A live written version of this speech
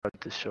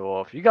to show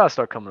off. You gotta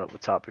start coming up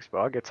with topics,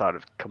 bro. I get tired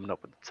of coming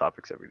up with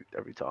topics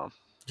every time.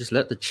 Just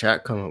let the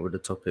chat come up with the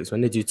topics.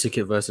 When they do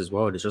Ticket versus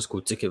World, it's just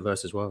called Ticket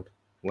versus World.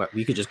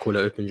 We could just call it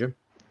Open Gym.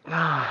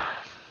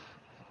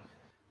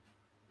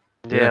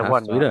 Yeah, why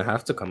We not? don't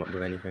have to come up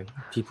with anything.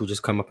 People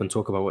just come up and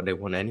talk about what they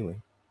want anyway.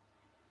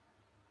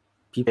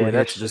 People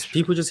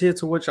just here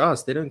to watch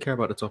us. They don't care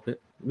about the topic.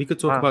 We could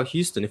talk about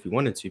Houston if we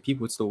wanted to.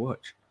 People would still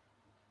watch.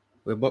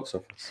 We're box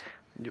office.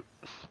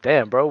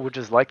 Damn, bro, we're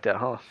just like that,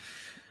 huh?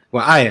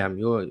 Well, I am.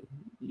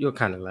 You're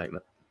kind of like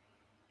that.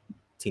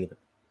 Teeny bit.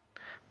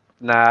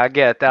 Nah, I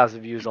get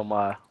 1,000 views on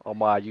my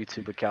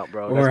YouTube account,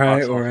 bro.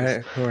 That's all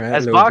right.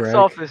 That's box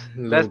office.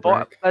 That's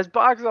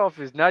box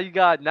office. Now you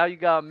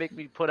gotta make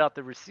me put out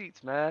the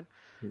receipts, man.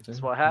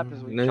 That's what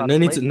happens when you try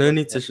to no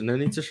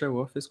need to show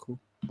off. It's cool.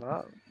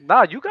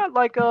 Nah, you got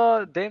like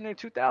damn near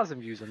 2,000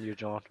 views on your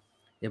John.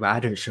 Yeah, but I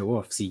don't show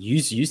off. See,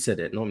 you said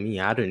it, not me.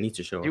 I don't need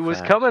to show off. You was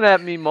coming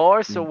at me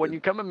more, so when you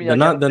come at me, the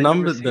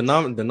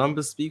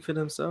numbers speak for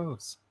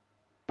themselves.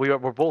 We're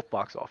both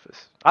box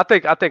office. I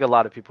think a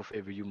lot of people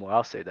favor you more.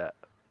 I'll say that.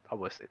 I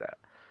will say that.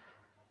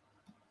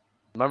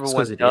 Remember it's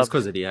when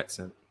because of the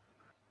accent.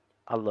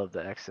 I love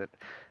the accent.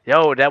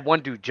 Yo, that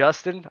one dude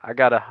Justin, I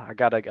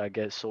gotta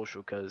get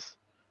social because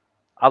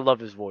I love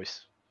his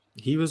voice.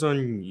 He was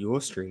on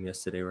your stream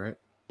yesterday, right?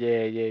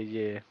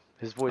 Yeah.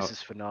 His voice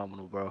is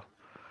phenomenal, bro.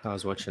 I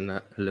was watching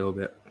that a little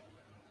bit.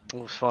 It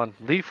was fun.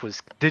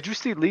 Did you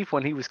see Leaf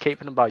when he was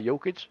caping about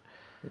Jokic?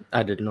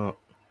 I did not.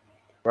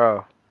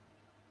 Bro.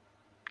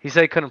 He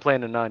said he couldn't play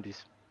in the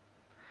 90s.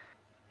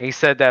 And he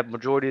said that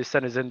majority of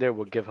centers in there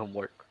would give him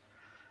work.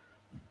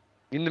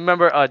 You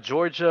remember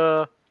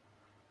Georgia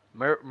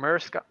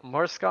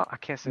Merscott? I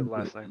can't say the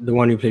last name. The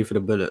one who played for the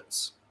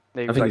Bullets.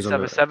 I think he was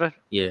like 7'7"?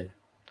 Yeah.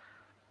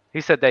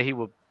 He said that he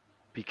would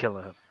be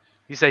killing him.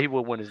 He said he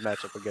would win his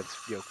matchup against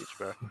Jokic,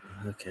 bro.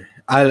 Okay.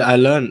 I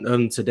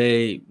learned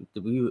today,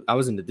 I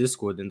was in the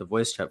Discord in the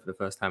voice chat for the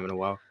first time in a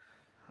while.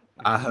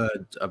 I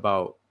heard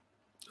about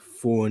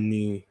 4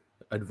 new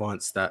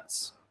advanced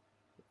stats.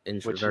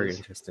 Very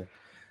interesting.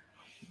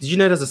 Did you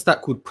know there's a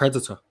stat called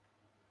Predator?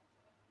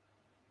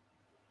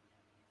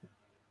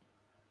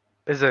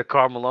 Is it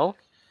Karl Malone?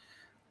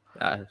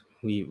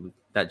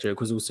 That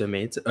joke was also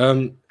made.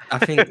 I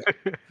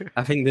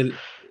think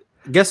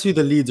guess who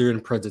the leader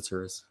in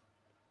Predator is?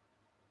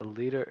 The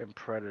leader in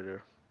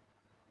Predator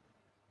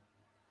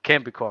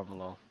can't be Karl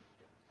Malone.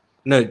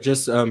 No,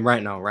 just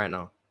right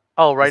now.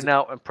 Oh,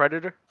 now in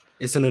Predator?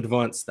 It's an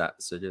advanced stat,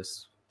 so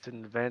just. It's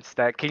an advanced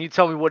stat. Can you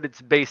tell me what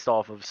it's based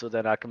off of so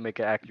that I can make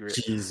it accurate?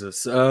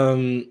 Jesus.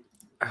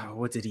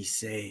 What did he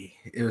say?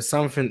 It was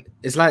something.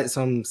 It's like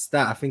some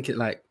stat. I think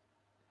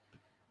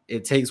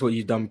it takes what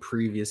you've done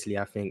previously,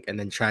 I think, and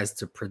then tries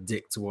to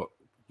predict what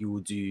you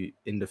will do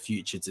in the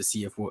future to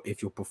see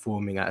if you're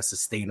performing at a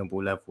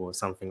sustainable level or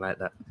something like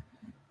that.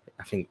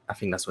 I think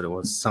that's what it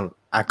was.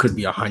 I could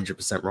be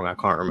 100% wrong. I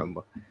can't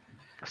remember.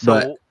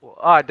 So, all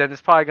right, then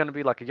it's probably gonna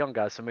be like a young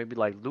guy. So maybe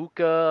like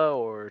Luka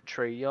or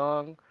Trae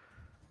Young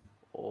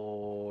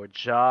or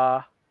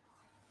Ja,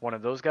 one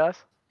of those guys.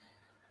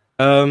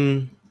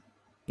 No,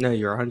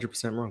 you're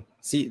 100% wrong.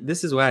 See,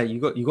 this is why you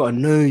got to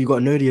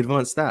know the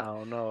advanced stat. I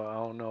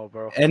don't know,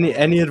 bro.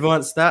 Any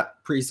advanced stat,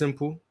 pretty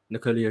simple.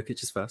 Nikola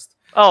Jokic is first.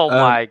 Oh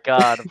my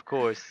god, of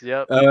course.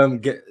 Yep.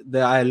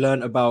 I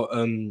learned about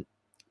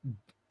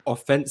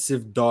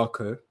offensive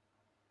Darko,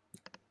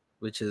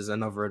 which is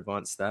another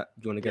advanced stat.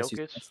 Do you want to guess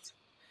who's first?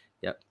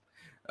 Yep.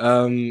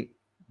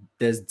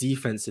 There's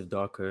defensive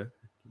Darko.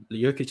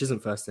 Jokic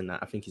isn't first in that.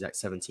 I think he's like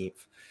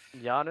 17th.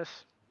 Giannis?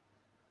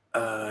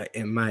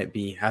 It might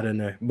be. I don't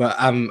know. But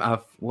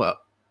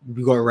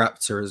we got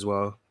Raptor as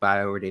well, but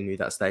I already knew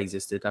that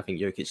existed. I think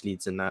Jokic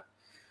leads in that.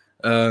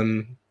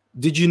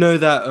 Did you know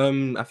that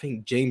I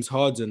think James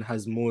Harden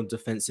has more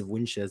defensive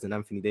win shares than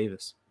Anthony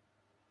Davis?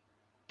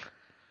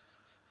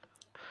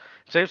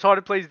 James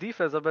Harden plays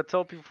defense. I've been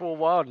telling people for a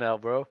while now,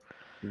 bro.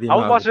 I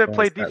was watching him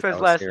play defense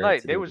last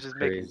night. They was just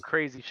making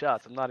crazy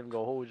shots. I'm not even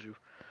gonna hold you.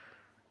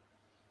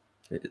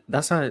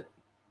 That's like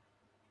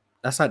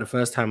the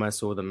first time I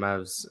saw the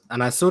Mavs,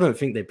 and I still don't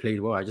think they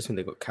played well. I just think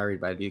they got carried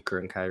by Luka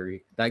and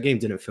Kyrie. That game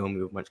didn't fill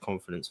me with much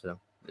confidence for them.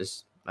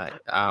 It's like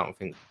I don't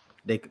think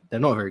they're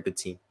not a very good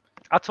team.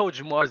 I told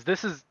you, Mars,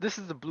 this is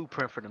the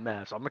blueprint for the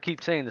Mavs. I'm gonna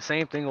keep saying the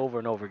same thing over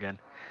and over again.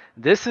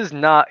 This is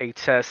not a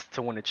test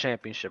to win a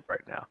championship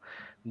right now.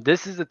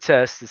 This is a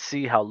test to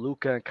see how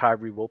Luka and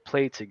Kyrie will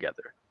play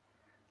together.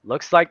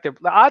 Looks like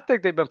I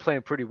think they've been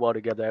playing pretty well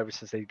together ever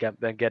since they've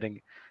been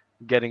getting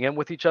in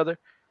with each other.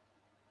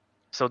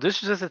 So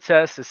this is just a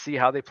test to see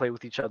how they play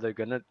with each other.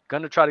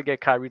 Gonna try to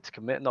get Kyrie to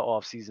commit in the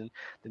offseason.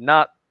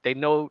 They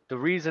know the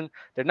reason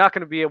they're not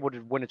going to be able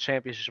to win a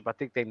championship. I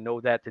think they know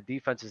that the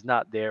defense is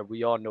not there.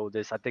 We all know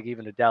this. I think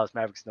even the Dallas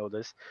Mavericks know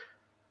this.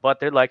 But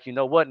they're like, you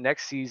know what?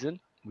 Next season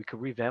we could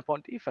revamp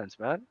on defense,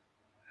 man,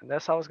 and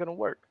that's how it's going to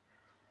work.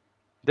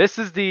 This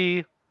is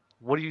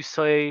what do you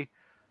say?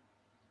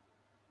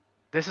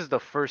 This is the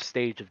first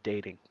stage of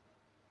dating.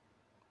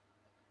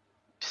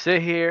 You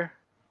sit here.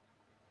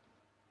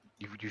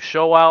 You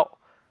show out.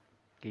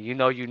 You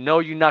know you're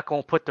not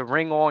gonna put the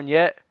ring on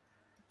yet,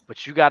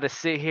 but you got to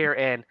sit here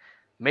and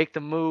make the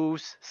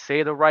moves,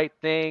 say the right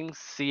things,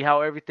 see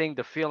how everything,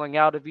 the feeling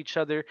out of each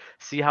other,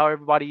 see how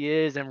everybody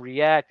is and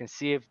react, and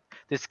see if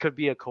this could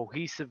be a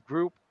cohesive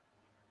group.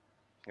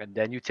 And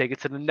then you take it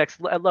to the next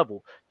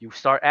level. You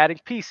start adding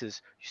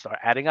pieces. You start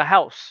adding a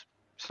house.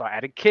 Start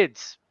adding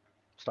kids.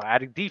 Start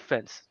adding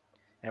defense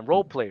and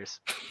role players.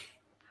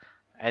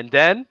 And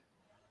then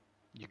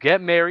you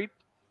get married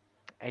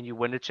and you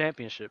win the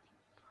championship.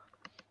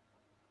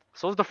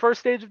 So it's the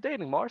first stage of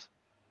dating, Mars.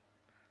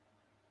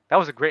 That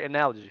was a great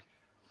analogy.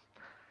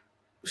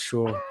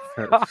 Sure,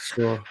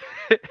 sure.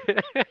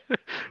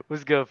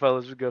 What's good,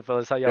 fellas? What's good,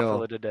 fellas? How y'all Yo.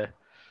 feeling today?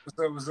 What's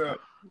up? What's up?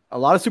 A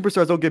lot of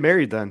superstars don't get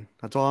married then.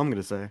 That's all I'm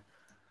gonna say.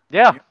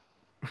 Yeah,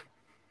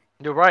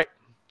 you're right.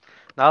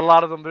 Not a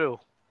lot of them do,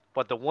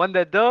 but the one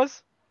that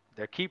does,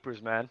 they're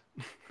keepers, man.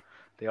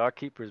 They are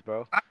keepers,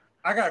 bro.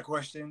 I got a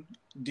question.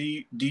 Do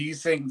you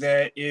think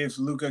that if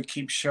Luka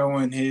keeps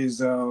showing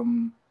his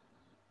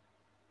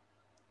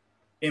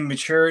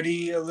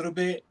immaturity a little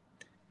bit,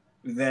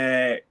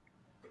 that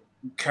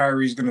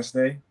Kyrie's gonna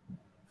stay?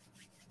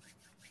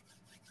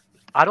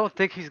 I don't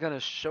think he's gonna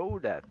show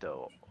that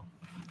though.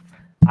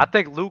 I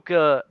think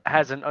Luca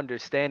has an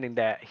understanding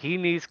that he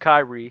needs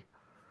Kyrie.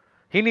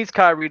 He needs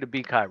Kyrie to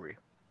be Kyrie.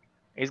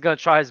 He's gonna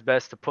try his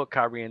best to put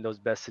Kyrie in those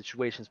best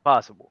situations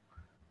possible,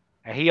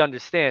 and he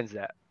understands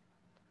that.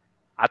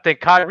 I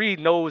think Kyrie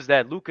knows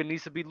that Luca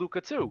needs to be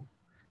Luca too,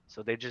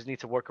 so they just need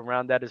to work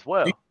around that as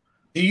well.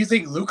 Do you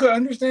think Luka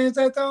understands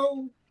that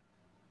though?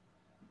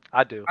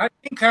 I do. I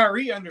think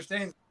Kyrie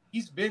understands.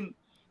 He's been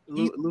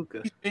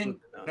Luka. he's been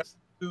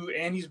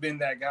and he's been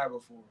that guy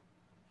before.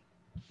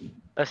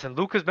 Listen,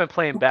 Luca's been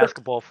playing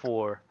basketball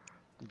for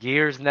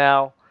years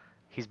now.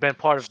 He's been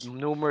part of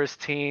numerous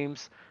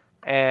teams,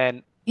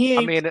 and He I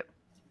ain't mean,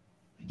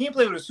 he ain't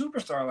played with a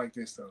superstar like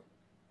this though.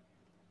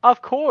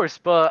 of course,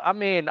 but I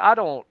mean,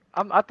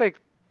 I think.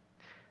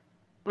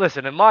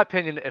 Listen, in my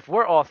opinion, if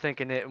we're all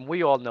thinking it and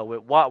we all know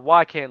it,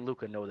 why can't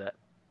Luca know that?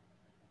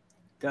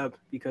 Dub,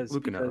 because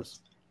Luka knows.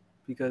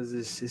 because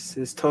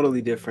it's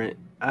totally different.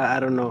 I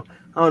don't know.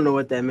 I don't know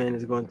what that man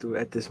is going through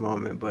at this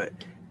moment, but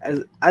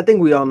as I think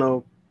we all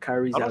know,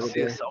 Kyrie's I out don't of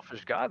see a there.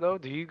 selfish guy though.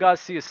 Do you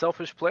guys see a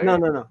selfish player?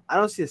 No. I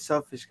don't see a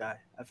selfish guy.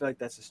 I feel like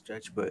that's a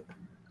stretch, but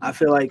I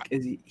feel like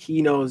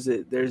he knows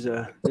that there's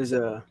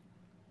a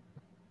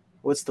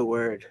what's the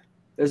word?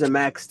 There's a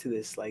max to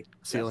this, like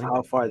Ceiling.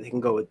 how far they can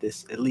go with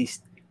this, at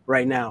least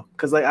right now.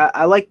 Because like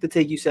I like the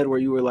take you said where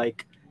you were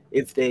like,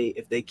 if they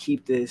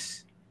keep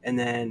this and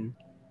then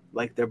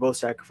like they're both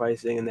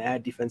sacrificing and they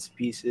add defensive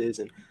pieces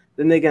and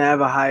then they can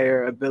have a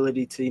higher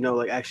ability to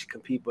like actually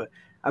compete. But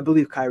I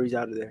believe Kyrie's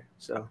out of there,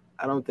 so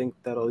I don't think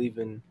that'll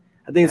even.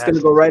 I think it's gonna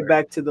That's go right weird.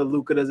 back to the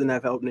Luka doesn't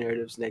have help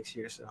narratives next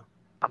year. So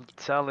I'm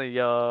telling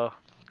you,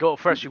 go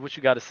Freshie. What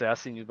you got to say? I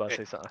seen you about to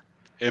say something.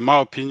 In my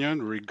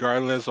opinion,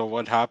 regardless of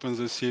what happens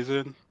this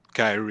season,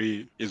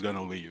 Kyrie is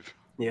gonna leave.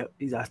 yep,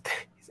 he's out there.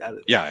 He's out of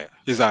there. Yeah,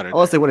 he's out of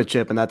Unless there. they win a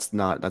chip, and that's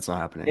not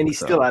happening. And he's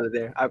so. still out of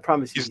there. I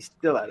promise you, He's- he's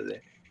still out of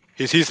there.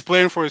 He's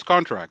playing for his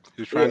contract.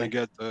 He's trying Yeah. to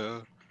get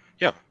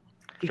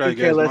He try to could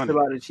get care his less money.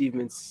 about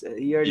achievements.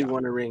 He already Yeah.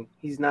 won a ring.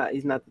 He's not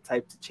the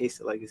type to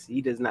chase a legacy.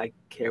 He does not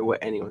care what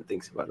anyone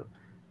thinks about him.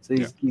 So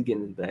he's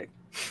getting his bag.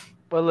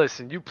 Well,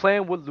 listen, you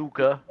playing with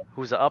Luca,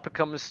 who's an up and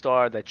coming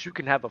star that you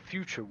can have a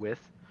future with.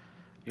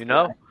 You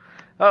know,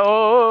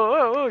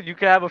 you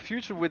can have a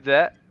future with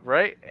that,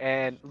 right?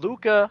 And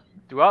Luca,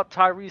 throughout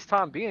Tyrese'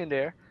 time being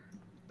there,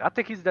 I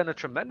think he's done a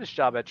tremendous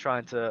job at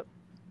trying to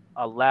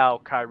allow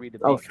Kyrie to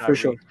be Oh, Kyrie for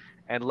sure.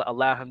 and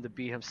allow him to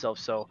be himself.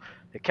 So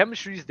the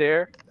chemistry's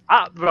there.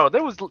 Bro,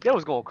 that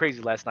was going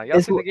crazy last night. Y'all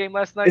It's seen the mo- game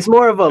last night? It's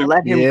more of a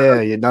let him. Yeah,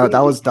 cook. yeah, no, that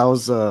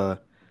was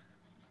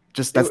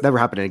just that's never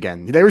happening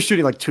again. They were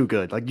shooting like too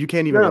good. Like you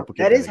can't even No,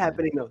 replicate that is again.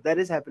 happening though. That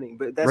is happening.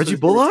 But that's Reggie what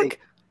it's gonna Bullock? take.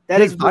 That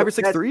is Hitting 5 or what-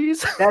 6 that-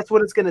 threes? That's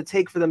what it's going to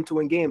take for them to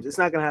win games. It's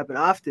not going to happen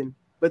often,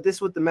 but this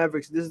is what the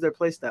Mavericks. This is their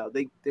play style.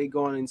 They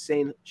go on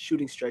insane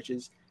shooting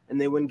stretches and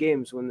they win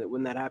games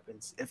when that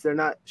happens. If they're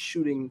not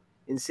shooting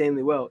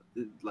insanely well,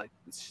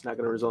 it's just not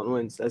going to result in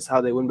wins. That's how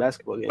they win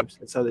basketball games.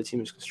 That's how their team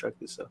is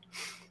constructed. So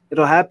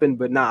it'll happen,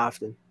 but not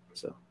often.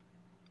 So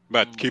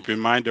But keep in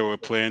mind they were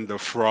playing the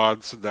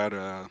frauds that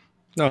Oh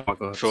my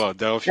god.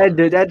 Philadelphia.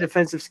 that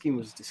defensive scheme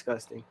was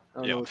disgusting. I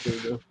don't Yeah. know what they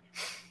do.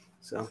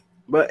 So,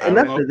 but I don't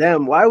enough know. of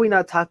them. Why are we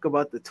not talking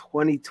about the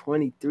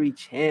 2023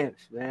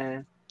 champs,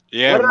 man?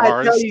 Yeah, What did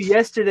Mars. I tell you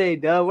yesterday,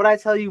 Doug? What did I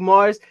tell you,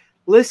 Mars?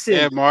 Listen,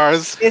 Yeah,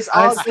 Mars. it's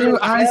I all still, gonna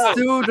I gel.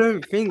 still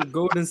don't think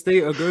Golden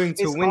State are going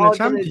to It's win all the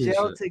gonna gel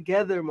championship.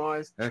 together,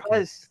 Mars. Okay.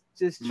 Trust,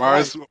 just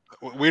Mars,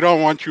 trust. we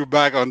don't want you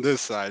back on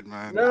this side,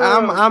 man. No.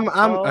 I'm not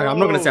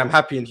gonna say I'm Oh.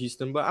 happy in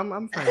Houston, but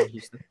I'm fine in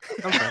Houston.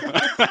 I'm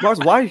fine Mars,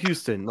 why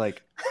Houston?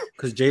 Like,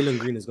 because Jalen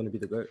Green is gonna be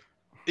the goat.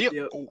 Yeah,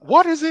 Yep.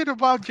 what is it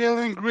about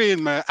Jalen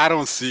Green, man? I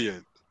don't see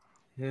it.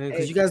 Yeah, because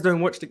Hey. you guys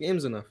don't watch the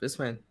games enough. It's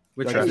fine.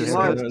 We're Like, trash. yeah,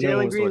 Mars, no Jalen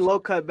one's Green watching. low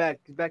cut back.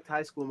 He's back to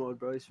high school mode,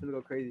 bro. He's gonna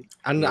go crazy.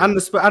 And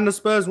the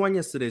Spurs won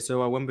yesterday,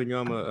 so our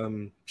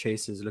Wembanyama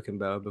chase is looking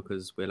better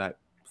because we're like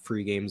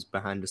 3 games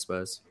behind the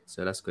Spurs,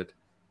 so that's good.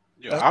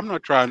 Yeah, I'm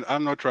not trying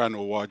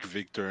to watch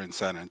Victor in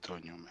San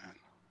Antonio, man.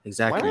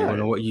 Exactly. Why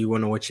not? You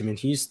want to watch him in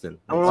Houston.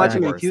 I want to watch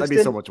him in Worse. That'd be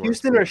Houston. so much worse.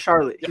 Houston or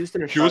Charlotte.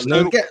 Houston or Charlotte.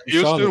 Houston, No, get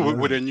Houston Charlotte,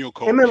 with no. a new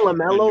coach. Him and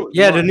LaMelo.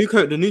 Yeah, the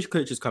new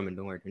coach is coming.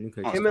 Don't worry, the new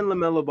coach. Him and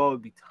LaMelo Ball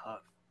would be tough.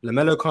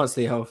 LaMelo can't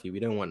stay healthy. We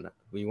don't want that.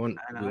 We want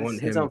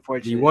it's him.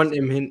 unfortunate. We want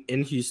him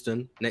in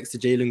Houston next to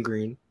Jalen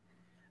Green,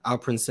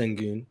 Alperen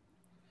Sengun.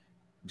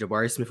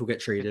 Jabari Smith will get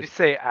Did traded. you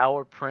say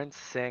our Prince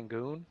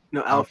Sangoon?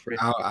 No, Alfred.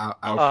 Alperen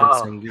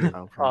Oh.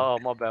 Sengun. Oh,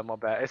 my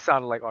bad. It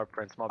sounded like our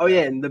Prince. My Oh bad.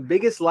 yeah, and the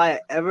biggest lie I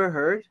ever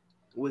heard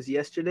was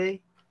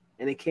yesterday,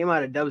 and it came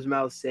out of Dub's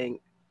mouth saying,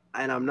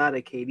 "And I'm not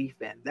a KD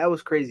fan." That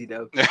was crazy,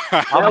 Dub.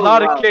 I'm was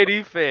not a wild.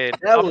 KD fan.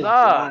 That I'm was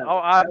not.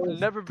 wild. I've That was-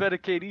 never been a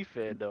KD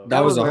fan though.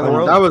 That was was a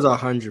wild. that was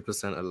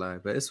 100% a lie,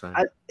 but it's fine.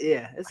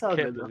 It's all I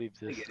can't good. Though. believe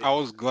I this. get it. I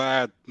was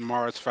glad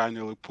Mars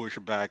finally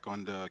pushed back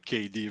on the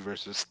KD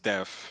versus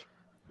Steph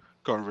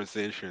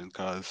conversation,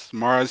 because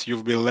Mars,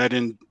 you've been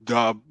letting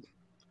Dub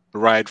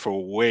ride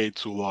for way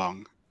too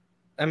long.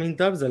 I mean,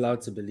 Dub's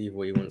allowed to believe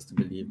what he wants to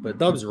believe, but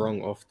Dub's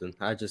wrong often.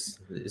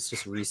 It's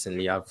just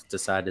recently I've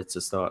decided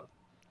to start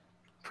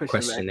Push him back.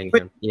 questioning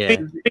him. Yeah.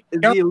 Is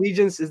the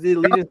allegiance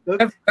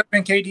booked?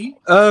 And KD.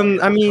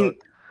 I mean,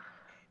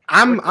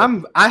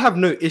 I have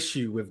no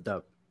issue with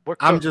Dub. We're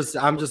I'm cooked.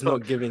 just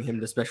not giving him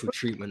the special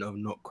treatment of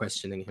not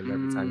questioning him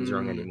every time he's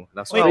wrong anymore.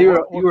 That's Wait, why. Oh, you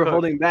we're were cooked.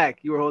 holding back.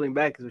 You were holding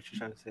back, is what you're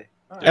trying to say.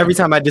 Every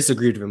time I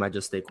disagreed with him, I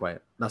just stay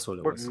quiet. That's all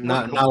it We're- was. we're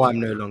Now, cooked. now I'm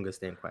no longer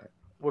staying quiet.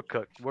 We're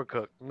cooked. We're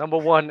cooked. Number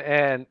one,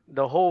 and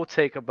the whole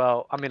take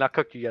about. I mean, I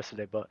cooked you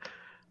yesterday, but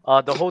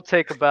the whole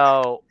take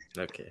about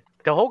Okay.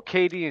 the whole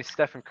KD and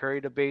Stephen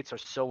Curry debates are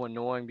so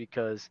annoying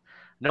because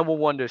number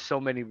one, there's so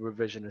many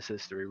revisionist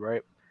history,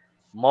 right?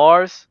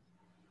 Mars,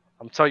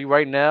 I'm telling you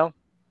right now,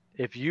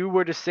 if you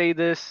were to say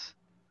this,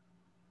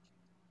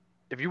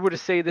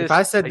 If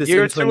I said a this year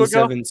in or two ago,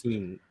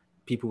 2017,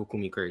 people would call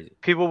me crazy.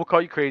 people will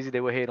call you crazy. They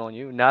will hate on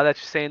you. Now that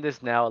you're saying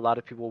this, now a lot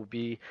of people will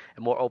be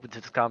more open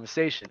to this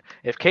conversation.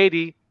 If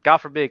KD, God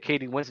forbid,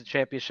 KD wins the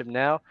championship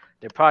now,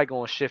 they're probably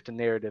going to shift the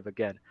narrative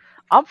again.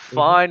 I'm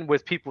fine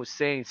with people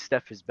saying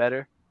Steph is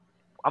better.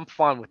 I'm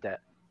fine with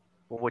that.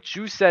 But what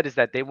you said is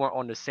that they weren't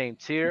on the same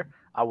tier.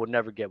 I would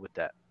never get with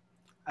that.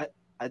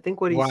 I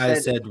think what he What said. I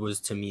said was,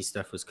 to me,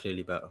 Steph was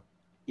clearly better.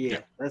 Yeah,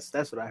 that's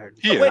what I heard.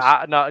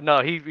 Yeah.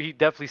 No, he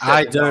definitely said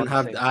I they were on don't the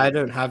have same I tier.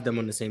 don't have them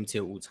on the same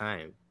tier all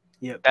time.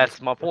 Yep. That's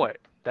my point.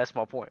 That's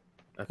my point.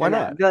 Okay. Why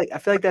And not? I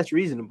feel like that's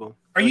reasonable.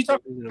 Are I you feel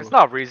like talking- that's reasonable. It's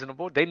not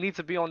reasonable. They need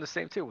to be on the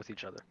same tier with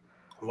each other.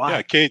 Why?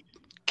 Yeah,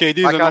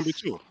 KD's Like a I number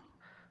s- 2.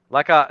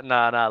 Like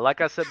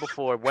I said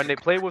before, when they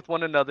played with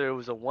one another, it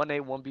was a 1A,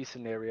 1B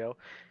scenario.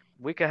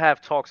 We could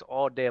have talks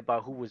all day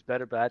about who was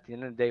better, but at the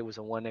end of the day, it was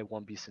a 1A,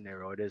 1B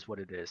scenario. It is what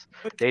it is.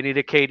 They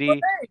needed KD,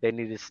 they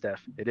needed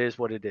Steph. It is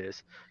what it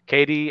is.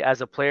 KD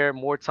as a player,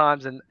 more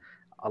times than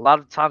a lot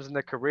of times in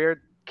their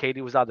career,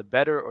 KD was either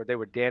better or they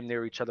were damn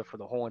near each other for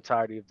the whole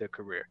entirety of their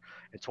career.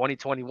 In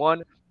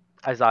 2021,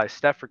 as I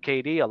Steph for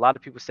KD, a lot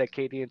of people said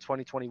KD in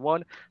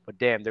 2021, but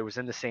damn, they was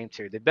in the same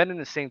tier. They've been in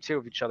the same tier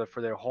with each other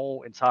for their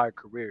whole entire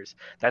careers.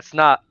 That's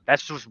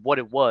just what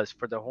it was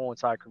for their whole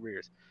entire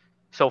careers.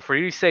 So for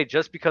you to say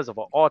just because of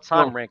an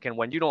all-time ranking,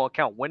 when you don't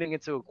account winning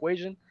into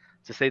equation,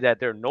 to say that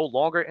they're no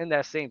longer in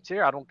that same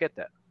tier, I don't get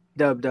that.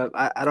 Dub.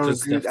 I don't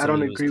Because agree. Steph I to don't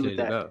me was agree with clearly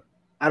that. better.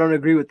 I don't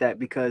agree with that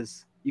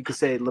because you could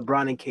say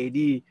LeBron and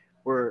KD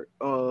were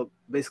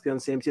basically on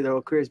the same tier their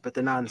whole careers, but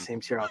they're not on the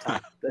same tier all the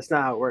time. That's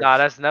not how it works. Nah,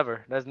 that's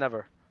never.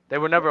 They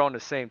were never on the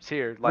same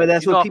tier. Like but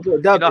that's you what know, people.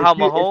 you Dub, know how if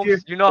you're- Mahomes, if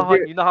you're-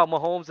 you know how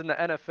Mahomes in the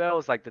NFL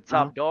is like the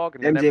top dog,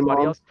 and then MJ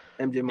everybody Mahomes, else.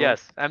 MJ Mahomes.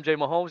 Yes, MJ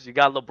Mahomes. You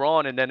got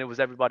LeBron, and then it was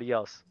everybody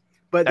else.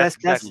 But That's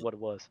that's exactly what it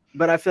was.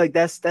 But I feel like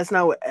that's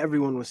not what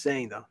everyone was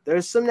saying though.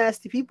 There's some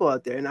nasty people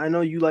out there, and I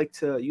know you like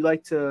to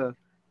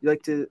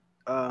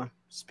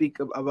speak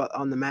about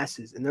on the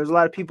masses. And there's a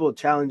lot of people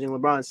challenging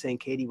LeBron, saying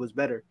KD was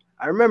better.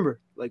 I remember,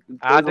 like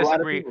I there was a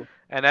lot of disagree. people.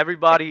 And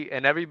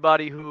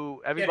everybody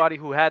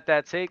who had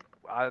that take,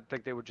 I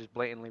think they were just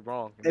blatantly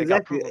wrong. And they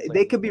got Exactly, proven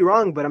they could blatantly be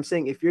wrong, but I'm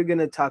saying if you're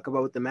gonna talk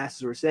about what the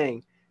masses were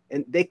saying,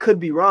 and they could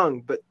be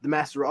wrong, but the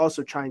masses were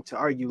also trying to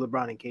argue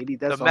LeBron and KD.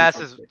 That's The all I'm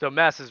trying to say. the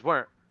masses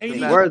weren't. They The were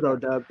masses though,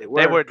 weren't. Dub.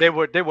 They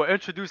were. They were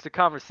introduced to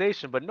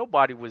conversation, but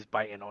nobody was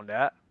biting on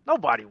that.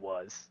 Nobody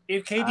was.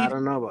 If KD, I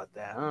don't know about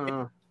that. I don't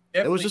know.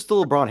 It was just the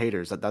LeBron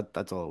haters.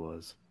 That's all it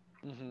was.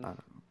 hmm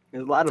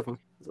There's a lot of them.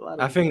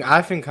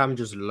 I think I'm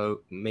just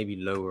maybe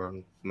lower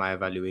on my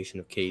evaluation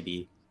of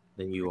KD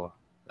than you are.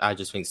 I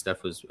just think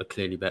Steph was a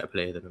clearly better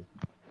player than him.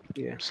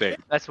 Yeah. Same.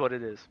 That's what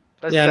it is.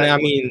 That's Yeah, I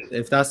exactly what it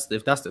mean, if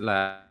that's the,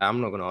 like,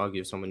 I'm not gonna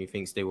argue with someone who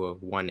thinks they were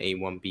 1A,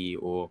 1B,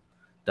 or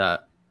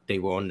that they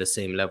were on the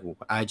same level.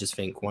 I just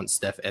think once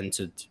Steph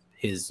entered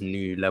his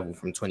new level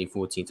from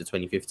 2014 to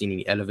 2015,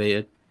 he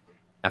elevated.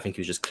 I think he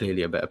was just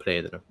clearly a better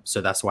player than him.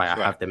 So that's why I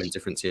have them in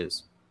different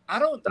tiers.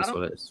 That's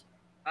all it is.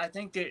 I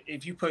think that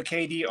if you put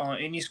KD on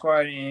any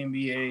squad in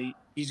the NBA,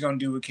 he's gonna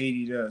do what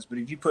KD does. But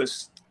if you put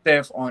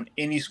Steph on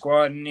any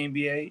squad in the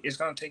NBA, it's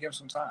gonna take him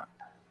some time.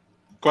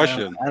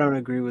 Question. I don't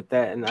agree with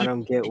that, and I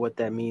don't get what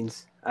that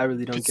means. I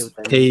really don't get what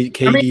that K,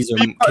 means.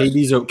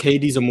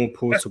 KD's a more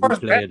portable far as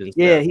player than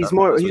Yeah, Steph. he's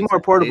more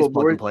portable. But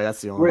plug and play.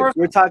 That's the only.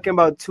 we're talking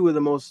about two of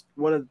most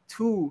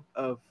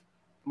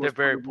They're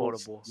very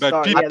portable portable.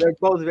 But Yeah, they're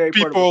both very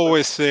people portable.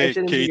 always That say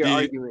shouldn't be your KD.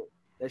 argument.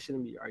 That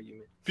shouldn't be your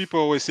argument. People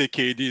always say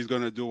KD is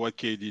gonna do what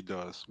KD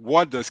does.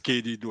 What does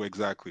KD do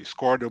exactly?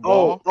 Score the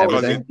ball? Oh,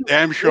 Because everything. it's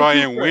damn sure I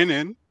ain't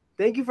winning.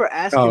 Thank you for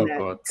asking Oh, that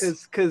God.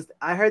 because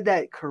I heard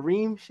that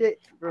Kareem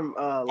shit from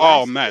Oh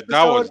last man, that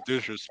episode. was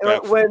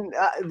disrespectful. When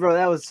bro,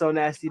 that was so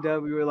nasty,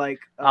 Dub. We were like,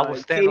 I will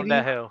stand on KD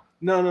that hill.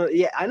 No,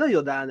 yeah, I know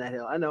you'll die on that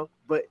hill. I know,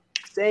 but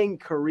saying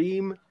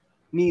Kareem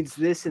needs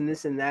this and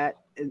this and that,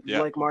 and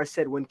Yeah. like Mars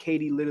said, when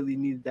KD literally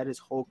needed that his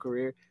whole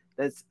career,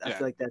 I Yeah.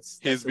 feel like that's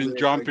He's a been weird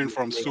jumping argument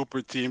from to make.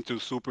 super team to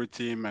super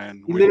team,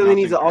 and He with literally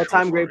needs nothing an to show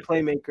all-time for great it.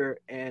 playmaker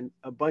and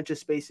a bunch of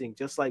spacing,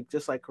 just like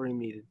Kareem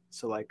needed.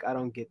 So like, I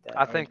don't get that.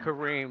 I think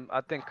argument.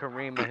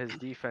 Kareem and his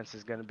defense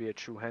is going to be a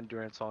true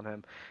hindrance on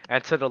him,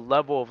 and to the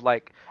level of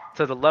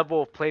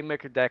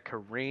playmaker that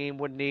Kareem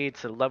would need,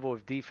 to the level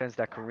of defense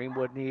that Kareem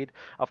would need.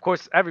 Of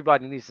course,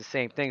 everybody needs the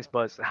same things,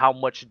 but how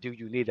much do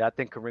you need it? I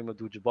think Kareem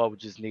Abdul-Jabbar would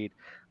just need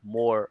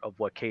more of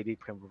what KD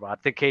can provide. I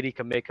think KD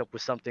can make up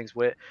with some things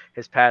with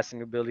his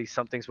passing ability,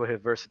 some things with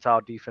his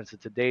versatile defense in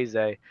today's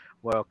day.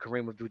 Well,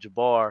 Kareem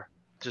Abdul-Jabbar,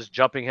 just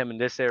jumping him in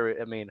this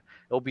area, I mean,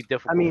 it'll be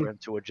difficult for him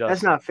to adjust.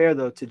 That's not fair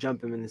though to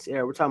jump him in this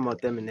era. We're talking about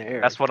them in the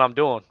era. That's what I'm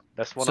doing.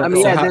 That's what So, I'm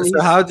doing.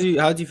 how do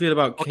you feel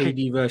about Okay,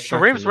 KD versus Shaq?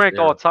 Kareem's ranked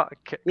all time.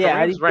 Yeah,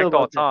 how do you Kareem's feel ranked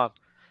all about that? time.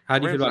 How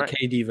do you feel Kareem's about ranked-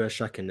 KD versus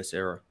Shaq in this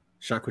era?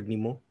 Shaq would need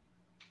more.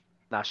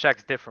 Nah,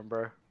 Shaq's different,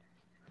 bro.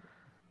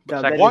 Dub,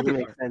 Shaq that is doesn't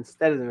different. make sense.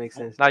 That doesn't make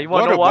sense. Now you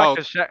want What to know why? about-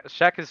 Because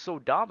Shaq is so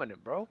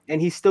dominant, bro. And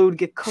he still would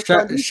get cooked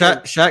on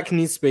defense. Shaq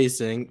needs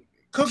spacing.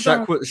 Cooked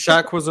on-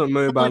 Shaq wasn't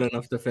mobile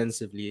enough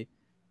defensively.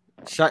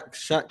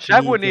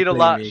 Shaq would need a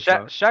lot.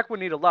 playmaker. Shaq would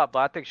need a lot, but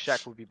I think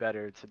Shaq would be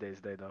better in today's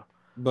day, though.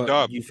 But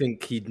Dub. you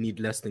think he'd need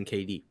less than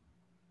KD?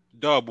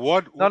 Dub,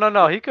 what?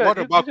 No. He could. What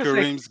you about just think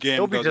Kareem's game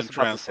he'll be doesn't just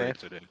about the translate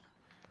today?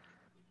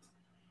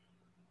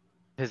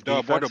 His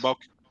Dub, what defense. about?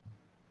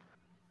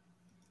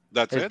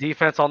 That's His it.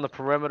 defense on the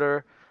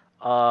perimeter,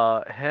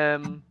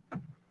 him,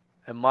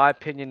 in my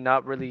opinion,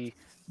 not really.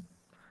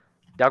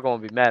 Y'all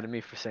gonna be mad at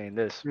me for saying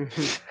this. You were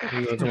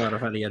talking about the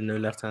fact he had no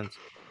left hands.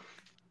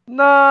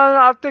 No,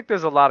 I think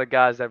there's a lot of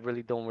guys that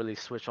really don't really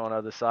switch on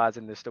other sides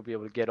and they still be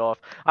able to get off.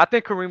 I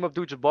think Kareem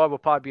Abdul-Jabbar will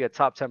probably be a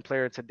top 10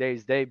 player in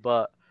today's day,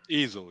 but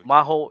Easily.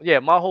 my whole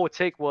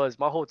take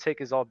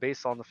is all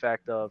based on the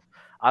fact of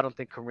I don't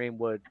think Kareem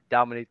would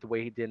dominate the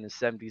way he did in the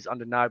 70s,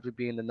 undeniably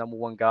being the number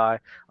one guy,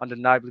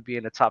 undeniably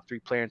being a top 3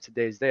 player in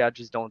today's day. I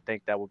just don't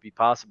think that would be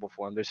possible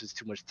for him. There's just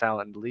too much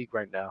talent in the league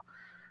right now.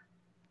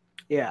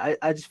 Yeah,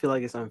 I just feel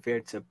like it's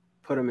unfair to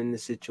put him in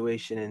this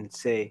situation and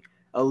say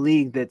a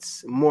league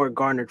that's more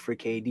garnered for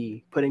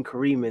KD, putting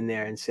Kareem in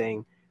there and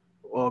saying,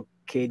 well,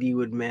 KD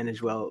would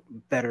manage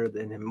better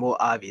than him. Well,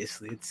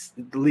 obviously,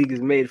 the league is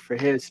made for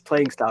his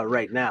playing style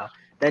right now.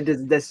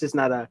 That's just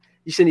not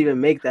you shouldn't even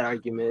make that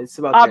argument. It's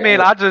about. I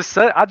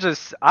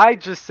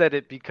just said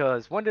it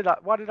because why did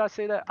I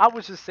say that? I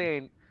was just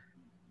saying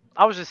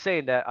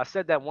that I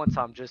said that one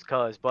time just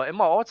cause, but in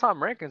my all-time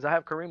rankings, I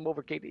have Kareem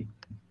over KD.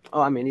 Oh,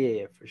 I mean,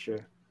 yeah, for sure.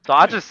 So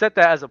I just said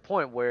that as a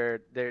point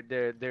where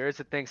there is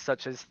a thing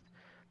such as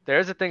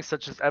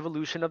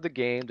evolution of the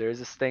game. There is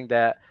this thing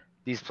that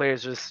these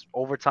players just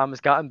over time has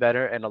gotten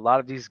better, and a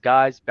lot of these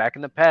guys back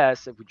in the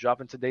past, if we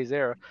drop in today's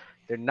era,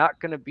 they're not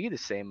gonna be the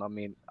same. I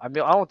mean, I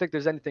don't think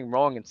there's anything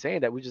wrong in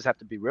saying that. We just have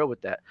to be real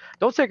with that.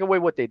 Don't take away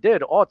what they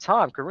did all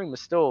time. Kareem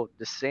is still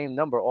the same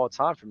number all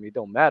time for me. It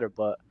don't matter,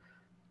 but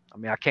I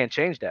mean, I can't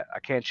change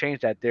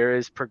that. There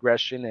is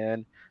progression,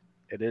 and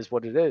it is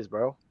what it is,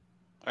 bro.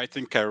 I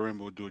think Kareem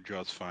will do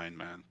just fine,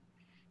 man.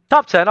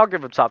 Top 10, I'll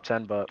give him top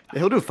 10, but Yeah,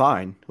 he'll do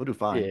fine.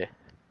 yeah.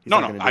 He's No,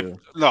 not gonna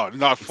do-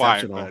 not fine,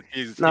 exceptional. but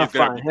he's Not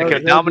gonna fine. be He'll- great.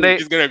 He'll dominate.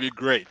 He's gonna be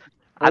great.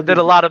 I did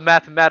a lot of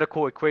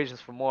mathematical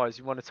equations for Mars.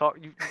 You want to talk?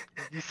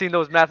 You seen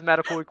those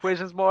mathematical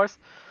equations, Mars?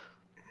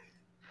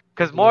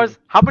 Because Mars,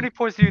 how many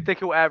points do you think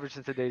he'll average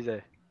in today's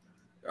day?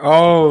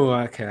 Oh,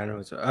 okay, I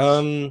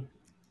know.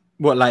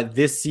 What, like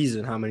this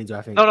season? How many do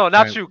I think? No,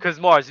 not you. Because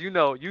Mars, you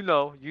know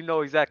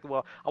exactly.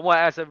 Well, I want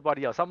to ask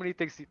everybody else. How many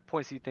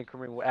points do you think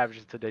Kareem will average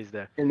in today's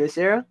day? In this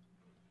era,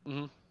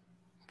 Mhm.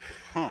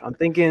 I'm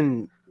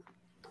thinking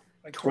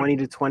Like 20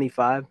 to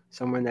 25,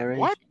 somewhere in that range.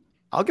 What?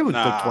 I'll give him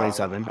Nah.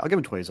 27. I'll give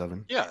him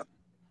 27. Yeah,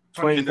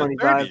 20 in the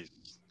 25. 30s.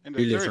 In the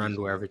Julius 30s.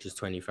 Randle averages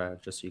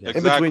 25, just so you guys. In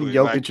Exactly. between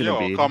Jokic like, and yo,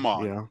 Embiid. come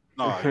on. You know,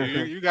 No,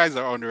 you guys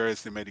are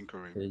underestimating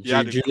Kareem. know. He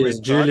had a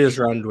great Julius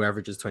touch. Randle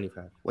averages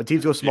 25. when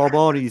teams go small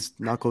ball and he's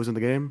not closing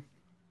the game,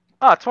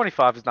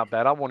 25 is not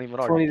bad. I won't even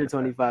argue. 20 to with that.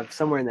 25,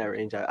 somewhere in that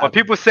range. When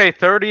people say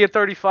 30 and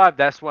 35,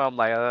 that's where I'm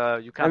like,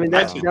 you I kind mean,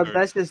 of.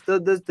 that's just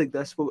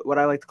that's what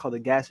I like to call the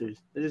gassers.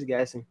 They're just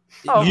gassing.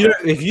 Oh,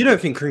 If you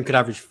don't think Kareem could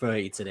average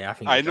 30 today, I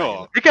think I you're dragging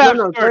know. it. He can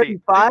No, average 30. He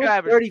 35, can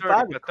average 35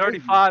 30, is but crazy.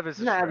 35 is.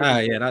 He's not a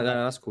averaging Yeah,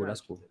 that's cool.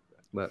 That's cool.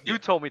 But You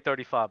told me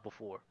 35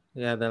 before.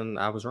 yeah, then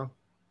I was wrong.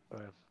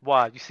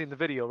 Why? You seen the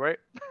video, right?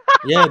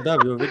 Yeah,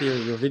 Dub, your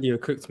video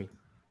cooked me.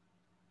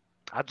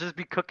 I just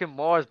be cooking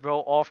Mars, bro,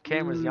 off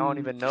cameras. Y'all don't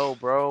even know,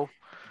 bro.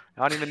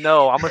 I don't even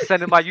know. I'm gonna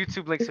send in my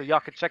YouTube link so y'all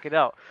can check it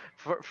out.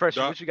 Freshie,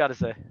 Dub, what you got to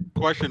say?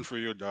 question for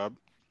you, Dub.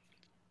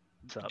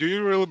 What's up? Do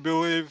you really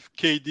believe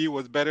KD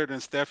was better than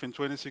Steph in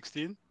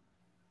 2016?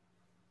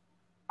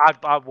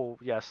 I will.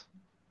 Yes.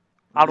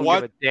 I don't give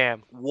What a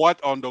damn.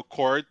 what on the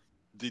court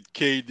did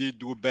KD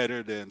do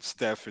better than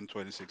Steph in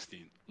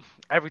 2016?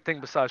 Everything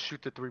besides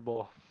shoot the 3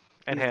 ball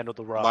and Yeah. handle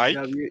the rock Like,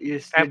 Dub, you're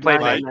and dying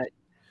playmaking. on that.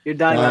 You're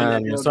dying on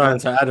that You're hill, starting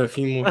Dub. to add a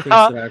few more things to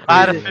that I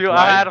had a equation. few.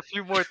 I had a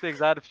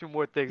few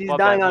more things. He's My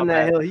dying bad. on My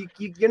that bad. hill.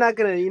 You're not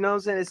gonna. You know what I'm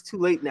saying? It's too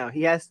late now.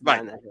 He has to die like,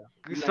 on that hill.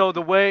 He's not So gonna-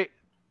 the way,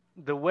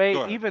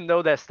 go ahead. even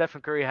though that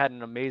Stephen Curry had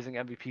an amazing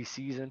MVP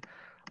season,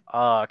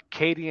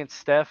 Katie and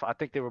Steph, I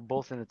think they were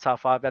both in the top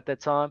 5 at that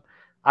time.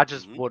 I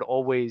just Mhm. would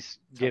always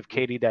give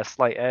Katie that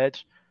slight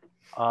edge,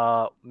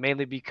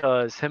 mainly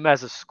because him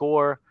as a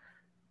scorer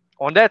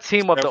on that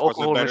team of the Steph was a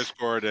Oklahoma. better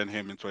scorer than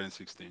him in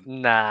 2016.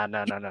 Nah.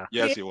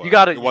 Yes, he You was.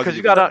 gotta It wasn't because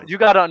even close. you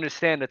gotta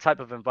understand the type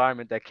of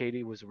environment that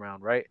KD was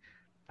around, right?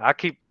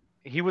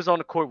 He was on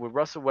the court with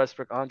Russell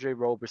Westbrook, Andre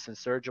Roberson,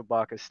 Serge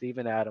Ibaka,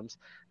 Steven Adams.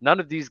 None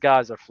of these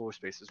guys are floor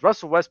spacers.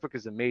 Russell Westbrook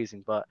is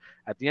amazing, but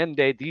at the end of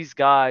the day, these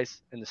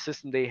guys and the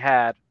system they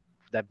had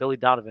that Billy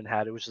Donovan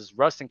had, it was just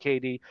Russ and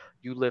KD.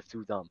 You lived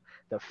through them.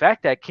 The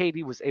fact that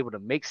KD was able to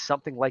make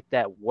something like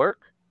that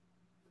work,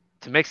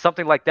 to make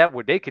something like that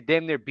where they could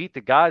damn near beat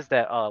the guys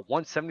that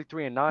won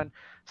 73-9,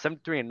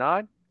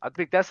 73-9. I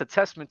think that's a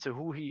testament to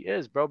who he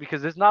is, bro.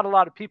 Because there's not a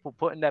lot of people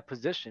put in that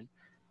position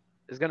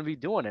is gonna be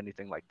doing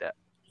anything like that.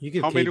 You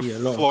give How many KD a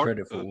lot of floor?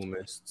 credit for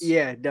almost.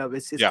 Yeah, Dub.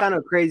 It's Yeah. kind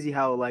of crazy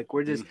how like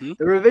we're just Mhm.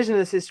 the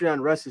revisionist history on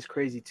Russ is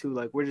crazy too.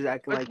 Like we're just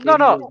acting like No, KD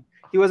no.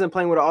 he wasn't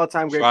playing with an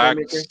all-time great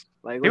playmaker. Facts.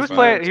 Like He let's was be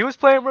playing. honest. He was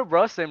playing with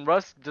Russ, and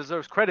Russ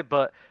deserves credit.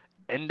 But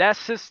in that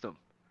system,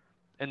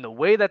 in the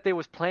way that they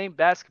was playing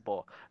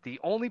basketball, the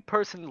only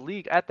person in the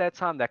league at that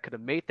time that could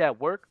have made that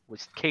work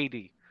was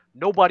KD.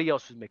 Nobody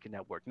else was making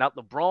that work. Not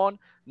LeBron.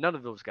 None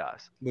of those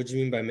guys. What do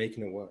you mean by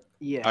making it work?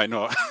 Yeah. I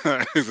know.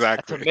 To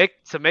Exactly.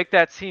 make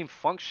that team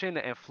function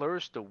and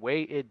flourish the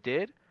way it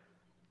did,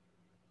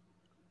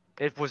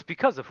 it was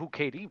because of who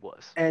KD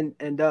was. And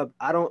Dub,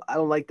 I don't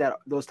like that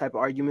those type of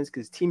arguments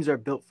because teams are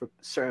built for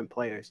certain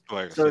players.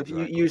 Players, So if you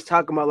exactly. was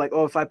talking about like,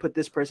 oh, if I put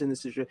this person in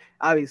this situation,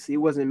 obviously it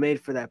wasn't made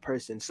for that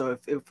person. So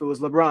if it was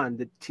LeBron,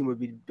 the team would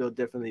be built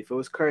differently. If it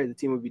was Curry, the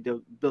team would be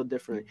built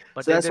differently.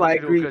 But So they that's why I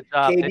didn't do a agree. good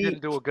job. They KD,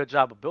 didn't do a good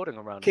job of building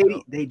around him. KD,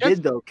 Though. they Yes,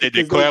 did though.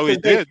 they clearly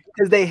did.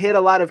 Because they hit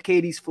a lot of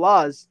KD's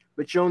flaws,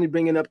 but you're only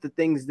bringing up the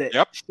things that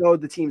Yep.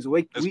 showed the team's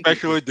weaknesses.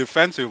 Especially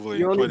defensively.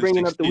 You're In only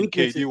bringing up the 2016,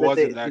 weaknesses KD that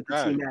wasn't that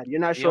the team guy. had. You're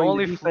not The showing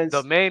only the defense.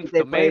 the main that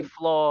they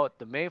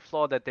played.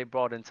 flaw that they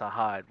brought in to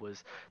hide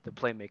was the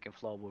playmaking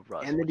flaw with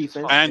Russ And the which is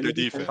defense. fine. And the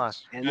It's fine.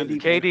 defense. And the And the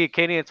defense. defense.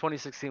 KD in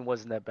 2016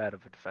 wasn't that bad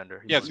of a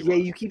defender. Yes, he Yeah,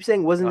 was. you keep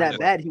saying wasn't No, that he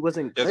bad. He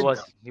wasn't Yes, good. he was.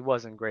 though. He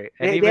wasn't great.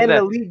 And They even had an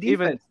then, elite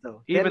defense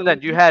though. They had even an then,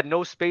 elite you defense. had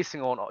no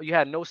spacing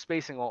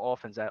on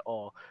offense at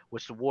all,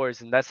 which the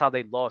Warriors, and that's how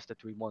they lost the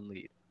 3-1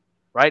 lead.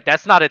 Right?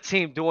 That's not a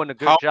team doing a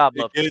good How job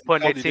did of they get?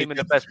 putting How their did they team in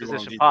the get the best 3-1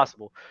 position lead?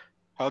 possible.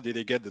 How did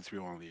they get the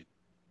 3-1 lead?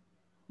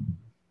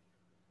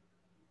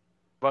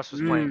 Russ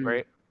was playing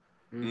great.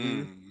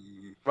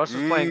 Mhm. Russ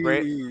was playing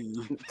great.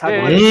 Talk Yeah,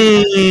 about yeah,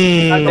 the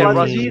yeah. talk about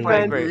Russ the was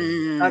playing defense.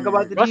 great. Talk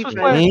about the Russ was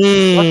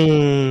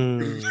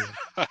defense.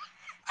 playing.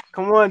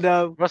 Come on,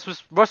 Dub. Russ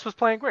was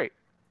playing great.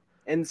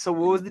 And so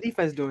what was the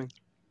defense doing?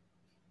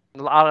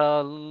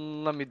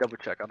 Let me double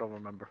check. I don't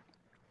remember.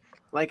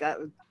 Like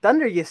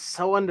Thunder gets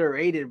so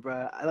underrated,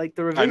 bro. I like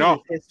the I know.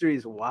 revisionist history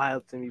is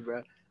wild to me,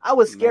 bro. I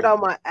was scared No.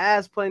 out my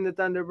ass playing the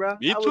Thunder, bro.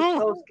 Me I was too.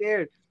 so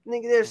scared.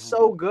 Nigga, they're Mhm.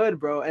 so good,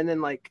 bro. And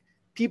then like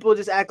people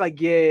just act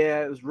like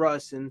yeah, it was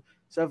Russ and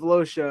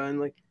Cephalosha and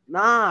like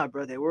nah,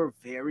 bro. They were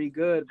very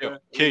good, Yo, bro.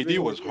 KD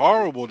was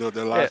horrible the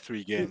last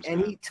 3 games,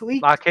 And man. he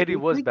tweaked. Nah, KD he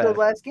was tweaked bad. those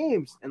last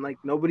games, and like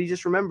nobody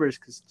just remembers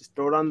because just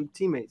throw it on the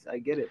teammates. I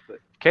get it, but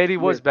KD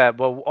was Yeah. bad,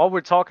 but all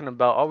we're talking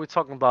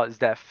about is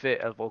that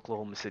fit of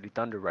Oklahoma City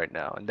Thunder right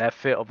now, and that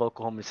fit of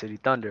Oklahoma City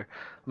Thunder.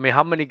 I mean,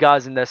 how many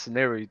guys in that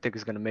scenario you think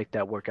is gonna make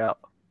that work out?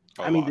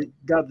 A I mean,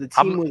 lot. the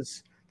I'm- team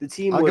was I'll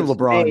give was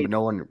LeBron, made, but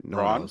no one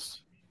Bron?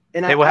 knows.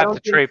 and They will I have don't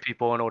to think- trade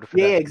people in order for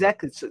Yeah, that.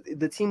 exactly. So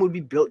the team would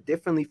be built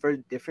differently for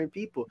different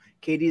people.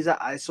 KD is an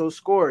ISO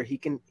scorer. He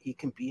can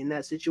be in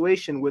that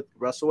situation with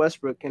Russell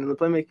Westbrook and the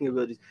playmaking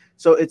abilities.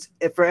 So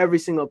for every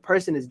single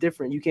person is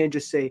different. You can't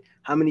just say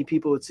how many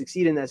people would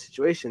succeed in that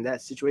situation.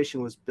 That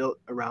situation was built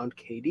around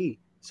KD.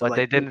 So But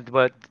they didn't.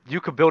 But you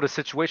could build a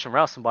situation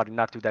around somebody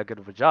not do that good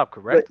of a job,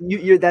 correct? But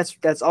you're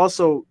that's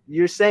also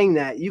you're saying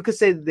that you could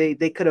say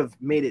they could have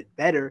made it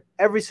better.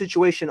 Every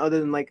situation other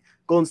than like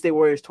Golden State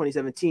Warriors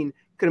 2017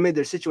 could have made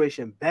their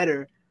situation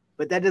better,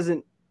 but that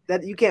doesn't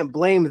that you can't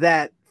blame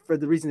that for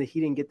the reason that he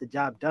didn't get the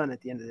job done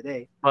at the end of the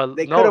day. But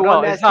They no, coulda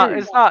won that it's not.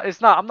 series. It's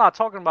not. I'm not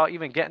talking about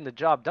even getting the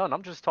job done.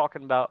 I'm just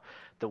talking about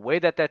the way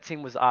that that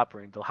team was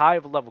operating, the high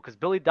of a level. Because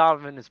Billy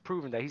Donovan has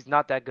proven that he's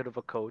not that good of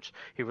a coach.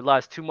 He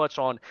relies too much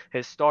on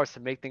his stars to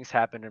make things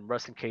happen and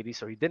Russ and KD.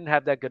 So he didn't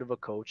have that good of a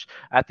coach.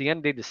 At the end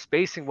of the day, the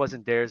spacing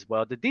wasn't there as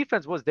well. The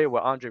defense was there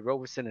with Andre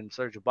Roberson and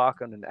Serge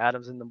Ibaka and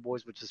Adams and them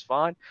boys, which is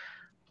fine.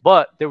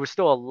 But there was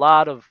still a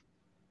lot of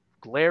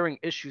glaring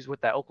issues with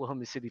that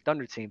Oklahoma City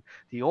Thunder team.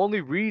 The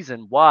only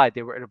reason why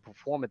they were able to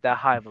perform at that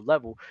high of a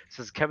level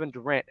is Kevin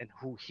Durant and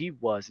who he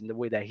was and the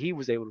way that he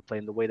was able to play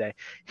and the way that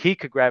he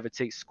could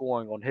gravitate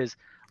scoring on his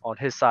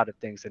side of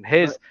things and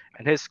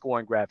his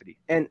scoring gravity.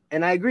 And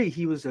I agree,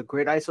 he was a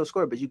great ISO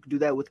scorer, but you can do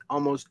that with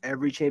almost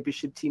every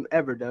championship team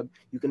ever, Dub.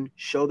 You can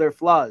show their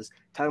flaws.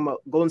 Talking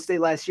about Golden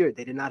State last year,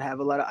 they did not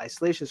have a lot of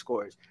isolation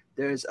scores.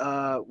 There's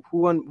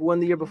who won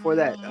the year before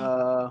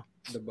that?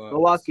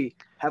 Milwaukee.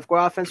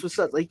 Half-court offense was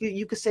such. Like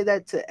you could say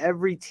that to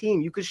every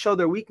team. You could show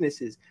their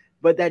weaknesses,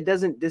 but that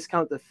doesn't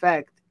discount the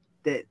fact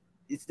that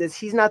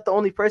he's not the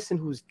only person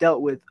who's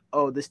dealt with,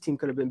 oh, this team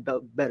could have been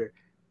better.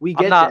 We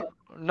get that.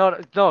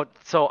 No.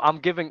 So I'm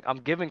giving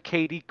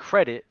KD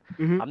credit.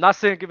 Mhm. I'm not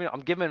saying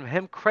I'm giving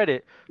him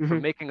credit for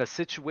Mhm. making a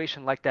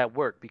situation like that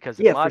work because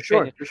in my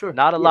opinion, for sure.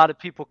 not a lot of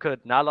people could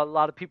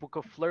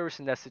flourish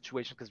in that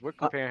situation because we're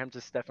comparing him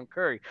to Stephen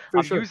Curry.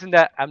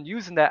 I'm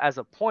using that as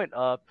a point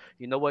of,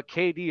 you know what,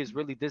 KD is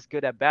really this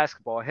good at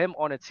basketball. Him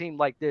on a team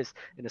like this,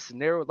 in a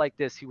scenario like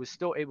this, he was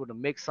still able to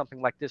make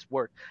something like this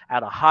work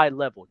at a high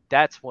level.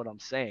 That's what I'm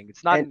saying.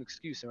 It's not an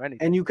excuse or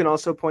anything. And you can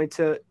also point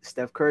to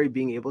Steph Curry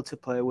being able to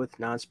play with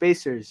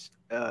non-spacers.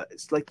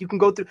 It's like you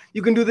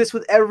can do this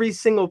with every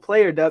single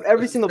player, Dub.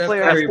 Every single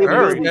player has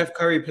capability. Steph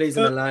Curry plays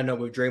in a lineup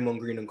with Draymond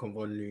Green and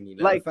Kevon Looney.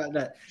 Like the fact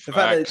that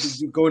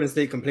Golden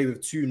State can play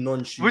with two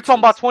non-shooters. We're talking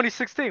about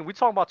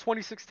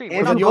 2016.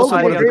 And you're also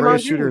one of the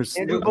greatest shooters.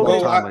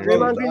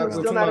 Draymond Green was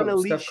still not an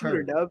elite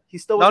shooter, Dub. He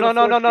still was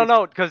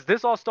no. Because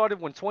this all started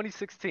when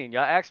 2016.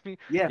 Y'all asked me.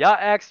 Yeah. Y'all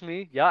asked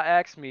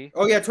me.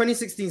 Oh yeah,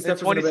 2016.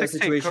 Steph was in a better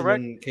situation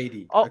correct? than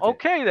KD. Oh,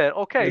 okay then.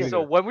 Okay, so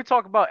Yeah. when we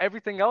talk about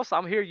everything else,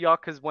 I'm here, y'all,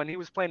 because when he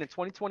was playing in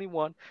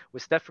 2021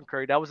 with Stephen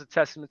Curry, that was a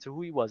testament to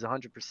who he was,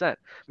 100%.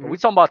 But we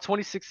talking about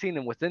 2016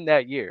 and within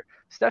that year,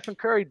 Stephen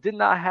Curry did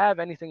not have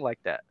anything like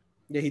that.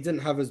 Yeah, he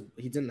didn't have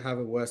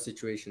a worse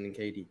situation than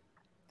KD.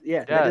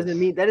 Yeah, that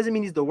doesn't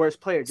mean he's the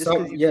worst player. Just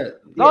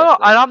No,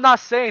 and I'm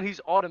not saying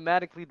he's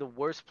automatically the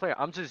worst player.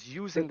 I'm just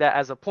using that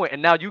as a point.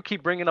 And now you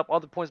keep bringing up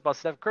other points about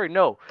Steph Curry.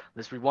 No,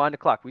 let's rewind the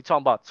clock. We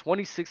talking about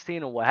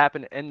 2016 and what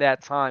happened in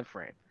that time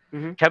frame.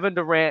 Mm-hmm. Kevin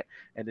Durant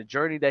and the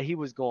journey that he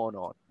was going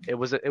on. It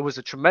was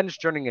a tremendous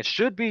journey and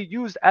should be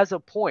used as a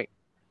point.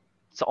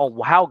 So on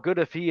how good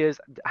he is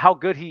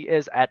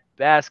at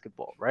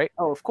basketball, right?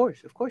 Oh, of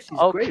course, he's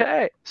okay.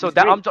 Great. So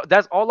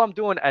that's all I'm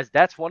doing, as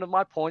that's one of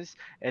my points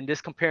in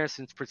this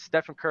comparison for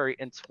Stephen Curry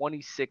in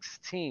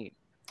 2016.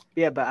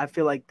 Yeah, but I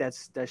feel like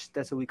that's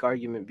a weak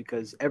argument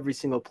because every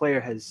single player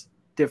has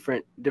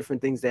different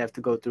things they have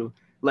to go through.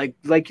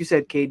 Like you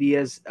said, KD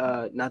has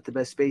not the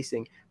best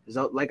spacing.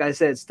 Like I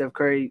said, Steph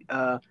Curry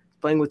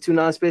playing with two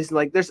non-spacing.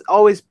 Like there's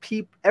always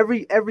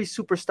every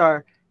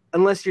superstar,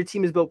 unless your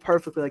team is built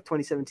perfectly like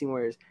 2017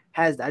 Warriors,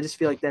 has that. I just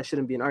feel like that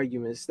shouldn't be an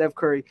argument. Steph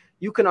Curry,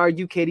 you can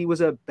argue KD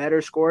was a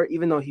better scorer,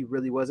 even though he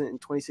really wasn't in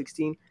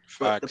 2016.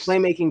 But the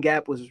playmaking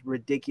gap was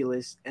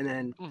ridiculous. And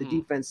then the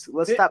defense,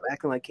 let's stop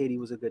acting like KD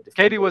was a good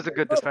defender. KD was a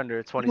good defender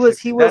in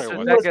 2016. He was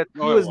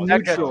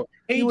neutral.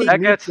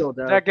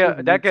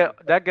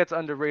 That gets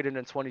underrated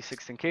in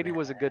 2016. KD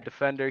was a good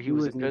defender. He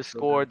was a good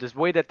scorer. The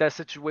way that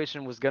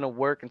situation was going to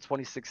work in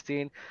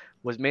 2016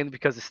 was mainly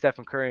because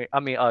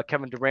of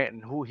Kevin Durant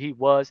and who he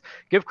was.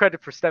 Give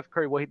credit for Steph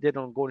Curry, what he did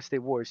on Golden State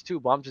Warriors too,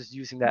 but I'm just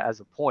using that as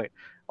a point.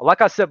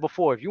 Like I said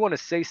before, if you want to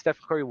say Steph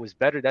Curry was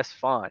better, that's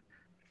fine.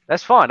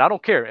 That's fine. I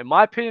don't care. In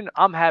my opinion,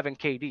 I'm having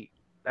KD.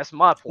 That's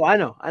my point.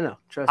 Well, I know.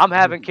 Trust me. I'm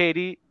having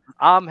KD.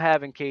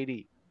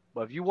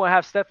 But if you want to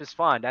have Steph, it's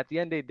fine. At the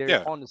end of the day,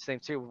 they're on the same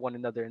tier with one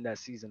another in that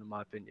season, in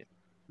my opinion.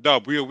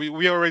 Dub,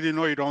 we already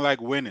know you don't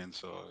like winning,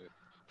 so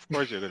of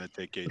course you're gonna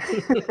take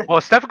KD.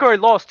 Well, Steph Curry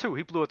lost too.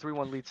 He blew a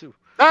 3-1 lead too.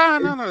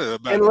 No.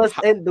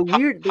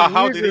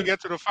 How did he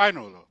get to the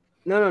final though?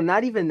 No,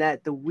 not even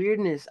that. The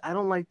weirdness. I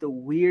don't like the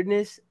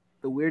weirdness.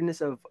 The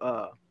weirdness of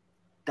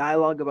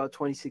dialogue about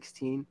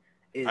 2016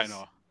 is. I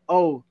know.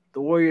 Oh, the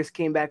Warriors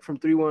came back from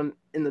 3-1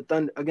 in the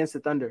Thunder against the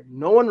Thunder.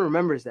 No one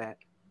remembers that,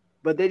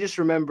 but they just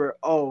remember.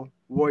 Oh,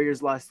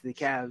 Warriors lost to the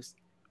Cavs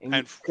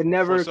and could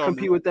never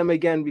compete with them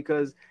again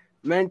because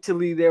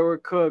mentally they were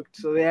cooked.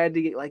 So they had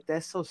to get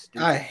that's so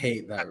stupid. I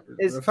hate that.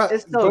 It's so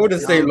Golden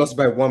State lost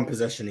by one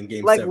possession in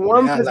Game 7.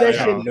 One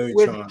possession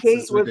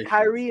with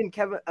Kyrie and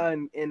Kevin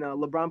and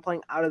LeBron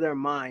playing out of their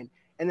mind,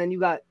 and then you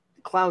got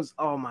clowns.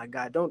 Oh my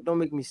God! Don't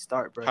make me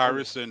start, bro.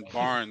 Harrison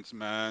Barnes,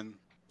 man.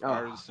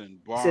 Harrison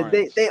Barnes.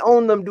 Said they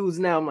own them dudes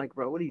now. I'm like,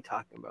 bro, what are you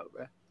talking about,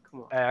 bro?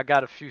 Come on. Hey, I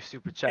got a few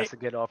super chats to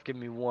get off. Give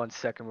me 1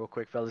 second, real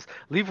quick, fellas.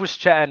 Leaf was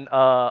chatting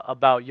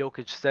about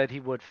Jokic. Said he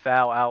would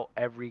foul out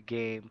every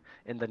game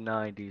in the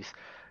 90s.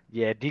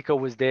 Yeah, Deco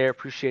was there.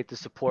 Appreciate the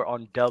support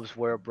on Dub's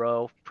World,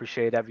 bro.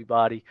 Appreciate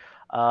everybody.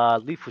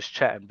 Leaf was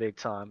chatting big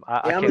time. I Yeah,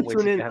 I'm can't gonna wait to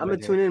tune in. get I'm him gonna in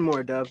here. tune in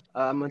more, Dub.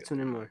 I'm gonna tune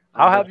in more.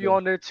 I'll have you Definitely.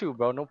 on there too,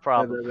 bro. No Bet,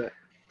 problem. bet, bet.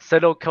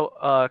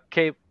 Seto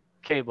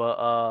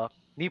Kaba,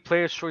 need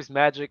players choice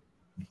Magic,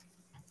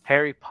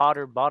 Harry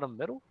Potter bottom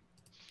middle.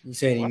 He's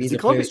saying he What? needs Is he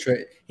a player's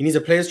clubbing? choice. He needs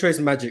a player's choice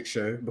Magic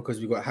show because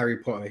we got Harry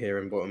Potter here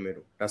in bottom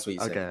middle. That's what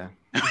he's saying. Okay.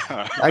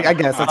 I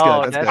guess that's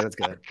Oh, good. That's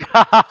good.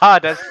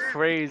 that's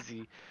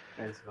crazy.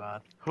 That's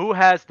wild. Who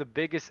has the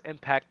biggest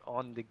impact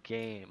on the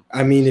game?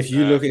 I mean, if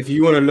you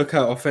want to look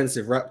at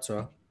offensive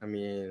Raptor, I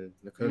mean,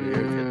 Nikola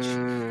Jokic.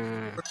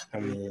 Mm. I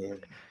mean,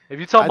 If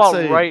you talk I'd about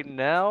say- right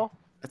now,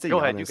 I'd say go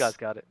ahead. You Giannis. guys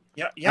got it.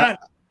 Yeah,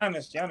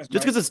 Giannis. Just Mike.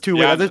 because it's two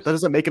wins, that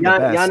doesn't make him the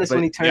best. Giannis but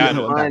when he turns his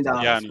Giannis. mind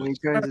off. Giannis. When he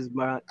turns his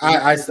mind.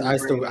 I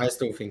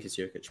still think it's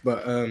Jokic,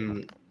 but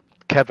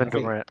Kevin I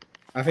think- Durant,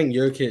 I think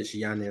Jokic,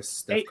 Giannis,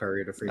 Steph Hey.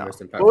 Curry are the three No.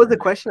 most impactful. What was the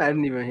question? I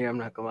didn't even hear. I'm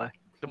not gonna lie.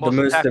 the The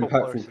most impactful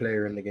players.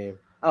 player in the game.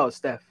 Oh,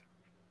 Steph.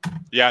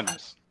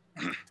 Giannis.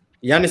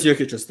 Giannis,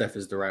 Jokic, or Steph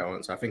is the right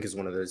answer. I think it's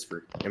one of those three,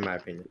 in my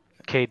opinion.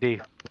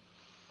 KD.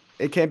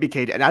 It can't be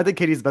KD, and I think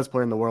KD is the best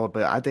player in the world.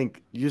 But I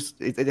think you just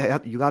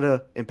you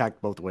gotta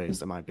impact both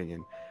ways, in my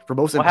opinion. For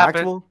most What impactful,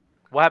 happened?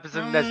 What happens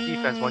in the Nets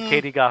defense when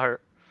KD got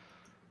hurt?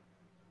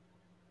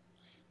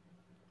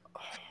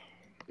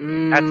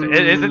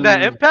 Isn't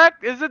that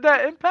impact? Isn't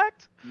that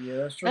impact? Yeah,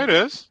 that's true. It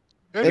is.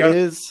 it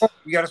is.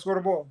 You gotta score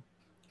the ball.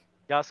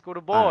 Got to score the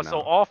I ball. don't So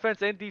know.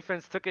 offense and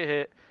defense took a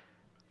hit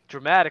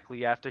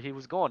dramatically after he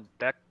was gone.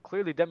 That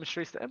clearly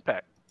demonstrates the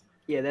impact.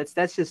 Yeah,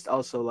 that's just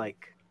also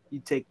like you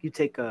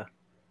take a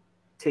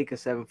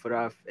 7 foot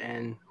off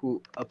and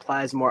who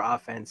applies more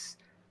offense.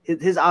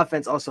 His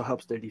offense also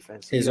helps their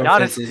defense. His You know?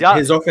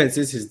 offense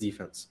is his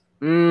defense.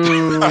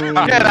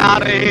 Mm. Get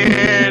out of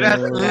here.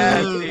 That's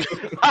nasty.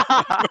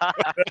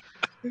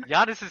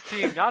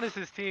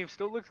 Giannis's team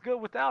still looks good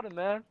without him,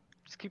 man.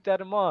 Just keep that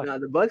in mind. No,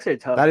 the Bucks are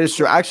tough. That is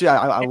true. Actually,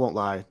 I won't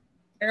lie.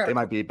 I got They it.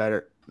 might be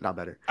better. Not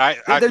better. They're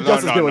They're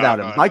just as good without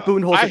him. Mike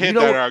Budenholzer. I hate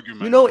that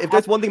argument. You know, if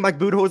there's one thing Mike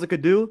Budenholzer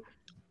could do,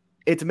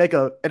 it's make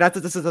a. And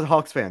this is a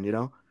Hawks fan. You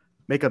know,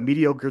 make a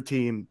mediocre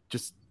team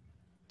just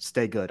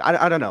stay good.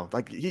 I don't know.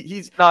 Like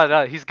he's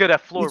No, he's good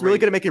at floor. he's really raising.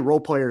 good at making role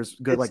players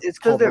good. Like it's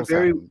because they're Paul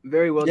Millsap.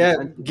 very well. Yeah,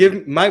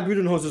 defensive. Mike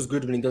Budenholzer's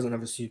good when he doesn't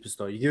have a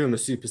superstar. You give him a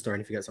superstar and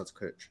he forgets how to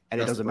coach. And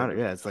it That's doesn't the matter.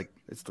 problem. Yeah,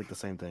 it's like the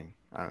same thing.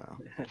 I don't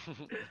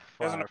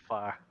know.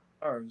 Fire.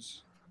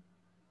 Ours.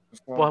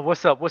 Well,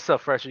 what's up? What's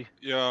up, Freshie?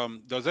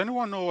 Does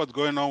anyone know what's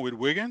going on with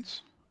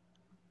Wiggins?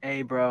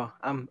 Hey, bro,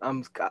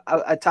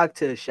 I talked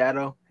to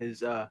Shadow,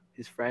 his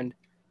friend,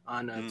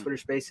 on Twitter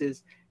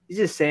Spaces. He's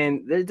just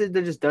saying they're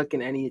just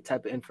ducking any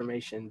type of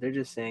information. They're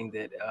just saying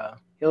that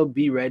he'll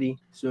be ready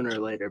sooner or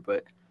later,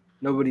 but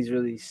nobody's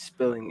really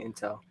spilling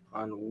intel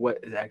on what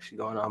is actually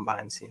going on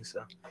behind the scenes.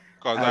 So,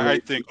 Because I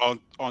think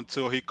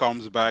until he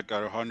comes back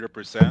at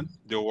 100%,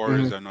 the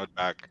Warriors are not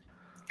back.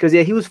 because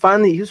he was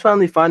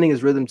finally finding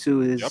his rhythm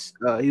too.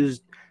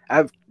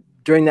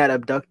 During that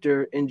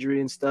abductor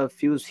injury and stuff,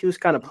 he was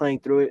kind of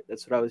playing through it.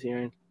 That's what I was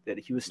hearing, that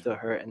he was still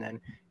hurt, and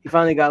then he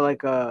finally got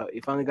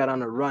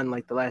on a run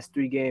like the last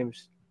 3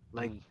 games.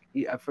 Like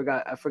I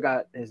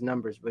forgot his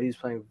numbers, but he's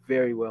playing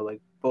very well, like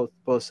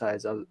both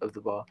sides of the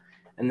ball.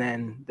 And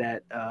then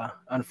that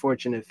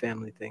unfortunate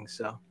family thing.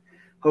 So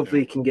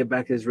hopefully he can get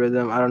back his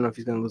rhythm. I don't know if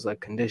he's gonna lose like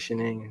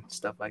conditioning and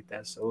stuff like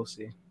that. So we'll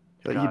see.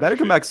 You better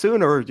come back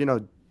soon, or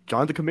Jonathan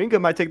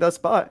Kuminga might take that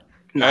spot.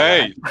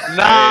 Hey,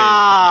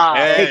 Nah.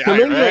 Hey,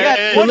 Kuminga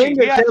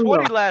He had Tim,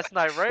 20 though. last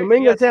night, right? Kuminga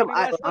He had Tim, 20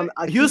 last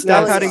night? He was keep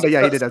telling stat padding, you. but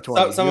yeah, he did have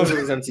 20. Some of it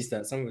was empty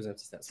stats.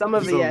 Some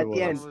of it, yeah, at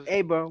the end. was-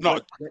 Hey, bro. No,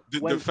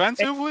 when-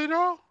 defensively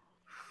though.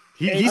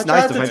 He's I nice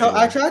tried defensively.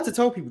 I tried to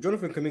tell people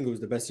Jonathan Kuminga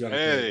was the best young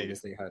player Hey.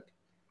 they had.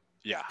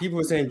 Yeah. People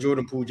were saying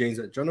Jordan Poole James.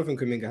 Jonathan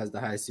Kuminga has the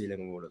highest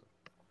ceiling of all of them.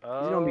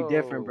 He's gonna be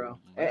different, bro. Oh,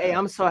 Hey,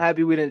 I'm so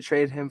happy we didn't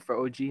trade him for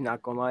OG.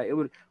 Not gonna lie, it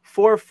would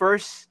 4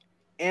 firsts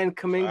and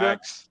Kuminga.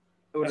 Facts.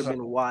 It would have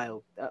been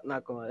wild.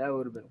 Not gonna lie, that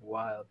would have been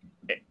wild.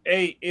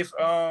 Hey, if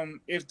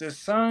the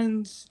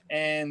Suns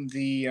and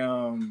the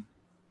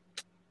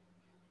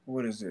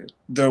what is it?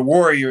 The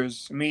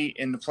Warriors meet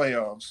in the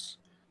playoffs,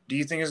 do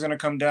you think it's gonna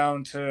come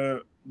down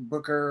to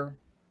Booker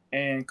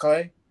and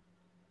Clay?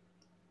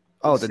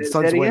 Oh, Say the that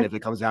Suns win again? if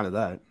it comes down to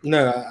that.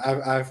 No,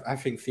 I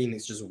think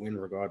Phoenix just win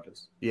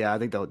regardless. Yeah, I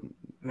think they'll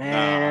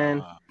Man,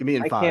 Nah. give me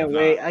in I 5. can't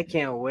wait. I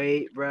can't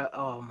wait, bro.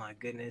 Oh my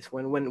goodness.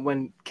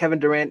 When Kevin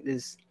Durant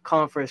is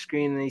calling for a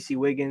screen and you see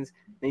Wiggins,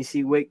 and you see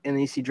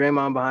you see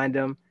Draymond behind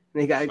him,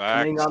 and they got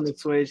Facts. Kuminga on the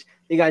switch.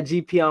 They got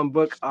GP on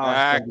book.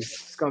 Oh,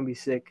 it's gonna be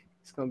sick.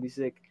 It's gonna be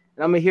sick.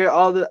 And I'm gonna hear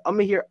all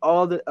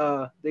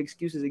the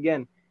excuses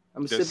again.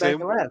 I'm gonna The sit back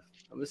same- and laugh.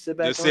 I'm gonna sit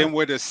back. The and same laugh.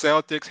 way the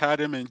Celtics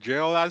had him in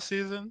jail last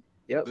season.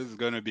 Yep, This is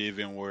gonna be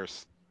even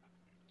worse.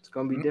 it's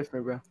gonna be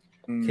different, bro.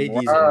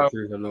 KD's Wow. gonna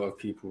prove a lot of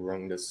people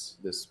wrong this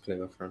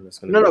playoff run. It's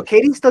gonna No, be-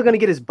 KD's still gonna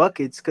get his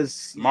buckets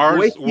because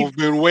Mars, we've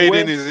been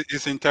waiting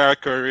his entire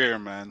career,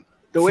 man.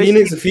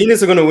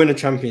 Phoenix are gonna win a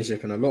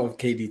championship, and a lot of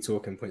KD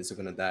talking points are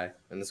gonna die,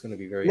 and it's gonna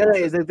be very. No,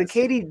 interesting. the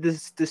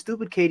KD, the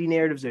stupid KD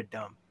narratives are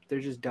dumb. they're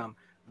just dumb.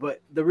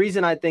 But the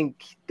reason I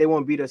think they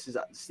won't beat us is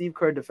Steve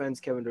Kerr defends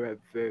Kevin Durant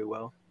very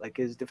well. Like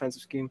his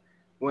defensive scheme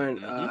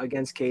when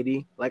against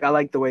KD. Like I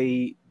like the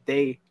way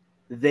they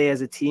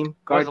as a team When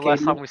guard was the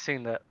last KD. time we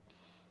seen that?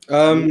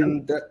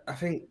 I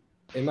think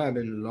it might have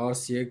been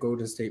last year.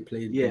 Golden State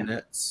played Yeah. the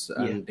Nets,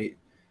 and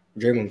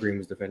Draymond Green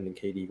was defending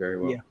KD very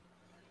well. Yeah.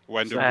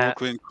 When the So-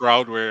 Brooklyn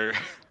crowd were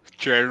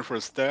cheering for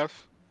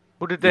Steph.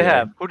 Who did they Yeah.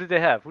 have? Who did they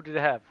have? Who did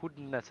they have? Who did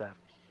the Nets have?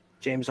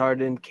 James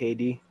Harden,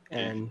 KD,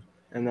 and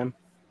them.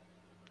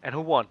 And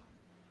who won?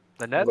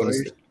 The Nets. Golden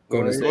State.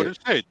 Golden State. Golden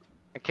State.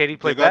 And KD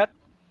played got- bad.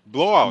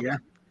 Blowout. Yeah.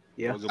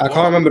 Yeah. It was a I can't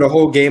blowout. remember the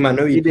whole game. I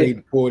know he He did.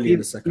 played poorly in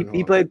the second half.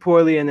 He played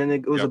poorly, and then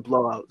it was Yep. a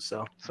blowout.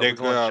 So So They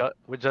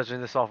we're judging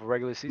this off of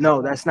regular season.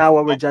 no, that's not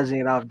what we're judging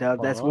it off,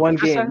 Dub. That's Oh, one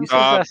just game. saying. You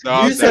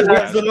said, You said that's-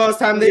 when's the last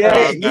time they Yeah,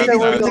 played? you They said went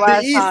when's to the the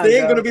last East. time, They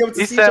ain't bro. gonna be able to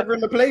He see said- each other in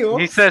the playoffs.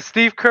 He said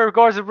Steve Kerr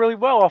guards it really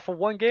well off of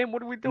one game.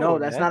 What are we doing? no,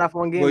 that's man? not off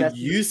one game. Well, That's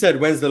you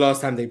said when's the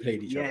last time they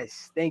played each other?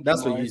 yes. Thank you.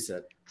 That's what you Mars.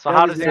 said. So That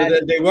how was does So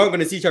it? they weren't going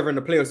to see each other in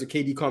the playoffs, so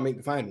KD can't make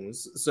the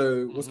finals.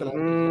 So what's going to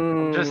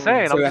happen? I'm just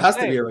saying. So I'm it just has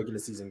to saying. be a regular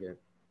season game.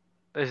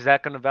 Is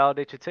that going to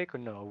validate your take or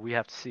no? We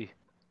have to see.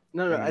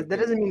 No, that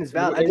doesn't mean it's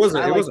valid. It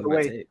wasn't. I It like wasn't the my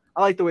way take.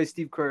 I like the way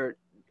Steve Kerr,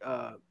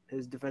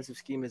 his defensive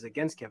scheme is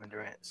against Kevin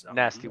Durant. So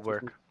Nasty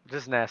work.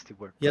 Just nasty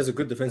work. He has a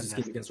good defensive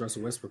Nasty. scheme against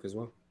Russell Westbrook as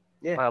well.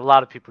 Yeah. A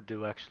lot of people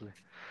do actually.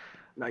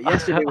 No,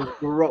 yesterday was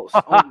gross.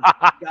 Oh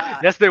my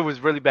God. Yesterday was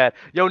really bad.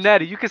 Yo,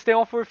 Natty, you can stay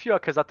on for a few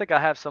because I think I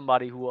have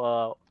somebody who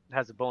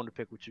has a bone to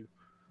pick with you.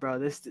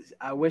 Bro,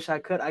 I wish I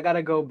could. I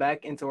gotta go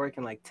back into work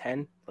in like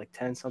 10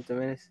 something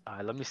minutes. All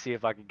right, let me see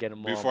if I can get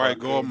him on. Before I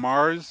go on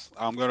Mars,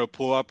 I'm gonna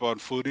pull up on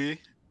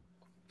Footy.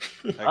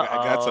 I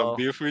got some Uh-oh.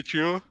 beef with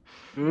you.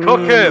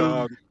 Cook him.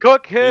 Um,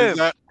 Cook is him.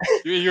 that-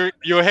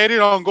 you're hating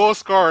on goal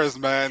scorers,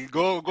 man.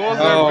 Goals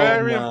Oh are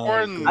very my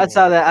important. I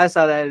saw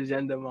that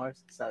agenda,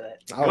 Mars. I saw that.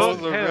 I was Cook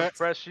Those are him, vet-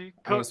 Freshie.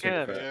 I was Cook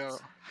him. thinking Yeah.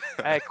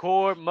 Hey,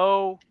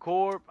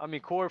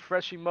 Core,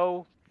 Freshie,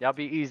 Mo. Y'all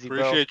be easy, bro.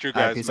 Appreciate you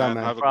All right, guys, peace man. out,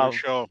 man. Have a Problem. good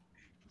show.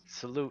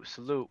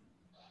 Salute.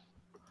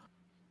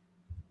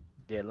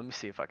 Yeah, let me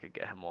see if I could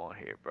get him on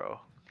here, bro.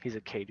 He's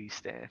a KD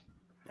stan.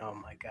 Oh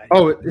my God.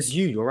 Oh, it's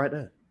you. You're right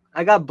there.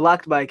 I got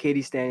blocked by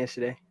Katie Stan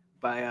yesterday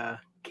by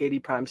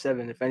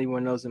KD37. If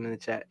anyone knows him in the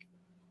chat.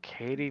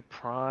 KD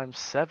Prime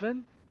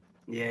 7?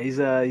 Yeah, he's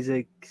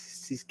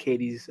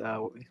Katie's he's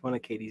one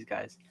of Katie's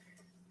guys.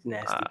 He's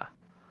nasty.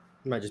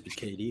 It might just be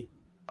KD.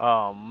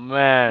 Oh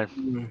man.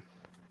 Mm.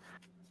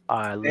 All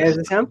right, Hey, is listen.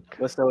 this him?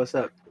 What's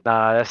up?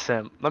 Nah, that's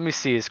him. Let me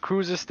see. Is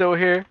Cruiser still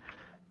here?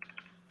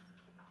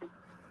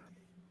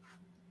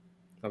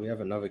 Oh, we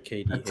have another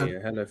KD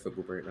here. Hello,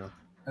 football breakdown.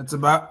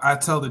 I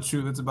tell the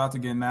truth, it's about to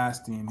get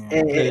nasty in here.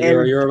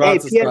 And, You're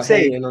about to start PSA,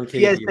 hating on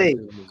KD.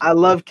 PSA, I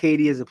love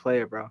Katie as a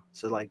player, bro.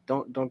 So like,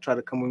 don't try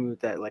to come with me with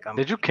that. Like I'm.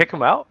 Did you kick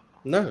him out?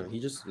 No, he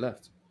just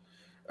left.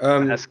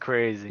 That's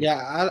crazy.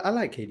 Yeah, I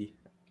like KD.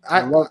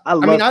 I love. I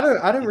mean, I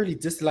don't really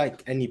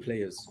dislike any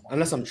players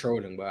unless I'm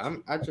trolling, but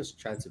I just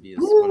try to be as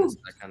honest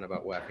as I can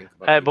about what I think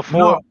about. Hey,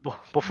 people.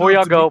 before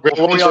y'all go, Real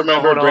before ones y'all go,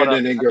 remember hold on,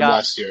 Brandon Ingram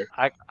last year.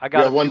 I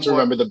got. Real ones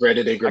remember the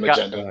Brandon Ingram I got-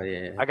 agenda. Oh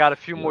yeah. I got a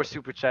few more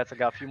super chats. I've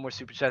Y'all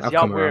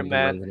come weird, around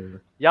man. the ones anyway.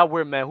 Y'all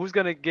weird, man. Who's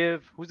gonna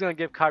give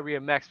Kyrie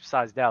a max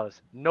besides Dallas?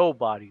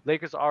 Nobody.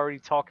 Lakers are already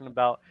talking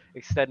about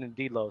extending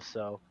D'Lo,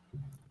 so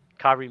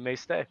Kyrie may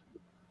stay.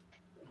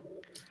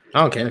 I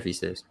don't care if he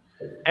stays.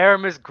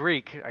 Aramis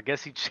Greek. I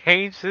guess he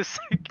changed his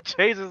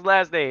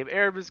last name.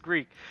 Aramis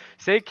Greek.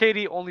 Say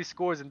KD only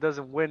scores and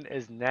doesn't win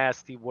is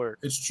nasty work.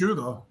 It's true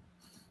though.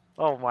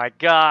 Oh my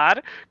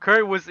God.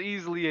 Curry was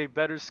easily a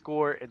better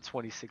scorer in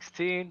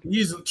 2016.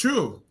 He's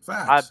true.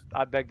 Facts.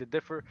 I beg to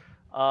differ.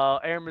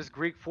 Aramis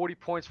Greek, 40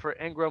 points for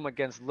Ingram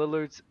against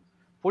Lillard's.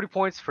 40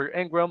 points for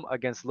Ingram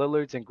against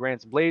Lillard's and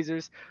Grant's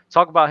Blazers.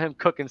 Talk about him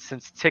cooking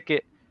since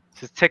ticket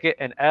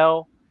and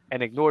L,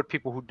 and ignored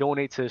people who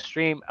donate to the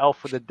stream. L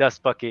for the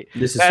dust bucket.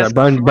 This is That's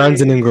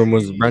Brandon Ingram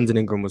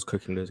crazy. was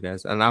cooking those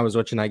guys, and I was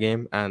watching that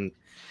game, and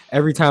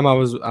every time I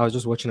was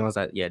just watching, I was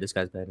like, yeah, this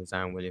guy's better than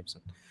Zion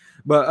Williamson.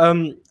 But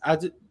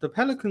the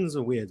Pelicans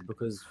are weird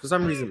because for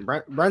some reason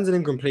Brandon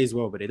Ingram plays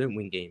well, but they don't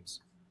win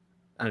games,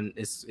 and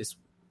it's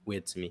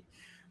weird to me.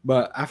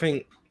 But I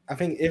think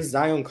if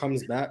Zion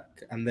comes back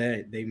and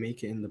they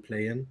make it in the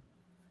play-in,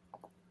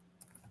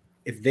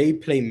 if they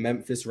play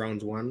Memphis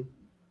round 1,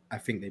 I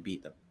think they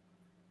beat them.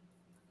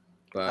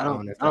 But I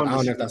don't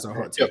know if that's a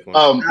hot take.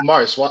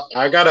 Mars,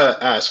 I gotta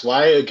ask,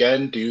 why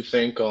again do you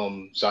think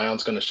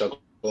Zion's gonna struggle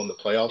in the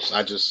playoffs?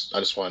 I just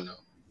want to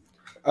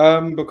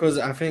know. Because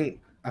I think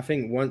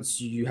once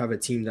you have a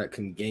team that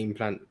can game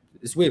plan,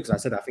 it's weird because I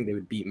said I think they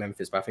would beat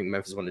Memphis, but I think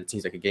Memphis is one of the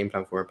teams that could game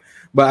plan for him.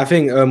 But I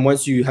think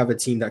once you have a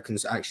team that can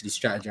actually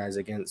strategize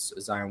against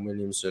Zion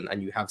Williamson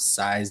and you have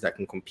size that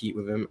can compete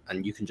with him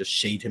and you can just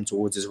shade him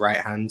towards his right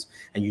hand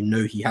and you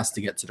know he has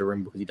to get to the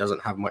rim because he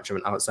doesn't have much of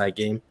an outside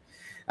game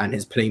and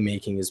his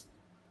playmaking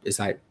is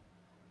like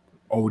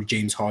old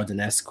James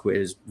Harden-esque, where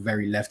he's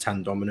very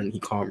left-hand dominant. He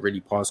can't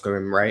really pass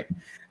going right.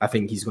 I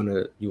think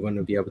you're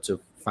gonna be able to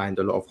find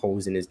a lot of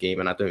holes in his game,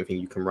 and I don't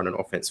think you can run an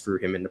offense through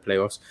him in the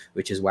playoffs,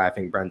 which is why I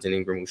think Brandon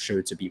Ingram will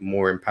show to be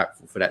more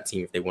impactful for that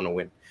team if they want to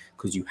win,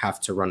 because you have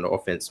to run the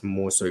offense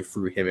more so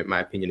through him, in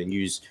my opinion, and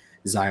use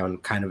Zion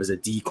kind of as a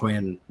decoy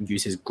and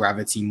use his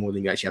gravity more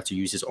than you actually have to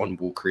use his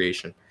on-ball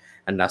creation.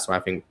 And that's why I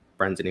think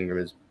Brandon Ingram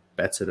is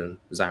better than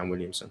Zion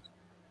Williamson.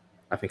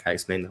 I think I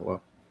explained that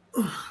well.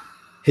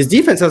 His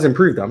defense has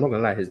improved. I'm not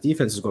gonna lie. His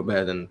defense has got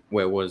better than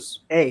where it was.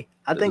 I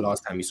think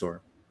last time you saw him.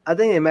 I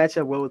think they match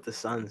up well with the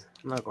Suns.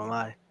 I'm not gonna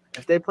lie.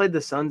 If they played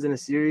the Suns in a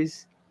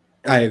series,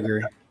 I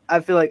agree. I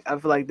feel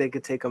like they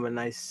could take them a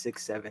nice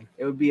 6-7.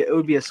 It would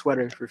be a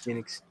sweater for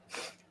Phoenix.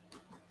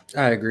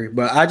 I agree,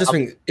 but I just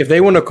think if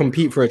they want to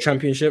compete for a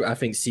championship, I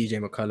think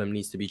CJ McCollum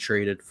needs to be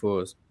traded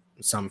for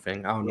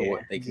something. I don't know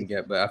what they can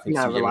get, but I think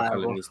CJ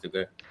McCollum needs to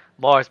go.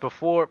 Mars,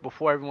 before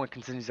everyone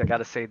continues, I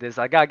gotta say this.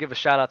 I gotta give a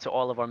shout out to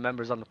all of our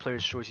members on the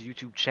Players Choice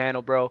YouTube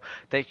channel, bro.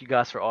 Thank you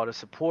guys for all the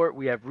support.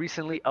 We have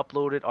recently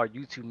uploaded our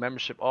YouTube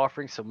membership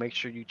offering, so make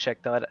sure you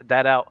check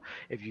that out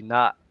if you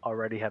not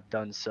already have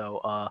done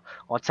so.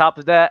 On top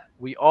of that,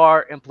 we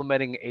are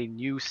implementing a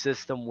new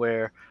system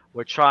where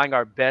we're trying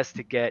our best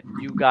to get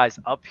you guys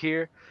up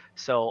here.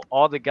 So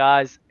all the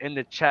guys in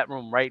the chat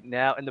room right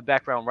now, in the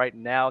background right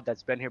now,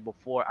 that's been here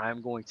before,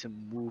 I'm going to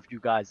move you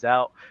guys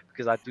out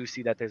because I do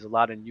see that there's a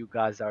lot of new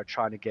guys that are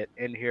trying to get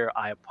in here.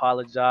 I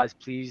apologize.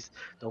 Please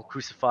don't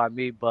crucify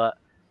me, but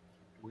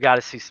we got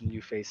to see some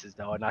new faces,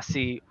 though. And I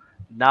see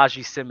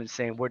Najee Simmons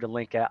saying, where the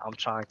link at? I'm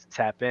trying to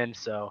tap in,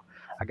 so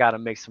I got to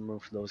make some room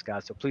for those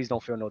guys. So please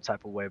don't feel no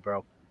type of way,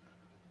 bro.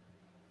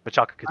 But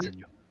y'all can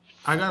continue.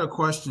 I got a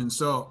question.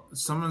 So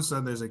someone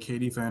said there's a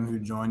KD fan who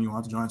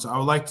wants to join. So I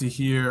would like to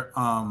hear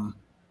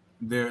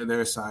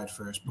their side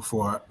first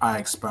before I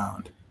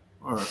expound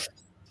or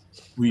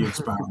we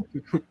expound.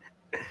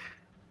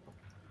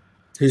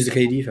 Who's the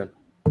KD fan?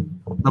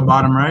 The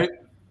bottom right,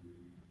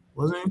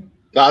 wasn't he?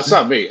 No, it's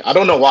not me. I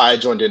don't know why I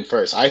joined in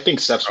first. I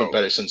think Steph's been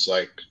better since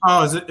like.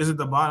 Oh, is it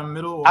the bottom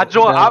middle? I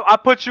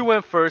put you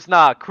in first.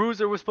 Nah,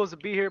 Cruiser was supposed to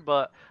be here,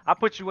 but I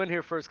put you in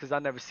here first because I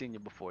never seen you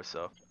before.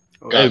 So.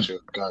 Got you.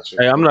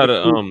 Hey, I'm not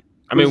a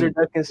I mean,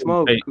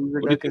 smoke. Hey,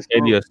 what do you think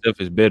KD or Steph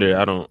is better?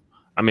 I don't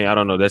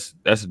know. That's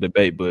a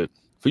debate. But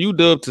for you,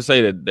 Dub, to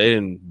say that they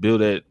didn't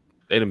build a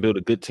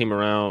good team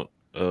around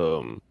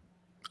a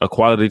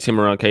quality team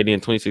around KD in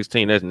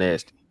 2016, that's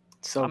nasty.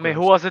 So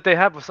who was it they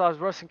have besides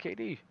Russ and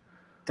KD?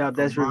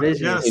 That's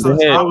revisionist.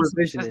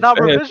 It's not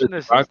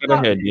revisionist.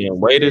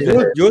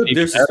 You're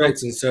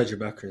disrespecting Serge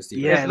Ibaka. It's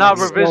not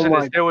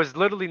revisionist. There was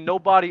literally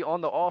nobody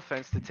on the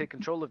offense to take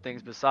control of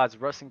things besides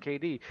Russ and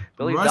KD.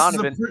 Billy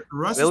Donovan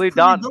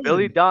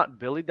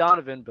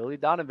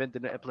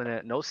didn't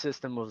implement no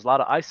system. There was a lot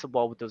of iso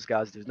ball with those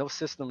guys. There's no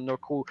system, no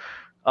cool.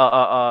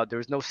 There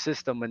was no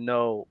system and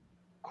no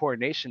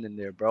coordination in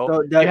there, bro.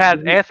 So you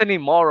had Anthony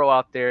Morrow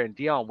out there and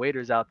Dion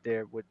Waiters out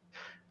there with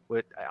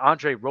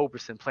Andre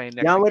Roberson playing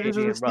next to KD Waiters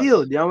was a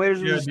steal. Dion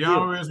Waiters was a steal.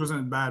 Dion Waiters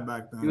wasn't bad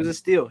back then. He was a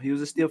steal. For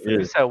You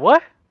said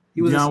what?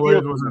 He was Dion a steal.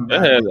 Waiters wasn't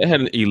bad. They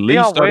had an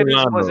elite starting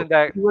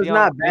lineup. He was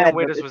not bad. Dion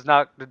Waiters was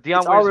not.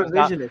 Dion Waiters was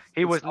not.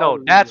 He was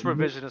that's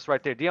revisionist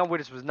right there. Dion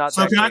Waiters was not.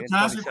 So can I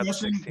ask you a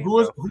question? Who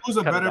was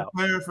a better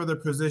player for the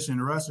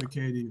position, Russ or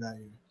KD that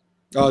year?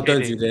 Oh,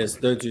 don't do this.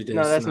 Don't do this.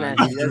 No, that's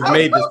nasty. You've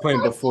made this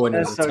point before, and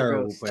it's a so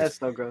terrible gross. point. That's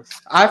so gross.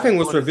 I think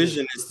what's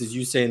revisionist is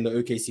you saying the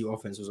OKC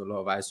offense was a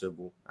lot of iso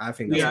ball. I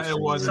think that's it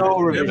was.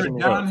 So they were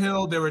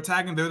downhill. They were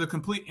attacking. They were the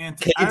complete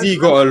anti. KD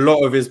got a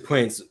lot of his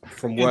points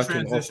from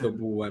working off the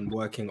ball and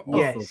working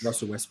off of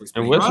Russell Westbrook's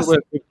and Russell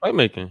Westbrook's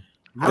playmaking.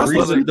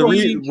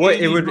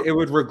 It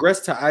would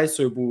regress to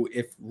iso ball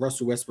if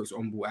Russell Westbrook's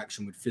on ball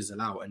action would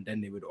fizzle out, and then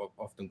they would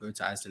often go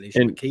to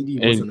isolation. But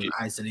KD wasn't an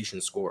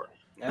isolation scorer.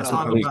 That's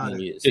what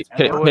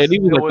KD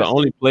was like the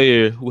only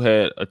player who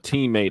had a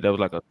teammate that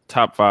was like a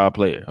top 5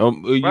 player. If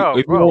you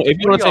want to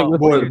take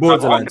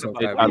borderline top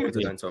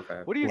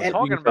 5. What are you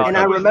talking about? And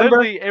I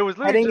remember it was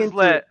literally just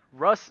let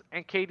Russ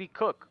and KD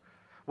cook.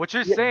 What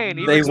you're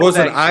saying? They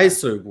wasn't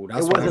iso ball.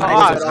 That's what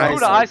I'm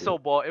the iso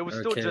ball. It was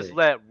still just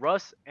let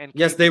Russ and.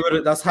 Yes, they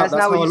would. That's how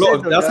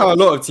a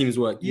lot of teams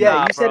work.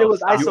 Yeah, you said it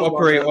was iso. You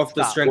operate off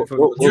the strength of.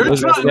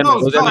 Was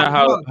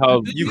that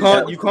how you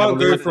can't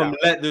go from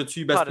let the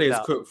two best players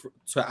cook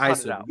to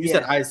iso ball. You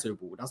said iso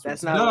ball.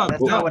 That's not.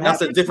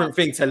 That's a different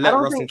thing to let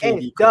Russ and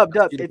KD cook.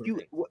 Dub.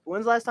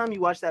 When's the last time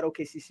you watched that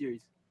OKC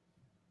series?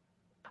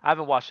 I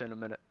haven't watched it in a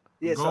minute.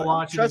 Yeah,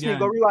 trust me.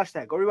 Go rewatch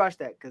that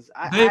because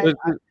I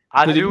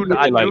do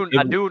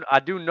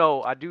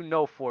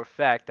know for a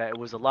fact that it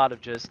was a lot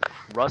of just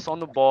Russ on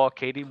the ball,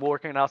 KD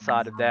working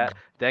outside of that,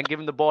 then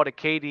giving the ball to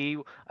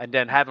KD, and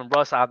then having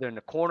Russ either in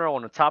the corner or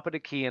on the top of the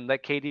key and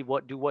let KD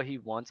do what he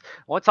wants.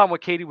 One time when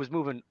KD was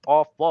moving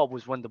off ball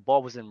was when the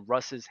ball was in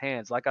Russ's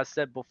hands. Like I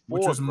said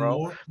before,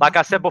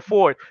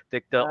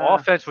 the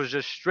offense was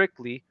just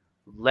strictly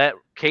let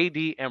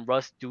KD and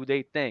Russ do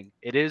their thing.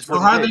 It is. So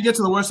how did they get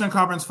to the Western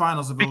Conference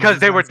Finals? Because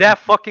they were that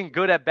fucking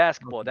good at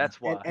basketball. That's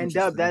why. And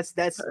Dub, that's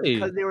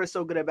because they were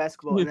so good at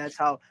basketball, and that's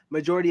how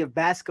majority of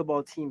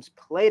basketball teams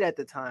played at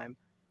the time.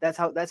 That's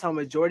how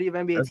majority of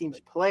NBA teams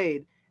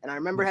played, And I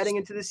remember heading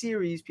into the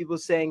series, people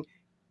saying,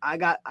 I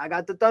got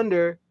the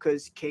Thunder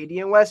because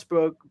KD and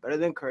Westbrook better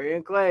than Curry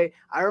and Clay.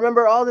 I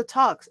remember all the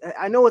talks.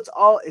 I know it's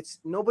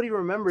nobody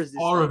remembers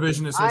this. All stuff.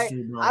 revisionist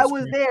history, bro. I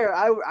was there.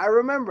 I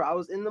remember. I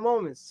was in the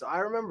moments, so I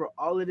remember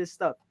all of this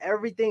stuff.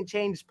 Everything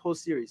changed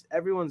post series.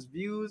 Everyone's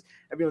views,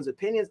 everyone's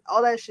opinions,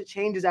 all that shit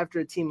changes after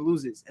a team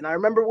loses. And I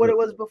remember what it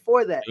was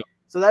before that.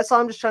 So that's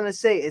all I'm just trying to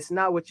say. It's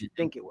not what you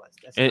think it was.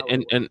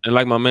 And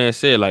like my man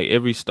said, like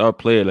every star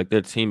player, like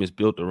their team is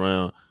built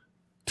around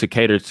to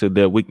cater to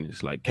their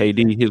weakness. Like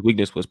KD, his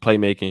weakness was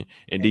playmaking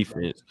and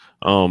defense.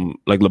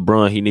 Like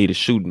LeBron, he needed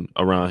shooting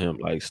around him.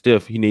 Like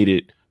Steph, he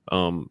needed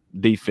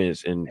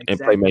defense and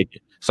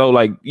playmaking. So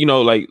like, you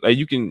know, like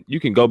you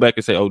can go back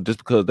and say, oh, just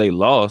because they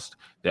lost,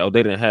 they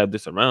didn't have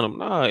this around them.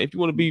 Nah, if you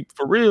want to be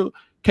for real,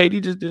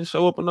 KD just didn't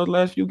show up in those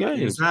last few games.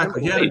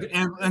 Exactly. Yeah.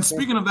 And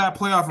speaking of that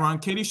playoff run,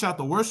 KD shot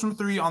the worst from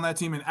 3 on that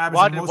team and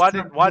averaged why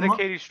did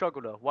KD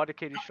struggle though? Why did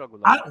KD struggle?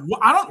 I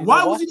don't.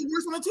 Why was he the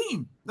worst on the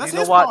team? That's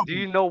his why? problem. Do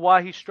you know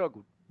why he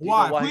struggled?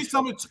 Why? Please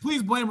tell me.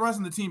 Please blame Russ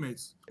and the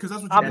teammates because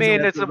that's what. I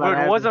mean, it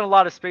wasn't a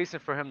lot of spacing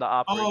for him to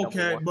operate. Oh,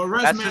 okay, but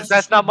Russ,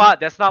 that's not my opinion.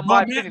 That's not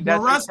my opinion.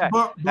 That's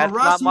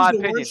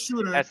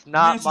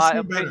not my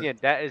opinion.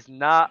 That is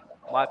not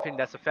my opinion.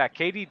 That's a fact.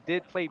 KD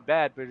did play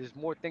bad, but there's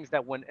more things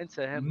that went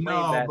into him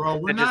playing bad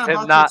than just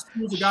him not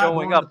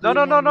showing up. No.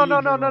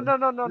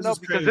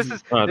 Because this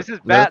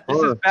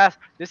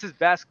is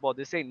basketball.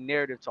 This ain't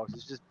narrative talk. This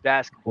is just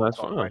basketball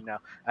talk right now.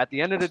 At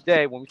the end of the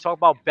day, when we talk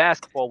about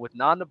basketball with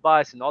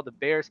non-bias and all the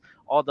Bears,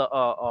 all the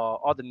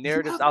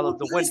narratives out of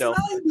the window,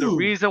 the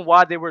reason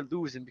why they were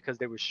losing because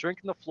they were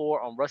shrinking the floor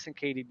on Russ and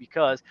KD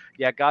because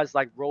you had guys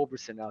like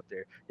Roberson out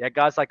there, you had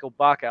guys like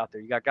Ibaka out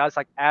there, you got guys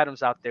like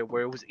Adams out there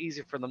where it was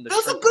easy for them to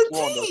shrink the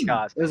floor on those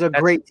guys. It was a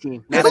great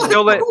team. It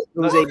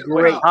was a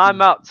great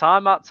time out.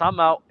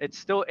 It's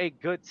still a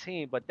good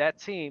team, but that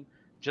team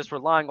just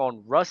relying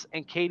on Russ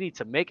and KD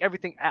to make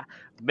everything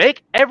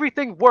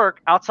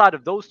work outside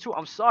of those two.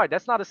 I'm sorry,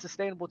 that's not a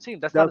sustainable team.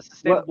 That's not a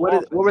sustainable.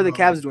 What were the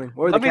Cavs doing?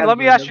 Let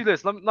me ask you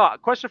this.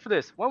 Question for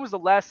this. When was the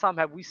last time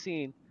have we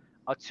seen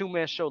a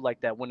two-man show like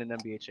that win an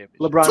NBA championship?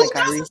 LeBron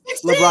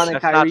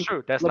and Kyrie.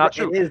 That's not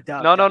true.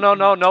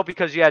 No,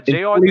 because you had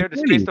JR there to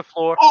space the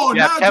floor.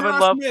 You had Kevin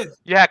Love.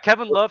 You had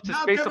Kevin Love to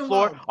space the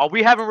floor. Are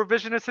we having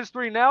revisionist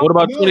history now? What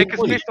about they can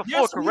space the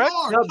floor, correct?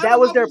 No, that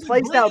was their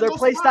play style. Their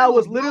play style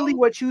was literally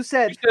what you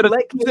said.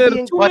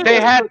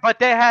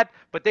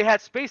 But they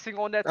had spacing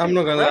on that team. I'm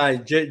not gonna lie,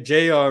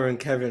 JR and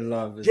Kevin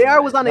Love.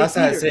 JR was on a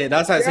heater.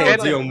 That's how I say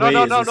Dion Wade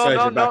is a Serge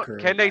Ibaka.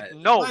 Can they?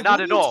 No,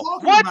 not at all.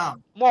 What?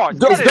 Mars,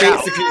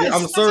 basically,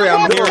 I'm sorry,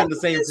 I'm hearing the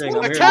same thing.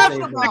 The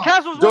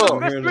Cavs was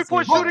one of the best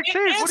three-point shooting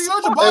teams. What are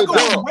you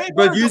talking?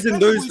 But using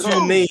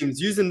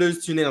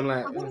those two names, I'm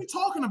like, what are you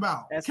talking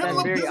about? That's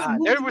very odd.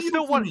 They were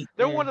still one.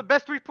 They were one of the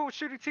best three-point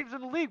shooting teams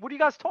in the league. What are you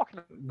guys talking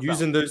about?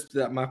 Using those,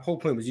 my whole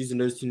point was using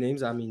those two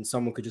names. I mean,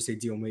 someone could just say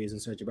Dion Wade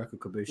and Serge Ibaka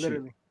could both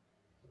shoot.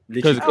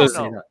 Literally,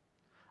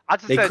 I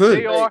just said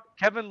JR,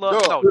 Kevin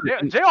Love. No,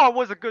 JR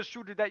was a good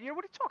shooter that year.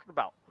 What are you talking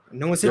about?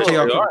 No one said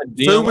JR.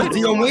 So was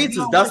Dion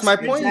Waiters. That's my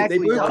point. Exactly.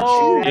 They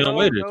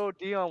both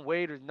Dion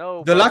Waiters.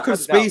 No. The lack of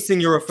spacing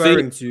you're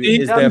referring to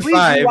is their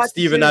five: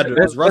 Steven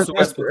Adams, Russell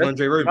Westbrook,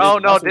 Andre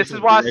Roberson. No. This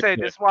is why I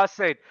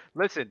say.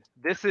 Listen,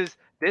 this is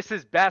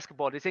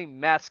basketball. This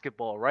ain't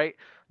basketball, right?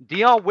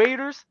 Dion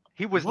Waiters.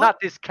 He was not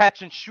this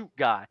catch and shoot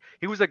guy.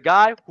 He was a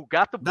guy who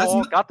got the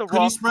ball, got the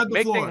rock,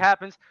 make things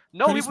happen.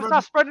 No, he was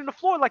not spreading the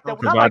floor like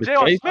that. Not like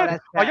J.R. Smith.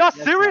 Are y'all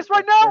serious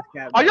right now?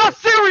 Are y'all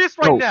serious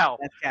right now?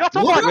 Y'all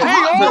talking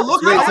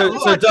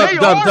about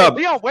J.R.? Dub.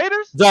 Dion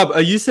Waiters? Dub,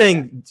 are you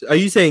saying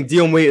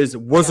Dion Waiters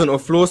wasn't a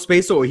floor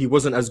spacer or he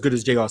wasn't as good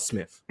as J.R.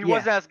 Smith? He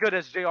wasn't as good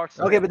as J.R.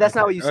 Smith. Okay, but that's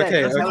not what you said.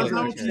 That's not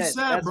what you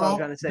said, bro. That's what I'm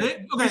trying to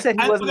say. You said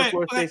he wasn't a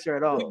floor spacer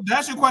at all.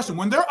 That's your question.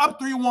 When they're up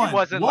 3-1. He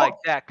wasn't like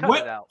that. Cut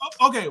it out.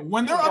 Okay,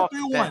 when they're up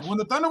 3-1, when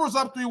the Thunder was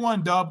up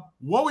 3-1, Dub,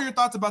 what were your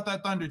thoughts about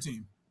that Thunder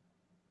team?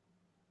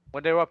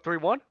 When they were up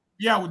 3-1?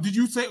 Yeah, did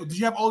you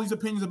have all these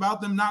opinions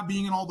about them not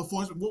being in all the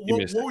fours? What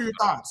were your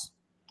thoughts?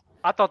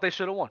 I thought they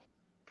should have won.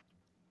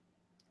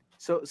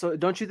 So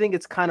don't you think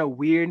it's kind of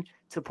weird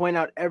to point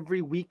out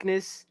every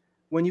weakness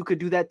when you could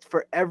do that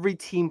for every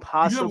team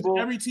possible?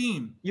 Every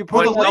team.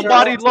 When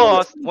somebody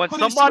lost,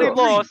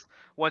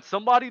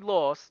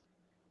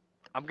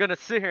 I'm gonna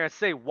sit here and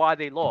say why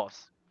they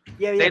lost.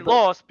 They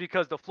lost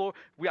because the floor.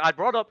 I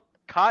brought up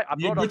Kai.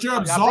 Wait.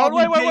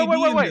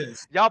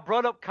 Y'all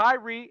brought up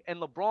Kyrie and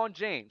LeBron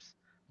James,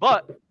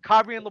 but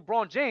Kyrie and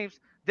LeBron James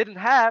didn't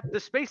have the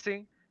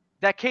spacing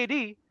that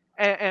KD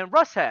and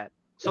Russ had.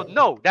 So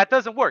no, that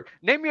doesn't work.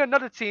 Name me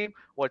another team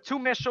or a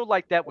two-man show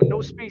like that with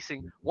no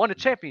spacing won a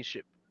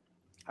championship.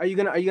 Are you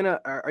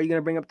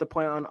gonna bring up the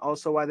point on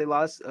also why they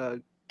lost?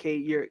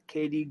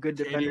 KD, good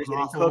defender,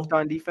 getting cooked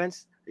on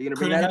defense. Are you gonna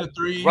bring that up?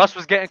 Russ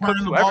was getting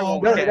cooked too.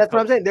 Everyone was getting That's what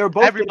I'm saying. They were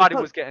both. Everybody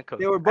was getting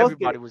cooked. They were both.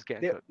 Everybody was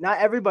getting cooked. Not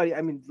everybody.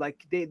 I mean,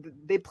 like they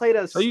played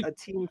a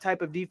team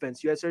type of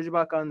defense. You had Serge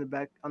Ibaka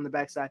on the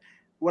backside.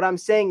 What I'm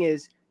saying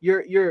is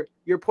you're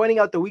pointing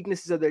out the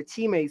weaknesses of their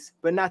teammates,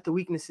 but not the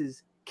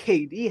weaknesses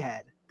KD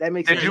had. That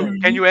makes Did sense. you?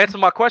 Can you answer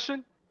my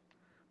question?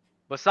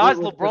 Besides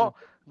What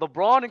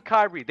LeBron and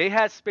Kyrie, they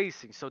had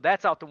spacing, so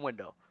that's out the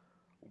window.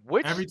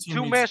 Which Every team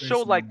needs two-man show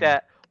spacing, like man.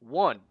 that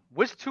won?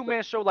 Which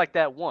two-man show like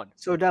that won?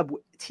 So Dub,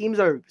 teams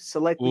are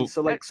selecting. Well,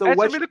 So like, so Answer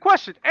what? me the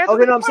question. Answer Okay,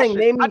 me no, the I'm saying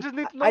question. name I me- just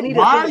need to know. I need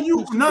Why to are think you?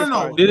 of two No.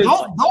 superstars. Did it-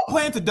 Don't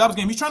play into Dub's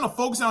game. He's trying to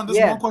focus on this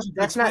Yeah, one question.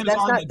 that's Explain not-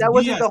 his argument. that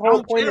wasn't Yes, the I whole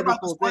don't point care of this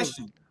about this whole thing.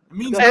 question. It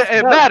means It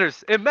nothing.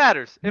 matters. It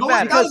matters. It No, it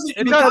matters. doesn't.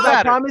 It Because does I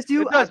matter. promise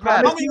you, It does I promise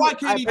matter. Tell me you, why I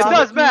KD It promise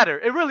does choked. matter.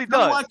 It really Tell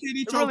me does. why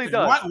KD It really choked.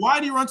 does. Why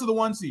did he run to the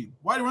 1 seed?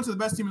 Why did he run to the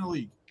best team in the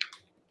league?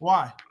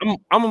 Why? I'm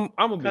gonna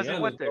be Because he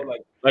honest, went there. bro.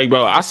 Like,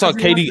 bro, I saw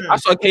Because he went KD. there. I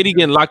saw KD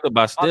getting locked up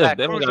by My Steph. bad.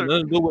 That don't got Cruiser-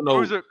 nothing to do with no.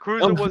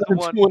 Cruiser was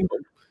the one.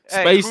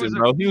 Hey, Spacing, Cruiser-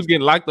 bro. He was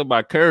getting locked up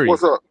by Curry.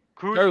 What's up?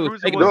 Curry was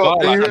Cruiser taking was the the ball Dub,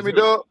 can one. you out hear me, of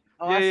him. Dub?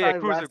 Oh, I Yeah, saw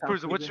you last time,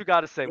 Cruiser. What Cruiser. you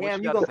gotta say? What Damn, you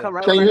you gotta gonna say? come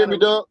right Can you over hear that me,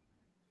 other- Dub?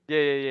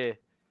 Yeah.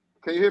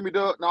 Can you hear me,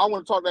 Dub? Now I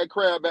want to talk that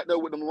crab back there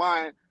with them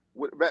lion.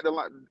 With back the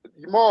line.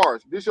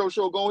 Mars, this your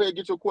show. Go ahead and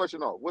get your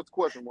question off. What's the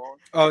question, Mars?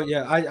 Oh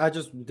yeah, I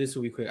just this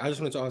will be quick. I just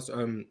wanted to ask,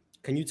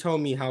 can you tell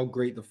me how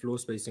great the floor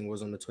spacing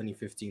was on the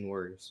 2015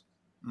 Warriors?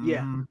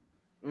 Yeah.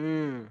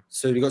 Mhm.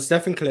 So you got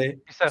Stephen Clay.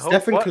 You said who?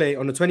 Stephen What? Clay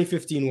on the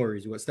 2015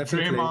 Warriors. You got Stephen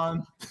Clay.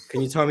 Draymond.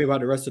 Can you tell me about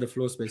the rest of the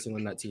floor spacing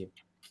on that team?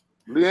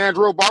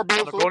 Leandro On the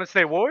Barbosa. Golden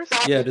State Warriors?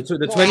 Yeah, the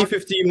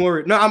 2015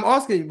 Warriors. No, I'm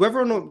asking whether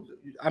or not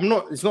I'm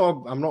not. It's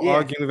not. I'm not Yeah.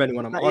 arguing with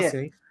anyone. I'm Not yet.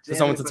 asking for Yeah,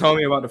 someone to but- tell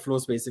me about the floor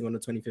spacing on the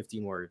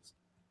 2015 Warriors.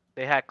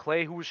 They had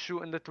Clay who was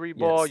shooting the three Yeah,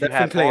 ball. You Stephen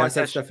had Clay. I Barnes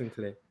said that Stephen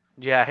Clay.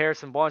 Yeah,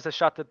 Harrison Barnes that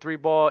shot the three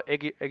ball.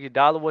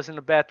 Iguodala wasn't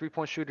a bad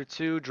 3-point shooter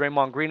too.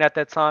 Draymond Green at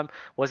that time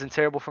wasn't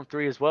terrible from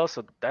three as well.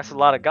 So that's a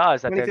lot of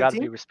guys that they got to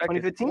be 2015?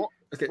 respected. 2015?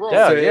 Okay, Bro,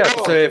 Yeah, so, yeah.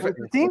 so if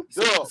 2015?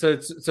 Dub. so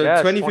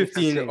Yeah,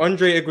 2015, 2015.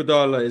 Andre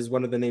Iguodala is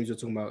one of the names you're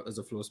talking about as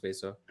a floor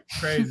spacer.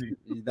 Crazy.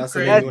 That's the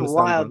Crazy. name That's you want to stand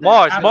wild. on.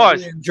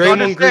 Mars, Absolutely. Draymond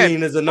understand.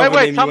 Green is another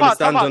name you time want to out,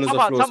 stand time on as out, a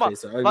time floor out,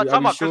 spacer. time Are out, you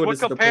because sure we're this is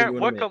the point comparing.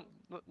 you want to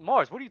make?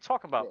 Mars, what are you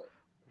talking about?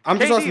 I'm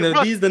just KD asking. and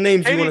Are these the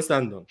names you KD want to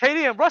stand on?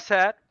 KD and Russ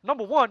had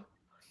number one.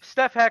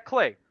 Steph had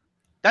Clay.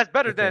 That's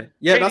better Okay. than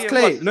Yeah, KD that's and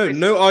Clay. Russ. No,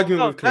 no argument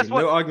No, with Clay. that's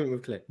what- No argument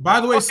with Clay.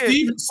 By the way, Okay.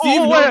 Steve Oh,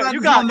 knows wait, that you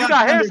he's got on that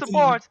Harrison Thunder team.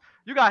 Barnes.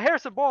 You got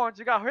Harrison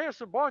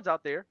Barnes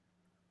out there.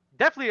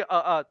 Definitely,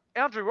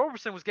 Andre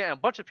Roberson was getting a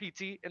bunch of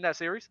PT in that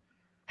series.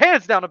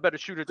 Hands down, a better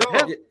shooter than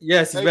Dub. him.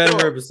 Yes, he's Hey, better than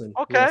Dub. Roberson.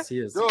 Okay. Yes, he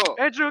is. Dub.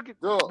 Andrew,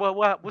 Dub.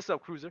 well, what's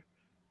up, Cruiser?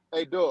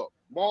 Hey, Dub.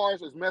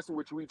 Mars is messing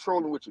with you. He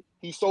trolling with you.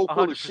 He's so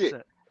full of shit.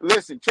 100%.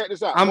 Listen, check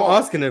this out. I'm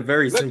Mars. asking a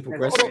very simple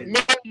Hold question. on,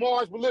 no,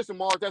 Mars, but listen,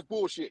 Mars, that's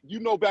bullshit.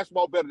 You know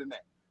basketball better than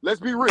that. Let's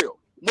be real.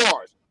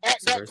 Mars, at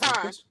It's a very that simple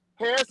time, question.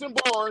 Harrison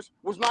Barnes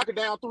was knocking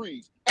down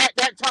threes. At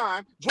that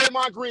time,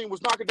 Draymond Green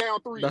was knocking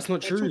down threes. That's not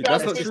In true. That's not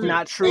That's just true.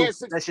 not true. And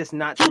six- That's just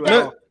not true at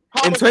No. all.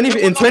 How In was 20 Draymond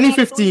in knocking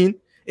down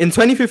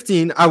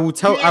 2015, I will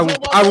tell. I will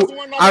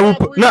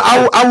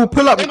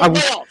pull up. In the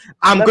playoffs.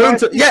 I'm Let going me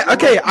to. ask you- Yeah,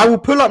 okay. I will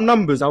pull up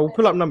numbers. I'm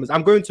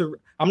going to.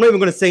 I'm not even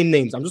going to say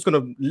names. I'm just going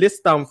to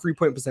list down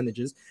 3-point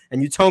percentages,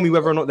 and you tell me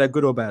whether or not they're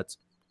good or bad.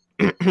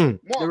 The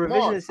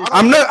revisionist is-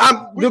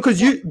 I'm because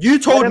you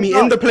told me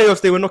in the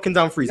playoffs they were knocking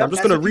down threes. I'm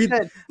just going to read.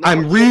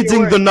 I'm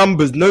reading the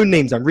numbers, no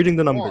names. I'm reading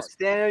the numbers.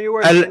 Stand on your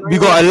word. We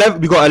got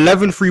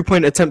 11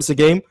 3-point attempts a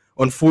game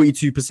on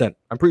 42%.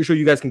 I'm pretty sure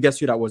you guys can guess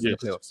who that was in the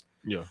Yes. playoffs.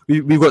 Yeah.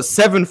 We got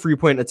 7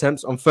 3-point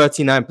attempts on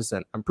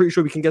 39%. I'm pretty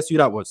sure we can guess who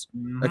that was.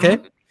 Mhm. Okay.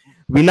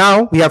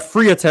 We have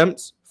 3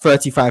 attempts,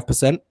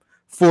 35%,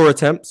 4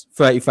 attempts,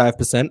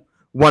 35%,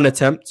 1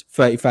 attempt,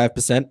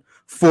 35%,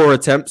 4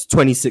 attempts,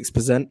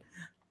 26%.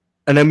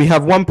 And then we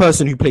have one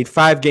person who played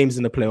 5 games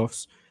in the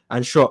playoffs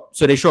and shot.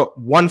 So they shot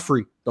 1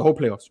 free, the whole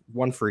playoffs,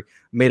 1 free,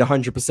 made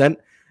 100%. And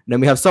then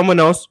we have someone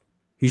else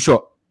who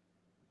shot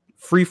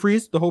 3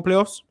 frees the whole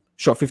playoffs,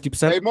 shot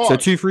 50%. Hey, Mark. So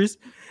 2 frees.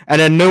 And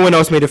then no one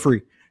else made a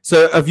free.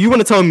 So if you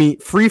want to tell me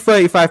 3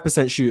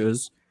 35%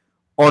 shooters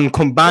on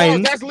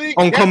combined Mars, that's league-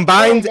 on that's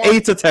combined Mars.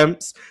 8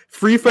 attempts,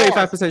 3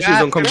 35%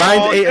 shooters on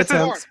combined 8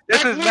 attempts.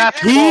 This is He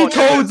basketball. He This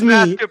told is me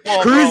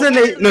basketball, Cruiser bro.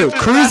 Nation. No, This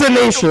is Cruiser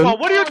Nation. basketball.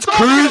 What are you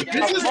talking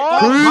Cruise- about?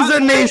 Cruiser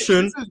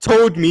Nation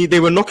told me they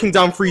were knocking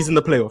down threes in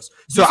the playoffs.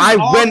 So I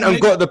went and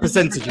got the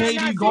percentages.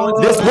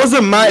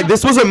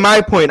 This wasn't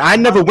my point. I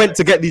never went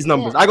to get these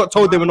numbers. I got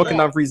told they were knocking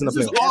down threes in the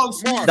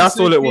playoffs. That's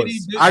all it was.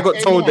 I got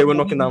told they were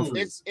knocking down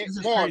threes.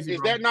 Mars, is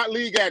that not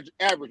league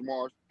average,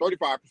 Mars?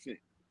 35%.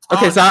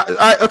 Okay, so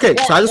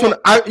I just want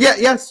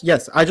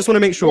yes. I just want to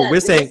make sure Mark, we're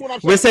that's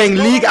what saying I'm saying.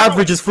 No, league no.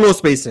 average is floor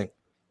spacing.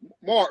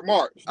 Mars.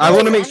 I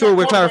wanna make I'm sure not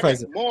we're talking about clarifying.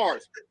 that.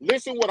 Mars,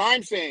 listen what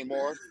I'm saying,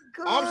 Mars.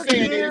 I'm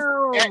saying is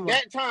at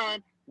that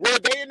time, were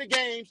they in the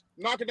games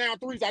knocking down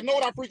threes? I know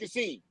what I freaking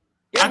seen.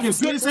 I can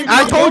see the same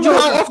I thing. told you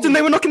how often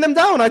they were knocking them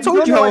down. I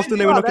told you how often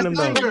they were knocking them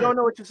down. You don't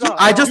know what you saw.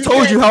 I just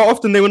told you how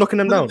often they were knocking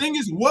them But down. the thing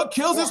is, what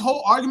kills this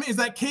whole argument is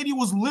that KD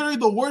was literally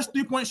the worst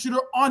 3-point shooter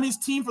on his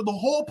team for the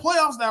whole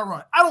playoffs that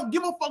run. I don't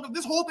give a fuck if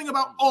this whole thing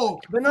about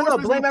But no,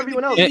 blame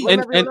everyone else. And- Blame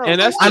and- everyone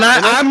and else.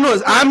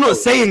 that's- I'm not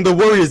saying the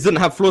Warriors didn't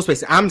have floor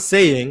spacing. I'm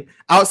saying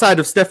outside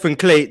of Steph and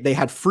Clay, they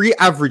had 3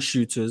 average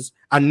shooters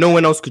and no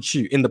one else could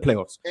shoot in the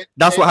playoffs.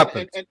 That's what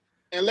happened.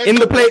 And in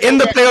the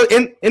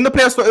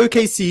playoffs for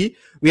OKC,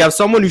 we have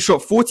someone who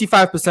shot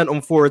 45%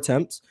 on 4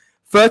 attempts,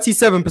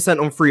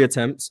 37% on 3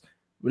 attempts.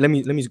 Let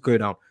me go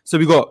down. So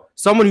we got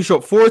someone who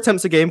shot 4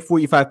 attempts a game,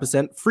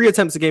 45%, 3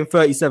 attempts a game,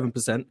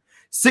 37%,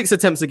 6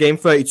 attempts a game,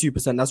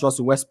 32%. That's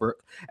Russell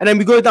Westbrook. And then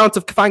we go down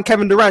to find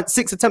Kevin Durant,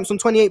 6 attempts on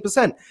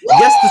 28%.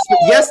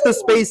 Yes, the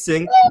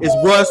spacing is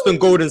worse than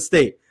Golden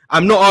State.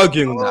 I'm not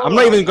arguing that. I'm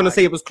not even going to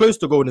say it was close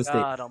to Golden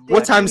State.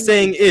 What I'm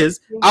saying is,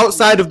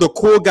 outside of the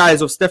core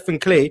guys of Steph and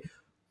Clay,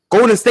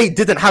 Golden State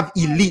didn't have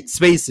elite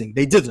spacing.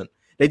 They didn't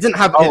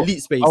have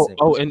elite spacing.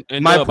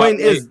 And my point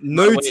is,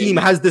 no team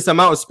has this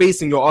amount of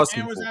spacing you're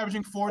asking was for.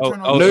 averaging 4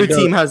 turnovers. No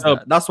team has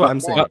that. That's what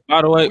I'm saying.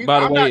 By the way,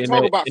 I'm not in talking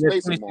that about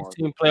spacing,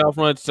 2016 playoff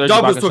run,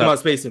 Dub was talking about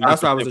spacing.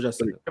 That's what I was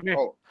addressing. Do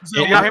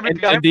y'all hear me?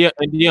 And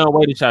Deion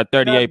Waiters shot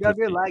 38%. Dub,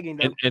 you're lagging.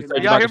 Dub. And Do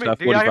y'all hear me?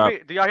 Do y'all hear me?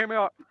 Do y'all hear me?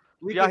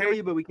 We y'all can hear hear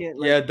you, but we can't.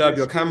 Like, Yeah, Dub,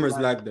 your camera's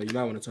lagged though. You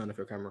might want to turn off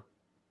your camera.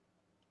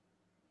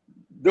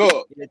 Dub,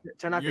 Yeah,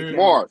 turn off your camera.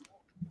 Mars.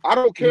 I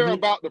don't care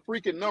about the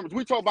freaking numbers.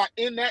 We talk about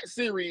in that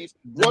series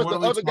was What the are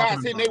we other guys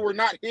talking hitting, about? they were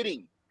not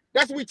hitting.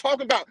 That's what we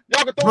talking about.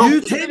 Y'all can throw Bro,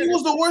 out- KD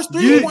was the worst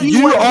You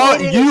 3-point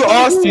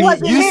asked me.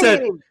 wasn't You said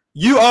hitting.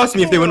 you asked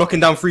me if they were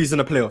knocking down threes in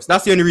the playoffs.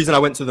 That's the only reason I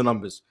went to the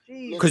numbers.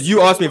 Because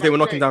you asked me if they were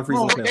knocking down threes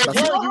in the Bro, playoffs. and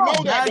That's Word, it. you know how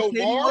that bad though,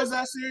 KD was Mars.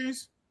 that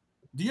series?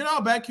 Do you know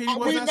how bad KD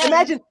was We that know-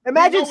 series?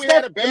 Imagine we had a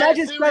Steph. bad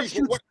Imagine series, Steph but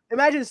shoots. what-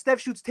 Imagine Steph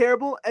shoots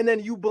terrible, and then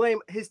you blame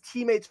his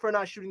teammates for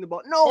not shooting the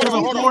ball. No, Hold on,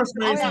 he's hold on. Force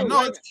I'm not Mason. No,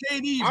 blaming- it's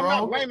KD, I'm bro.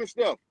 not blaming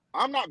stuff.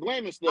 I'm not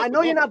blaming stuff. I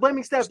know you're not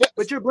blaming Steph, Steph-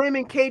 but you're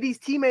blaming KD's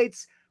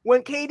teammates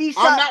when KD I'm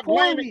shot not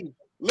poorly. blaming-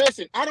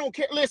 Listen, I don't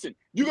care. Listen,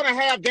 you're gonna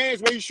have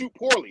games where you shoot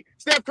poorly.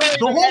 Steph Curry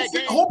The done whole had se-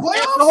 games. whole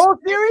playoffs? The whole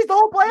series, the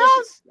whole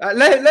playoffs.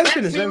 Let him That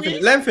finish. Let him series-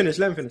 finish. Let him finish.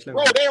 Let him finish. Let him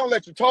Bro, finish. they don't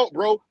let you talk,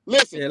 bro.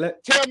 Listen, Yeah,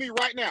 tell me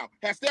right now,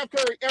 has Steph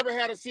Curry ever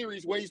had a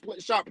series where he's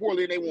shot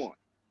poorly and they won?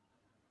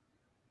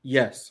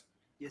 Yes.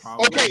 Yes.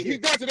 Okay, he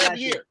does it every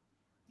year.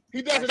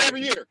 He does it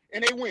every year,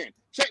 and they win.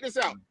 Check this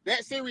out.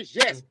 That series,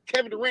 yes,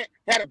 Kevin Durant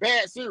had a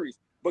bad series.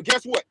 But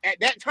guess what? At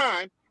that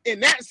time, in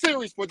that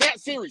series, for that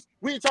series,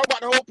 we didn't talk about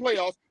the whole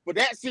playoffs. For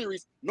that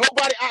series,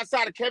 nobody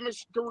outside of Kevin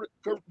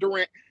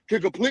Durant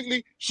could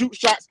completely shoot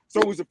shots. So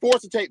he was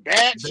forced to take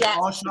bad They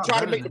all shots to shot try to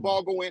better make than the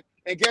ball go in.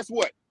 And guess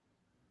what?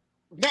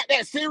 Not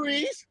that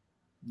series.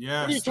 Yes,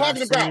 What are you that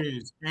talking about?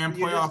 series and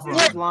You're playoff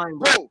just run. lying,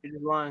 Bro. bro. You're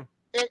just lying.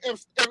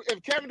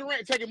 If Kevin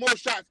Durant taking more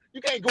shots,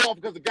 you can't go off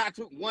because the guy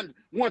took one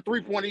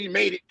 3-pointer and he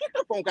made it. Get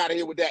the funk out of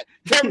here with that.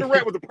 Kevin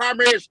Durant was the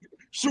primary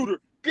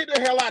shooter. Get the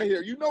hell out of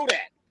here. You know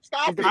that.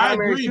 Stop it. I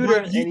primary agree, shooter,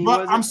 but, and he but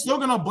wasn't- I'm still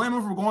gonna blame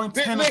him for going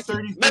 10 of Listen,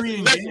 33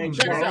 in listen, games,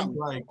 check this bro. out.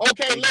 Like,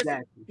 Okay,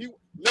 listen.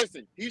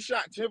 Exactly. He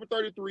shot 10 for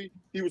 33.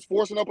 He was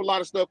forcing up a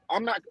lot of stuff.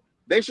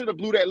 They should have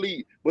blew that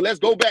lead. But let's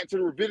go back to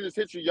the revisionist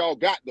history y'all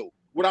got though.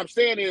 What I'm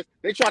saying is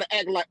they try to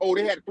act like, oh,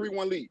 they had a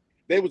 3-1 lead.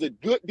 They was a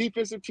good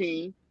defensive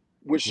team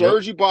with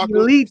Serge Ibaka,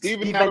 Elite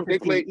Steven Adams. They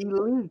defensive played. team.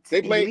 Elite.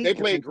 They played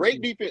Elite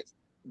great defensive team. defense.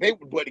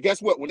 But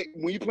guess what? When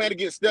you playing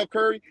against Steph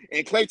Curry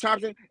and Klay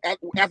Thompson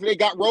after they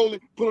got rolling,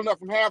 pulling up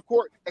from half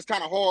court, that's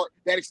kind of hard.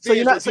 That So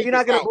extends. you're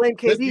not gonna blame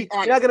Let's be KD. You're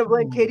honest. not gonna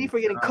blame KD for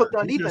getting cooked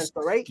on it's defense, just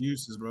though, right?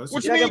 excuses, bro. It's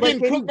What just- you You're mean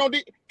not getting gonna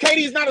blame cooked on?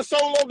 KD's not a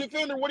solo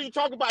defender. What are you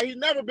talking about? He's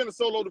never been a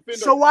solo defender.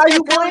 So why are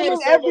you Steph Curry ain't a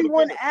blaming solo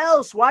everyone defender.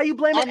 else? Why are you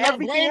blaming I'm not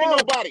everything blaming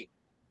else? nobody.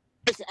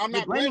 Listen, I'm You're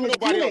not blaming blaming his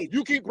nobody else. teammates.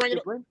 You keep bringing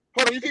up.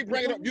 Hold on, you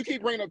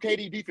keep bringing up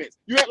KD defense.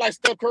 You act like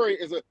Steph Curry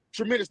is a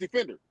tremendous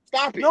defender.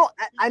 Stop it. No,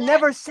 I He's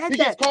never not. said He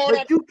that. gets called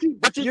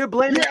But out. you're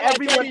blaming you act like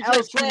everyone KD else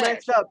just who trash.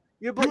 messed up.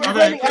 You're You act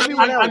blaming like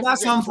everyone KD I else. got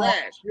just some for-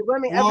 trash. You're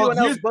blaming Well, everyone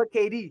else here's- but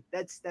KD.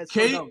 That's so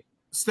Kate, dumb. I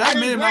Steph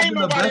didn't may have not blame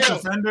been the nobody best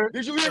else. defender.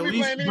 Did you hear At me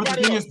least, blame but the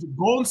anybody thing else? is,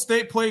 Golden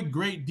State played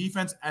great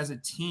defense as a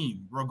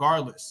team,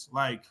 regardless.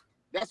 Like,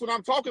 That's what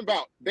I'm talking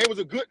about. They was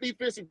a good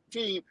defensive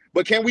team,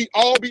 but can we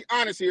all be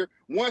honest here?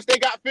 Once they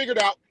got figured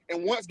out,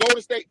 and once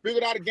Golden State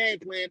figured out a game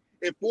plan,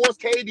 it forced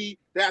KD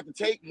to have to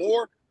take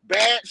more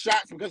bad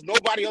shots because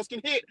nobody else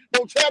can hit.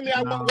 Don't tell me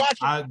I no, won't watch it.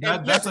 that's And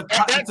a listen,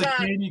 at that it's a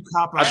time, KD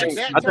cop I out. think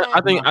that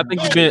I think I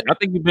think I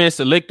think you've been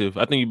selective.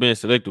 I think you've been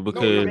selective no,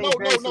 because no,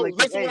 no, no.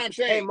 Listen what I'm Hey,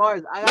 saying.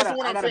 Mars, I Listen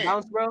what I'm gotta saying.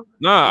 bounce, bro.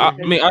 I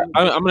mean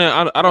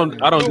I don't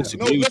No,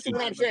 disagree with listen you.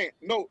 what I'm saying.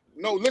 No,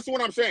 listen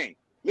what I'm saying.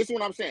 Listen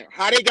what I'm saying.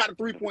 How they got a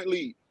 3-point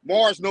lead.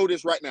 Mars know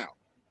this right now.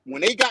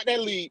 When they got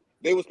that lead,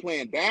 they was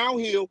playing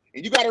downhill.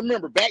 And you got to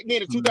remember, back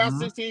then in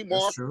 2016,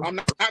 Mars, I'm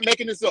not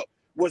making this up,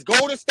 was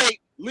Golden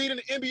State leading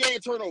the NBA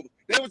in turnovers.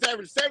 They was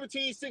averaging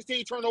 17,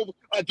 16 turnovers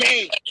a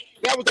game.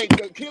 That was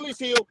a Achilles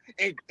heel.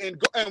 And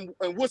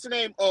what's the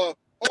name?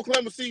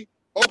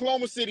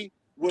 Oklahoma City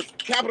was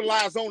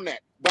capitalized on that.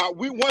 But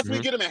once we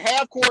get them in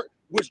half court,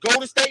 which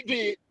Golden State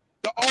did,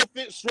 the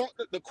offense shrunk,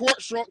 the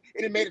court shrunk,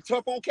 and it made it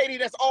tough on KD.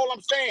 That's all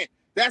I'm saying.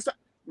 That's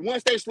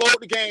once they slowed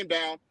the game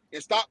down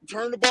and stopped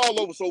turning the ball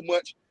over so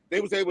much, they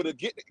was able to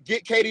get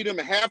KD them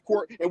in half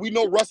court. And we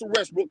know Russell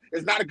Westbrook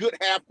is not a good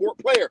half court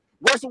player.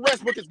 Russell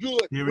Westbrook is good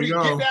Here when we he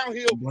go. get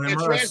downhill Blame and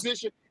Russ.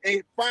 transition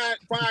and find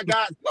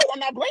guys. No, I'm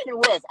not blaming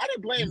Russ. I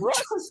didn't blame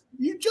Russ.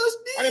 You just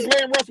I didn't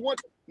blame Russ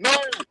once. No,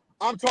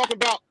 I'm talking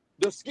about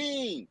the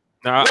scheme.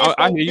 Nah, Russ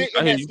I don't hear you. fit in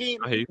I hear that you. scheme.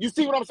 I hear you. You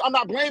see what I'm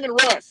not blaming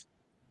Russ.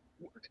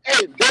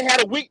 Hey, they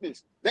had a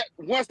weakness. That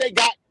once they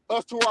got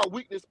us to our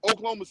weakness,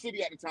 Oklahoma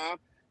City at the time,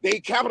 they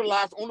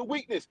capitalized on the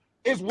weakness.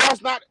 Is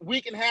Russ not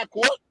weak in half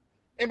court?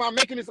 Am I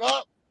making this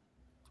up?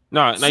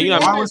 No, See, you're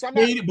why not. was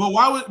KD,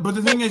 but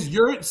the thing is,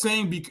 you're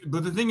saying,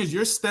 but the thing is,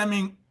 you're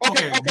stemming.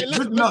 Okay,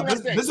 Listen,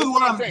 this is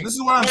what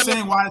I'm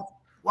saying.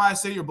 Why I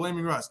say you're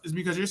blaming Russ is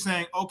because you're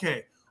saying,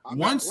 okay,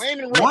 once,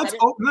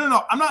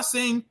 no, I'm not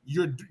saying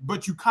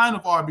but you kind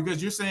of are,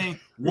 because you're saying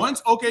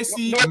once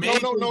OKC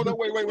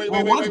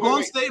once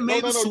Golden State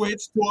made the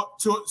switch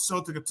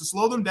to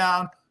slow them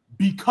down,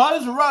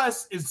 because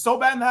Russ is so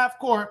bad in the half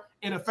court,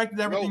 it affected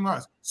everything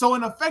Russ. So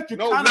in effect, you're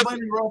kind of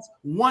blaming Russ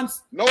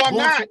once. No, I'm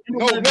not.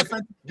 No,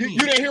 listen. You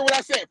didn't hear what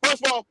I said.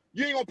 First of all,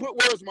 you ain't gonna put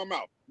words in my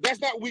mouth. That's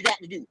not what we got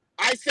to do.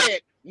 I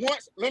said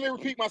once. Let me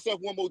repeat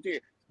myself one more time,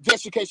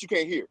 just in case you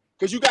can't hear,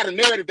 because you got a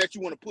narrative that you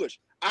want to push.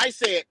 I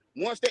said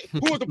once they.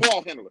 Who was the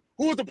ball handler?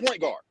 Who was the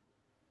point guard?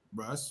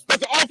 Russ.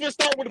 Because the offense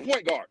started with the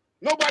point guard.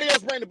 Nobody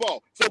else ran the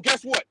ball. So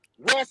guess what?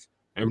 Russ.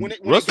 And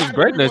Russ was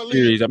great in that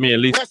series. I mean, at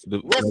least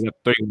the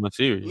 3-1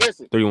 series.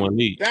 Listen, 3-1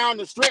 lead. Down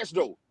the stretch,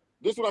 though.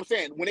 This is what I'm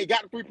saying. When they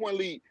got the 3-point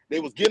lead,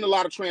 they was getting a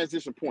lot of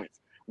transition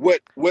points.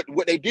 What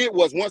they did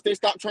was, once they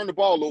stopped turning the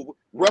ball over,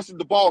 Russ is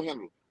the ball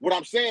handler. What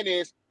I'm saying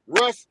is,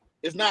 Russ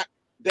is not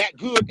that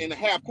good in the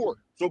half court.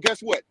 So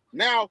guess what?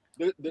 Now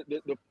the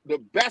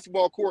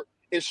basketball court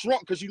is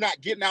shrunk because you're not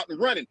getting out and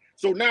running.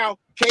 So now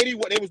KD,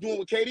 what they was doing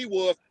with KD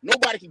was,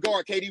 nobody can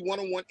guard KD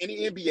one-on-one in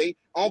the NBA.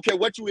 I don't care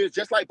what you is,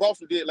 just like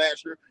Boston did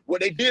last year.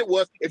 What they did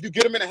was, if you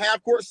get them in a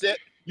half court set,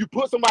 you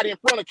put somebody in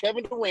front of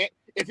Kevin Durant.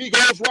 If he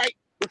goes right,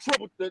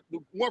 the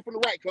one from the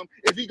right come.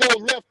 If he goes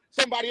left,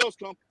 somebody else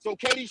come. So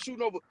KD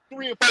shooting over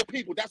 3 and 4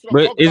 people. That's what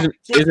I'm talking about.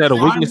 So is that a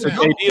weakness of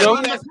KD though?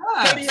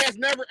 KD has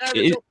never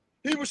averaged.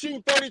 He was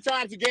shooting 30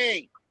 times a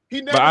game.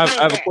 He never. But I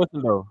have a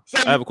question though. So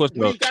I have a question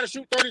though. When you got to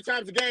shoot 30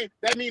 times a game,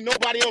 that means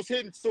nobody else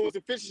hitting. So his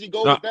efficiency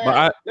goes down.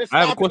 But I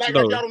have a question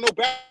though. Y'all don't know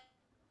back.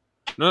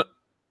 No,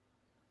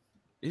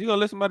 you gonna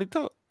let somebody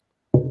talk?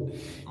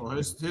 Oh,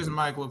 his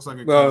mic looks like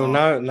a. Well,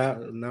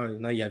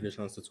 now you have your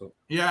chance to talk.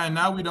 Yeah, and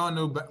now we don't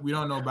know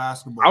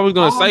basketball. I was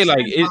gonna say,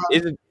 like,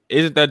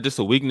 isn't that just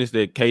a weakness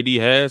that KD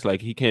has?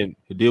 Like, he can't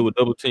deal with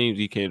double teams.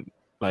 He can't,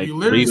 like, you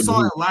literally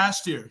saw it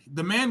last year.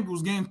 The man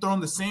was getting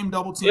thrown the same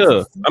double team.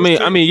 Yeah,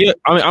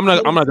 I'm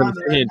not gonna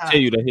sit here and tell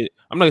you that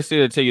I'm not gonna sit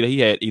here and tell you that he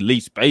had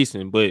elite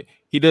spacing, but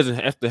he doesn't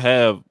have to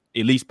have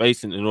elite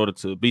spacing in order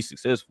to be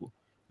successful.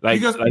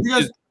 Because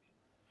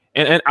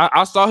And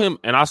I saw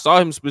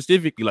him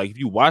specifically. Like, if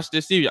you watch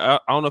this series, I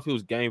don't know if it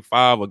was Game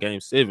 5 or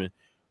Game 7,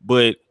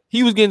 but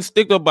he was getting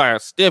sticked up by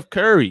Steph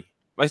Curry.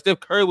 Like,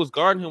 Steph Curry was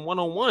guarding him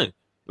 1-on-1.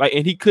 Like,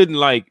 and he couldn't,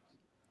 like,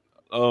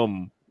 I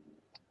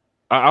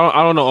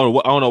don't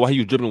know why he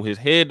was dribbling with his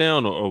head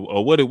down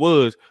or what it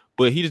was,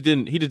 but he just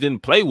didn't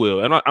play well.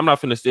 And I'm not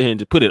finna sit here and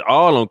just put it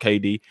all on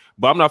KD,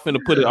 but I'm not finna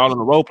put it all on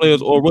the role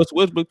players or Russell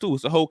Westbrook too.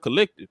 It's a whole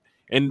collective,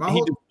 and he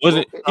just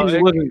wasn't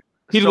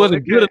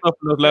good enough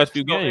in those last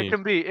few games.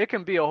 It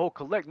can be a whole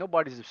collect.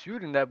 Nobody's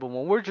disputing that, but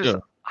when we're just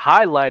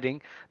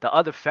highlighting the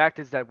other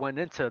factors that went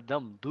into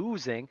them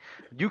losing,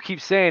 you keep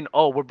saying,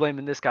 "Oh, we're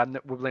blaming this guy,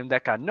 we're blaming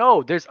that guy."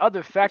 No, there's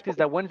other factors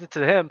that went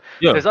into him.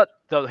 Yeah.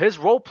 His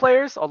role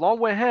players, along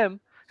with him,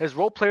 his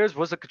role players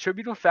was a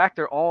contributing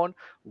factor on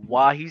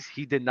why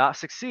he did not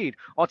succeed.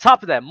 On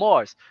top of that,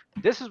 Mars,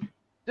 this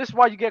is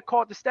why you get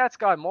called the stats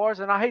guy, Mars,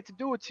 and I hate to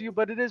do it to you,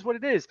 but it is what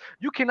it is.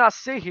 You cannot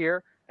sit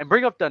here and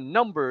bring up the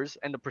numbers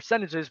and the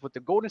percentages with the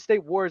Golden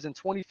State Warriors in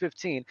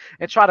 2015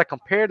 and try to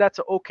compare that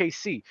to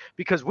OKC,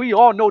 because we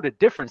all know the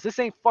difference. This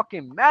ain't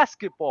fucking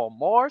basketball,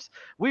 Mars.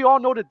 We all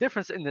know the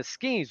difference in the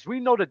schemes. We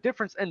know the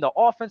difference in the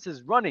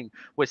offenses running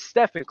with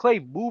Steph and Clay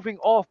moving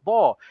off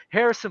ball.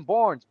 Harrison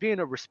Barnes being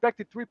a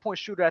respected three-point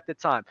shooter at the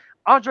time.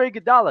 Andre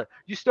Iguodala,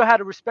 you still had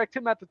to respect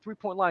him at the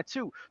three-point line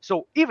too.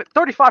 So even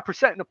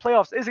 35% in the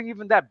playoffs isn't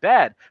even that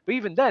bad. But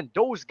even then,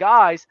 those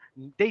guys,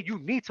 you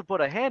need to put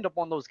a hand up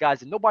on those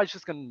guys, and nobody's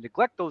just going to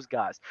neglect those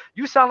guys.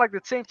 You sound like the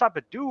same type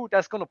of dude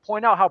that's going to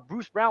point out how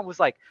Bruce Brown was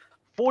like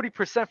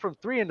 40% from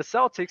 3 in the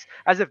Celtics,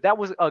 as if that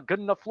was a good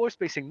enough floor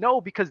spacing.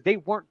 No, because they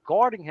weren't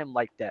guarding him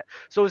like that.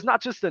 So it's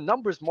not just the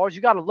numbers, Mars.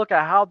 You got to look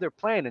at how they're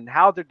playing and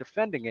how they're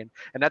defending it.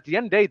 And at the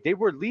end of the day, they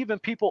were leaving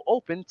people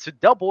open to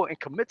double and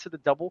commit to the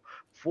double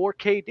for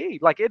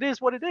KD. Like, it is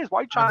what it is. Why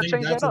are you trying to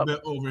change that up? That's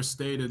a bit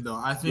overstated, though.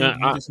 I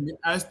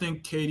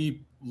think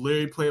KD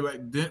literally played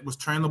was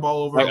turning the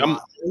ball over. It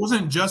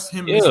wasn't just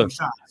him missing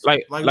shots.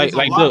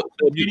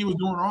 KD was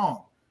doing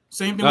wrong.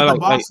 Same thing with the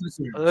Boston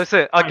series.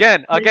 Listen,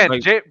 again,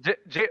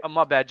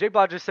 my bad. Jay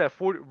Blau just said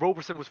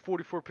Roberson was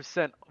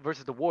 44%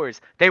 versus the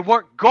Warriors. They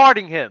weren't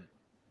guarding him.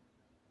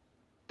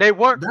 But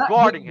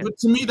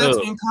to me, that's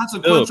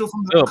inconsequential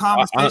from the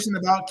conversation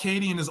about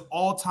KD and his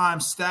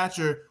all-time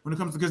stature when it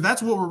comes to, because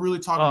that's what we're really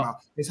talking about.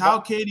 Is how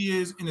KD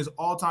is in his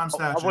all-time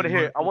stature.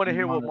 I want to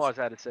hear what Mars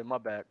had to say. My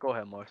bad. Go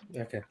ahead, Mars.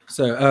 Okay.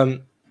 So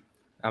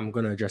I'm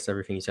going to address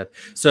everything you said.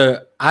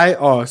 So I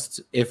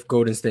asked if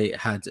Golden State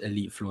had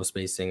elite floor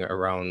spacing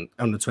around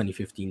on the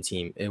 2015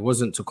 team. It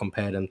wasn't to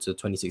compare them to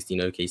 2016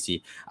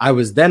 OKC. I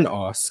was then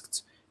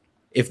asked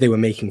if they were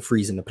making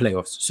threes in the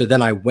playoffs. So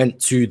then I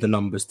went to the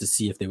numbers to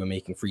see if they were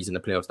making threes in the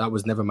playoffs. That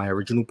was never my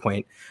original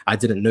point. I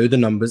didn't know the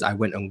numbers. I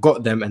went and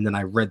got them, and then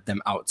I read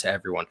them out to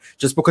everyone.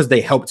 Just because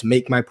they helped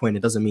make my point,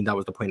 it doesn't mean that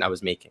was the point I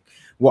was making.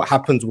 What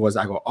happened was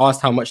I got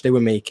asked how much they were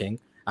making.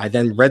 I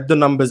then read the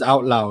numbers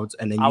out loud,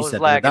 and then you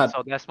said lagging,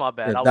 so that's my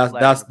bad.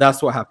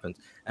 That's what happened.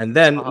 And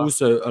then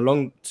also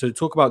along to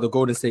talk about the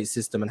Golden State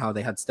system and how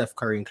they had Steph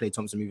Curry and Klay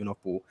Thompson moving off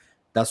ball.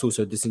 That's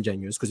also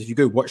disingenuous because if you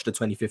go watch the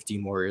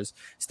 2015 Warriors,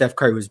 Steph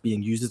Curry was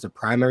being used as a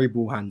primary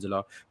ball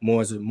handler,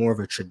 more of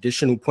a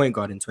traditional point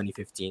guard in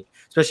 2015.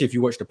 Especially if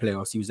you watch the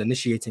playoffs, he was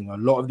initiating a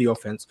lot of the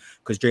offense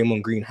because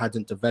Draymond Green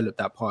hadn't developed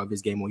that part of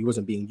his game, or he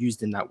wasn't being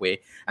used in that way.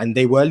 And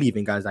they were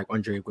leaving guys like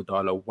Andre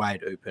Iguodala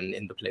wide open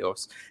in the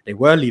playoffs. They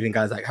were leaving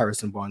guys like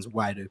Harrison Barnes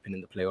wide open in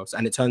the playoffs.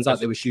 And it turns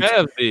out they were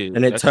shooting.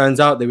 And it turns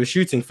out they were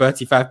shooting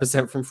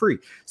 35% from free.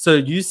 So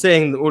you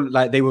saying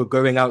like they were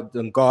going out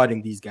and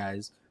guarding these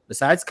guys.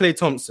 Besides Klay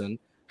Thompson,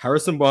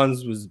 Harrison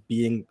Barnes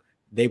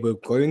they were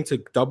going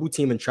to double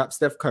team and trap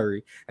Steph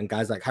Curry, and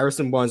guys like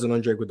Harrison Barnes and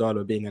Andre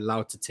Iguodala being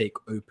allowed to take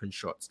open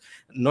shots.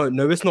 No,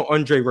 it's not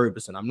Andre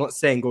Roberson. I'm not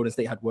saying Golden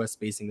State had worse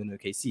spacing than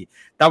OKC.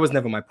 That was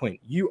never my point.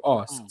 You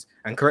asked,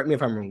 and correct me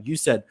if I'm wrong, you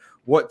said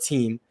what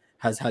team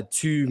has had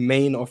two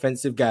main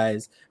offensive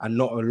guys and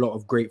not a lot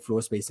of great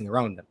floor spacing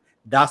around them.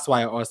 That's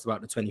why I asked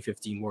about the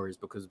 2015 Warriors,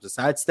 because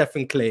besides Steph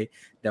and Klay,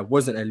 there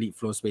wasn't elite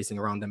floor spacing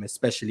around them,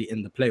 especially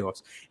in the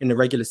playoffs. In the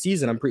regular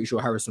season, I'm pretty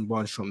sure Harrison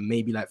Barnes shot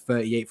maybe like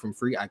 38 from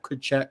free. I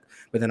could check,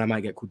 but then I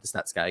might get called the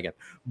stats guy again.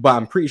 But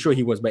I'm pretty sure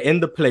he was. But in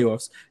the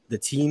playoffs, the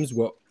teams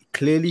were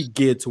clearly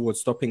geared towards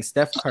stopping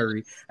Steph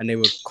Curry, and they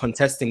were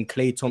contesting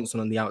Klay Thompson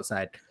on the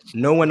outside.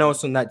 No one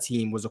else on that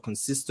team was a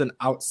consistent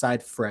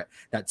outside threat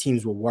that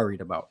teams were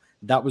worried about.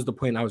 That was the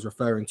point I was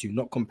referring to,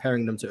 not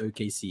comparing them to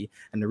OKC.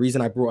 And the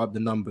reason I brought up the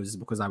numbers is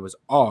because I was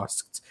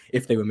asked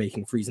if they were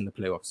making threes in the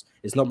playoffs.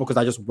 It's not because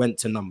I just went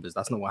to numbers.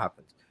 That's not what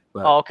happened.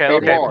 But, okay.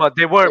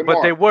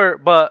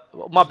 But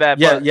my bad.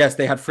 Yeah, yes,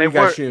 they had three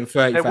guys shooting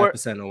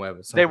 35% or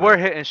whatever. They were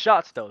hitting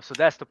shots though, so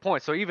that's the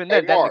point. So even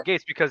then, that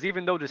negates, because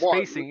even though the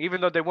spacing,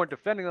 even though they weren't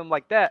defending them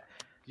like that,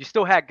 you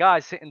still had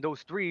guys hitting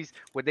those threes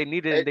where they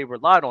needed and they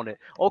relied on it.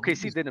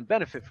 OKC didn't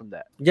benefit from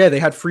that. Yeah, they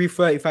had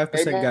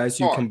 35% guys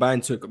who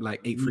combined took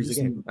like 8 threes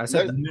a game. I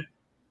said that.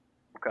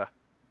 Okay.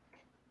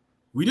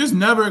 We just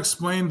never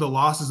explained the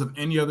losses of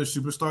any other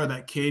superstar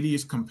that KD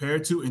is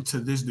compared to, and to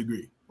this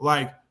degree.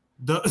 Like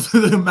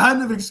the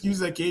amount of excuses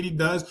that KD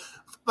does.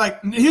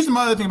 Like, here's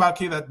another thing about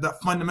KD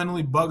that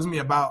fundamentally bugs me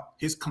about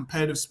his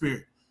competitive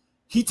spirit.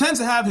 He tends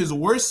to have his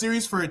worst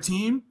series for a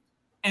team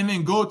and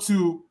then go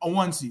to a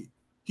 1 seed.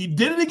 He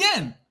did it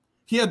again.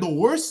 He had the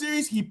worst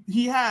series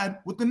he had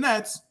with the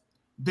Nets,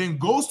 then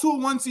goes to a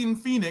 1 seed in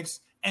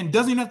Phoenix and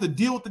doesn't even have to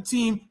deal with the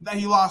team that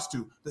he lost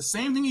to. The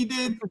same thing he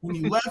did when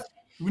he left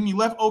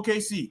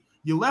OKC.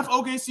 You left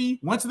OKC,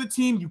 went to the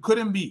team you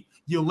couldn't beat.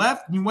 You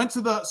went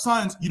to the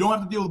Suns, you don't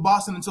have to deal with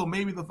Boston until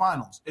maybe the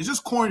finals. It's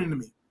just corny to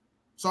me.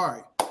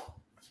 Sorry.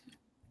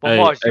 But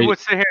Mars, you would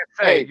sit here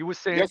and say,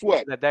 guess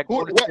what? that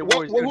who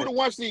the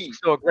 1 seed?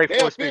 Still a great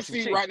They're a 5th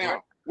seed right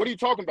now. What are you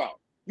talking about?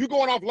 You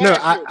going off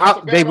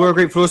last year? They were a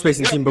great floor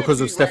spacing team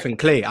because of Steph and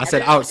Klay. I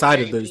said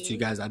outside of those two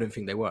guys, I don't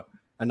think they were.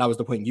 And that was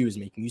the point you was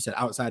making. You said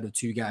outside of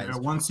two guys,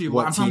 what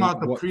team had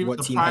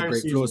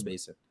great floor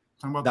spacing?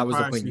 That was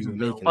the point you were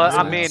making. But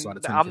I mean,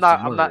 I'm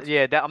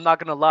not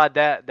gonna lie.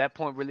 That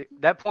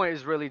point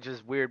is really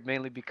just weird,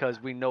 mainly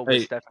because we know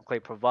what Steph and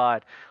Klay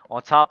provide.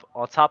 On top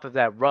of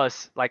that,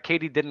 Russ, like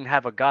KD didn't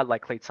have a guy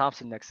like Klay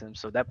Thompson next to him,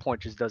 so that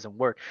point just doesn't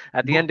work.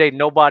 At the end of the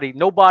day,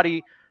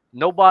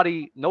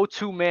 no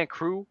 2-man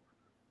crew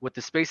with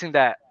the spacing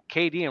that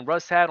KD and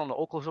Russ had on the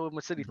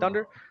Oklahoma City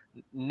Thunder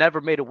never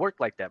made it work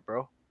like that,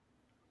 bro.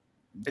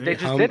 They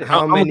just did it.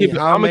 How many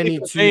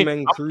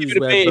 2-man crews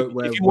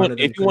if you want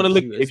to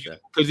look,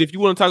 because if you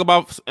want to talk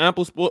about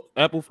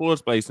ample floor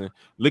spacing,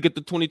 look at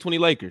the 2020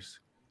 Lakers.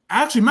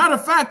 Actually, matter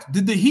of fact,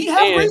 did the Heat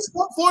have great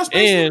floor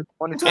spacing?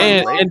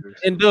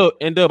 And Dub,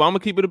 I'm gonna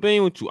keep it a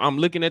bean with you. I'm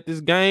looking at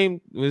this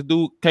game. This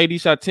dude KD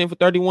shot 10 for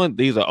 31.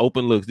 These are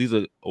open looks. These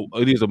are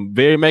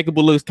very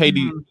makeable looks.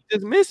 KD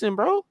just missing,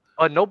 bro.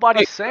 But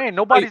nobody's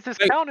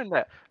discounting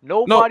that.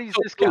 Nobody's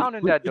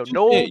discounting that, though.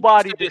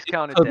 Nobody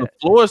discounted that. The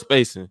floor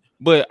spacing.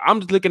 But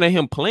I'm just looking at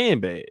him playing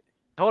bad.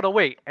 Hold on,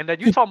 wait. And then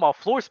you talking about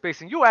floor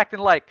spacing. You acting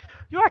like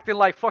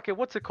fucking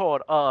what's it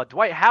called?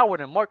 Dwight Howard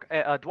and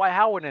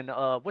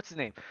what's his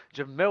name?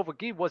 JaVale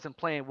McGee wasn't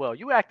playing well.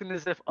 You acting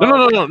as if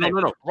no.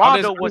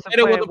 Rondo wasn't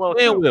playing well.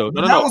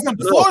 That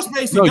wasn't floor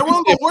spacing. They were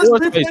the worst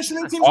finishing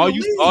teams in the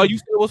league. All you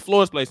said was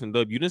floor spacing,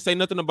 Dub. You didn't say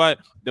nothing about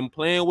them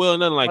playing well,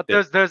 nothing like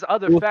that. There's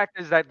other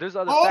factors that goes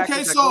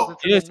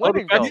into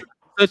winning, though.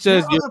 Such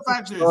as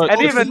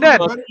and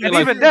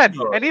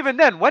even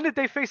then, when did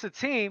they face a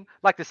team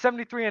like the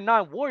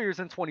 73-9 Warriors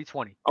in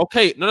 2020?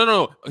 Okay,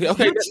 no.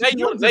 Okay, now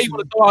you want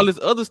to throw all this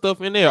other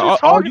stuff in there.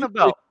 What are you talking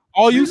about?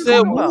 all you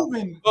said was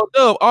moving.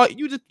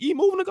 You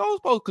moving the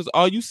goalpost because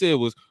all you said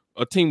was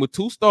a team with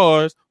 2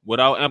 stars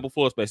without ample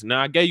floor space.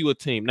 Now I gave you a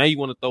team. Now you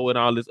want to throw in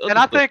all this other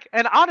stuff.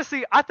 And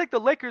honestly, I think the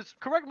Lakers.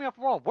 Correct me if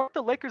I'm wrong. Weren't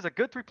the Lakers a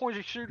good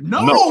 3-point shooting?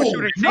 No,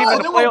 shooting team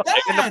in the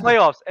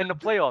playoffs. In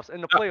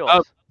the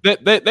playoffs.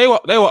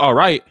 They were all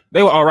right.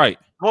 They were all right.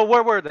 Well,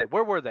 where were they?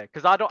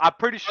 Because I'm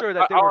pretty sure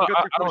that they were a good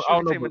 3-point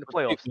shooting team in the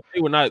playoffs.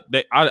 They were not.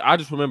 I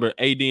just remember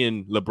AD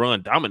and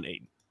LeBron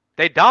dominating.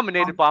 They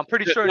dominated, but I'm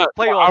pretty sure in the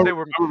playoffs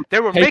they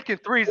were making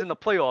threes in the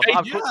playoffs.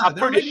 I'm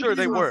pretty sure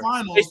they were.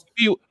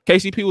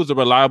 KCP was a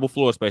reliable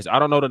floor space. I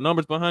don't know the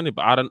numbers behind it,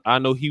 but I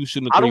know he was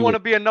shooting. I don't want to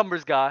be a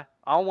numbers guy.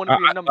 But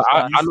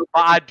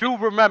I do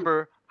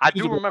remember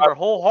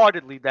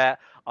wholeheartedly that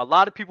a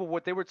lot of people,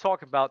 what they were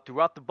talking about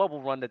throughout the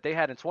bubble run that they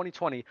had in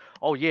 2020.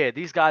 Oh yeah,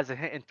 these guys are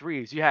hitting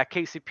threes. You had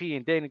KCP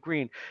and Danny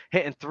Green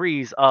hitting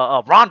threes.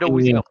 Rondo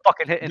was even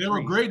fucking hitting threes. They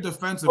were great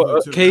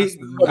defensively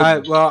too.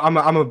 Well, I'm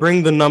gonna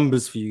bring the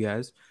numbers for you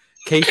guys.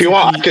 KCP, if you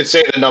want, I could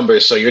say the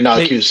numbers, so you're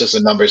not accused as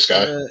a numbers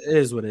guy. It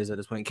is what it is at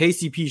this point.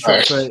 KCP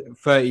shot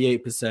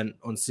 38%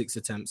 on 6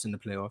 attempts in the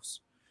playoffs.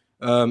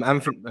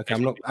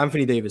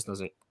 Anthony Davis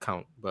doesn't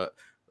count, but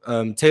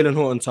Taylor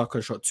Horton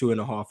Tucker shot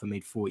 2.5 and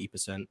made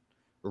 40%.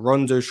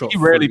 Rondo shot. He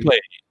rarely played.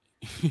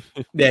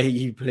 Yeah,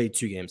 he played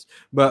 2 games,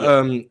 but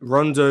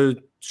Rondo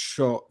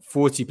shot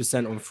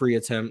 40% on 3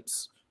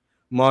 attempts.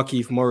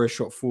 Markieff Morris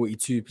shot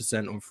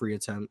 42% on 3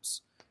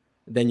 attempts.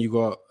 Then you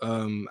got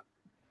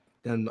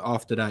then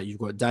after that you've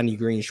got Danny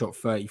Green shot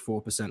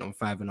 34% on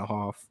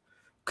 5.5.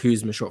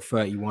 Kuzma shot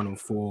 31 on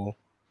 4.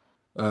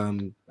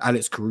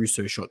 Alex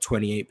Caruso shot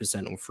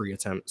 28% on 3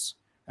 attempts,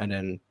 and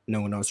then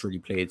no one else really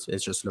played.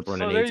 It's just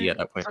LeBron and AD at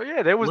that point. Oh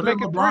yeah, they was what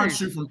making did LeBron threes.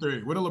 shoot from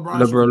 3? What did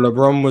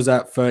LeBron was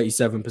at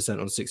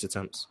 37% on 6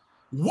 attempts.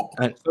 What?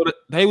 And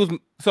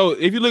so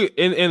if you look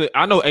and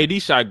I know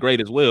AD shot great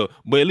as well,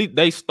 but at least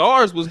they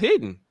stars was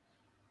hitting.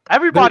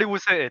 Everybody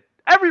was hitting.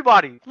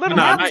 Everybody,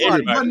 literally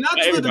everybody. But not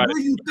to the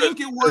degree you think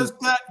it was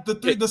that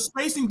the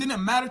spacing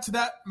didn't matter to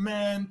that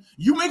man.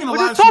 You making a lot.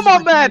 What are you talking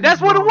about, man?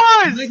 That's what it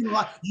was.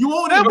 You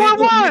own it.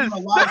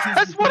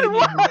 That's what it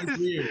was.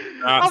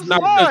 I'm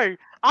sorry.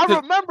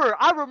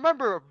 I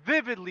remember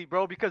vividly,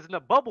 bro, because in the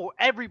bubble,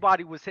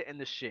 everybody was hitting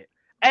the shit.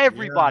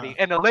 Everybody,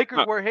 and the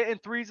Lakers were hitting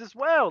threes as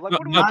well. Like,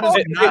 what are we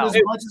talking about?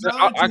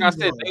 Like I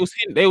said,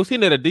 they was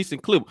hitting at a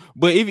decent clip.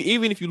 But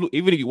even if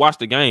you watch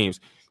the games,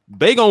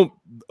 they gonna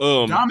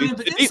dominate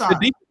the inside.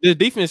 The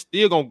defense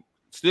still gonna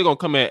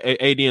come at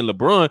AD and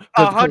LeBron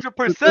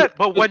 100%.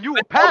 But when you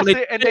pass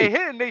it and they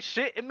hitting they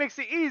shit, it makes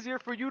it easier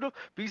for you to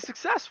be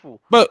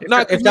successful. But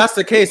if that's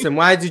the case, then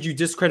why did you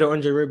discredit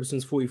Andre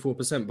Roberson's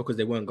 44%? Because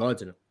they weren't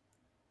guarding him.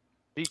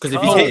 Because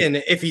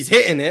if he's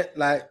hitting it,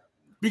 like.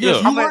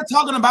 Because you weren't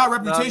talking about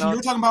reputation, you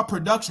were talking about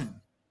production.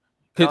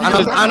 And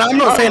I'm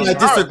not saying I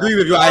disagree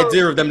with your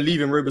idea of them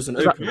leaving Roberson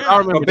open.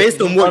 But based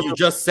on what you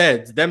just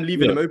said, them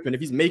leaving him open, if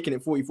he's making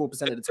it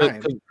 44% of the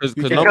time, because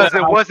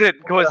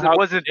it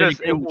wasn't just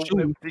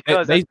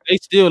because they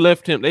still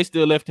left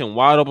him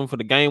wide open for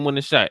the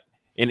game-winning shot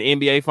in the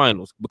NBA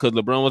Finals because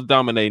LeBron was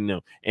dominating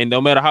them, and no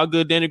matter how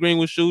good Danny Green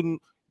was shooting,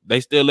 they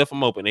still left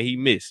him open and he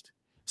missed.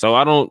 So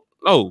I don't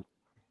know,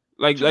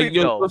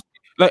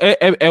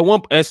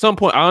 at some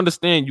point, I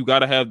understand you got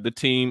to have the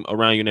team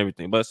around you and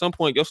everything, but at some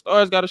point, your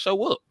stars got to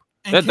show up.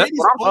 That's what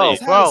I'm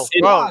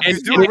saying, bro.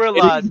 You do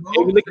realize.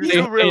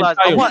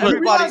 I want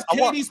everybody. I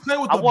want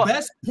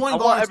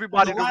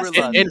everybody to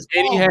realize.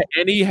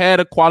 And he had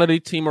a quality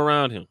team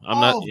around him. I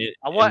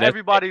want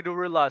everybody to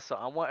realize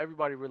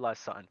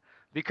something.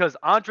 Because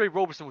Andre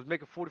Roberson was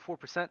making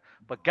 44%,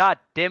 but god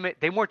damn it,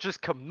 they weren't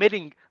just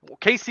committing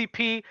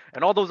KCP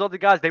and all those other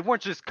guys. They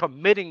weren't just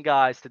committing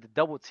guys to the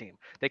double team.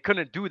 They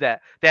couldn't do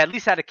that. They at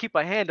least had to keep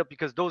a hand up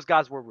because those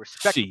guys were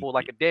respectable,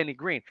 like a Danny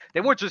Green.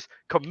 They weren't just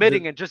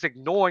committing and just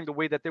ignoring the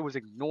way that they was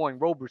ignoring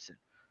Roberson.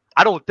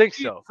 I don't think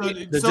so.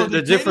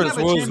 The difference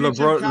was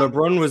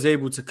LeBron was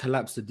able to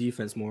collapse the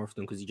defense more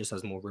often because he just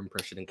has more rim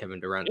pressure than Kevin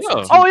Durant.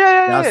 Yeah.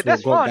 So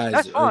that's what got fine.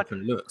 guys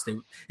open looks.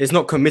 It's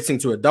not committing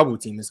to a double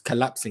team; it's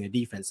collapsing a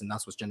defense, and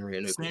that's what's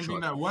generating open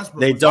shots.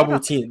 They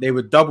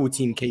would double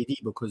team KD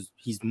because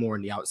he's more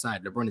on the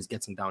outside. LeBron is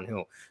getting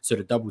downhill, so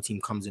the double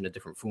team comes in a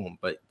different form,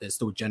 but they're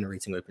still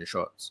generating open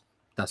shots.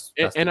 That's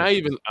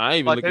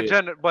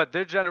but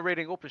they're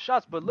generating open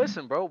shots. But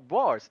listen, bro,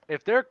 bars.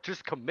 If they're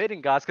just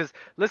committing guys, because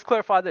let's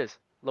clarify this: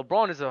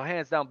 LeBron is a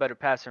hands down better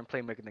passer and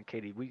playmaker than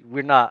KD.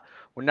 We're not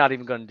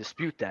even going to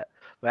dispute that.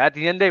 But at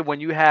the end of the day, when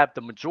you have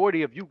the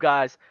majority of you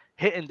guys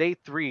hitting their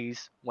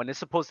threes when it's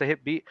supposed to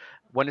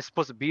when it's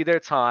supposed to be their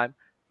time,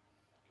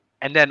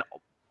 and then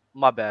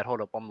my bad,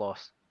 hold up, I'm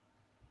lost.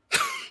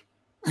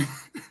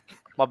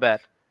 My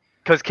bad.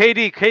 Because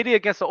KD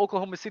against the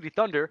Oklahoma City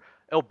Thunder.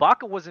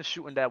 Ibaka wasn't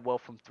shooting that well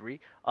from three.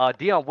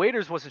 Deion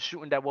Waiters wasn't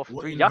shooting that well from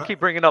What three. in Y'all the- keep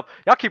bringing up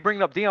Deion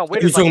Are you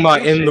Waiters. talking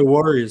like about he in ain't the shit.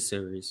 Warriors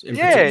series? In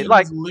Yeah, particular?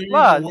 like, He was literally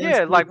nah, the worst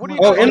yeah, like what are you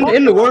Oh, talking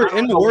in the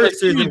about? Warriors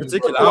series in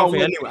particular, I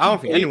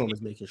don't think anyone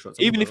was making shots.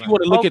 I'm Even not if you gonna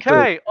want to look at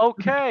the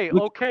Okay.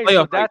 look at So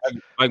playoff, that's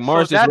like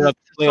Mars so just that's read out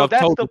the so playoff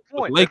that's the totals for the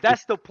point. Lakers.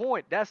 That's the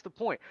point. That's the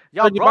point.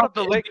 Y'all Serge brought up Ibaka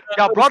the and Lake. Deion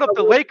Y'all Waiters brought up the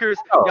started Lakers.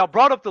 playoffs. Y'all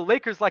brought up the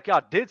Lakers like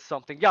y'all did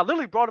something. Y'all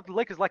literally brought up the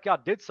Lakers like y'all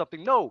did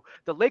something. No,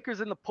 the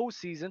Lakers in the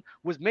postseason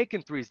was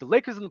making threes. The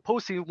Lakers in the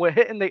postseason were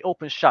hitting they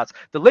open shots.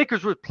 The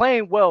Lakers were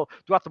playing well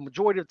throughout the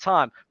majority of the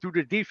time through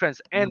the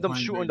defense They were and them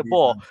playing shooting great the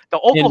ball. defense. The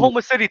And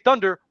Oklahoma City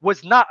Thunder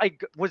was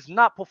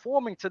not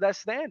performing to that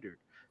standard.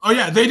 Oh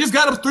yeah, they just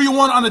got up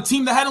 3-1 on a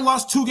team that hadn't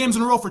lost 2 games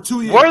in a row for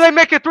 2 years. Were they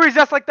making threes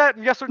just like that?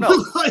 Yes or no?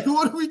 Like,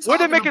 what are we talking Were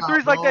they making about,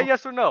 threes like that?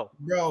 Yes or no?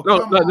 Bro, no,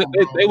 come on,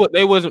 bro.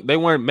 they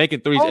weren't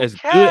making threes as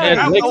good Okay, as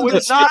That the so Lakers.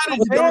 it's not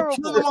strategy, bro.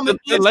 Kill them comparable. on the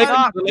The It's inside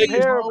not of the paint,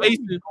 bro. comparable. What are we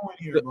doing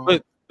here, bro?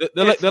 The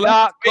It's Lakers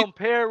not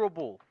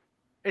comparable.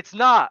 It's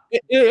not.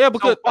 yeah, So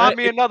because find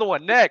me another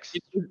one next.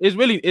 it's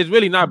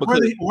really not Were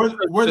because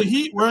the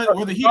Heat a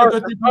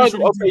good 3-point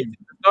shooting team?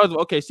 The stars of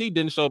OKC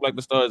didn't show up like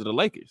the stars of the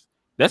Lakers.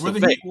 That's a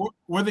fact.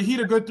 Were the Heat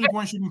a good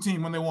 3-point shooting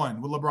team when they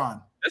won with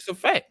LeBron? That's a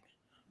fact.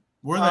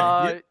 Were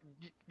they?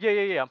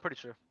 Yeah. I'm pretty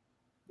sure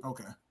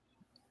Okay.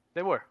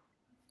 they were,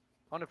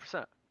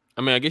 100%.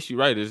 I mean, I guess you're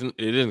right. It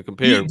isn't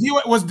comparable.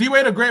 Was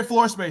D-Wade a great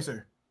floor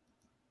spacer?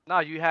 Nah,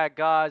 you had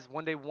guys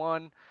when they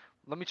won.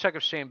 Let me check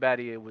if Shane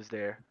Battier was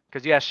there,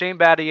 because you had Shane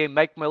Battier,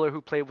 Mike Miller,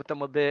 who played with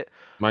them a bit,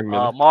 Mike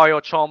Miller. Mario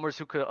Chalmers,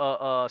 who could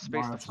space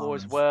Mario the floor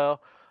as Chalmers.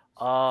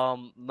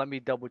 well. Let me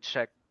double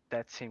check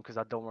that team because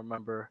I don't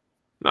remember.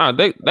 Nah,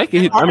 they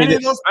can hit. Are I mean, any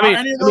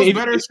of those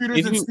better if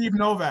shooters than you Steve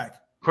Novak?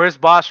 Chris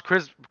Bosh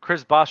was.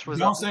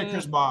 Don't say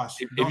Chris Bosh.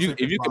 if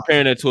you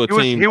comparing that to a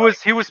team, He was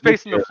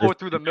spacing the floor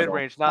through the mid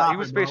range. Now he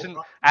was spacing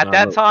at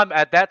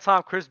that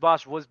time. Chris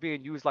Bosh was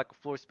being used like a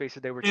floor spacer.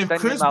 They were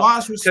extending him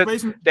out.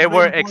 They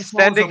were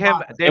extending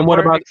him. And what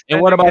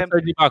about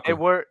Serge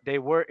Ibaka? They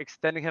were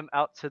extending him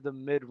out to the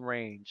mid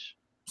range.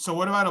 So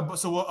what about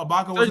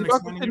Ibaka wasn't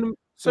extending?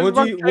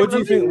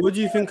 What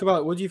do you think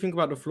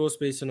about the floor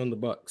spacing on the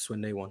Bucks when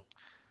they won?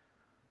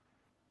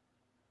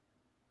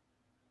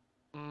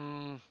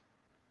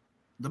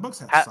 The Bucks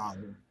had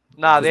solid.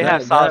 Nah, they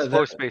had solid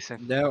floor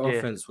spacing. Their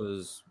offense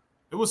was.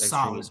 It was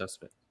solid.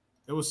 Suspect.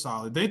 It was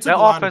solid. They took a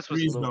lot of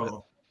threes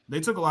though.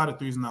 They took a lot of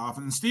threes in the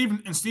offense.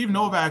 And Steve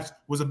Novak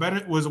was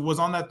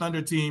on that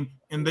Thunder team,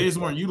 and they just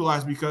weren't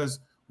utilized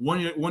because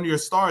one of your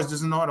stars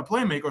doesn't know how to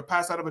play make or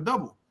pass out of a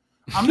double.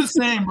 I'm just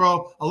saying,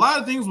 bro. A lot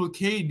of things with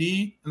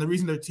KD and the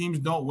reason their teams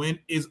don't win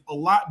is a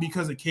lot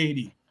because of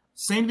KD.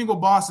 Same thing with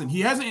Boston.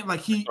 He hasn't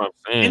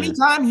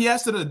anytime he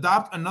has to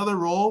adopt another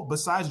role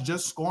besides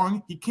just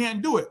scoring, he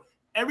can't do it.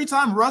 Every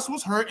time Russ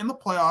was hurt in the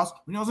playoffs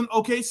when he was in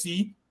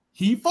OKC,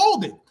 he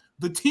folded.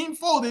 The team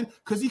folded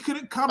because he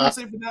couldn't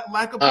compensate for that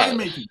lack of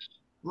playmaking.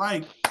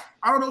 Like,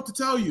 I don't know what to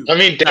tell you. I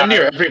mean, damn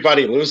near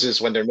everybody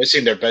loses when they're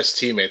missing their best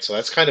teammate, so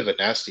that's kind of a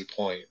nasty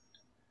point.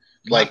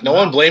 Like, no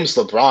one blames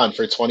LeBron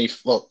for 20.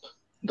 Look,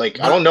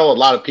 like, I don't know a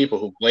lot of people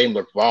who blame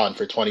LeBron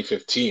for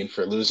 2015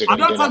 for losing. I'm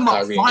not talking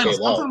about Kyrie finals.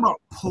 and I'm talking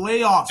about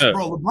playoffs,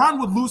 bro. LeBron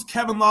would lose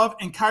Kevin Love,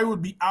 and Kyrie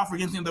would be out for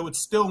against him. They would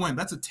still win.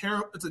 That's a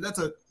terrible. That's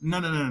a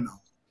no.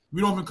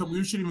 We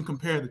shouldn't even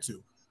compare the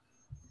two.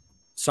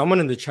 Someone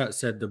in the chat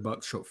said the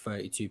Bucks shot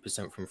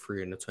 32% from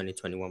free in the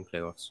 2021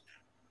 playoffs.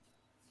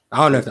 I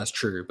don't know if that's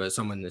true, but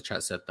someone in the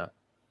chat said that.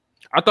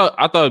 I thought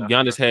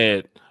Giannis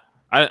had.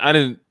 I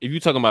didn't. If you're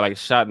talking about like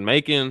shot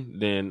making,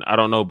 then I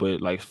don't know. But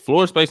like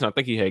floor spacing, I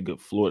think he had good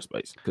floor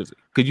space because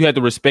you had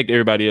to respect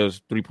everybody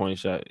else's 3-point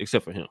shot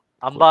except for him.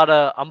 I'm about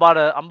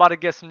to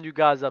get some new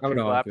guys up here,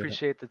 bro. I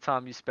appreciate the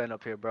time you spent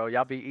up here, bro.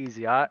 Y'all be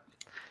easy, all right?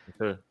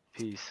 Sure.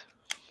 Peace.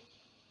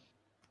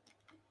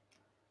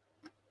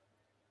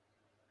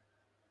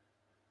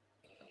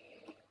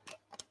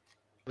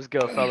 What's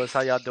good, fellas?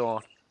 How y'all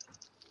doing?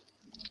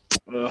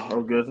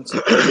 I'm good.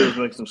 Just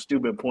make some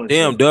stupid points.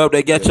 Damn, Dub,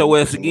 they got your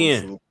ass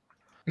again.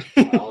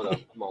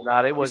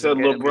 Nah, they wasn't.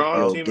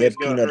 LeBron get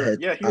Peanut Head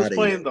yeah, he was out of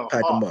playing here. the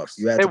Pack him up. Hawks.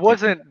 You had It to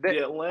wasn't.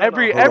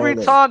 Every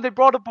time they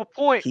brought up a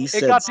point, He it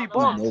said got Steve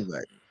debunked.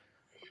 Novak.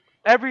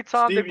 Every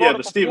time they brought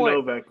up a Steve point.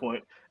 Novak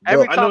point.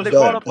 Every time they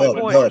brought up a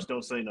point.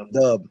 Don't say nothing.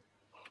 Dub,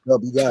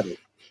 you got it.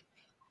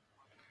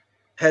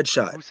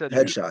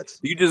 Headshots.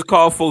 You just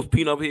call folks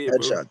peanut head,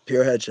 Headshot,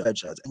 pure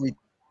headshots. Every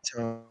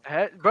time,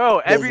 bro.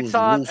 Every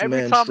time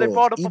they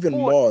brought up a even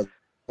point. Mars.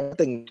 I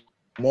think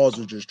Mars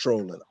was just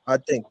trolling. I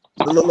think.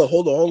 Look,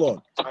 hold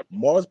on.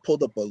 Mars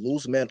pulled up a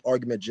loose man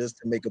argument just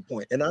to make a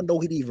point, and I know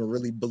he didn't even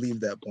really believe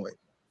that point.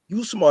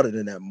 You smarter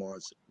than that,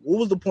 Mars. What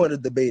was the point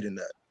of debating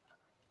that?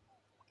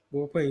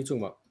 What point are you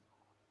talking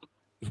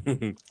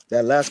about?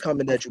 That last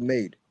comment that you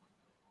made.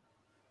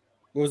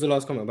 What was the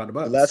last comment about the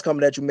Bucks? The last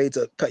comment that you made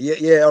to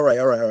yeah. All right.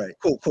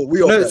 Cool.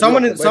 We all no, that.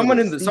 someone in Anyways,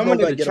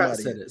 the chat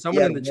said it.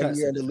 Someone in the chat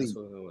said it.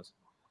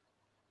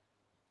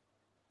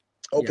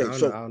 Okay, Yeah,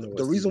 so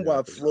the reason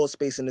why floor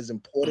spacing is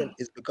important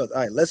is because,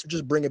 all right, let's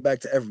just bring it back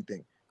to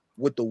everything.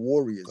 With the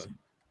Warriors,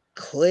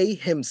 Clay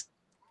himself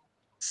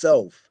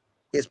itself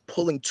is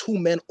pulling two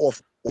men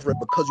off rip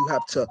because you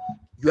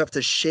have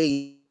to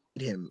shade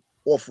him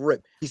off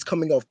rip. He's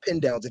coming off pin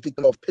downs. If he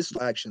comes off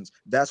pistol actions,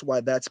 that's why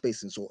that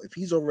spacing. So if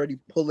he's already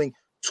pulling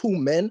two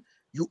men,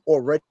 you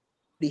already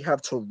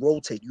have to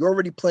rotate. You're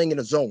already playing in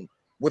a zone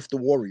with the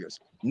Warriors.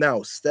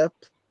 Now, Steph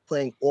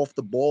playing off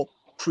the ball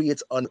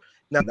creates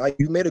now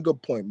you made a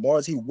good point.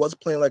 Mars, he was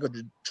playing like a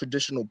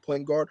traditional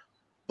point guard,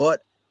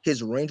 but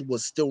his range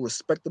was still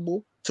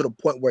respectable to the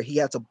point where he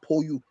had to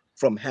pull you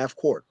from half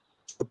court,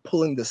 so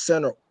pulling the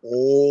center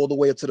all the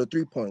way up to the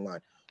 3-point line.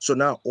 So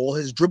now all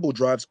his dribble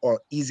drives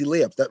are easy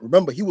layups. That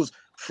remember, he was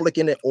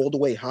flicking it all the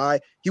way high.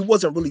 He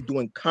wasn't really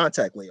doing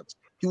contact layups.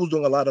 He was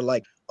doing a lot of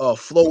like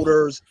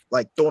floaters,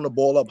 like throwing the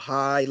ball up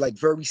high, like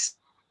very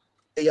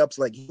layups,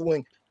 like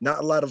doing not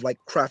a lot of like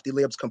crafty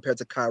layups compared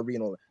to Kyrie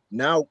and all that.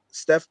 Now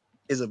Steph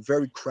is a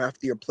very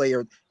craftier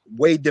player,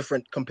 way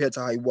different compared to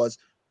how he was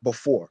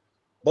before.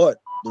 But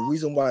the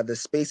reason why the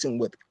spacing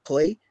with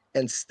Clay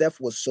and Steph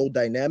was so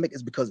dynamic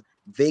is because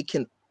they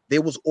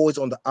was always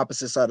on the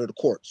opposite side of the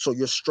court. So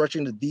you're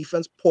stretching the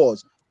defense,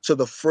 pause, to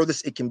the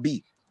furthest it can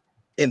be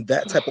in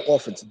that type of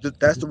offense.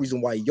 That's the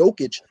reason why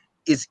Jokic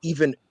is he's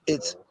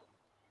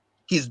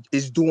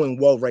doing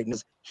well right now.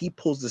 He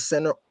pulls the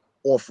center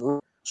off.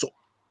 So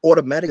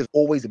automatic is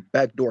always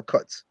backdoor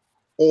cuts.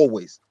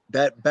 Always.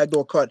 That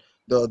backdoor cut,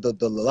 the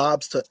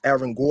lobs to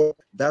Aaron Gore.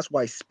 That's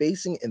why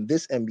spacing in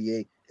this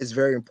NBA is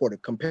very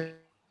important. Compared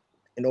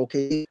in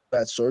OK,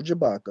 got Serge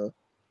Ibaka,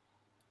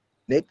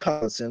 Nick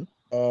Collison,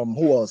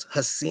 who else?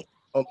 Hassan.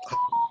 It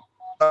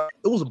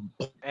was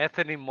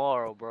Anthony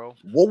Morrow, bro.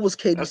 What was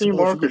KD Anthony supposed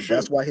Morrow to do? could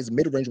That's shoot. why his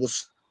mid range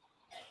was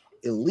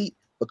elite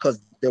because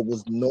there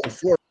was no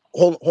floor.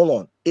 Hold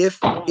on.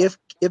 If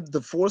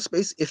the floor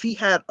space, if he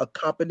had a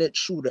competent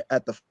shooter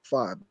at the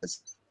 5,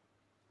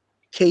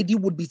 KD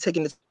would be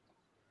taking it.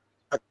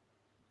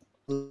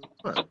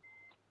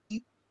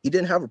 He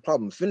didn't have a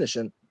problem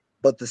finishing,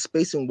 but the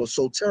spacing was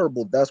so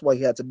terrible. That's why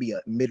he had to be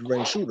a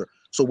mid-range shooter.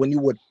 So when you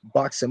would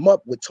box him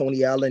up with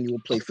Tony Allen, you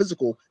would play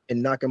physical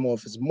and knock him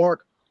off his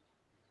mark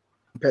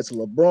compared to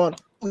LeBron,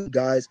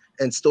 guys,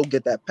 and still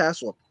get that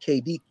pass off.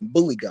 KD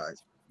bully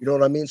guys. You know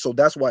what I mean? So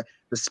that's why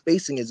the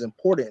spacing is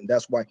important. And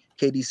that's why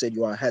KD said,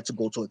 I had to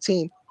go to a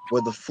team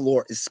where the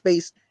floor is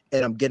spaced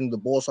and I'm getting the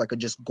ball so I could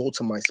just go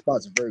to my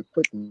spots very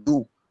quickly.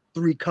 Do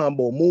 3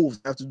 combo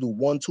moves. I have to do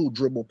 1-2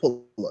 dribble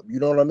pull up. You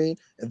know what I mean?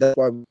 And that's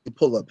why we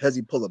pull up,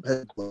 hezzy pull up,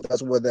 hezzy pull up.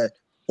 That's where that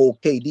whole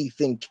KD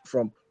thing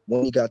from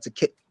when he got to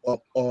kick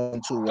up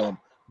onto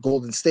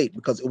Golden State,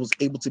 because he was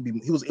able to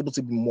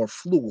be more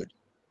fluid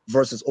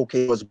versus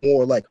it was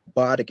more like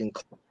robotic and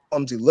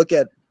clumsy. Look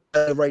at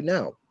right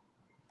now.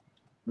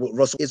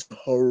 Russell is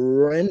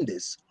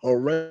horrendous.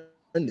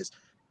 And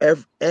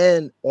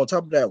on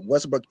top of that,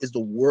 Westbrook is the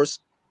worst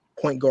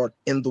point guard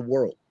in the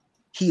world.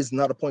 He is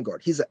not a point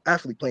guard. He's an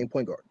athlete playing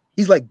point guard.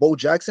 He's like Bo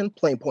Jackson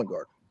playing point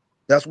guard.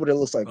 That's what it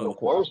looks like.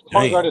 Worst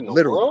point guard in the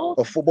Literally, world?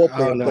 a football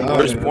player.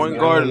 Worst point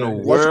guard in the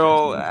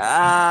world.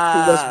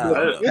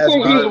 You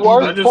think he's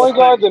worse point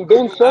guard than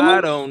Ben Simmons? I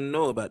don't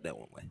know about that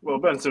one. Well,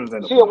 Ben Simmons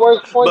ain't Is he a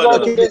worse point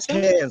guard than Ben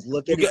Simmons? Hands,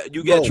 look at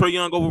you got Trae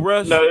Young over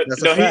Russ? No,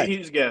 That's a fact.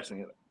 he's gassing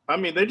it. I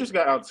mean, they just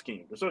got out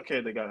schemed. It's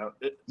okay. They got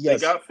out.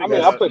 Yes. They got I figured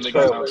mean, out. I put and they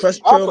got out. Trey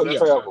over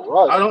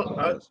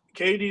Russ.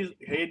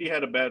 KD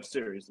had a bad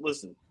series.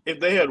 Listen, if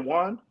they had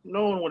won,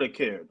 no one would have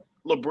cared.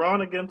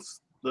 LeBron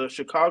against the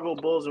Chicago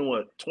Bulls in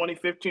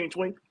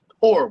 2015,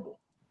 horrible.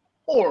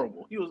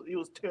 He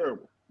was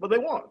terrible. But they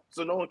won,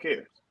 so no one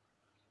cares.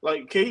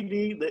 Like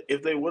KD,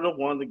 if they would have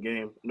won the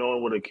game, no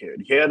one would have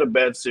cared. He had a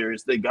bad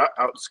series. They got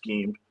out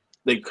schemed.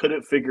 They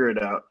couldn't figure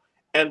it out.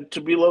 And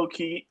to be low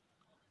key,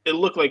 it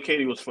looked like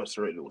KD was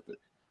frustrated with it.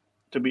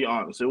 To be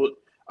honest, I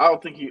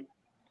don't think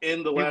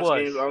in the last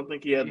game, I don't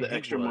think he had the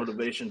extra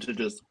motivation to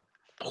just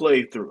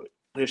play through it.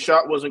 His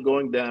shot wasn't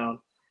going down.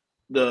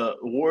 The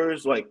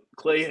Warriors, like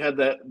Clay, had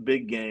that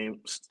big game.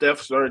 Steph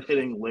started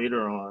hitting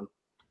later on.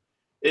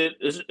 It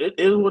is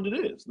what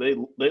it is. They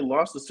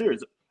lost the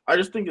series. I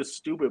just think it's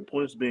stupid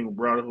points being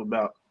brought up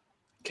about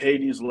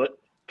KD's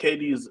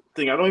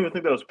thing. I don't even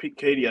think that was peak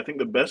KD. I think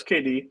the best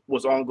KD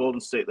was on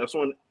Golden State. That's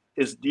when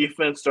his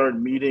defense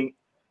started meeting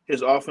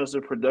his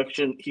offensive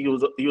production. He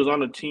was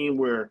on a team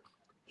where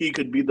he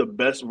could be the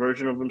best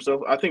version of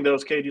himself. I think that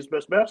was KD's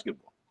best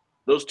basketball.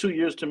 Those 2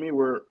 years to me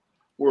were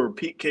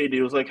peak KD.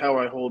 It was like how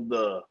I hold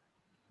the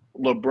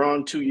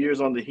LeBron 2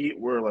 years on the Heat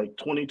were like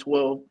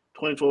 2012,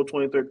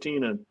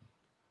 2013, and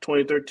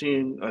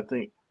 2013, I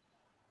think.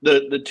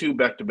 The 2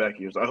 back-to-back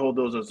years. I hold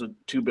those as the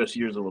 2 best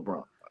years of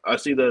LeBron. I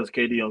see that as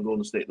KD on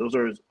Golden State. Those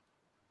are,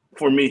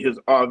 for me, his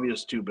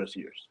obvious 2 best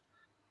years.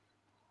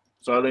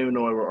 So I don't even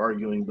know why we're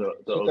arguing the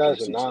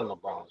 2009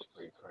 LeBron's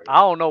pretty crazy.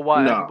 I don't know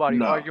why everybody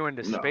arguing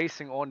the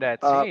spacing on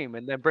that team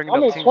and then bringing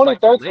up teams 2013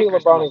 like the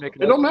Lakers LeBron.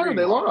 It don't matter.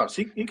 They lost.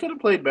 He could have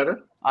played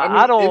better.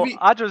 I don't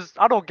get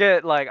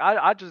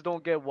I just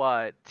don't get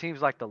why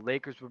teams like the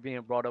Lakers were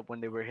being brought up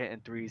when they were hitting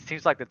threes.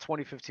 Teams like the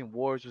 2015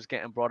 Warriors was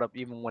getting brought up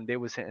even when they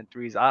was hitting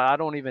threes. I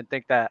don't even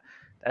think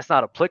that's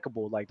not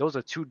applicable. Like those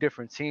are 2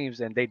 different teams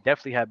and they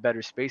definitely have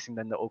better spacing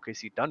than the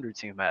OKC Thunder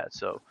team had.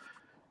 So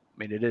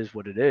mean, it is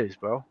what it is,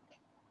 bro.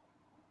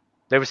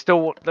 They were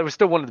still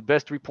one of the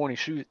best 3-point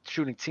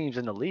shooting teams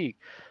in the league,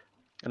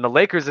 and the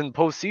Lakers in the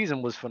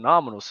postseason was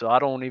phenomenal. So I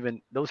don't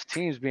even those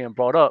teams being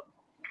brought up,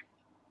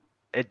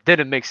 it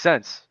didn't make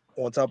sense.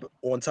 On top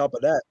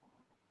of that,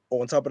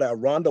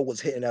 Rondo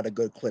was hitting at a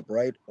good clip,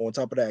 right? On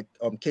top of that,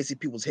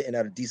 KCP was hitting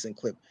at a decent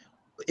clip.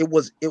 It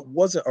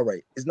wasn't all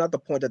right. It's not the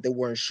point that they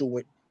weren't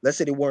shooting. Let's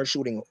say they weren't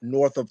shooting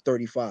north of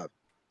 35.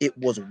 It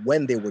was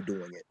when they were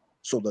doing it.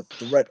 So the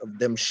threat of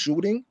them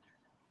shooting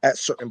at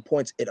certain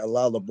points, it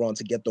allowed LeBron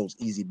to get those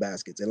easy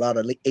baskets. It allowed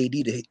AD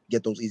to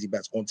get those easy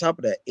baskets. On top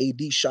of that,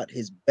 AD shot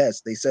his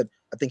best. They said,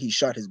 I think he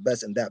shot his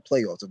best in that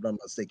playoffs, if I'm not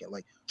mistaken,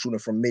 like shooting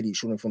from midi,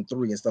 shooting from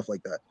three and stuff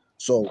like that.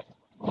 So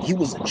he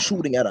was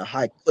shooting at a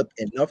high clip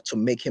enough to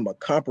make him a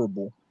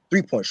comparable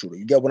 3-point shooter.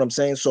 You get what I'm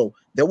saying? So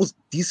there was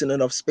decent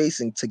enough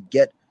spacing to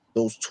get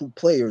those two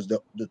players, the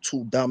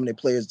two dominant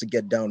players, to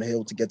get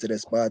downhill, to get to their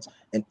spots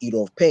and eat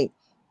off paint.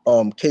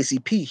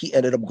 KCP, he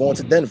ended up going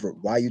to Denver.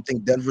 Why you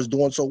think Denver's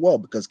doing so well?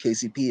 Because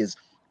KCP is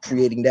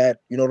creating that,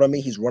 you know what I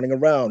mean? He's running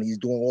around, he's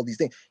doing all these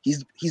things.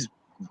 He's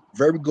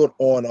very good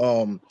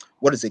on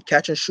what is it,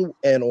 catch and shoot,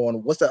 and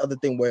on what's that other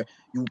thing where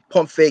you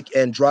pump fake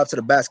and drive to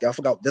the basket? I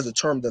forgot. There's a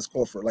term that's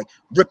called for it, like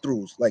rip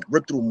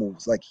through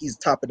moves. Like he's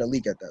top in the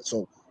league at that.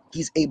 So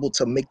he's able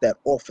to make that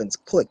offense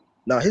click.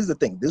 Now here's the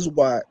thing. This is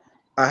why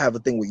I have a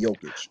thing with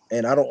Jokic,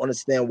 and I don't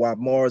understand why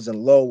Mars and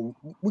Low.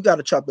 We got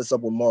to chop this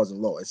up with Mars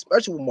and Low,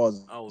 especially with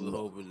Mars. I was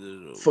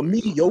hoping For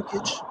me,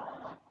 Jokic,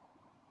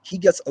 he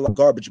gets a lot of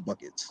garbage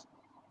buckets.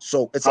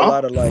 So it's a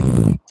lot of like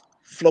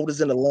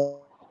floaters in the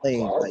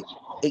lane, like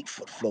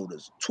 8-foot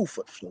floaters,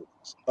 2-foot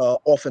floaters,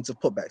 offensive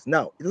putbacks.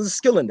 Now, there's a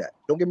skill in that.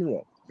 Don't get me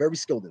wrong, very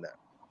skilled in that.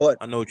 But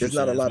I know what there's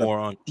you're not a saying. lot It's more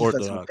of on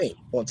defensive orthodox. paint.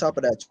 On top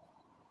of that,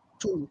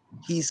 too,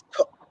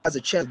 has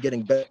a chance of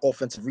getting better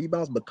offensive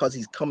rebounds because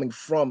he's coming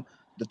from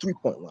the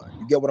 3-point line.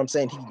 You get what I'm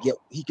saying?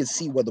 He can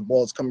see where the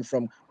ball is coming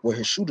from, where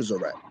his shooters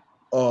are at.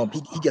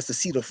 He gets to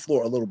see the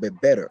floor a little bit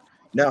better.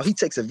 Now he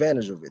takes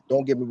advantage of it.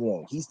 Don't get me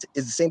wrong. It's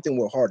the same thing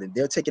with Harden.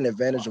 They're taking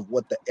advantage of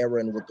what the era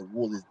and what the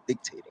rule is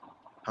dictating.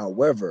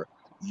 However,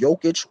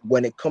 Jokic,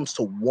 when it comes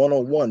to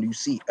one-on-one, you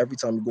see every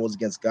time he goes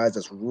against guys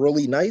that's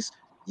really nice,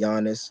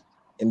 Giannis,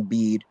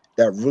 Embiid,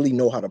 that really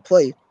know how to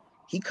play,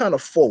 he kind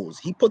of folds.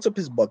 He puts up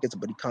his buckets,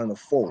 but he kind of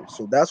folds.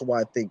 So that's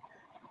why I think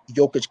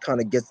Jokic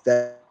kind of gets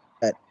that.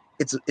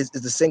 It's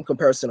the same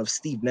comparison of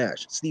Steve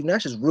Nash. Steve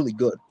Nash is really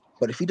good,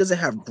 but if he doesn't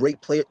have great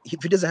players,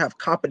 if he doesn't have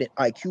competent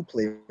IQ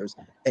players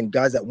and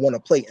guys that want to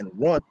play and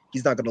run,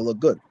 he's not going to look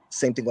good.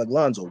 Same thing like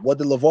Lonzo. What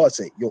did LeVar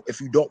say? Yo,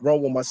 if you don't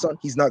run with my son,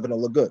 he's not going to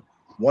look good.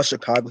 Once he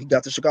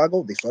got to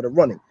Chicago, they started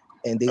running,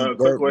 and they Quick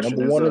were question: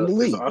 number one in the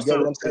league. You get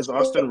what I'm saying? Is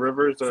Austin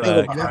Rivers a You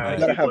high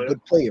got to IQ have player?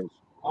 good players.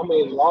 I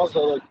mean,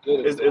 Lonzo looked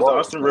good. Is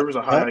Austin Rivers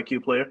a high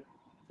IQ player?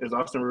 Is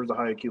Austin Rivers a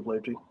high IQ player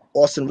too?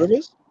 Austin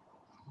Rivers?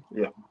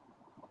 Yeah.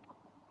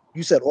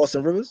 You said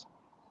Austin Rivers?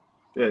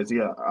 Yeah, is he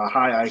a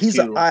high IQ? He's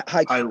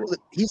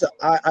a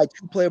high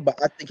IQ player, but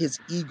I think his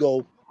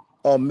ego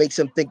makes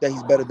him think that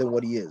he's better than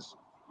what he is.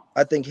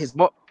 I think his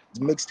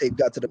mixtape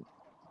got to the.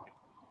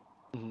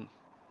 Mm-hmm.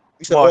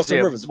 You said Mars, Austin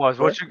yeah, Rivers.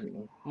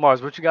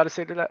 Mars, what you got to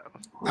say to that?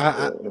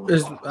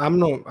 I'm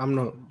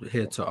not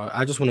here to.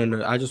 I just want to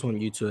know. I just want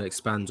you to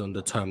expand on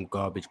the term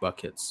garbage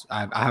buckets.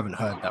 I haven't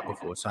heard that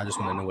before, so I just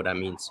want to know what that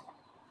means.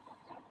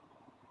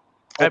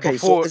 Okay,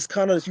 so it's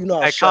kind of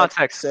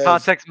context. says,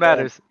 Context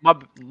matters. My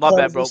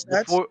bad, bro.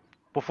 stats?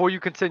 Before you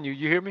continue,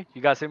 you hear me?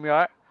 You guys hear me? All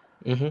right.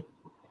 Mm-hmm.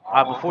 All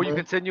right. Before you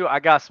continue, I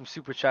got some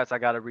super chats I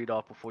gotta read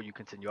off before you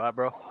continue. All right,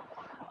 bro.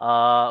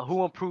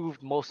 Who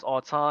improved most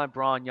all time?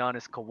 Bron,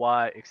 Giannis,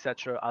 Kawhi,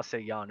 etc. I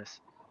say Giannis.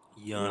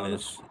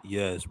 Giannis,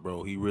 yes,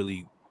 bro. He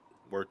really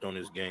worked on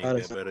his game.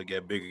 Giannis. Got better,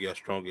 got bigger, got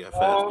stronger, got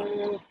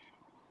faster.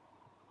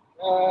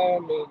 I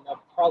mean, I'd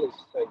probably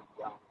say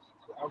Giannis.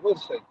 I would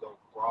say go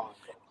Bron at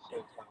the same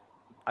time.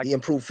 He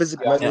improved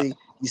physically. Yeah.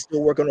 He's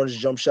still working on his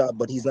jump shot,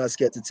 but he's not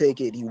scared to take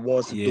it. He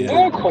wants to do it.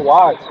 And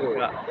Kawhi too.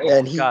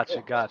 And he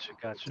Gotcha.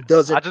 He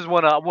does it.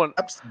 I want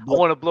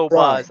to blow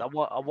by. I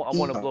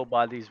want to blow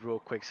by these real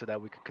quick so that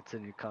we can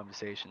continue the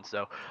conversation.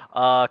 So,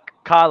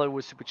 Kyler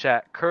with super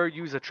chat. Kerr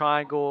used a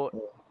triangle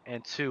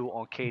and 2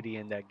 on KD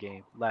in that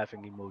game.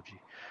 Laughing emoji.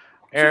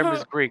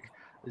 Aramis Greek.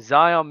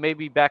 Zion may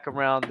be back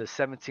around the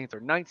 17th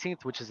or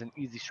 19th, which is an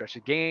easy stretch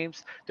of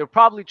games. They'll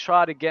probably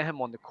try to get him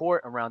on the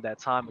court around that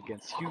time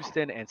against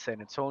Houston and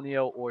San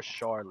Antonio or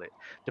Charlotte,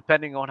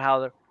 depending on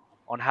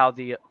how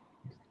the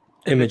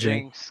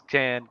imaging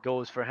scan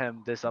goes for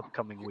him this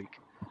upcoming week.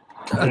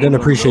 I don't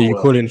appreciate you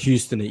calling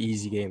Houston an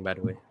easy game, by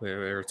the way.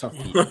 We're a tough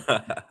team.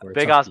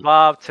 Big Ass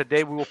Bob,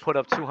 today we will put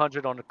up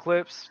 200 on the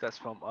Clips. That's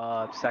from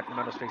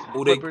Sacramento's facing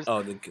the Clippers.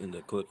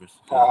 The Clippers.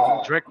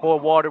 Drink more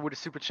water with a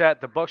super chat.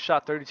 The Bucks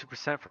shot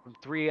 32% from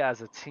 3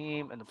 as a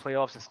team in the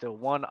playoffs and still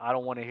won. I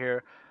don't want to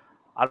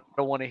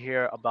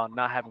hear about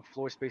not having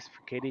floor space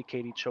for KD.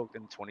 KD choked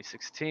in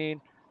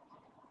 2016.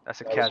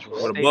 That's a casual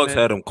statement. The Bucks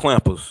had them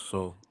clampers,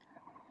 so.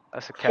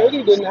 That's a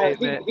casual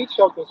statement. He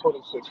choked in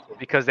 2016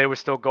 because they were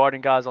still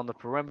guarding guys on the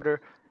perimeter.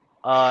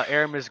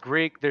 Aramis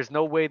Greek, there's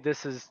no way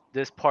this is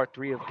part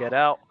 3 of Get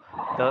Out.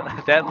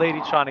 That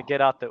lady trying to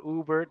get out the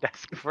Uber,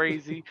 that's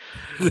crazy.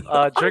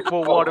 Drink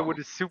more water with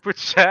a super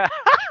chat.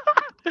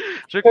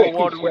 Drink more Thank you,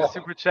 water with a Chef.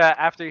 super chat.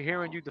 After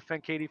hearing you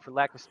defend KD for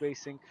lack of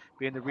spacing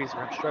being the reason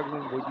for him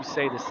struggling, would you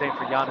say the same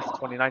for Giannis in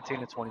 2019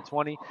 and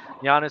 2020?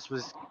 Giannis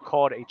was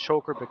called a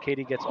choker, but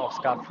KD gets off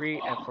scot free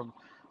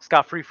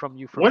from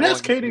you for When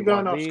has blowing the Katie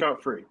gone 3-1 off lead.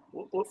 scot free?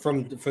 For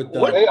What?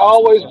 Dub. They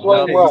always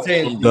blame Dub. Russ.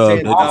 He's From Dub. I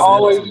They just said it's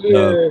always from Dub.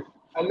 hear.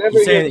 I never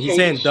hear he's Katie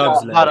saying Dub's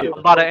shot. led. I'm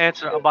about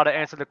to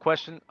answer the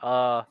question.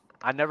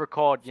 I never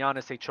called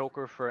Giannis a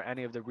choker for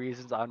any of the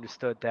reasons. I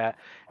understood that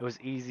it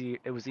was easy.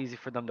 It was easy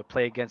for them to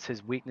play against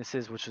his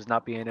weaknesses, which was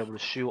not being able to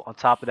shoot. On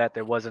top of that,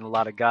 there wasn't a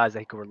lot of guys that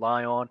he could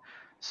rely on.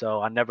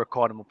 So I never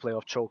called him a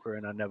playoff choker,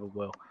 and I never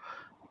will.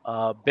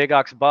 Big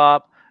Ox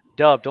Bob,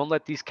 Dub, don't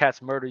let these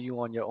cats murder you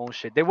on your own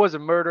shit. There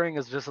wasn't murdering.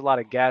 It's just a lot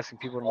of gassing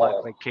people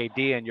like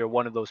KD, and you're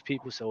one of those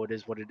people. So it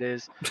is what it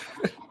is.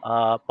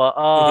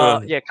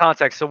 Yeah,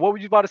 context. So what were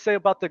you about to say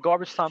about the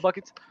garbage time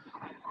buckets?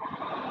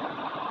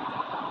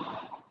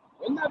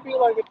 Wouldn't that be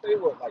like if they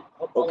were like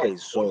up by Okay, like 20?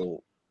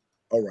 so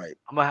all right.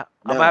 I'm gonna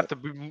Now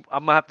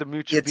have to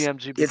mute you, it's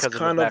BMG, it's because of the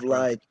kind of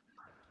background. like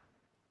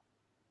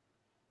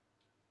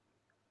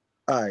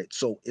all right,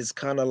 so it's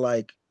kind of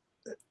like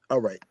all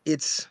right,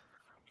 it's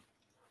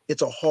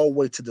a hard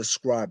way to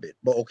describe it,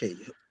 but okay,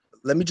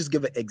 let me just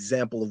give an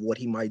example of what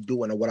he might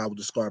do and what I would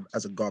describe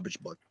as a garbage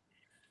bucket.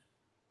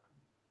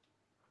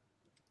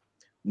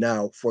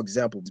 Now, for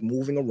example, he's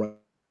moving around.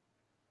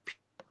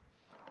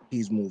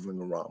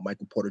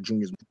 Michael Porter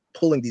Jr. is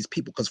pulling these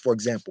people because, for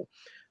example,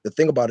 the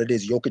thing about it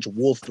is Jokic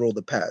will throw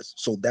the pass.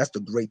 So that's the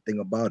great thing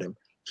about him.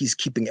 He's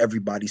keeping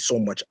everybody so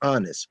much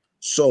honest.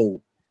 So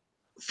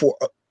for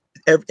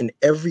in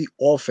every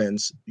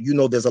offense,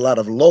 there's a lot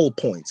of lull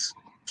points.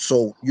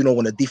 So,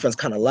 when the defense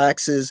kind of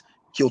laxes,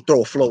 he'll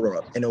throw a floater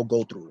up and it'll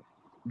go through.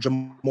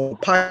 Jamal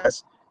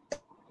pass.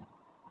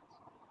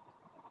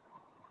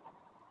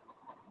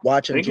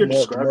 Watching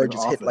Jamal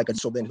just hit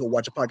so then he'll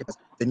watch a pocket pass.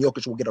 Then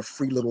Jokic will get a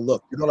free little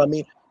look. You know what I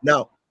mean?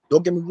 Now,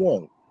 don't get me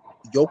wrong.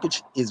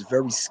 Jokic is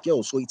very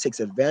skilled, so he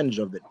takes advantage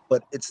of it,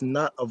 but it's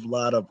not a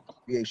lot of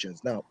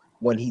creations. Now,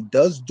 when he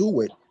does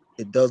do it,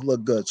 it does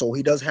look good. So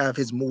he does have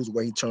his moves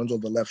where he turns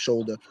over left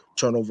shoulder,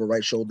 turn over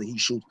right shoulder, he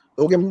shoots.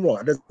 Don't get me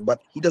wrong,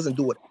 but he doesn't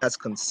do it as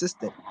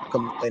consistent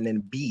and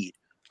Embiid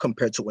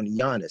compared to when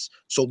Giannis.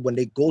 So when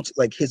they go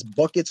to his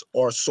buckets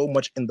are so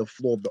much in the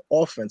flow of the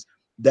offense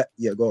that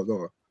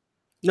go.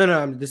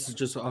 No, this is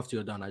just after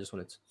you're done. I just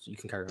wanted to, so you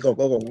can carry on.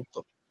 Go.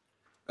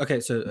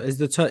 Okay, so is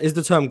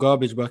the term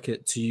garbage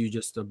bucket to you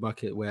just a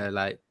bucket where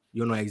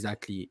you're not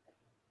exactly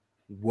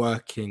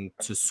working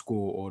to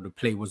score, or the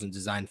play wasn't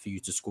designed for you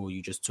to score?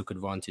 You just took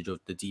advantage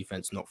of the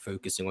defense not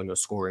focusing on your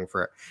scoring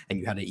threat, and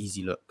you had an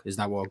easy look. Is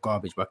that what a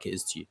garbage bucket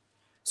is to you?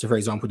 So, for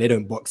example, they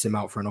don't box him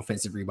out for an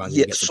offensive rebound.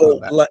 Yeah,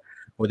 so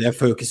or they're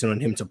focusing on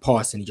him to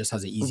pass, and he just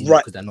has an easy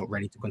look because they're not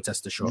ready to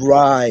contest the shot.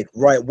 Right.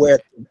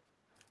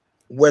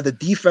 Where the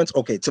defense,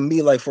 okay, to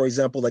me, for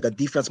example, a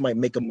defense might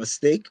make a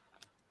mistake.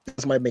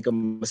 This might make a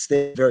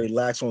mistake, very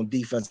lax on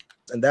defense,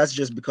 and that's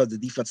just because the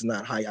defense is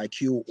not high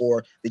IQ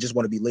or they just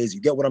want to be lazy.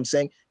 You get what I'm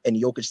saying? And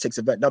Jokic takes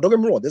advantage. Now, don't get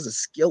me wrong, there's a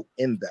skill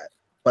in that,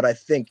 but I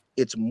think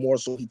it's more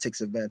so he takes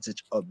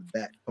advantage of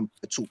that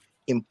compared to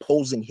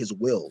imposing his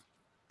will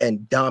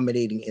and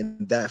dominating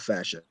in that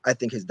fashion. I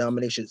think his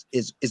domination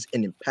is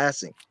in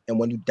passing, and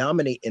when you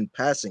dominate in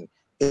passing,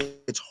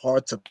 it's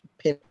hard to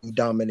pin you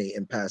dominate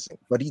in passing,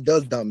 but he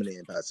does dominate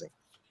in passing.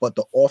 But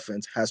the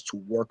offense has to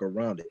work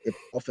around it. If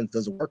offense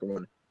doesn't work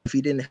around it, if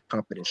he didn't have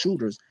competent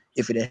shooters,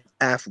 if he didn't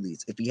have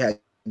athletes, if he had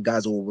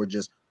guys who were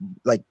just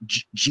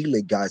G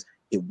League guys,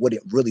 it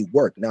wouldn't really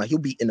work. Now he'll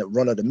be in the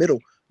run of the middle,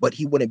 but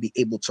he wouldn't be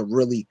able to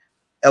really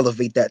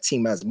elevate that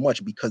team as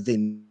much because they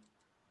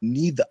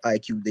need the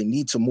IQ. They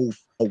need to move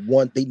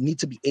they need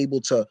to be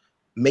able to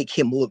make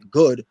him look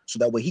good so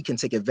that way he can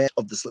take advantage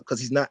of this because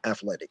he's not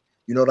athletic.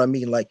 You know what I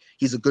mean?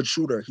 He's a good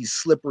shooter. He's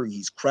slippery.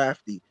 He's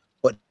crafty,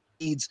 but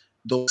he needs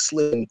those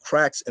slipping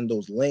cracks in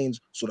those lanes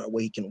so that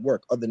way he can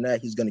work. Other than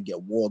that, he's gonna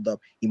get walled up.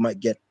 He might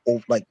get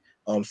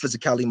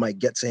physicality might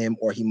get to him,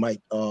 or he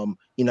might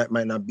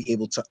might not be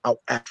able to out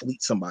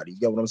athlete somebody. You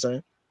get what I'm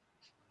saying?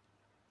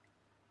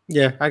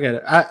 Yeah, I get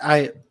it.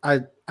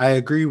 I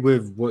agree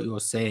with what you're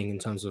saying in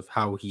terms of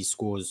how he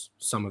scores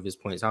some of his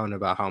points. I don't know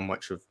about how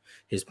much of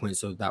his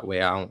points are that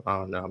way. I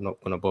don't know. I'm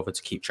not going to bother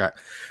to keep track.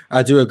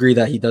 I do agree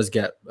that he does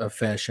get a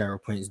fair share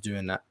of points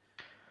doing that.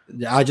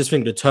 I just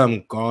think the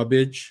term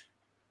garbage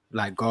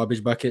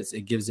buckets,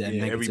 it gives it a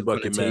negative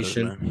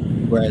connotation.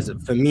 Matters, whereas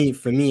for me,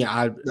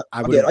 I get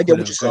what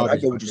you're saying. I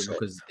get what you're saying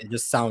because it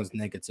just sounds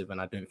negative, and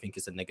I don't think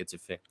it's a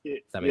negative thing.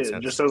 That makes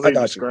sense. Just sounds like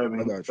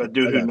describing a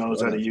dude who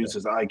knows how to use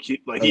his IQ.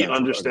 He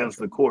understands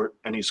the court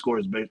and he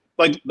scores big.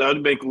 That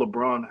would make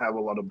LeBron have a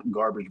lot of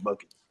garbage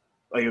buckets.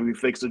 If he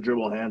fakes a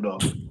dribble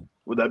handoff,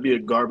 would that be a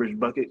garbage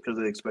bucket because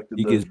they expected?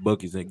 He gets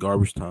buckets at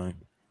garbage time.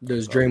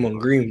 There's Draymond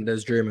Green.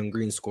 There's Draymond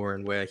Green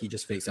scoring where he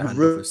just fakes a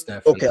handoff with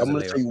Steph. Okay, I'm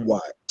going to tell you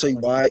why.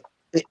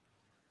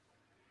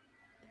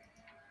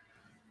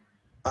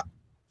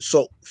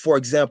 So, for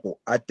example,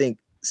 I think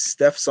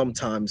Steph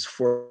sometimes,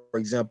 for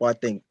example, I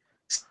think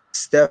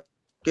Steph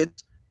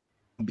gets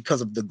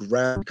because of the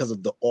ground, because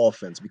of the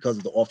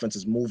offense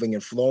is moving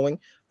and flowing.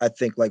 I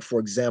think, like, for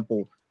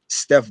example,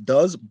 Steph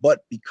does,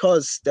 but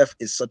because Steph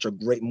is such a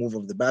great mover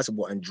of the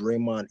basketball and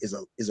Draymond is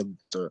a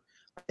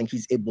I think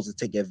he's able to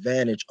take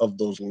advantage of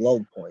those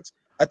low points.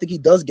 I think he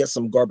does get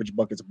some garbage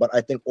buckets, but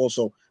I think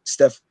also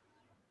Steph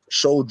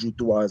showed you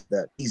through us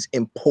that he's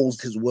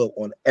imposed his will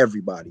on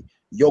everybody.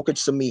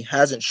 Jokic to me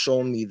hasn't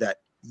shown me that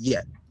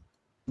yet.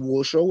 He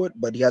will show it,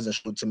 but he hasn't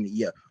shown it to me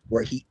yet,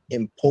 where he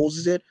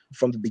imposes it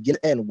from the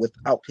beginning to end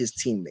without his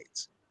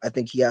teammates. I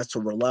think he has to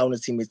rely on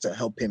his teammates to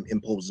help him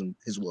impose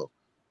his will.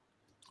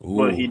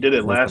 But he did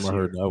it first last time I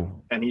year, heard that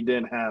one. and he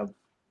didn't have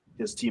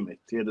his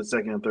teammates. He had the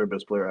second and third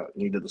best player out,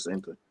 and he did the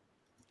same thing.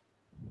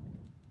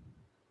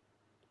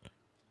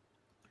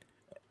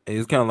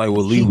 It's kind of like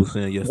what Lee was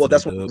saying yesterday. Well,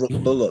 that's what.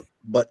 Look,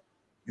 but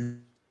you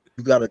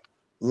gotta,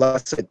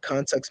 like I said,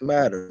 context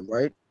matters,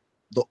 right?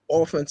 The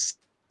offense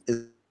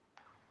is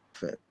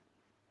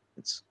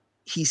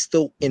he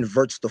still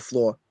inverts the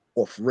floor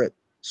off rip.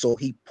 So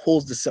he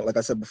pulls the center, like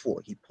I said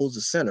before, he pulls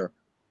the center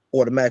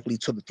automatically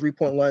to the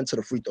 3-point line, to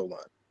the free throw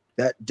line.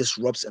 That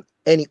disrupts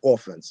any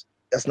offense.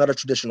 That's not a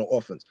traditional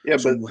offense. Yeah,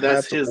 so but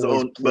that's his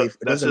own. But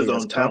that's his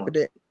own talent.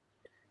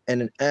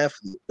 And an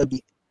athlete to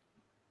be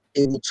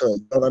able to,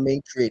 you know what I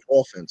mean, create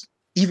offense.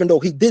 Even though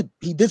he did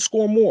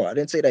score more. I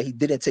didn't say that he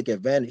didn't take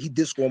advantage. He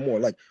did score more.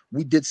 Like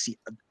I did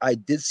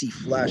see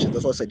flashes.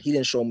 That's why I said he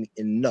didn't show me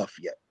enough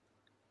yet.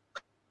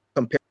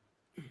 Compared,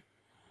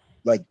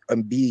 like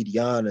Embiid,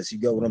 Giannis, you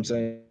get what I'm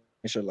saying?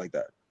 Shit like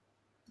that.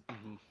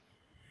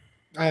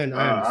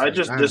 I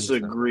just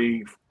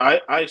disagree.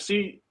 I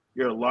see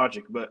your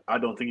logic, but I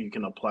don't think you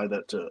can apply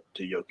that to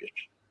Jokic.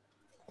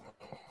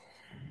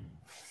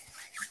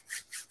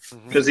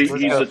 Because he's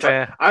a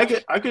fan. I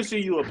could see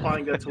you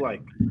applying that to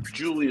like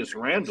Julius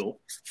Randle.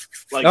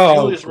 Like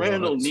Julius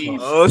Randle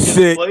needs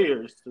good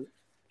players.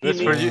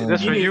 This for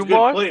you,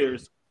 good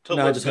players.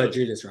 No, I just heard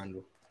Julius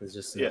Randle. It's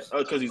just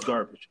because he's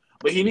garbage.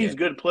 But he needs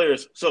good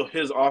players, so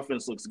his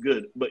offense looks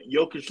good. But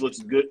Jokic looks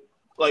good.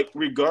 Like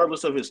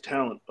regardless of his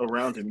talent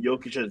around him,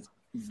 Jokic has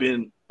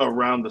been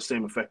around the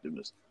same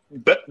effectiveness.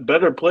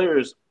 Better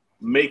players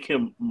make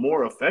him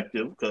more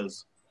effective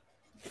because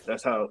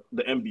that's how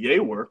the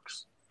NBA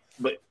works.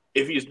 But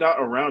if he's not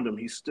around him,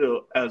 he's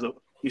still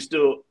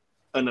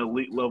an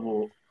elite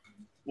level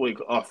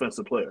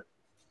offensive player.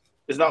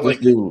 It's not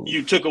like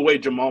you took away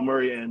Jamal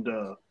Murray and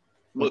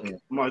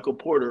Michael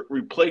Porter,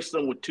 replaced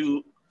them with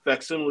two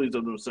facsimiles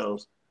of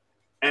themselves,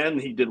 and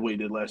he did what he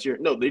did last year.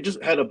 No, they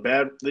just had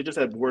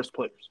worse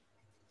players,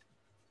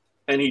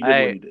 and he did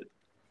what he did.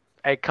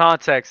 Hey,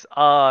 context.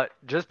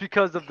 Just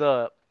because of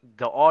the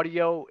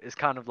audio is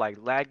kind of like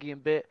laggy a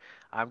bit,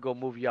 I'm gonna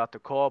move you out the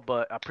call,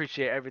 but I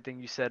appreciate everything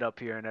you said up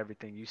here and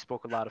everything. You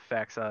spoke a lot of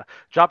facts.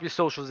 Drop your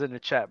socials in the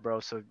chat, bro,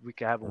 so we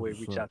can have a way to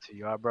reach out to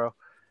you. All right, bro.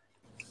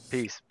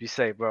 Peace. Be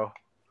safe, bro.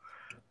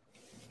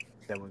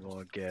 Then we're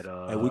gonna get.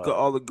 And we could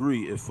all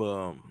agree if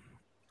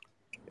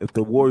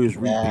the Warriors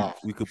repeat,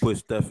 we could put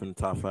Steph in the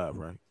top 5,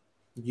 right?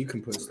 You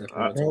can put Steph.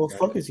 What the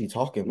fuck is he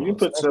talking about? You can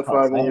put Steph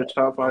 5 in your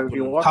top 5 if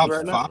you want top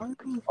right 5? now.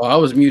 Oh, I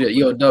was muted.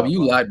 Yo, Dub,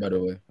 you lied, by the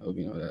way. I hope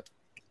you know that.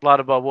 Lied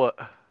about what?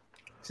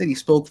 Said he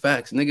spoke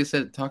facts. Nigga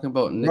said talking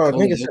about Nick. Bro,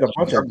 nigga said a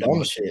bunch of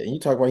dumb shit, and you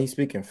talk about he's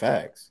speaking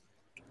facts.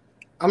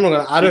 I'm not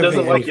gonna. I don't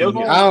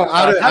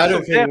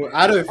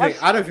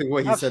think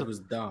what he said was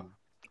dumb.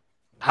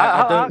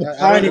 I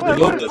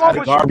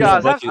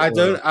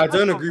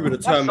don't agree with the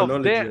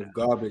terminology of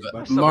garbage.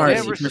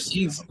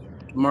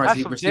 Mars,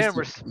 he proceeds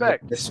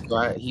respect.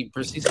 He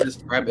proceeds to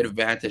describe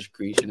advantage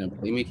creation and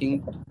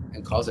playmaking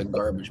and calls it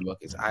garbage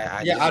buckets.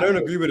 I don't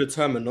agree with the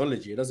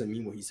terminology. It doesn't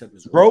mean what he said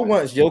was wrong. Bro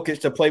wants Jokic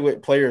to play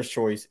with player's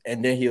choice,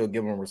 and then he'll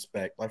give him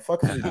respect. Like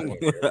fuck.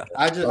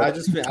 I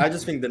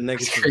just think the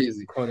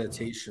negative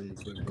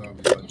connotations with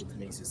garbage buckets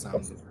makes it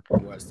sound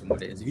worse than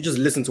what it is. If you just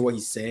listen to what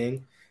he's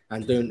saying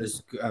and don't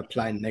just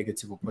apply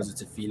negative or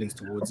positive feelings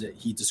towards it,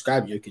 he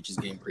described Jokic's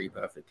game pretty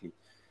perfectly.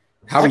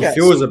 How he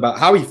feels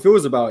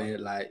about it,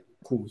 like,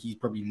 cool, he's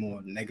probably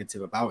more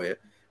negative about it,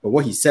 but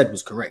what he said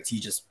was correct. He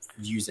just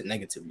views it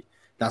negatively.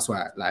 That's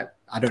why, like,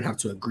 I don't have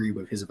to agree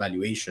with his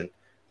evaluation,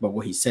 but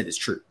what he said is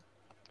true.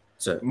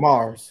 So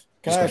Mars,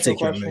 can I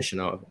take your emotion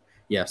out of it?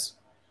 Yes,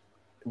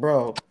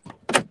 bro.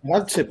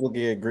 I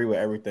typically agree with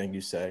everything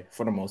you say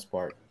for the most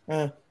part.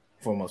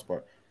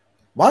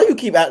 Why do you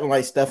keep acting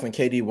like Steph and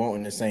KD weren't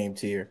in the same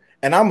tier?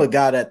 And I'm a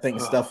guy that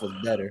thinks Steph was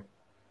better.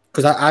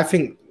 Because I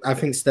think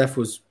Steph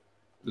was,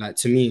 like,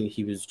 to me,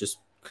 he was just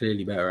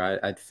clearly better.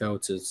 I'd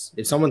felt as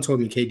if someone told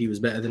me KD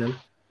was better than him,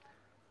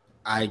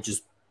 I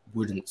just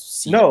wouldn't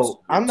see.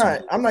 No, I'm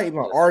not even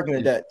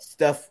arguing that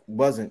Steph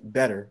wasn't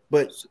better,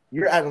 but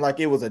you're acting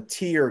like it was a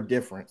tier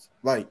difference.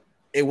 Like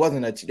it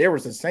wasn't there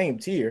was the same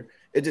tier.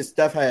 It just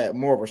Steph had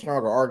more of a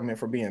stronger argument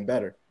for being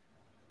better.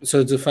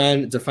 So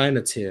define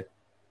a tier.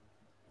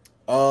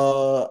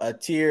 A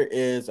tier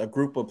is a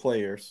group of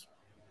players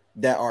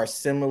that are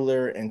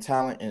similar in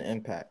talent and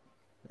impact.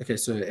 Okay,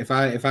 so if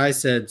I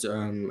said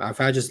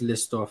if I just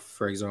list off,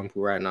 for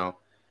example, right now,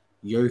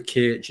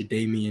 Jokic,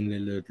 Damian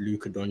Lillard,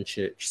 Luka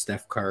Doncic,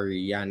 Steph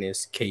Curry,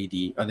 Giannis,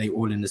 KD, are they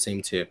all in the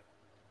same tier?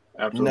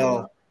 Absolutely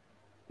No. not.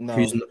 No.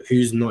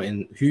 Who's not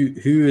in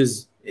who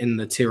is in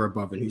the tier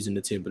above and who's in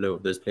the tier below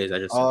of those players I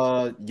just said?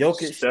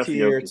 Jokic Steph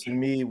tier Jokic. to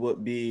me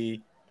would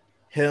be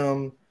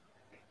him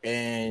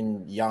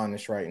and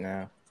Giannis right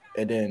now.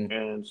 And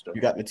then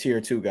you got the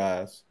tier 2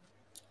 guys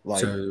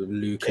like So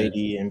Luka,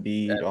 KD and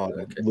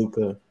Embiid,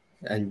 Luka.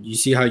 And you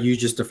see how you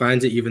just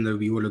defined it, even though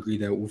we all agree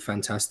they're all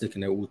fantastic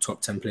and they're all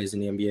top 10 players in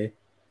the NBA.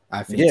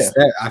 I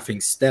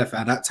think Steph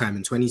at that time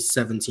in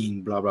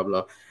 2017, blah blah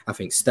blah. I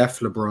think Steph,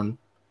 LeBron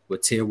were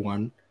tier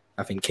 1.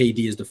 I think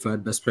KD is the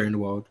third best player in the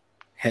world.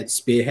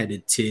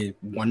 Spearheaded tier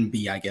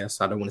 1B, I guess.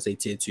 I don't want to say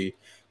tier 2,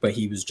 but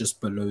he was just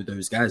below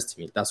those guys to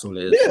me. That's all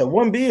it is. Yeah,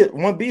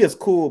 1B is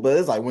cool, but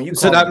it's like when you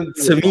so call that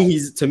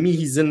to me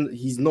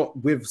he's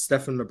not with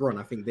Steph and LeBron.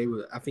 I think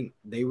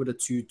they were the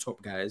 2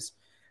 top guys,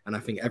 and I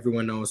think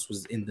everyone else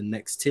was in the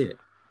next tier.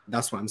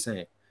 That's what I'm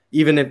saying.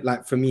 Even if,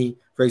 like, for me,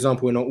 for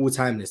example, in an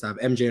all-time list, I have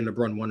MJ and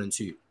LeBron 1 and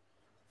 2.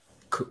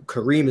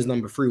 Kareem is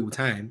number 3 all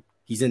time.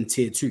 He's in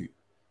tier 2.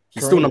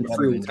 He's still number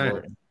 3 all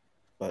time.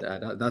 But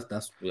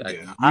that's you can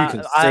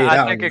say that.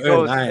 I think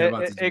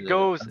it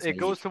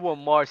goes to what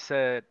Mar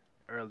said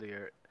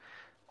earlier.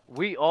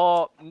 We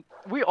all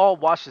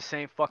watch the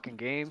same fucking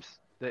games.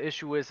 The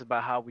issue is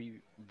about how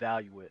we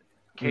value it.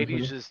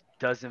 KD just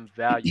doesn't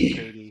value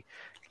KD.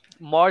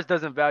 Mars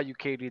doesn't value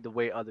KD the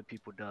way other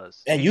people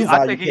does. And you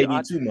value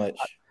KD too much.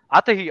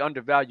 I think he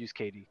undervalues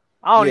KD.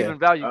 I don't even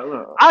value.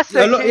 I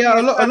say a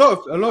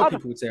lot of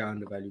people would say I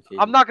undervalue KD.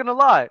 I'm not gonna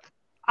lie.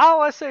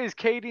 All I say is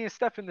KD and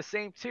Steph in the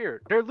same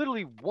tier. They're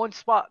literally one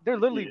spot. They're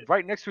literally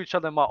right next to each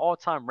other in my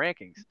all-time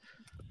rankings.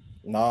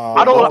 No,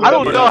 I don't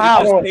know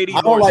how. I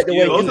don't like the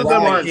way both of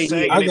them aren't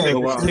saying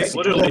anything wrong.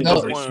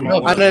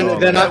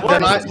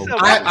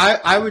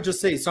 I would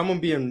just say someone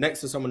being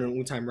next to someone in an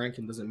all-time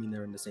ranking doesn't mean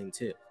they're in the same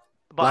tier.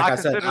 But like I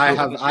said,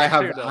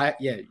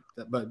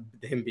 but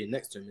him being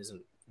next to him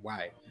isn't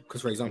why.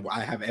 Because for example,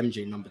 I have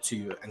MJ number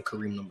 2 and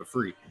Kareem number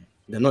 3.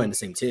 They're not in the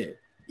same tier,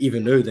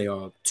 even though they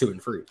are 2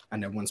 and 3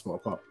 and they're 1 spot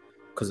apart.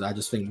 Because I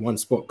just think 1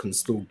 spot can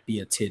still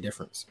be a tier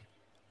difference.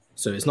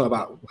 So it's not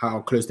about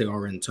how close they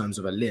are in terms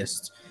of a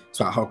list. It's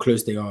about how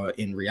close they are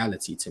in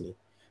reality to me.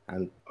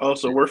 And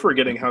also, we're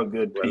forgetting how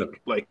good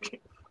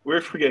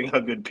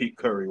Pete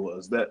Curry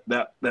was. That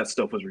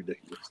stuff was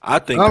ridiculous. I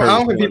think I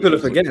don't think people are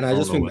forgetting. I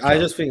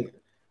just think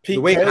the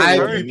way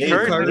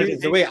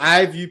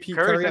I view Pete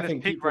Curry, I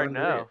think peak right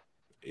now.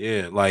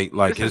 Yeah,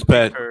 like his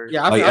past.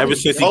 Yeah, ever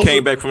since he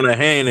came back from the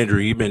hand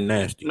injury, he been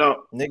nasty.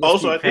 No,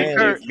 also I think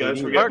you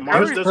guys forget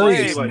Mars doesn't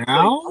see like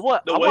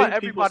the way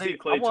people see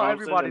Klay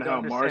Thompson and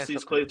how Mars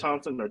sees Klay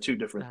Thompson are 2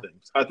 different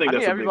things. I think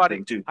that's a big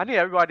thing too. I need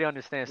everybody to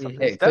understand something.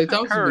 Hey, Klay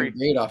Thompson's been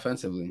great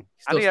offensively.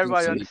 I need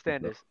everybody to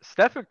understand this.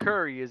 Stephen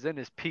Curry is in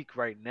his peak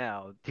right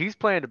now. He's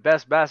playing the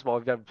best basketball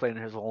he's ever played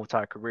in his whole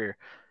entire career.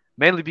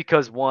 Mainly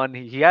because, one,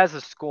 he has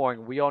the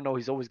scoring. We all know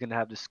he's always going to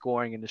have the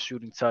scoring and the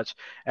shooting touch,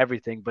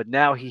 everything. But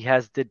now he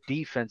has the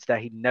defense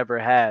that he never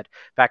had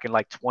back in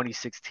like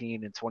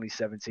 2016 and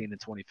 2017 and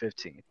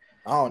 2015.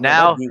 Oh,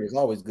 now he was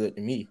always good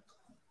to me.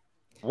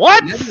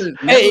 What?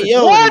 Hey,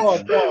 yo,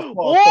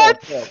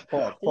 what?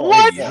 Pause.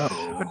 What?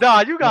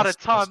 Nah, you got a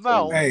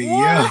timeout. Hey,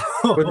 yo.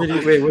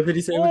 What did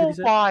he say? Oh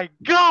my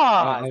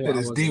God.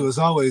 His D was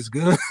always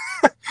good.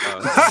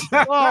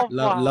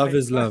 Love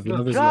is love.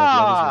 Love is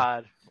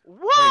love.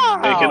 Wow.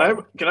 Hey,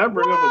 can I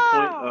bring up a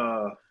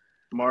point,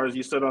 Mars?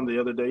 You said on the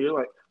other day, you're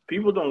like,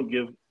 people don't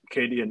give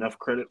KD enough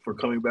credit for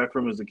coming back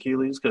from his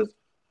Achilles, because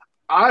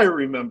I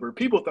remember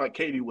people thought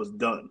KD was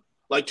done,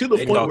 like to the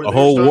point where the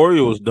whole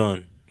Warrior was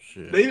done.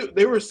 Shit.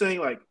 They were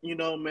saying like,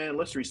 man,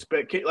 let's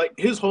respect KD. Like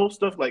his whole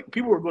stuff. Like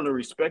people were going to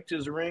respect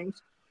his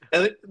rings,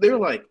 and they're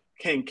like,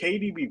 can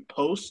KD be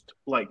post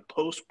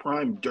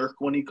prime Dirk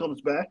when he comes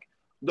back?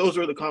 Those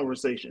were the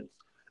conversations.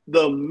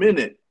 The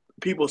minute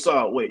people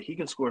saw, wait, he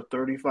can score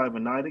 35 a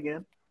night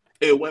again,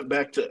 it went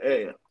back to,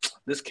 hey,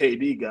 this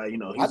KD guy,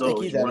 he's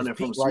always running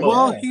from smoke.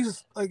 Well,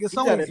 he's like, it's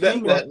only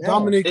that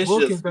Dominic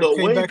Wilkins that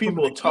came back from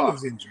an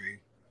Achilles injury.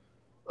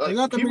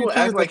 People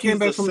act like he's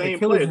the same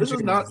player. This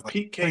is not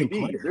peak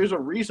KD. There's a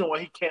reason why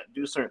he can't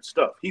do certain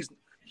stuff. He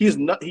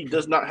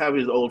does not have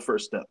his old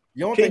first step.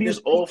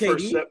 KD's old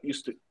first step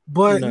used to.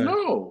 But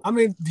no, I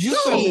mean, you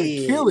said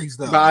Achilles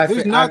though.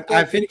 But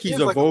I think he's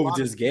evolved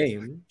his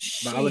game.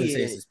 But I wouldn't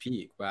say it's his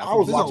peak. But I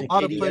was watching a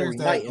lot of players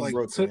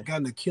that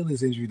got an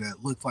Achilles injury that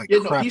looked like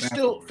crap. He's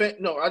still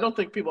no. I don't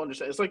think people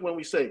understand. It's like when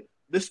we say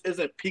this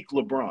isn't peak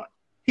LeBron.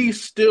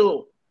 He's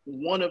still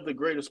one of the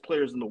greatest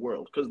players in the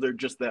world because they're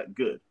just that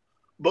good.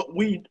 But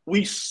we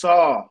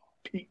saw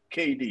peak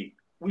KD.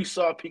 We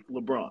saw peak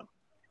LeBron,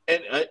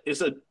 and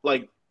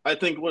I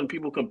think when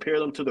people compare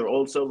them to their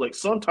old selves, like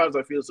sometimes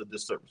I feel it's a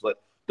disservice. Like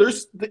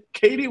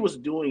KD was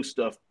doing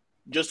stuff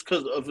just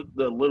because of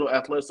the little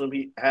athleticism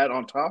he had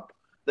on top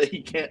that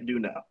he can't do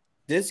now.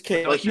 This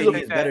KD like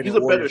is better. He's a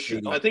better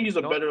shooter. I think he's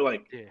a better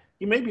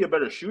he may be a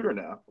better shooter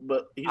now,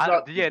 but he's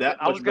not that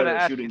much better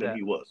at shooting than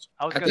he was.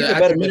 I was going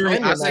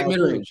to say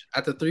mid-range.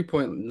 At the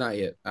 3-point, not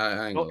yet.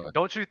 I ain't gonna lie.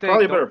 Don't you think?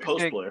 Probably a better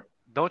post player.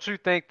 Don't you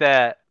think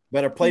that?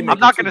 Better playmaker. I'm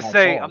not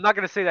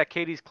gonna say that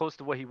KD's close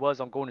to what he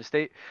was on Golden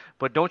State,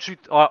 but don't you?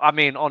 I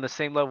mean, on the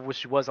same level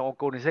which he was on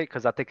Golden State,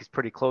 because I think he's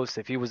pretty close.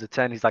 If he was a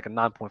 10, he's like a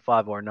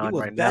 9.5 or a 9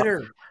 right now.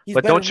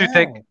 But don't you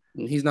think?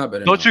 He's not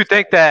better. Don't you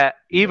think that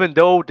even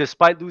though,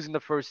 despite losing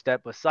the first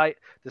step, despite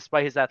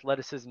his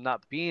athleticism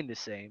not being the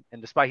same, and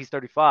despite he's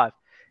 35,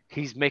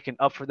 he's making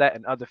up for that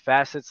in other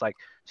facets, like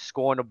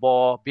scoring the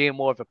ball, being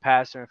more of a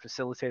passer and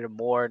facilitator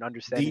more, and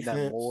understanding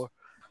that more.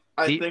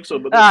 I think so,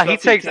 but he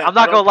takes. I'm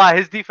not gonna lie,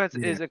 his defense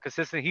isn't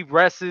consistent. He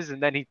rests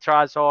and then he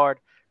tries hard,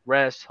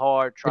 rests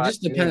hard. Tries. It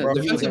just depends.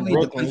 Defensively,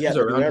 you can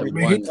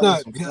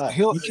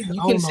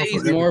say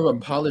he's more of a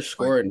polished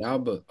scorer now,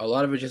 but a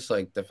lot of it's just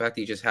like the fact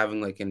that he's just having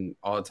like an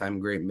all-time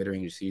great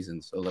mid-range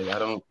season. So like I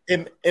don't.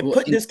 It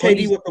put this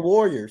KD with the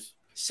Warriors.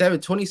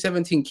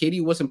 2017,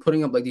 KD wasn't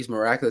putting up like these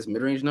miraculous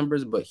mid-range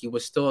numbers, but he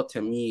was still,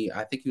 to me,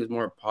 I think he was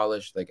more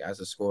polished like as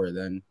a scorer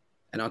then.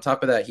 And on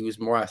top of that, he was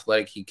more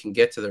athletic. He can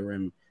get to the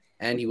rim.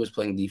 And he was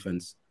playing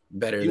defense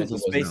better than he was a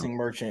spacing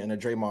merchant and a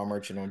Draymond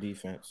merchant on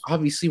defense.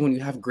 Obviously, when you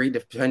have great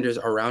defenders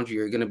around you,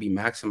 you're going to be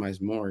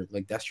maximized more.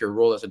 Like, that's your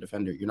role as a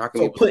defender. You're not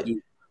going to be able to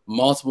do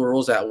multiple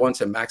roles at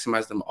once and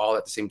maximize them all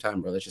at the same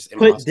time, bro. That's just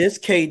impossible. Put this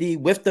KD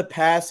with the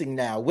passing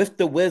now, with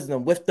the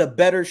wisdom, with the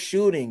better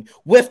shooting,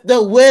 with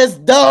the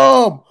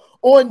wisdom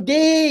on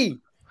D.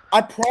 I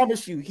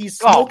promise you, he's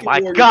smoking. Oh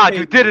my God,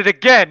 you did it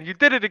again! You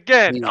did it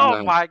again!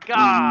 Oh my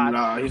God!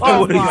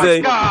 Oh my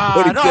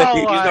God!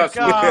 Oh my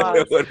God!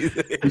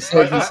 He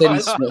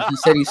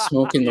said he's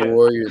smoking the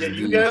Warriors.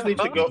 You guys need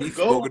to go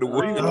the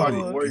Warriors.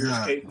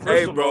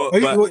 Hey, bro.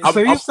 So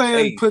you're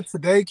saying put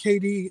today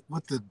KD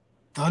with the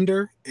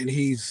Thunder and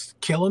he's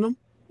killing them?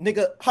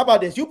 Nigga, how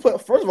about this? You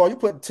put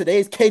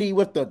today's KD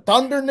with the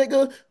Thunder,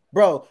 nigga.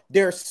 Bro,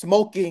 they're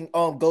smoking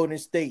Golden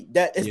State.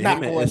 That is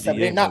not going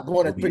 7. They're not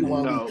going to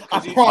 3-1 lead. I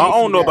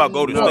don't know about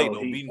Golden State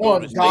though.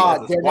 On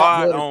God, they're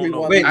not going to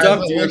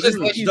 3-1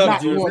 lead. He's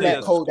not going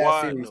that cold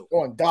that series.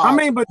 On God. I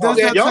mean, but does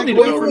that take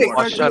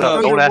away? Shut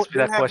up! Don't ask me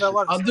that question.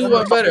 I'll do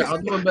one better.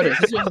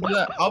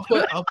 I'll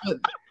put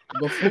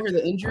before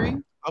the injury.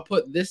 I'll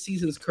put this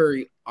season's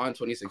Curry on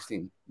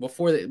 2016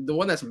 before the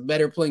one that's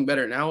playing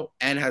better now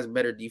and has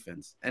better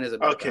defense and is a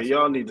better passer.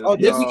 Y'all need to. Oh,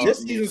 this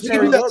season's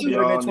Curry was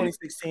better in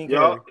 2016.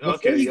 Before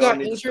he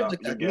got injured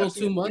like little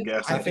 2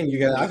 months. I think you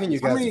guys. I mean, you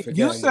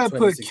said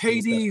put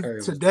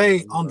KD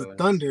today on the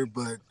Thunder,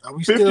 but are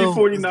we still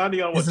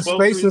 50-40-90 on what? Is the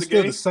spacing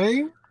still the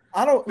same?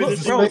 I don't look,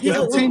 bro.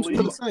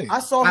 I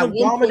saw him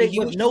dominate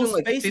with no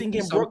spacing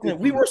in Brooklyn.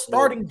 We were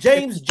starting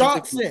James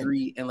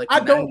Johnson.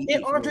 I don't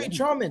get Andre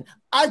Drummond.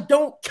 I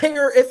don't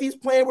care if he's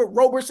playing with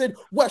Roberson,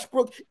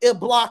 Westbrook,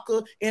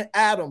 Ibaka, and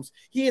Adams.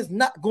 He is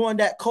not going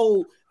that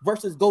cold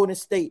versus Golden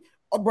State.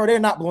 Oh, bro, they're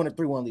not going to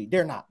 3-1 lead.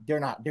 They're not. That's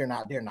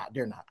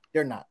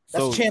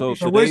championship.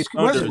 So where's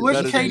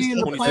KD in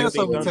the playoffs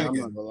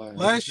overtaken?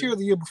 Last year or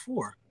the year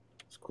before?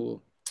 It's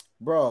cool.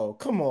 Bro,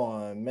 come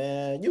on,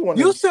 man.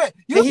 You said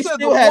he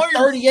still had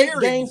 38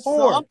 game 4.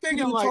 So I'm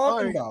thinking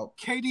like about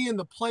KD in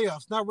the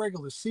playoffs, not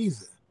regular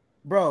season.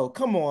 Bro,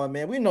 come on,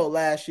 man. We know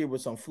last year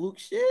was some fluke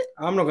shit.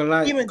 I'm not gonna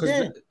lie. Even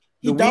then,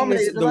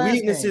 the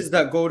weaknesses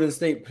that Golden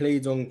State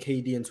played on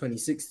KD in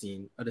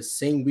 2016 are the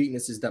same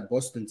weaknesses that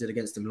Boston did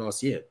against him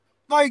last year.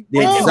 Like the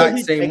exact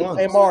same ones.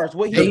 Hey Mars,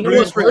 what the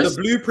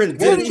blueprint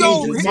didn't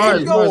change.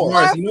 Mars, you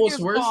know what's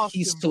worse?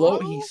 He's slow.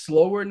 He's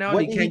slower now.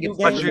 He can't get.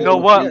 But you know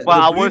what? But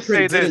I would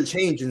say this.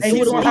 And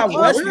he don't have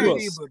Westbrook.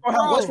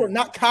 Westbrook,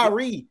 not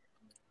Kyrie.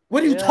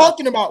 What are you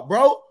talking about,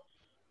 bro?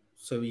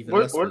 So even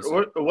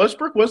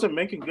Westbrook wasn't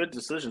making good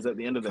decisions at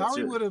the end of that Kyrie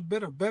series. would have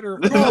been a better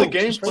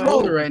game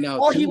plan right now.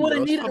 All he would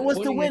have needed was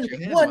to win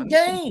one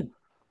game.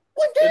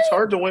 It's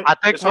hard to win. I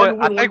think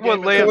what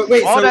Liam.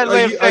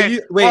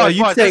 Are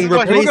you saying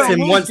replace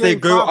him once they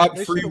go up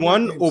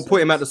 3-1 or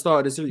put him at the start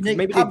of the series?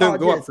 Maybe they don't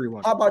go up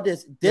 3-1. How about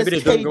this? This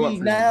KD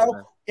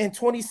now in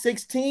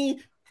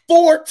 2016,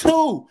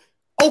 4-2.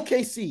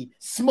 OKC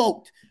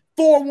smoked.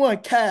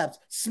 4-1 Cavs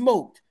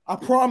smoked. I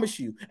promise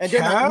you. And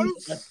then a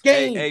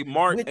game. Hey,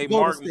 Mark.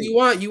 You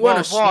want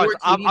a short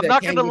I'm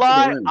not gonna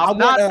lie. I'm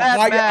not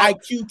that mad.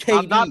 IQ KD.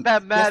 I'm not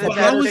that mad at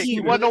that thing.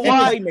 You wanna know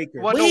why?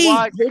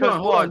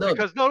 Because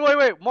Because no,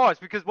 wait, Mars.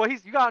 Because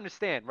you gotta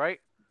understand, right?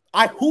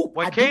 I hoop.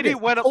 When KD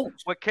went up,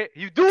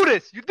 you do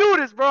this,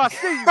 bro. I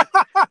see you.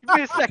 Give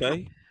me a second.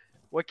 Okay.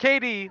 When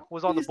KD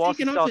was on the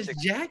Boston Celtics,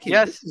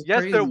 yes,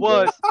 there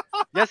was.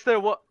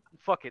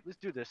 Fuck it, let's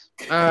do this.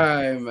 All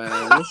right,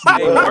 man.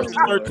 Hey, March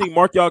 13,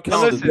 mark y'all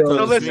calendars.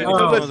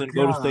 Listen.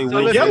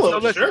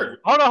 Yellow shirt.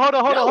 Hold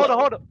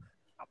on.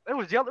 It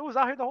was yellow. It was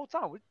out here the whole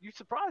time. You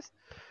surprised?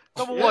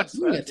 Number one.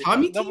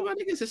 Tommy team, I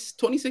think it's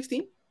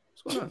 2016.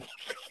 What's going on?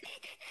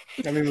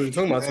 I mean, we were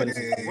talking about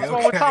 2016. What's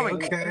wrong with Tommy?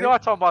 We are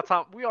talking about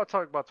Tom. We are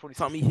talking about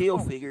 2016. Tommy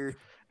Hilfiger.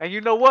 And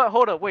you know what?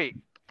 Hold up, wait.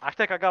 I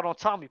think I got on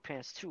Tommy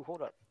pants too.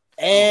 Hold up.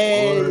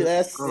 Hey,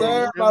 Yes,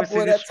 sir. Let My me see boy,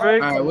 the that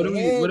string. time All right, what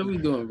coming are we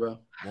doing, bro?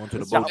 Going to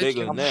the Yeah,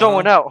 bodega I'm now.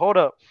 showing out. Hold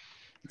up.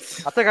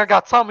 I think I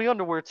got Tommy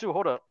underwear too.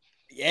 Hold up.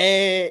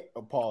 Yeah.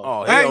 Oh, pause.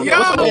 Oh, Hey, hell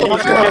yo! no.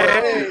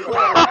 Hey,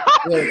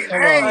 Yo,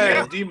 come Hey, on, Hey,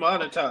 man.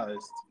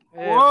 demonetized. Yeah,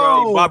 Hey,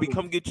 Whoa. Bobby,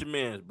 come get your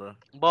mans, bro.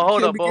 But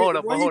hold up.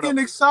 What are you getting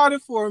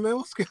excited for, man?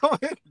 What's going on?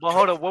 But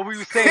hold up. What were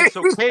you saying?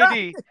 So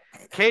KD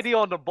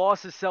on the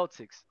Boston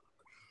Celtics,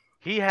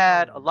 he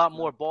had a lot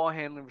more ball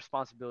handling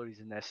responsibilities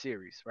in that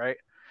series, right?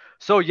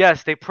 So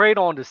yes, they preyed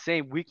on the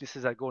same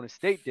weaknesses that Golden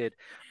State did,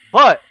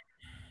 but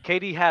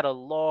KD had a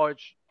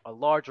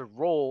larger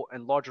role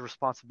and larger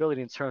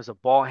responsibility in terms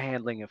of ball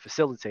handling and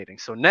facilitating.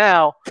 So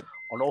now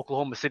on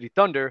Oklahoma City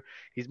Thunder,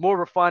 he's more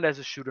refined as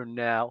a shooter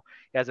now.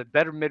 He has a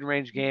better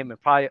mid-range game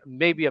and probably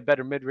maybe a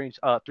better mid-range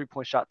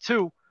three-point shot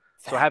too.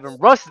 So having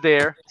Russ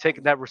there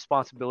taking that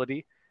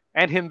responsibility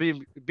and him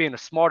being a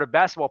smarter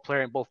basketball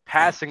player in both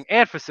passing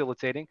and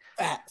facilitating,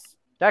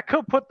 that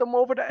could put them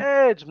over the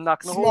edge. I'm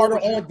not going to hold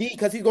Smarter you. on D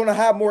because he's going to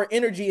have more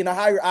energy and a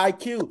higher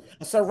IQ,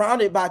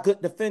 surrounded by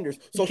good defenders.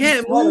 So He can't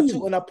he's smarter move.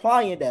 too in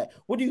applying that.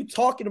 What are you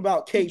talking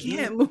about, KD? He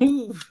can't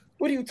move.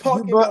 What are you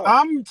talking But about?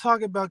 I'm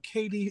talking about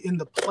KD in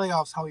the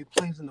playoffs, how he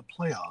plays in the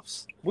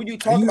playoffs. What are you Are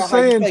talking you about? How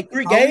you saying play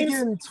 3 are we games?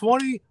 getting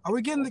 20? Are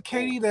we getting the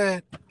KD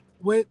that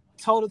went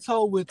toe to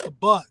toe with the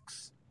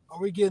Bucks?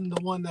 Are we getting the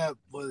one that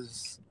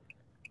was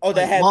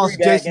that had lost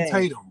 3 bad Jason games?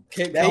 Tatum?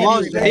 KD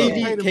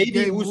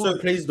also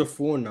plays the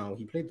 4 now.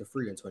 He played the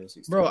 3 in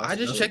 2016. Bro, I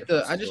just checked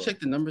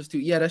the numbers too.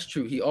 Yeah, that's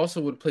true. He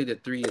also would play the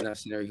 3 in that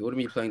scenario. He wouldn't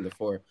be playing the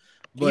 4.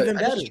 But Even I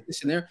just better. checked the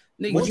scenario.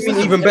 Nigga, What do you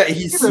mean even better?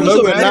 He's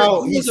slower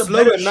now. He's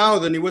slower now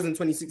than he was in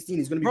 2016.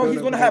 He's going to be. Bro,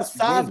 he's going to have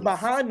size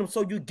behind him,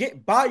 so you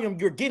get by him.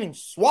 You're getting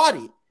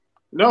swatted.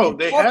 No,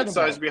 they had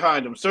size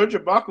behind him. Serge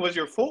Ibaka was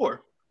your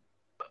 4.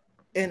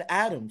 And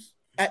Adams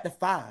at the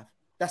 5.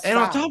 That's and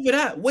size. on top of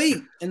that, wait,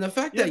 and the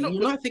fact that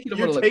you're not thinking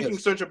about it like taking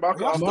this. Serge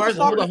Ibaka off Mars,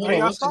 the hold on.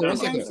 One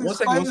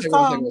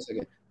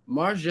second.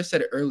 Mars just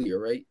said it earlier,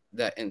 right?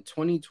 That in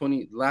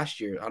 2020,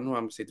 last year, I don't know how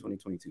I'm gonna say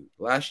 2022.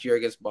 Last year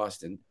against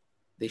Boston,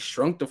 they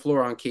shrunk the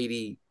floor on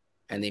KD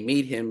and they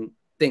made him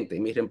think. They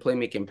made him play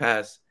making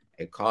pass.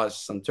 It caused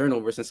some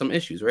turnovers and some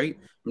issues, right?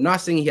 I'm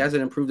not saying he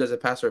hasn't improved as a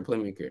passer or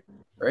playmaker,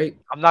 right?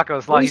 I'm not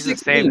gonna lie, he's the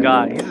same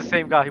guy. He's the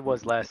same guy he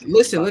was last season.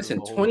 Listen.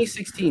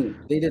 2016,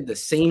 they did the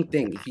same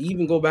thing. If you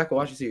even go back and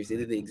watch the series, they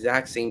did the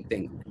exact same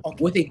thing.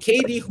 With a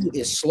KD who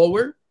is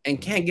slower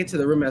and can't get to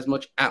the rim as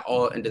much at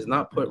all and does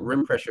not put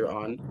rim pressure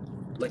on,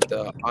 like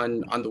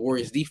on the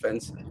Warriors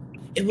defense,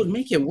 it would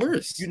make it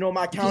worse. You know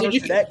my counter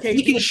to that, KD?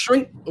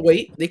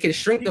 They can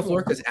shrink the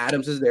floor because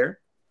Adams is there.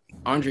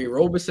 Andre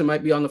Roberson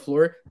might be on the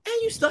floor, and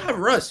you still have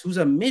Russ, who's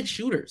a mid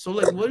shooter. So,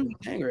 like, what are we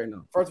saying right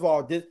now? First of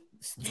all, this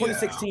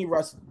 2016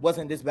 Russ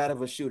wasn't this bad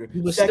of a shooter. He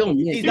was still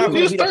mid. He's not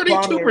going to be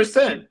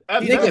 32%.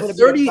 Nigga,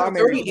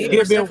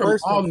 38% from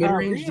all mid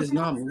range does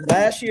not move.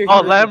 Last year,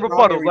 let him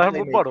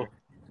rebuttal.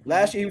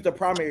 Last year, he was the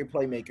primary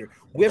playmaker.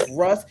 With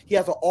Russ, he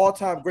has an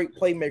all-time great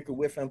playmaker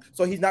with him,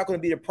 so he's not going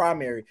to be the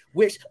primary,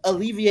 which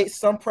alleviates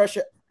some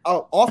pressure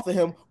off of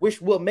him,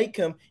 which will make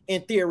him,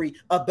 in theory,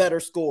 a better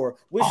scorer,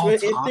 which will,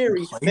 in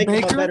theory, make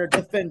him a better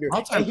defender.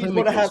 And he's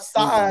going to have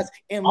size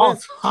and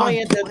length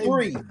playing the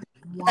 3.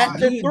 At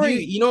the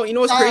 3. You know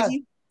what's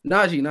crazy?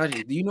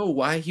 Najee, do you know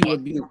why he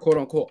would be a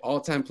quote-unquote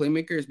all-time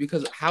playmaker? Is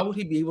because how would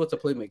he be able to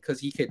play make? Because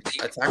he could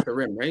attack the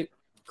rim, right?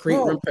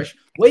 Create rim pressure.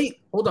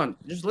 Wait, hold on.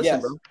 Just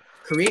listen, bro.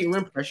 Create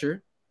rim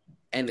pressure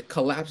and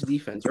collapse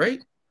defense,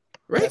 right?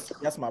 Right?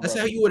 That's my That's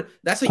how you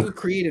would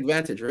create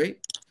advantage, right?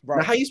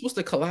 Now, how are you supposed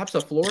to collapse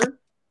a floor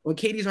when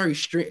KD's already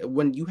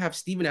when you have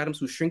Steven Adams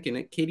who's shrinking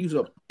it, KD's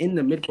up in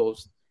the mid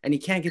post and he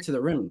can't get to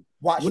the rim.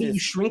 What are you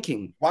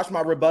shrinking? Watch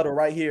my rebuttal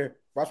right here.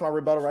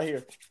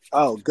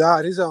 Oh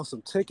God, he's on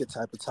some ticket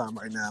type of time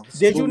right now.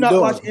 Did you not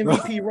watch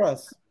MVP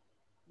Russ?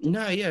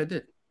 Nah, yeah, I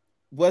did.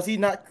 Was he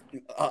not?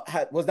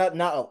 Was that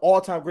not an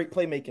all-time great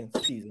playmaking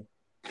season?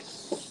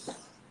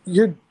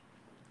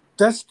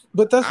 That's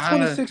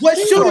 2016. What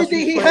shooter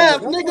did he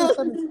have,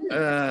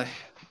 nigga?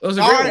 It was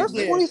a great one. That's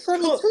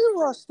 2017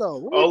 Russ, though.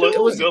 Look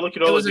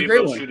at all the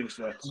defense shooting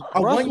stats.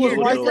 Russ was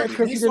like that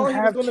because he didn't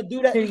have going to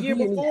do that the year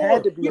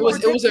before. It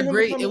was a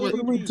great. I'm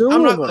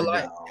not gonna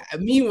lie.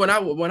 Me, when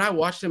I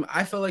watched him,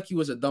 I felt like he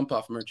was a dump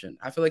off merchant.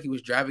 I feel like he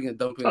was driving and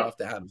dumping off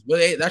the Adams. But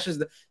hey, that's just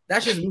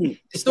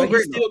me. It's still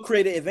great. He still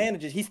created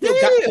advantages. He still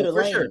got to the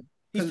lane.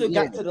 He still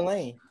got to the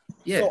lane.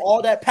 Yeah. So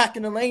all that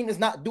packing the lane is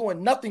not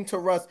doing nothing to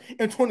Russ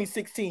in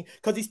 2016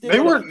 because he still. They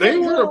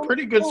were a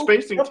pretty good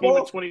spacing team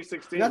in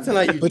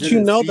 2016. But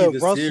you know that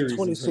Russ in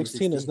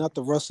 2016 is not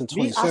the Russ in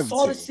 2017. I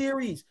saw the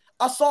series.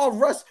 I saw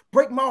Russ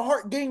break my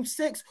heart game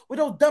 6 with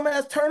those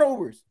dumbass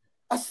turnovers.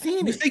 I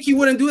seen it. You think he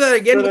wouldn't do that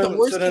again with the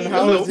worst team? So then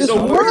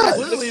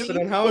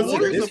how is it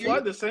this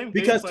year?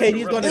 Because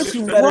KD's going to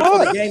shoot better.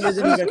 The game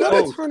isn't even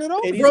close.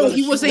 Bro,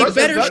 he was a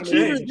better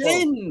shooter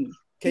then.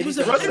 Russ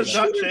has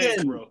not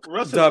changed, bro.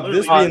 Russ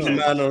this being the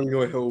man on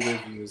your hill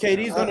with you.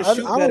 KD's going to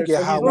shoot better.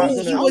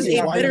 He was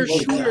a better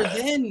shooter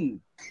then.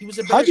 He was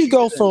a better How'd you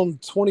go shooter from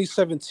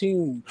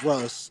 2017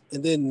 Russ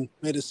and then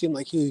made it seem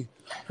like he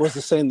was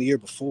the same the year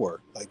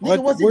before. Like,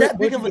 Nigga, was it that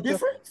big of a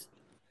difference?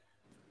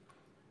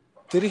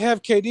 Did he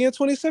have KD in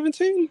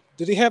 2017?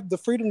 Did he have the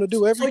freedom to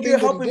do everything? So you're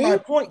helping my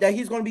point that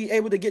he's going to be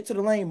able to get to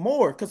the lane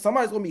more because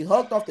somebody's going to be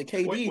hugged off the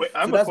KD.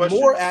 So that's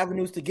more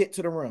avenues to get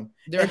to the rim.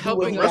 They're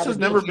helping. Russ has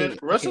never been.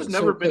 Russ has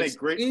never been a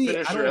great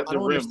finisher at the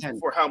rim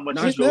for how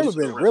much he's never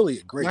been really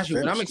a great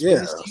finisher.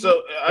 Yeah.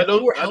 So I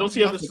don't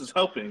see how this is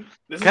helping.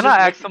 Can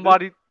I ask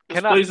somebody?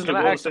 Can I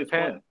ask a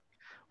fan?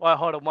 Well,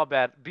 hold on, my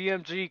bad.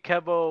 BMG,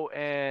 Kevo,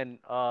 and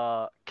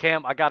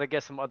Cam. I gotta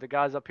get some other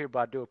guys up here, but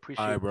I do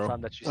appreciate the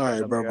time that you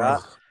spent up here.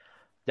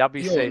 Y'all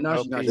be safe,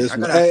 bro.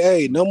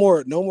 Hey, no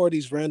more of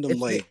these random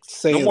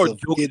sayings of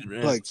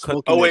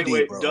smoking. Oh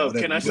wait, Doug.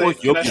 Can I say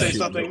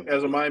something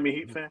as a Miami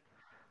Heat fan?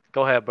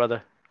 Go ahead,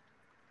 brother.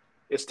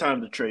 It's time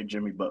to trade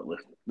Jimmy Butler.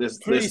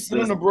 Please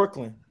send him to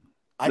Brooklyn.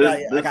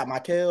 I got my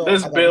kill.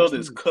 This build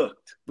is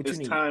cooked.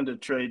 It's time to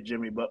trade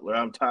Jimmy Butler.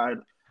 I'm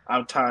tired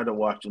of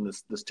watching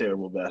this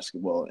terrible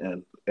basketball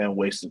and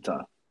wasting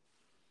time.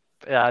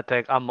 Yeah, I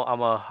think I'm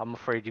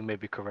afraid you may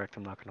be correct.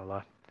 I'm not gonna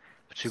lie.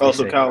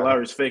 Also, Kyle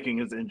Lowry's faking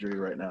his injury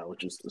right now,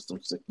 which is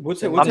some sick. We'll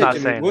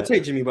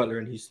take Jimmy Butler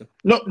in Houston.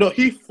 No,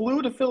 he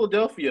flew to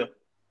Philadelphia,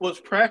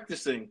 was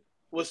practicing,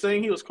 was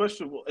saying he was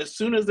questionable. As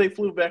soon as they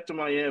flew back to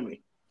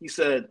Miami, he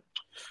said,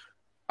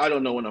 "I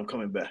don't know when I'm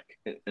coming back."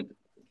 And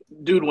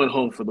dude went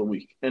home for the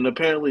week, and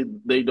apparently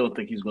they don't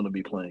think he's going to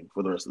be playing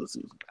for the rest of the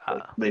season.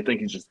 They think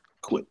he's just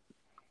quit.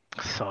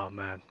 So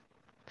man,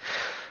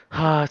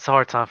 it's a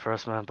hard time for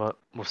us, man, but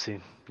we'll see.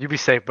 You be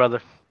safe, brother.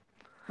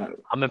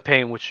 I'm in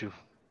pain with you.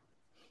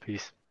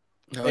 Peace.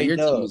 Oh,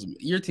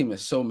 your team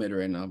is so mid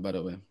right now, by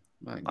the way.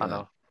 My God. I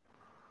know.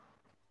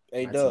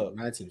 Hey, Doug.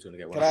 My team's gonna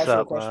get one. Can I ask you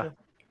a question?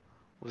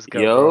 What's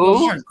good,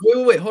 Yo.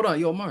 Wait, hold on.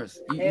 Yo,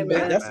 Mars. Hey,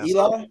 man, that's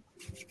Eli?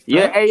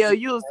 Yeah, hey, yo,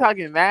 you was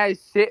talking mad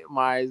shit,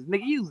 Mars.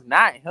 Nigga, you's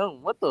not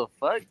him. What the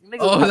fuck?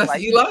 Nigga, that's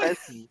like Eli?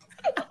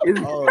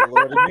 Oh,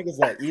 Lord, the niggas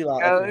like Eli.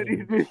 Yo, what do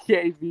you do,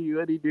 KB?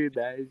 What do you do,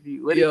 that?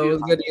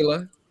 What's good,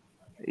 Eli?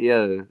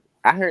 Yo,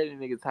 I heard a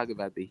nigga talk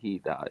about the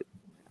Heat, dog.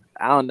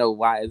 I don't know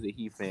why, as a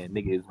Heat fan,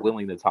 nigga is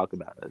willing to talk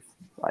about us.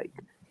 Like,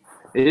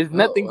 there's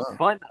nothing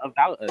fun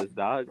about us,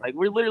 dog. Like,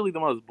 we're literally the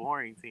most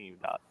boring team,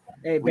 dog.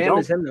 Hey, Bam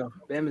is him, though.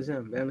 Bam is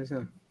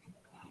him.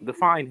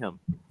 Define him.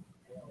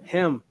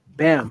 Him.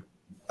 Bam.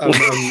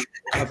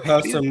 A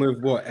person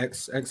with what?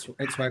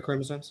 XY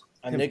chromosomes?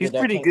 He's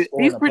pretty good.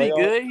 He's pretty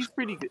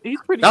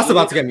good. That's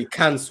about to get me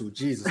cancelled.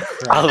 Jesus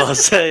Christ.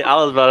 I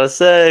was about to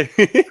say.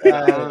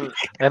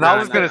 And I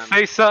was gonna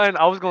say something.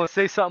 I was gonna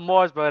say something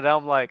more, but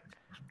I'm like,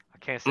 I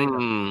can't say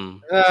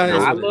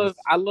that.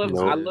 I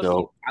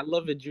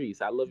love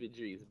Idris. I love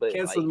Idris. But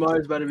cancelled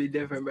Mars about to be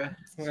different, bro.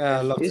 Yeah,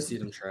 I love to see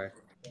them try.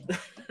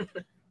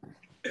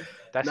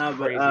 That's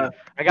crazy. I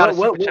got a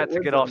super chat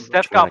to get off.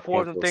 Steph got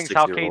 4 of them things.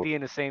 How KD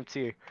in the same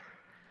tier?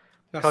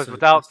 Because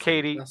without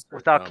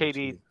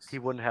KD, he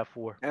wouldn't have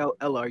 4. L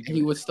argument.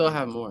 He would still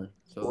have more.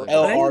 So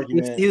L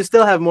argument. He would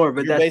still have more,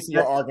 but you're that's basing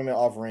your argument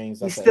off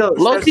rings. He's still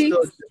low key,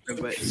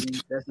 but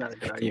that's not a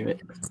good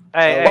argument.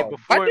 Hey,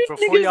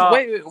 before y'all.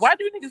 Wait, why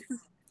do niggas?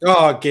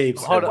 Oh, Gabe.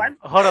 Hold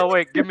on,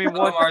 wait. Give me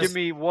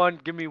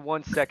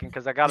 1 second,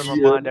 because I gotta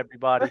remind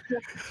everybody.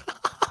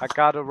 I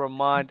gotta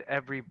remind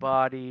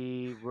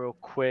everybody real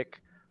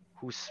quick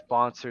who's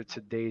sponsored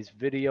today's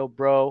video,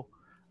 bro.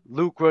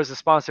 Lucra is the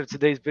sponsor of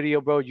today's video,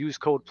 bro. Use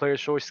code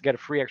PlayerChoice to get a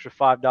free extra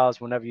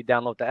 $5 whenever you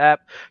download the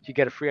app. You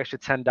get a free extra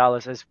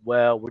 $10 as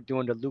well. We're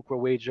doing the Lucra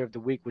wager of the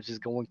week, which is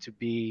going to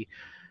be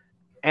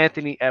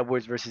Anthony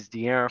Edwards versus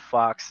De'Aaron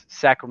Fox,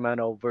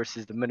 Sacramento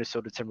versus the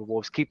Minnesota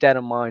Timberwolves. Keep that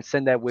in mind.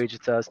 Send that wager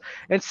to us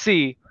and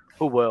see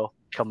who will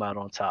come out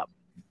on top.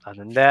 Other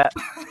than that,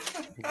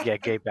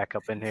 get Gabe back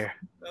up in here.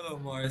 Hello,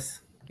 Morris.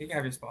 You can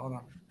have your spot. Hold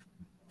on.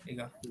 There you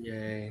go.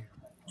 Yay.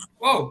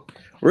 Whoa.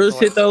 Real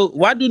shit though.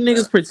 Why do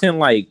niggas pretend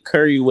like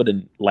Curry would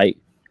have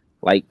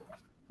like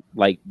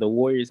the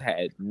Warriors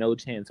had no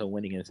chance of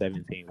winning in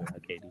 17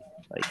 without KD?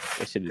 Like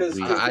that shit is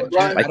weird.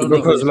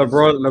 Because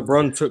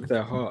LeBron took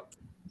their heart.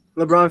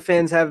 LeBron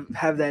fans have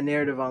that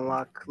narrative on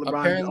lock.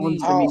 LeBron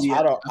owns the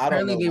media.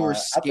 Apparently they were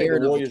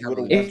scared of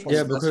the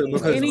Yeah,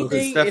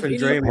 because Steph and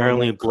Draymond.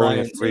 Apparently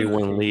blowing a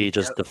 3-1 lead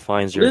just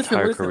defines your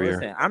entire career.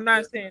 Listen. I'm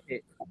not saying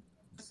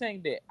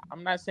that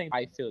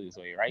I feel this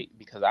way, right?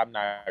 Because I'm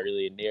not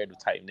really a narrative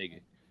type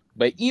nigga.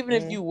 But even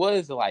if you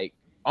was like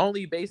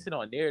only based it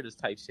on narratives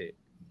type shit,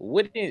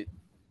 wouldn't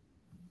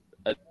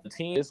a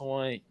team that's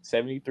won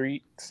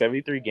 73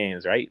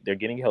 games, right? They're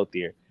getting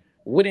healthier.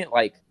 Wouldn't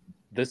like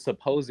the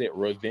supposed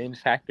revenge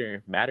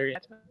factor matter?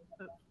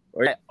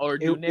 Or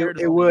do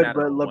narratives? It would,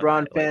 but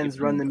LeBron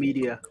fans run the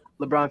media.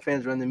 LeBron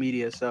fans run the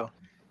media, so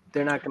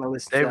they're not gonna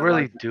listen. They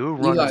really do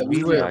run the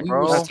media,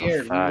 bro. We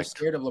were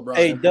scared of LeBron.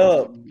 Hey,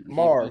 Doug,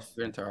 Mars,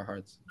 into our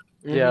hearts.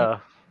 Yeah.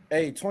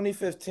 Hey,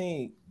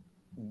 2015.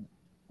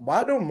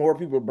 Why don't more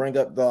people bring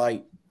up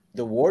the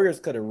Warriors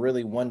could have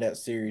really won that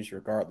series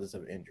regardless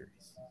of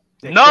injuries?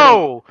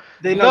 No,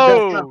 not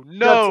a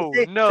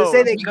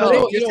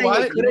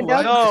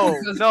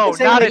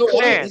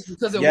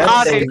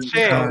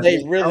chance.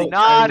 They really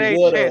not a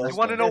chance. You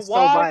want to know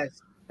why?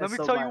 Let me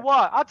tell you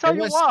why. I'll tell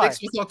you why.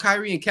 6 without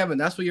Kyrie and Kevin.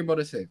 That's what you're about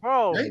to say,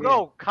 bro. right?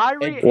 Bro,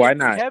 Kyrie Why and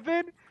not?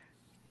 Kevin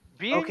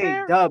being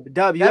there. Dub. You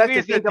that have to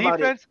means think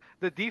about it.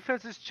 The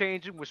defense is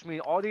changing, which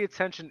means all the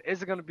attention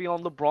isn't going to be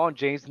on LeBron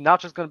James,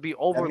 not just going to be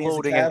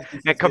overloading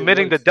and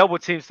committing the double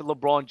teams to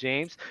LeBron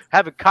James.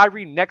 Having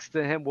Kyrie next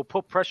to him will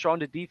put pressure on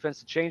the defense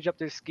to change up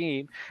their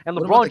scheme, and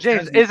LeBron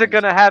James isn't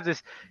going to have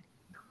this.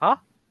 Huh?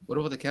 What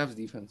about the Cavs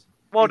defense?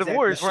 Well, the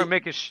Warriors weren't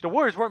making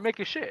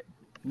shit.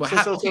 But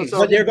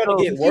but they're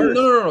gonna get worse.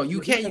 No.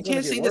 You can't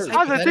say this.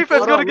 How's the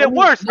defense gonna get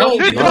worse? No,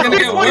 Did it's gonna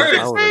get worse.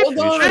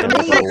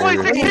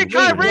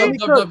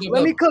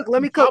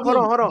 Let me cook. Hold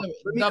on.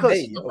 Let me cook.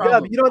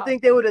 Dub, you don't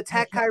think they would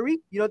attack Kyrie?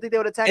 You don't think they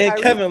would attack Kyrie?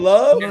 And Kevin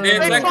Love? If they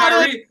attack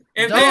Kyrie,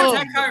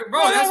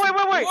 bro,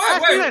 wait.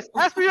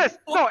 Ask me this.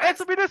 No,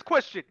 answer me this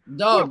question.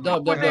 Dub.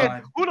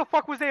 Who the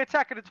fuck was they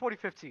attacking in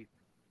 2015?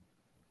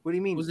 What do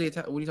you mean? What are you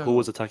talking Who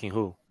was attacking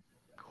who?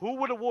 Who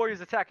were the Warriors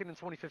attacking in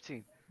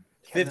 2015?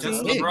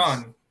 15?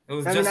 LeBron. It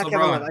was just LeBron.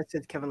 LeBron. I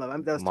said Kevin Love.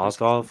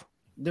 Mozgov.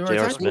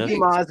 J.R. Smith.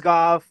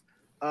 Mozgov.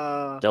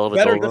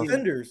 Better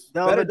defenders.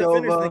 Better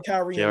defenders than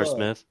Kyrie. J.R.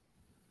 Smith.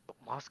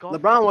 Mozgov?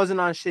 LeBron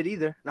wasn't on shit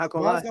either. Not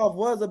gonna lie.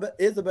 Mozgov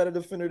is a better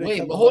defender than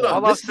Kevin. But hold on.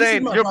 All I'm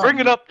saying, you're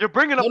bringing up the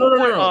point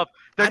of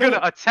they're gonna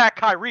attack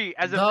Kyrie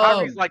as if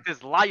Kyrie's like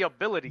this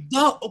liability.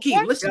 No, okay,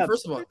 What? listen. Yeah,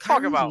 First of all, what are you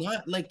talking Kyrie's about?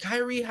 not like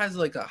Kyrie has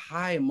like a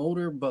high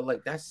motor, but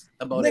like that's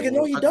about Nigga, it.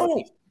 no, you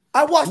don't.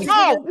 I watched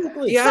No,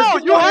 you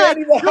had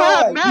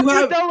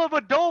Matthew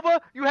Dellavedova,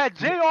 you had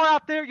JR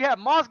out there, you had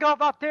Mozgov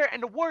out there,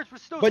 and the Warriors were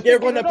still. But they're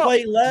going to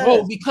play less.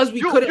 Bro, because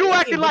we couldn't. You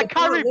acting like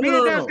Kyrie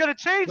being there is going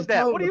to change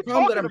that. What are you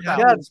talking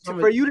about?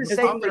 For you to say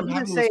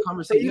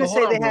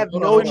they have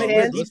no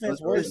chance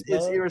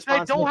is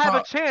irresponsible. They don't have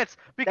a chance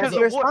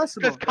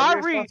because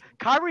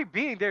Kyrie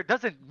being there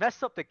doesn't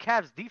mess up the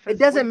Cavs defense. It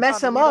doesn't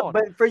mess them up,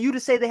 but for you to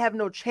say they have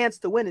no chance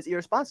to win is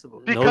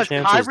irresponsible. Because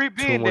Kyrie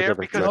being there,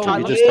 because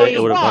you just thought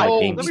it would have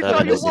been game.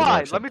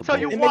 Let me tell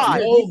you why.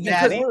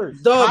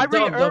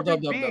 Kyrie Irving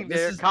being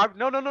there.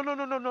 No.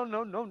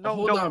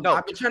 Hold on.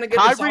 I've been trying to get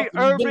Kyrie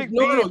Irving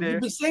being there.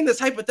 You've been saying this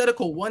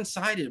hypothetical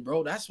one-sided,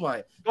 bro. That's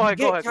why. Go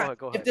ahead.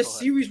 If the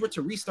series were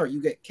to restart,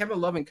 you get Kevin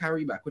Love and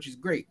Kyrie back, which is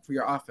great for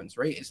your offense,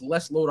 right? It's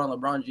less load on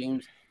LeBron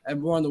James and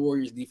more on the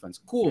Warriors defense.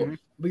 Cool. Mm-hmm.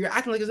 But you're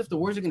acting like as if the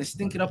Warriors are going to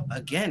stink it up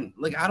again.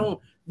 Like, I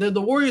don't.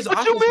 The Warriors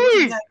offense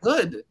wasn't that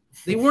good.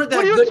 They weren't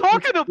that good. What are you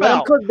talking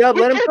about?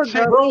 Let him cook,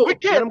 bro. We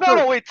can't.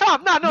 No, wait,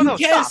 Tom. No. You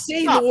can't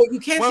say the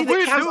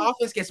Cavs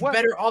offense gets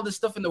better. All this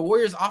stuff, and the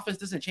Warriors offense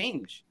doesn't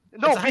change.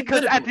 No,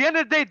 because at the end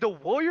of the day, the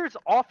Warriors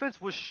offense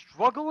was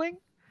struggling,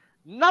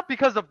 not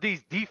because of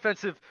these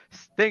defensive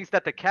things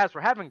that the Cavs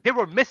were having. They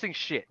were missing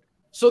shit.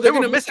 So they're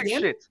gonna miss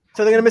again.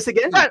 So they're gonna miss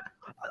again.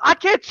 I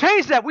can't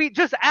change that. We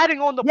just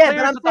adding on the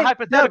players of the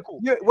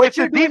hypothetical. If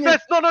the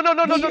defense, no.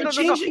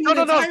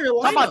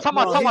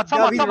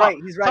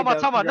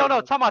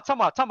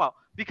 Time out.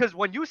 Because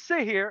when you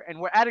sit here and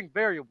we're adding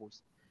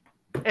variables,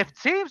 if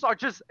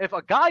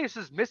a guy is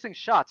just missing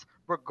shots,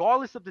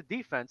 regardless of the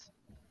defense,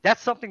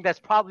 that's something that's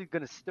probably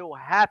gonna still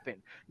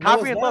happen.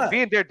 Kyrie and Love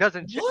being there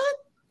doesn't change.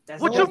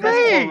 What you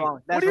mean?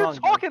 What are you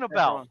talking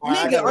about?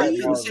 Nigga, are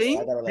you insane?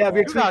 Dub,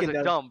 you're You guys tweaking,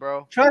 are dumb,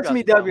 bro. Trust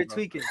me, Dub, you're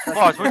tweaking.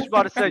 Boss, what you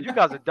about to say? You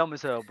guys are dumb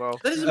as hell, bro.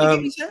 That doesn't make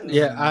any sense.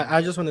 Yeah,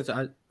 I just wanted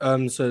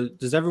to. So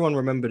does everyone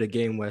remember the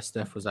game where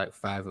Steph was like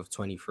 5 of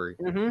 23?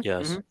 Mm-hmm.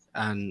 Yes.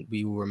 And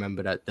we will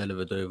remember that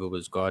Dellavedova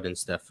was guarding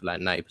Steph for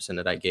like 90%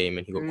 of that game,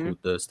 and he got called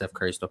the Steph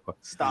Curry stopper.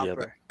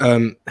 Stopper.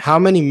 How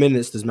many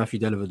minutes does Matthew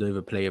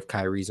Dellavedova play if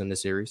Kyrie's on the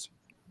series?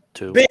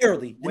 2.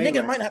 Barely. The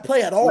nigga might not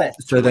play at all.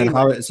 So then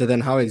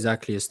how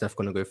exactly is Steph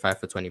gonna go 5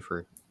 for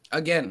 23?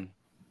 Again.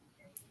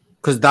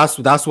 Because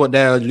that's what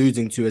they're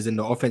alluding to, as in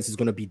the offense is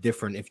gonna be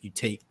different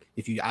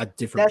if you add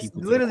different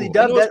people. Literally,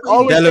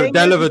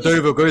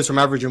 Dellavedova goes from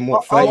averaging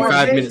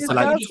 35 minutes to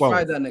like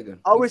 12.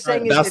 All we're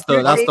saying is that's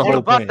the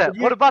whole point.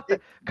 What about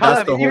that?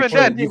 That's the whole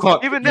point. You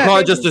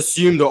can't just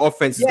assume the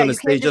offense is gonna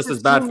stay just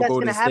as bad for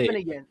Golden State.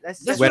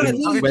 When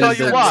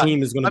the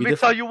team is gonna be different. Let me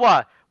tell you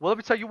why. Let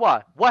me tell you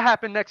why. What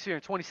happened next year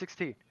in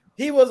 2016?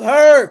 He was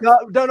hurt. No,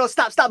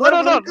 stop.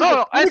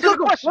 No. Answer the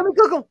question.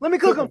 Let me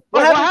cook him.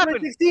 What happened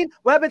in 2016?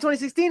 What happened in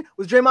 2016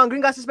 was Draymond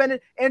Green got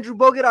suspended. Andrew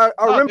Bogut, our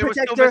rim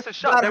protector,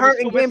 got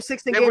hurt in Game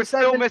 6 and Game 7. They were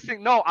still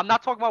missing. No, I'm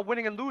not talking about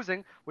winning and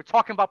losing. We're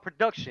talking about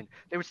production.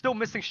 They were still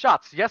missing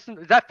shots. Yes,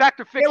 is that fact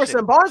or fiction?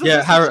 Harrison Barnes.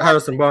 Yeah,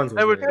 Harrison Barnes.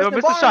 They were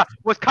missing shots.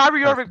 Was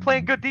Kyrie Irving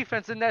playing good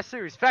defense in that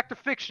series? Fact or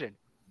fiction?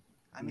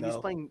 I mean, he's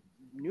playing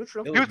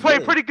neutral. He was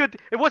playing pretty good.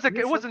 It wasn't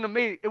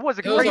amazing. It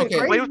wasn't great.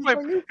 He was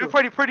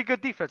playing pretty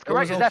good defense.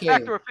 Correct? Is that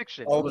fact or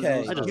fiction?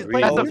 Okay.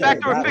 That's a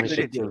fact or a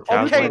fiction.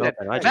 Okay then.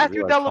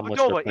 Matthew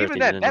Dellavedova. Even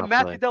that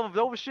Matthew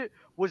Dellavedova shit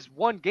was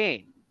one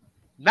game.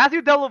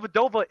 Matthew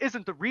Dellavedova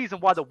isn't the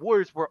reason why the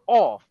Warriors were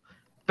off.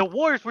 The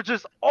Warriors were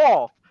just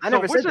off.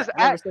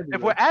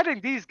 If we're adding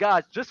these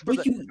guys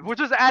we're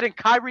just adding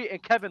Kyrie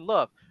and Kevin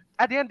Love.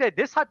 At the end of the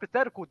day, this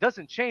hypothetical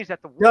doesn't change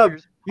that the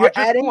Warriors are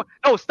just going.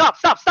 No, stop.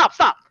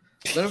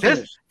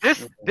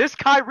 This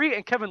Kyrie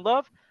and Kevin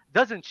Love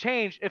doesn't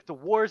change if the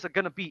Warriors are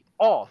gonna be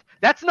off.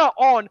 That's not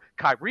on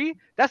Kyrie.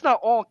 That's not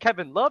on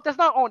Kevin Love. That's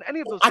not on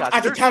any of those guys.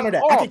 I can counter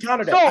that. I can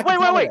counter that. So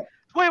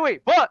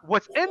wait. But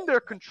what's in their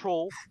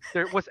control?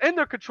 What's in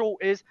their control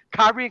is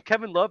Kyrie and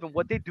Kevin Love and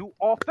what they do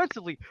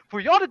offensively. For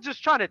y'all to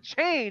just trying to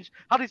change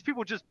how these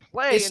people just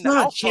play. It's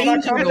not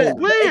changing. It's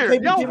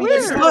weird.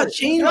 It's not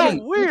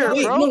changing. Weird,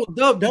 Wait, bro. no,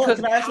 Dub,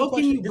 because can I ask you a how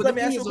can you? question? But Let the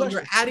me ask thing you a is, though,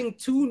 you're question. adding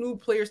 2 new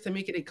players to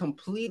make it a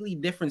completely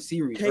different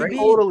series, KB, right?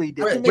 Totally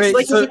different. It's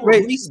like you were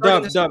Wait,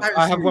 restarting this Dub, entire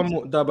I have one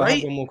series, more. Dub, I right?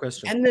 have one more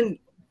question. And then,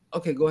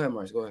 okay, go ahead,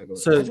 Mars. Go ahead.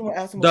 So, just wanna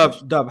ask him a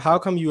question. Dub, how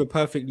come you were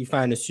perfectly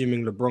fine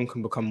assuming LeBron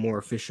can become more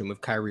efficient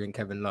with Kyrie and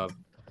Kevin Love,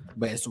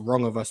 but it's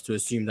wrong of us to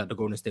assume that the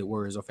Golden State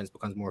Warriors offense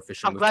becomes more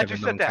efficient I'm with glad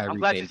Kevin you Love said and that. I'm Kyrie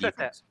glad playing you said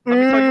defense? that. Let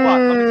me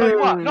tell you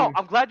why. No,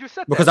 I'm glad you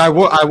said that. Because I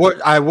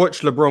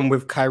watched LeBron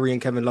with Kyrie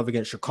and Kevin Love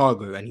against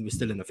Chicago, and he was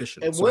still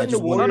inefficient. And So I wouldn't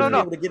just the want to Warriors be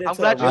know. able to get I'm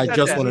into glad you I said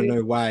just that. want to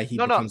know why he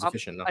becomes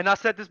efficient now. And I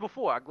said this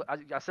before.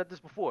 I said this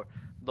before.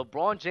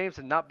 LeBron James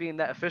and not being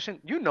that efficient,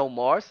 you know,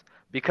 Mars,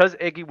 because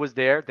Iggy was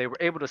there, they were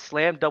able to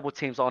slam double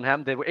teams on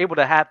him. They were able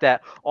to have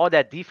all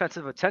that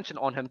defensive attention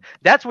on him.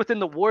 That's within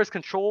the Warriors'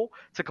 control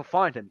to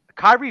confine him.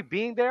 Kyrie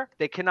being there,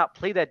 they cannot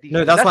play that defense.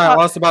 No, that's why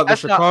I asked about the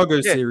Chicago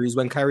yeah. series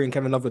when Kyrie and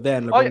Kevin Love were there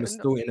and LeBron was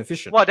still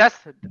inefficient. Well, that's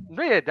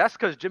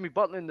because Jimmy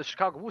Butler and the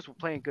Chicago Bulls were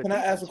playing good. Can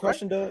I ask a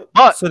question, Doug?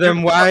 But so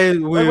then why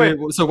do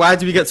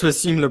we get to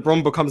assume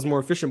LeBron becomes more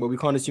efficient, but we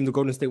can't assume the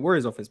Golden State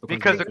Warriors offense becomes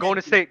because more the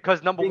Golden State,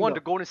 number one,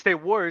 the Golden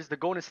State Warriors,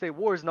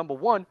 number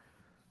one.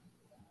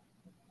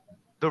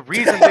 The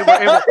reason they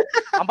were able,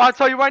 I'm about to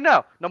tell you right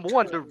now. Number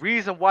one, the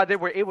reason why they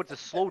were able to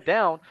slow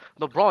down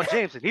LeBron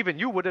James, and even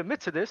you would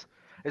admit to this,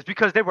 is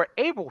because they were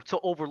able to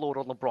overload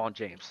on LeBron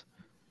James.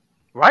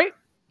 Right?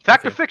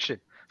 Fact or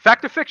fiction?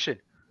 Fact or fiction?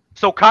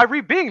 So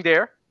Kyrie being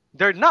there,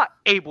 they're not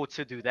able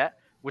to do that,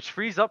 which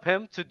frees up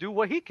him to do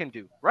what he can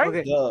do.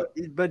 Right?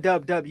 Okay. But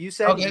Dub, you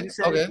said you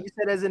said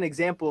as an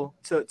example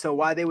to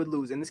why they would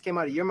lose, and this came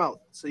out of your mouth,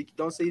 so you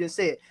don't say you didn't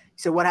say it. You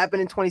said what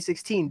happened in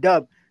 2016,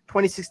 Dub.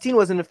 2016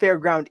 wasn't a fair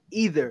ground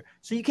either.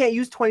 So you can't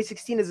use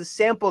 2016 as a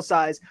sample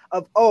size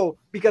of,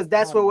 because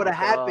that's what would have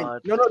happened.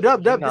 No,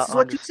 Dub, this is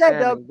what you said,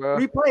 Dub. Bro.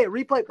 Replay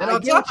it. And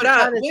on top of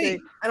that,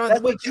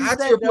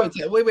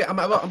 wait, I'm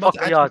about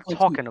to ask y'all you a point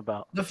talking too.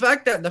 about? The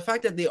fact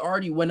that they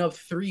already went up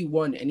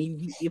 3-1, and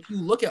if you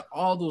look at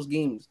all those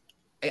games,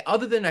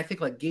 other than I think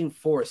like game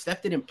 4,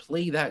 Steph didn't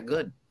play that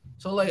good.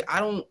 So like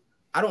I don't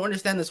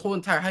understand this whole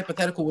entire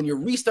hypothetical when you're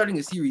restarting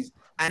a series,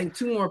 adding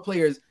 2 more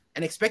players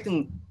and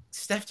expecting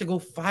Steph to go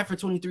 5 for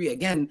 23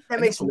 again. That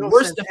makes no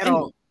worst sense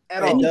defender.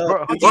 at all.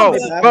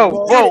 Bro.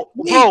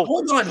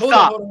 Hold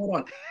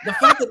on. The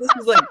fact that this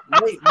is like,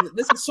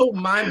 this is so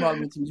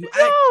mind-boggling to me. You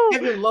add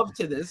Kevin Love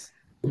to this.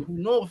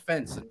 No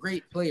offense, a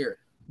great player,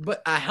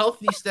 but a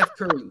healthy Steph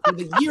Curry, who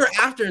the year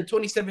after in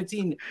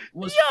 2017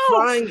 was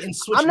flying and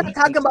switching. I'm not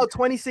talking about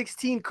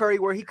 2016 Curry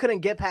where he couldn't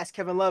get past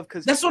Kevin Love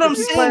because that's what I'm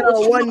saying.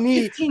 On one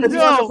knee.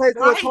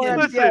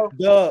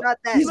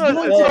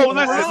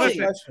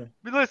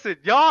 Listen,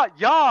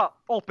 y'all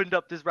opened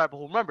up this rabbit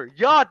hole. Remember,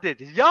 y'all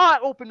did. Y'all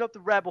opened up the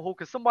rabbit hole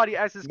because somebody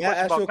asked this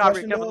question about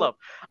Kyrie and Kevin Love.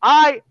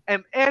 I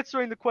am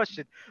answering the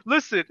question.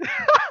 Listen.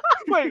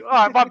 Wait, all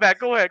right, my bad.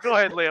 Go ahead,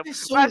 Liam.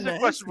 Ask the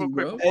question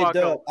real quick. Hey,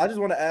 Doug, I just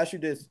want to ask you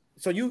this.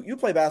 So you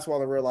play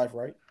basketball in real life,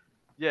 right?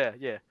 Yeah.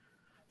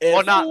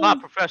 Well, not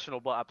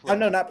professional, but I play. I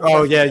know, not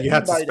professional. Oh, yeah, you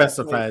have to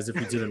specify as if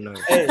you didn't know.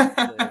 Hey,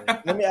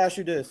 let me ask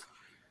you this.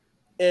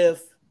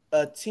 If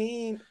a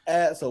team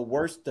adds a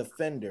worse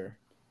defender,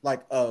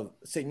 like a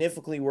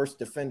significantly worse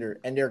defender,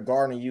 and they're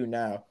guarding you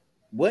now,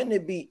 wouldn't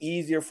it be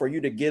easier for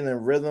you to get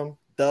in rhythm,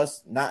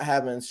 thus not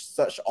having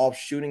such off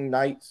shooting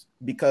nights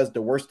because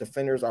the worst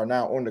defenders are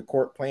now on the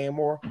court playing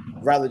more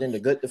rather than the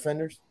good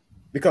defenders?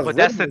 But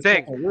that's the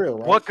thing. Real,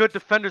 right? What good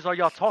defenders are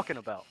y'all talking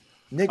about?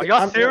 Nigga, are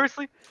y'all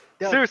seriously?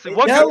 Seriously,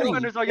 what good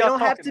defenders are y'all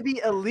talking about? They don't have to be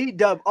elite,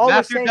 Dub. All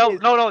Matthew we're saying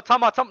is... No.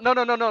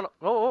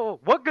 Oh,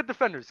 what good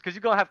defenders? Because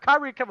you're going to have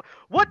Kyrie and Kevin.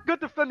 What good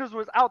defenders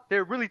was out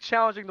there really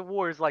challenging the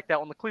Warriors like that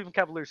on the Cleveland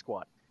Cavaliers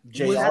squad?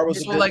 JR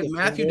was like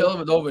Matthew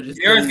Dellavedova.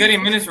 JR is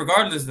getting minutes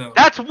regardless, though.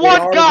 That's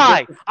one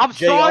guy. I'm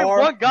sorry,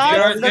 one guy.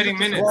 JR is getting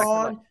minutes.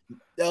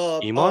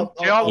 Iman?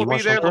 JR will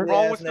be there.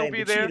 LeBron will still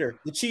be there.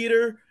 The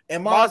cheater.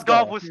 And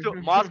Mozgov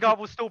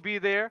will still be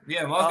there.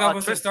 Yeah, Mozgov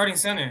was the starting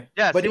center.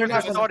 Yes, but he was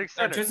the starting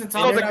center. Tristan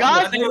So the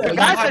guys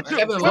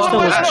that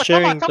was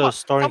sharing the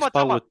starting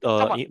spot with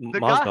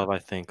Mozgov, I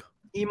think.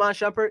 Iman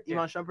Shumpert.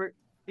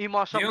 The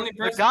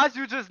guys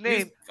you just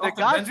named,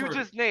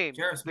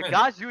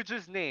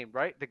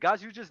 right? The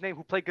guys you just named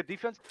who play good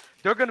defense,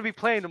 they're going to be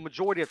playing the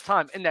majority of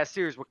time in that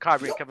series with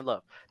Kyrie and Kevin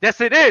Love.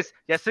 Yes, it is.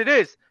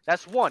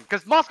 That's one.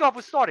 Because Mozgov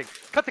was starting.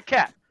 Cut the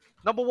cap.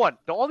 Number one,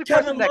 the only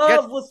person that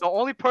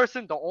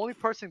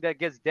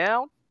gets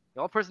down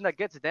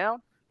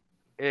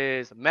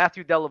is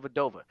Matthew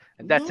Dellavedova,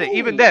 and that's it.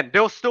 Even then,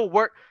 they'll still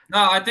work.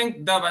 No, I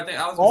think Dub. I think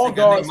I was All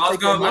gonna say, guards I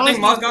think take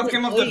Mozgov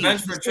came off the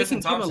bench for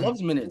Tristan Kevin Thompson.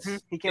 Love's minutes.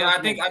 Yeah,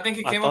 I think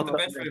he came off the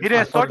bench for. He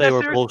didn't start they that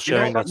were series? both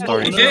sharing that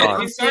starting He did.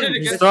 spot. He started He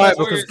against started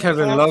the because Warriors.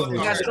 Kevin Love was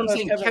That's there. what I'm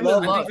saying. Kevin Kevin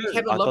Love. Love, I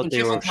Kevin I Love thought and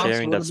they were Tristan Thompson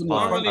sharing that would have been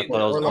spot. normally I thought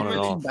that was one and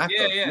all.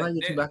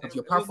 Normally two backups.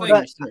 Your power It was forward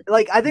like- next to it.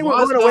 Like I think we're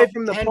going Mozgov away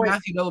from the and point.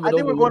 Matthew I think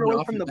Dellavedova we're would going be away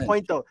off from your the bench.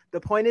 point though. The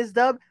point is,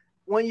 Dub,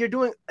 when you're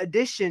doing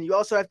addition, you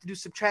also have to do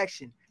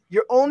subtraction.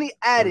 You're only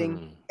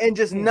adding and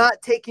just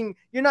not taking.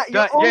 You're not.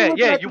 You're only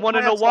looking at You the want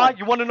to know glass why? side.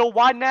 You want to know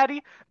why,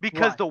 Natty?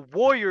 Because Why? the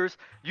Warriors,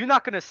 you're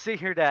not gonna sit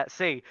here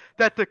say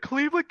that the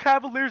Cleveland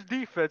Cavaliers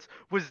defense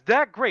was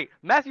that great.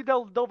 Matthew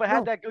Dellavedova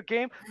had that good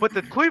game, but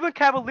the Cleveland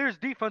Cavaliers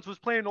defense was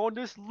playing on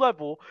this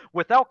level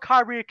without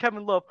Kyrie and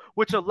Kevin Love,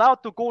 which allowed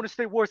the Golden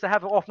State Warriors to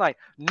have an off night.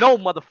 No,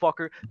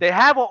 motherfucker, they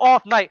have an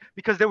off night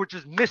because they were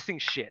just missing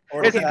shit.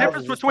 Or the It's a Cavs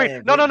difference was between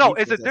playing no.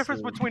 great It's a defense that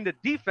difference series. between the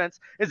defense.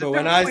 It's a But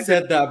when difference I between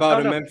said that about no,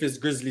 the no. Memphis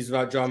Grizzlies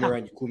without Ja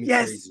Morant, you call me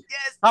crazy.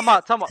 Time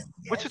out.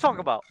 What you talking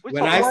about? What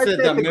you When talking I about? said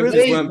that the Memphis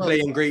Grizzlies- weren't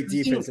playing great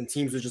defense and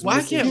teams were just Why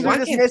missing can't- shit, why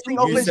just can't- missing you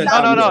open said shots.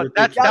 that No. was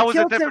That ridiculous. was a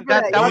killed different. him for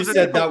that. That You was a said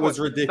different that point. was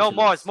ridiculous. No,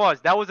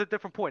 Mars. That was a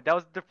different point. That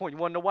was a different point. You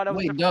want to know why that was a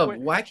Wait, different Dub,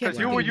 point? why can't Because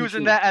you were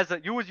using that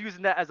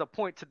as a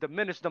point to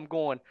diminish them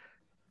going.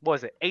 What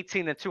was it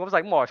 18-2? I was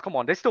like, Mars, come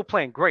on, they're still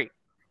playing great.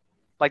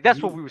 Like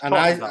that's what we was And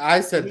talking about. I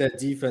said that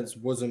defense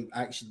wasn't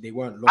actually they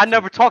weren't. I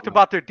never talked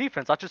about their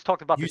defense. I just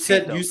talked about You their said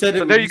team, though. you said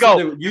So it. there You you go.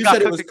 said it, you got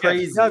said it cooked was again.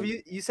 crazy. Dub,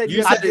 you said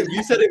You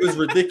said it was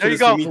ridiculous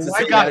go. for me to You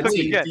say got that cooked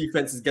team's again.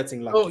 defense is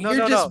getting lucky. Oh, No.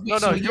 you're just You got.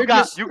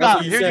 That's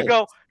what you Here said.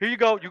 you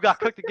go. You got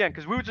cooked again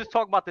because we were just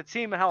talking about the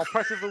team and how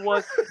impressive it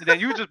was, and then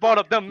you just brought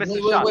up them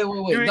missing shots. Here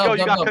you go.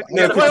 You got cooked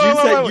No, again.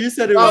 because you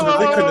said it was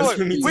ridiculous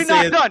for me to We're say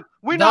not it. done.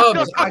 We're not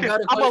done I cooking. got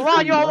a I'm gonna question line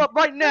for you, y'all bro. up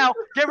right now.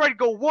 Get ready to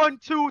go 1,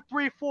 2,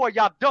 3, 4.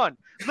 Y'all done.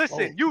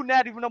 Listen, you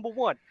Natty number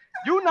one.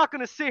 You're not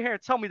gonna sit here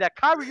and tell me that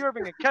Kyrie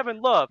Irving and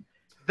Kevin Love,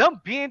 them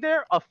being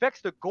there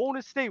affects the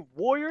Golden State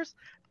Warriors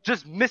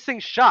just missing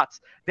shots.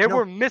 They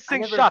were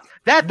missing shots.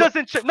 That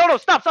doesn't change. No,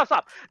 stop.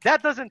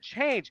 That doesn't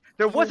change.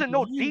 There wasn't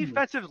no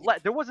defensive.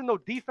 There wasn't no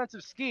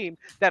defensive scheme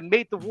that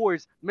made the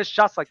Warriors miss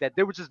shots like that.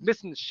 They were just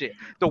missing the shit.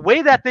 The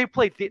way that they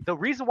played. The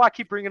reason why I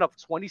keep bringing up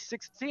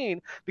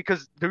 2016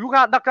 because you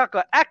got not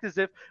gonna act as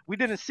if we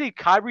didn't see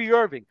Kyrie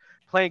Irving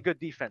playing good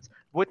defense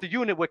with the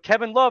unit with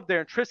Kevin Love there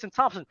and Tristan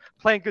Thompson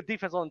playing good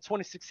defense on the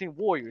 2016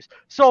 Warriors.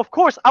 So of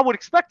course I would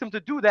expect them to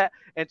do that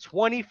in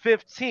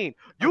 2015.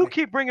 You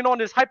keep bringing on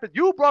this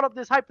you brought up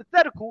this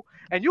hypothetical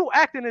and you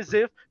acting as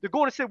if the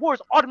Golden State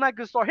Warriors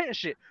automatically start hitting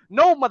shit.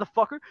 No,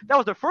 motherfucker. That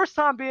was their first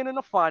time being in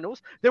the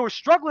finals. They were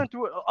struggling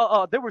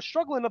they were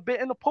struggling a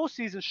bit in the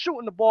postseason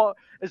shooting the ball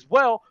as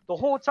well, the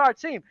whole entire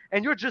team,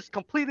 and you're just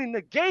completely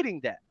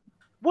negating that.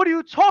 What are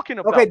you talking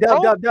about? Okay,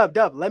 bro?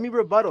 Dub. Let me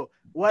rebuttal.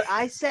 What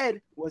I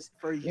said was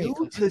for you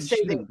to say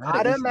they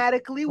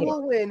automatically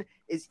will win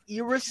is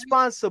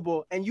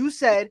irresponsible. And you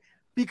said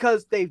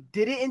because they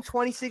did it in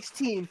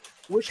 2016,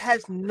 which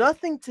has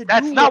nothing to do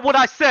That's with... not what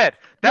I said.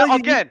 That No,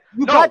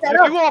 you brought that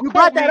up. You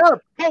brought that up.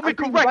 Quote me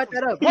correctly.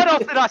 What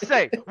else did I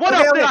say? What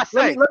Okay, else did I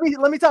say?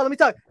 Let me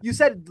talk. You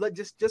said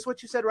just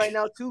what you said right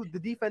now too, the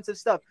defensive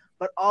stuff.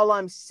 But all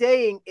I'm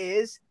saying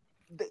is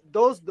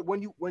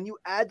when you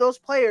add those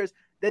players,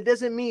 that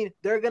doesn't mean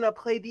they're gonna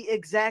play the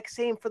exact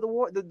same for the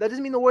Warriors. That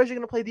doesn't mean the Warriors are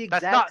gonna play the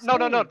exact same.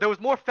 No. There was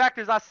more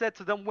factors I said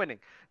to them winning.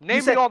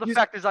 Name me all the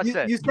factors I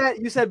said.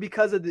 You said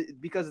because of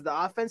the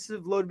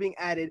offensive load being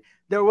added,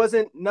 there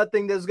wasn't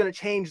nothing that was gonna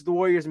change the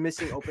Warriors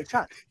missing open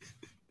shots.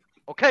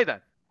 Okay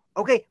then.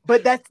 Okay,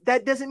 but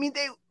that doesn't mean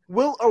they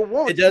will or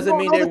won't. It doesn't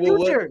mean they will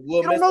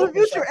You don't know the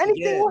future.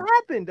 Anything will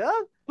happen,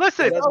 dog.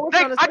 Listen,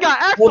 I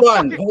got asked Hold the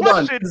on, fucking hold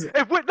on. question.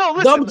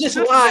 Listen, Dub just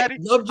lied. Daddy,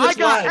 Dub just I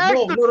got lied.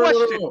 asked the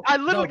question. No. I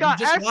literally Dub, got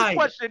you just asked the lied.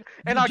 question,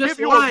 and You I just give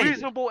you lied. a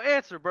reasonable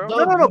answer, bro.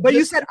 No. But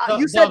you said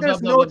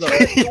there's no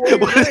chance.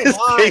 What is his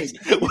case?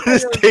 What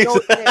is his case?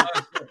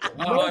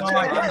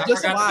 Dub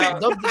just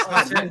lied. Dub just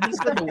lied. When he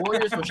said the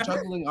Warriors were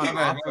struggling on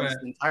offense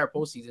the entire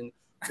postseason.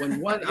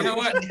 When one, You know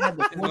what?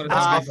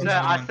 I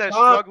said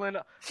struggling.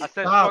 I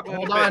said struggling.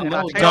 Hold a bit, on, and no,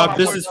 I changed Dub, my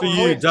this words is for to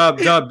you. win.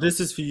 Dub, this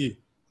is for you.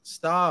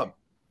 Stop.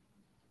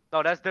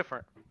 No, that's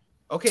different.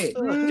 Okay.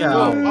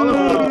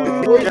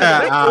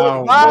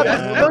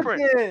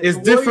 It's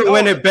different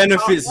when it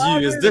benefits you.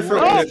 It's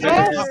different when it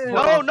benefits you.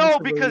 No,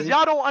 because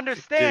y'all don't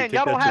understand.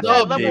 Y'all don't have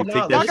that level.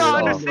 Y'all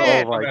gotta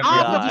understand.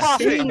 I'm the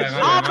prophet.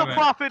 I'm the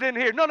prophet in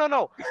here. No. I'm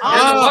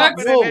the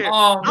prophet in here.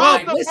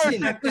 I'm the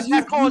person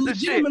that caused the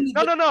shit.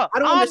 No.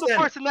 I'm the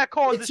person that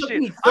caused the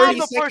shit. I'm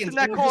the person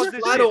that caused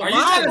this shit.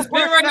 I'm the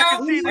person that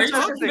can see this.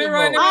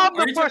 I'm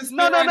the person.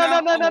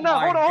 No.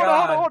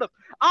 Hold up.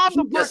 I'm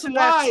the person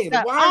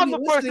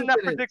that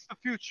predicts the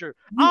future.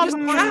 I'm the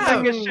person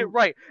that gets shit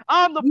right.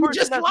 I'm the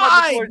person that's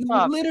right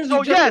before time.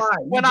 So yes,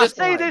 when I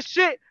say this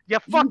shit, You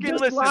fucking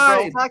just listen,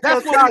 lied. bro.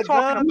 That's what we're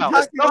talking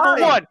about.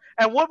 Number one.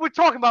 And what we're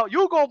talking about,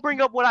 you gonna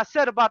bring up what I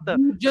said about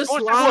the just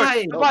source of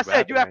lied. words. That's why I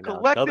said you have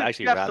collective,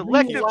 listening. You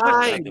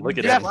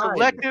have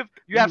selective,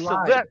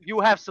 you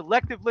have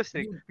selective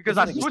listening. Because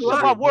I switched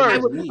up my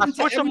words. I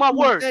switched up my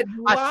words.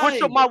 I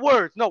switched up my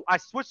words. No, I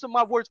switched up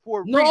my words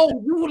for a reason.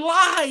 No, you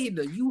lied.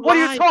 What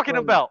are you talking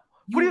about?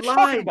 What are you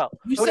talking about?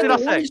 You What said did the I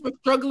say? Warriors were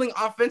struggling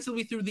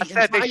offensively through the I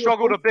said they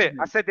struggled a bit.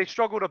 I said they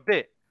struggled a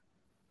bit.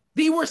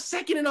 They were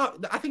second in,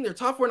 I think they're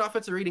top 4 in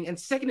offensive rating and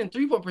second in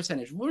 3-point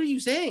percentage. What are you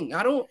saying?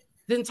 The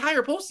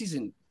entire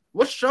postseason.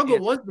 What struggle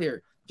was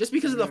there? Just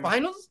because of the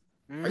finals?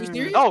 Are you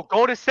serious? No,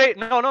 Golden State.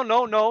 No. What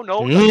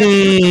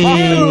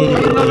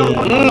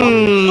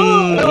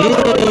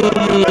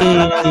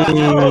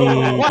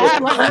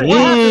happened?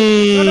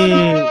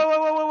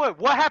 Wait.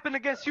 What happened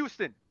against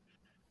Houston?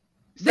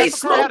 They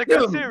Stephen Curry had a good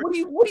smoked them. series.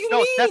 What do you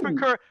mean?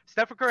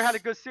 Stephen Curry had a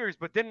good series,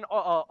 but didn't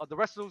the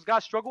rest of those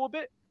guys struggle a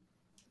bit?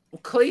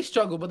 Well, Clay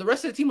struggled, but the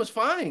rest of the team was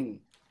fine.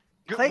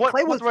 Clay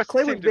was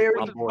very.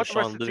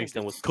 Sean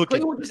Livingston was cooking.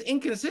 Clay was just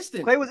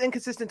inconsistent. Clay was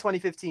inconsistent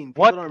 2015.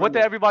 What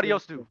did everybody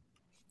else do?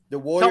 The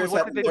Warriors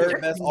had the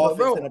third best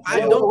offense in the I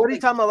know. What are you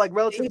talking about? Like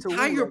relative to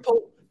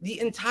the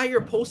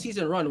entire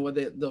postseason run, with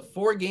the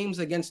 4 games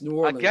against New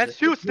Orleans. Against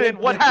Houston,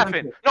 what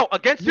happened? No,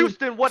 against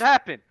Houston, what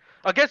happened?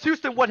 Against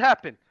Houston, what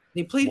happened?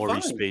 They played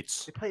Maurice fine.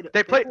 Bates.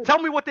 They played. Tell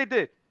me what they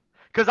did.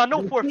 Because I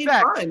know for a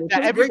fact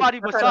that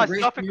everybody besides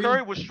Stephen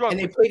Curry was struggling.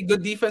 And they played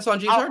good defense on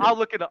James Harden. I'll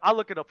look it up. I'll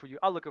look it up for you.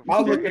 I'll look it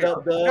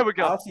up. There we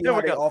go.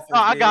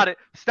 I got it.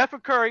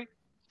 Stephen Curry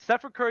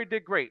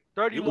did great.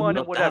 31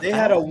 and whatever. They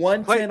had a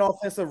 110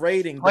 offensive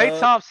rating. Klay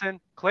Thompson.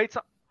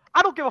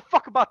 I don't give a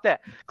fuck about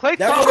that. Klay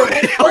Thompson.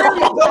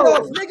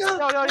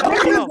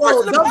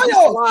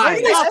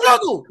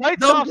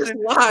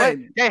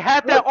 They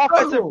had that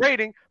offensive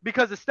rating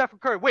because of Stephen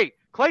Curry. Wait,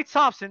 Klay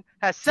Thompson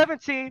has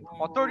 17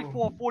 on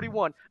 34 and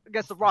 41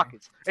 against the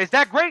Rockets. Is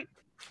that great?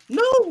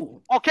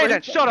 No. Okay,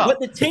 then shut up. But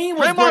the team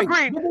was Draymond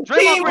great. Green,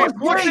 14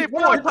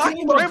 points.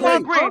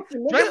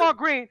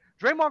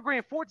 Draymond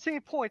Green,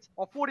 14 points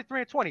on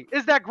 43 and 20.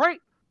 Is that great?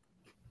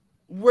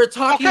 We're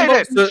talking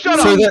about. So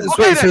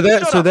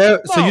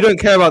you don't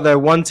care about their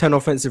 110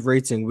 offensive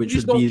rating, which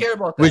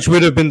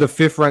would have been the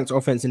 5th ranked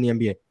offense in the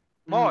NBA.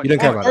 Mars, you don't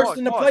care about first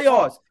in the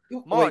playoffs.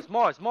 Mars.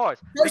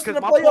 First in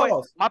the Because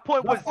playoffs. my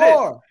point was this.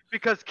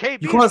 Because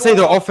KB. You can't say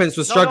the offense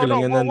was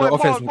struggling and then the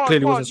offense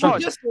clearly wasn't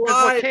struggling.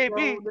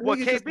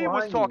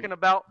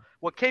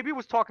 What KB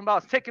was talking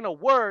about is taking a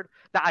word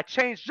that I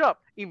changed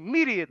up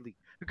immediately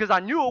because I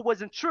knew it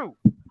wasn't true.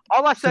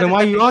 All I said then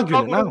why are you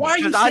arguing it now?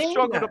 Because I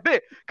struggled a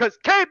bit. Because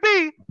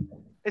KB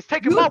is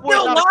taking my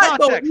words out of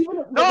context.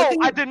 No,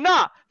 I did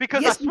not.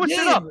 Because I switched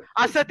it up.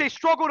 I said they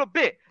struggled a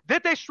bit.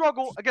 Did they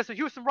struggle against the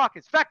Houston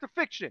Rockets? Fact or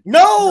fiction?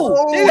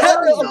 No! They had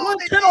a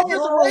 110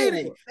 offensive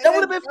rating. That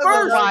would have been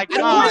first. Oh my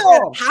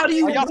God. How do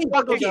you Wait,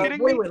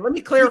 let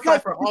me clarify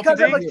for all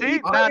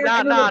people. Nah.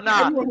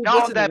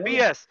 Y'all on that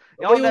BS.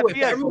 Y'all on that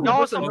BS. Y'all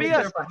on some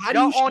BS.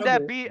 Y'all on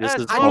that BS. This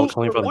is all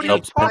coming from the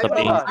Dubs pent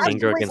up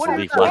anger against the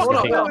league last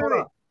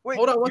game.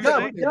 Hold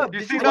on.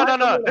 You see,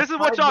 no. This is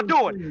what y'all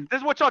doing.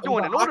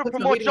 In order to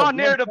promote your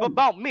narrative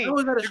about me,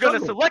 you're going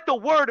to select a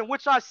word in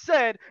which I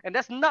said, and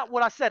that's not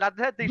what I said. I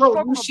said they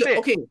struggled a bit.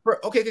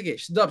 Okay.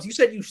 Dubs, you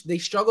said they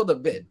struggled a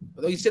bit.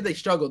 You said they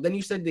struggled. Then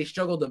you said they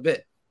struggled a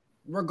bit.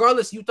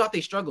 Regardless, you thought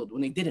they struggled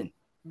when they didn't.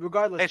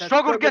 Regardless, they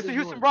struggled against the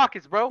Houston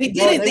Rockets, bro. They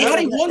didn't. They had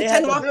a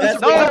 110 offensive.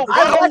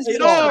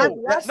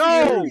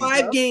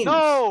 5 games.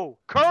 No,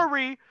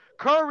 Curry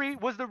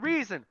was the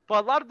reason,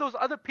 but a lot of those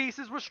other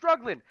pieces were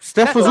struggling.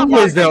 Steph was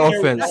always their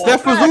offense.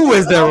 Steph was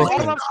always their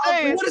offense. All I'm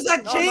saying, what does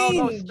that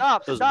change?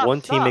 Stop. Was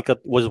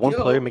one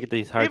player make it the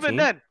entire team? Even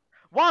then,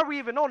 why are we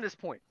even on this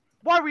point?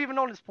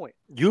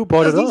 You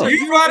brought it up.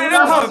 You brought it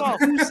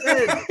up.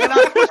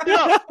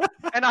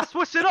 And I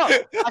switched it up.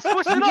 You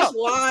just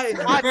lied.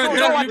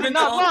 I did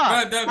not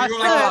lie.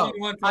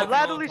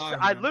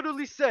 I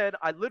literally said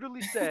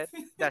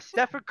that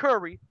Stephen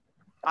Curry.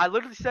 I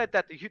literally said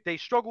that they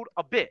struggled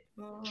a bit.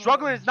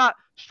 Struggling is not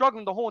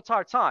struggling the whole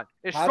entire time.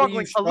 It's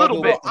struggling a little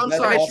bit. I'm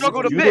sorry. They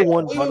struggled a bit.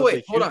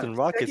 Wait, hold on.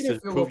 Rockets to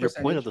prove your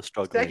point of the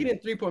struggle. Second in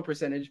 3-point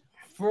percentage,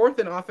 4th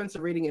in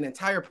offensive rating in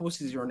entire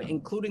postseason run,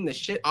 including the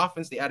shit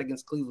offense they had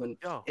against Cleveland.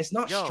 It's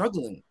not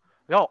struggling.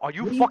 Are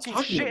you fucking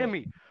shitting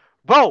me?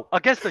 Bro,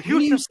 against the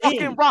Houston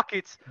fucking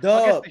Rockets.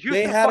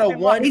 They had a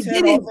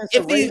 110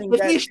 offensive rating. If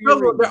they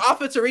struggled, their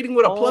offensive rating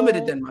would have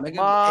plummeted then, man. Wait,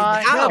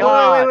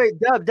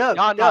 Dub.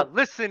 Y'all not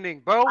listening,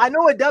 bro. I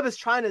know what Dub is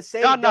trying to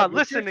say. Y'all not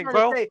listening,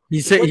 bro.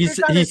 He's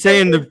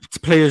saying the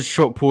players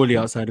shot poorly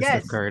outside of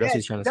Steph Curry. That's what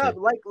he's trying to say.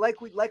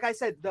 Like I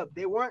said, Dub,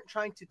 they weren't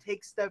trying to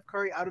take Steph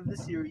Curry out of the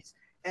series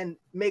and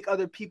make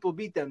other people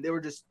beat them. They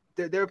were just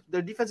their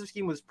defensive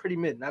scheme was pretty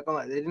mid. Not gonna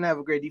lie, they didn't have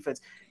a great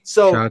defense.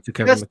 So shout out to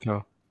Kevin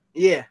McHale.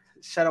 Yeah.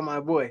 Shout out my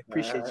boy.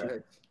 Appreciate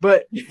you.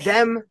 But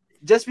them,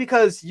 just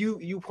because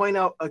you point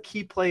out a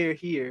key player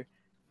here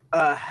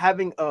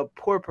having a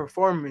poor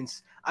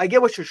performance, I get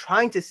what you're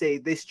trying to say.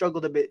 They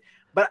struggled a bit.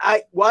 But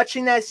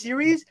watching that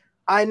series,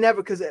 I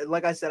never, because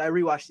like I said, I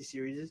rewatched the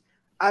series.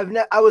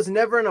 I was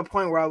never in a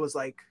point where I was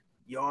like,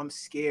 yo, I'm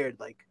scared.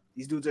 Like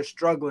these dudes are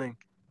struggling.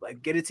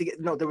 Like get it together.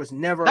 No, there was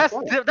never.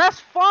 That's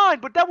fine,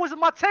 but that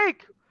wasn't my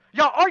take.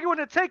 Y'all arguing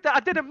a take that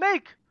I didn't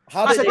make.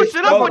 I did switched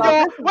they it up on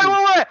struggle?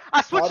 y'all. Wait.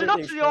 I switched did it up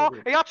they to y'all,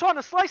 struggle? and y'all trying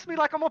to slice me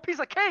like I'm a piece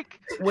of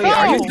cake. Wait,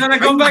 are you gonna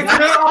go back to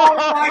that?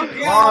 Oh my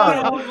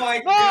god! Oh my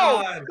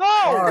god!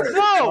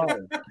 No.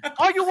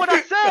 Argue what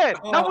I said,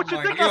 not what you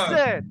think I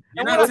said. You're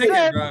And not what I taking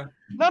said, it,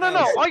 bro.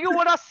 no. Argue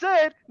what I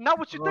said, not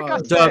what you think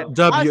I said.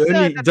 Dub, I you said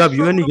only that they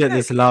you only struggled a get bit.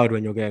 this loud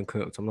when you're getting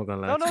cooked. I'm not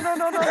gonna lie. No.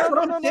 That's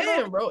what I'm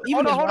saying, bro.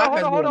 Even Hold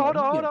this on.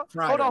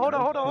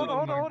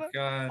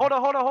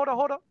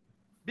 Hold on.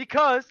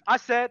 Because I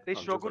said they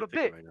struggled a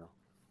bit.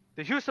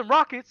 The Houston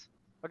Rockets,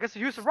 against the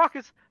Houston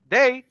Rockets,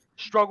 they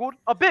struggled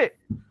a bit.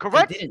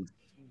 Correct?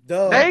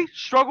 They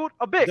struggled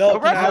a bit.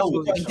 Correct?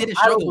 They didn't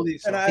struggle. They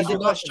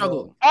did not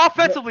struggle.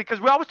 Offensively, because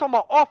we always talking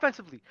about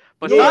offensively.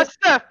 Besides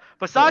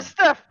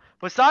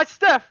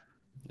Steph,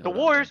 the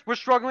Warriors were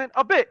struggling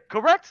a bit.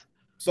 Correct?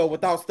 So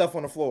without Steph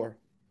on the floor.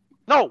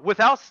 No,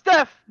 without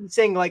Steph. He's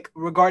saying like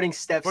regarding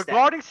Steph.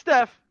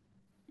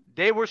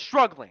 They were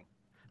struggling.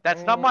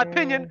 That's not my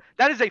opinion.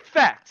 That is a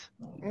fact.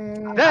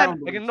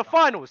 Then in the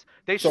finals,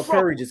 they struggled.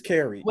 Curry just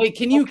carried. Wait,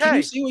 can you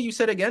see what you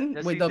said again?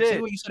 Yes, Wait, Dub, say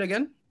what you said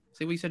again.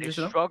 Say what you said They just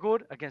now.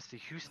 struggled against the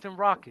Houston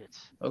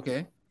Rockets.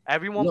 Okay.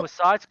 Everyone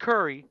besides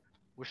Curry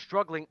was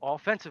struggling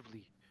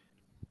offensively.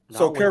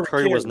 So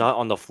Curry was not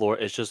on the floor.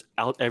 It's just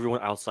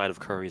everyone outside of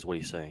Curry is what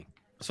he's saying.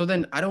 So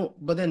then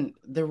but then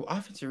their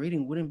offensive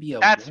rating wouldn't be a.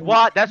 That's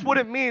what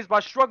it means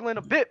by struggling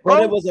a bit, bro.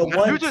 But it was a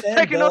 110. You just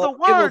take another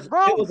word,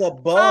 bro. It was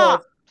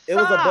above. It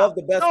was above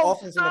the best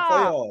offense in the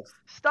playoffs.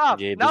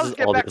 Stop. Yeah, now let's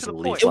get back to the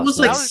point. It was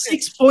like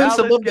 6 points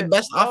above the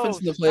best offense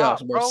in the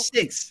playoffs, bro.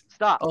 6.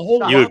 Stop.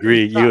 You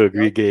agree, Gabe.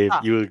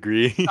 You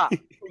agree.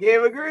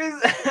 Gabe agrees.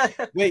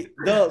 Wait,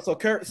 so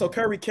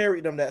Curry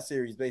carried them that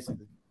series,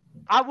 basically.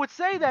 I would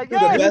say that,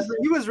 yes.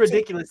 He was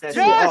ridiculous that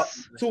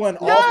yes. To an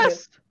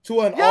offense. If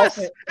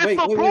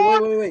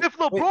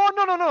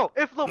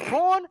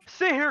LeBron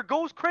sit here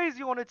goes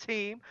crazy on a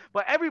team,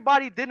 but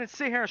everybody didn't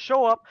sit here and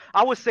show up,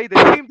 I would say the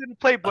team didn't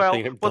play well,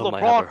 but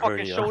LeBron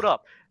fucking showed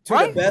up. To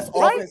the best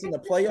offense in the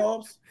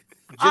playoffs.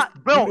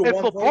 Bro, if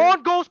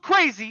LeBron goes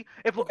crazy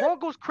in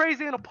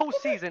the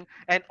postseason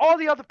and all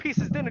the other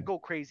pieces didn't go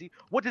crazy,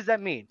 what does that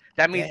mean?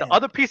 That means the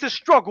other pieces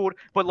struggled,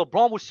 but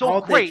LeBron was so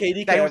great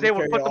that he was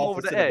able to put them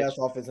over the edge. Best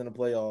offense in the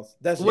playoffs.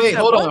 Wait,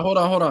 hold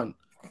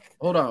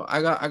on.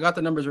 I got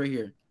the numbers right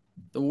here.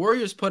 The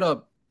Warriors put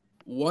up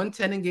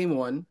 110 in game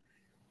 1,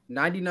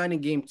 99 in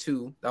game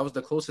 2. That was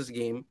the closest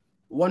game.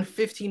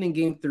 115 in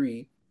game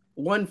 3,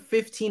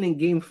 115 in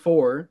game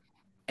 4.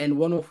 And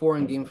 104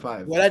 in game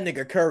 5. Well, that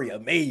nigga Curry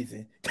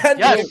amazing. That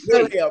nigga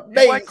Curry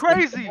amazing. He went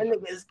crazy. That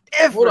nigga is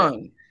different. Hold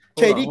on.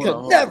 KD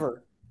could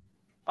never.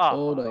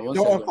 Hold on.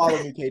 Don't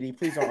unfollow me, KD.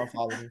 Please don't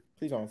unfollow me.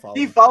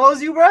 He follows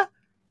you, bro?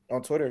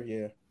 On Twitter,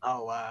 yeah.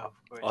 Oh, wow.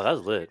 Oh, that's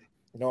lit.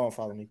 Don't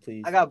unfollow me,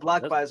 please. I got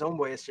blocked by his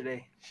homeboy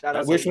yesterday. Shout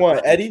out. Which one,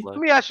 Eddie? Let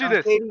me ask you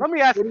this. Let me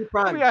ask you.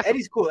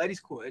 Eddie's cool.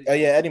 Oh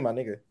yeah, Eddie, my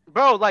nigga.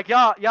 Bro, like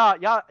y'all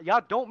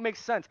don't make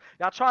sense.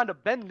 Y'all trying to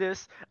bend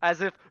this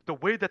as if the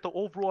way that the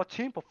overall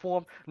team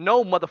performed.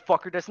 No,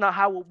 motherfucker, that's not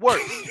how it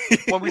works.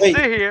 When we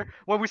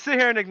sit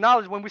here and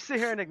acknowledge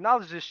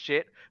this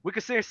shit, we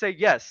can sit here and say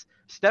yes,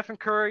 Stephen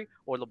Curry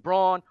or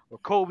LeBron or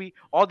Kobe,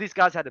 all these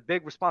guys had a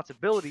big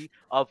responsibility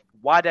of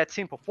why that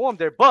team performed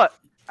there, but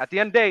at the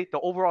end of the day, the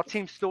overall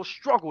team still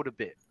struggled a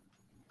bit.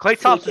 Klay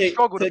Thompson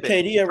struggled a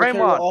bit. KD ever carry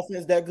an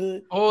offense that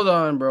good? Hold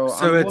on, bro.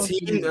 So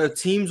a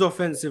team's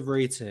offensive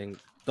rating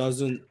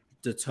doesn't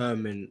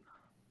determine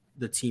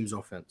the team's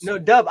offense. No,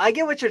 Dub, I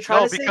get what you're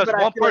trying to say, because but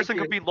one person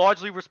could be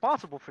largely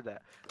responsible for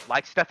that,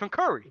 like Stephen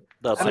Curry.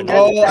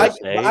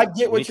 I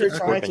get what you're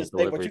trying to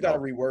say, but you got to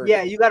reword it.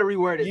 Yeah, you got to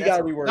reword it. You got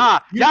to reword it.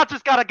 Nah, y'all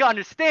just got to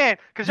understand,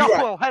 because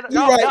y'all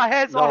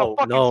heads on a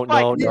fucking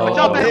spike. But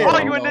y'all been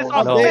arguing this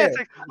on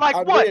semantics.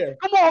 Like what?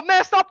 Come on,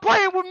 man, stop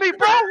playing with me,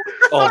 bro.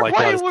 Oh my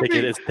God, it's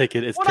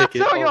Pickett. What I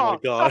tell y'all?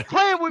 Stop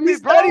playing with me,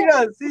 bro.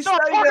 What you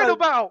talking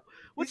about?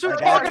 What you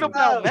talking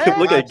about, man?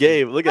 Look at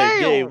Gabe. Look at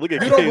Gabe.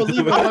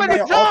 How many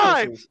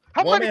times?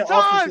 How many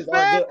times,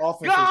 man?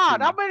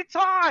 God, how many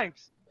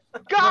times?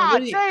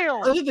 God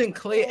damn. Other than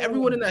Klay,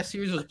 everyone in that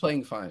series was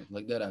playing fine.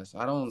 Like that ass.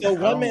 So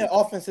one-man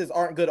offenses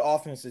aren't good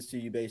offenses to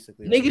you,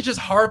 basically. Niggas just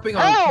harping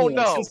on Klay.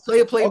 No. Since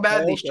Klay played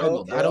bad, they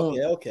struggled.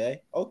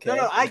 Okay.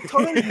 No, I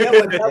totally get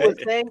what that was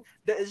saying.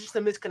 It's just a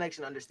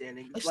misconnection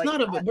understanding. It's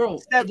not a bro.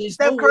 Steph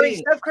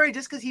Curry,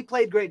 just because he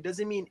played great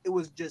doesn't mean it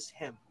was just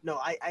him. No,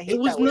 I hate it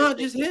was not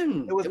just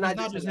him. It was not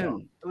just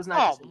him. It was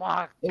not just him. Oh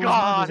my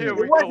God. It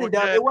wasn't,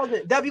 Dub. It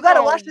wasn't. Dub, you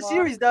gotta watch the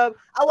series, Dub.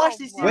 I watched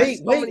this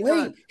series.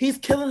 Wait. He's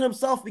killing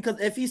himself because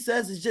if he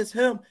says it's just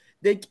him,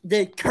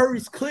 they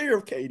Curry's clear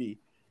of KD.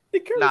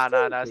 Nah,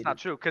 that's not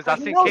true. Because I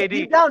seen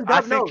KD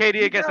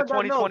against the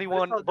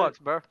 2021 Bucks,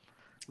 bro.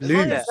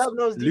 Hey,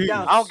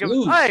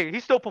 he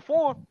still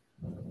performed.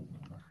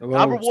 Well,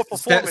 I reward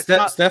performance.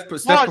 Steph You're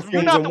performed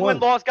not in the one.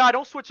 win-loss guy.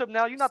 Don't switch up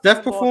now. You're not.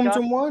 Steph performed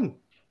in one.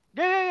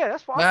 Yeah.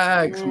 That's fine.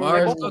 Max, They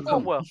Mars, both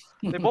perform well.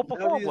 They both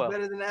perform W is well.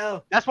 better than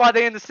L. That's why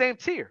they're in the same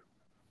tier.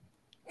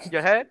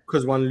 Your head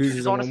Because one loses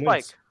is and on a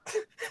one spike.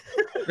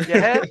 wins. Your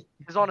head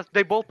is on a.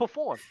 They both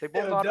perform. They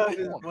both know how to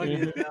perform.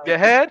 Your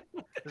head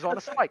is on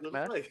a spike,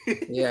 man.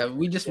 Yeah,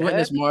 we just Yeah.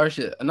 witnessed Mars.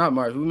 Not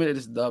Mars. We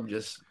witnessed Dub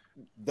just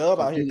Dub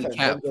out here completely cutting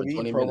cap for WWE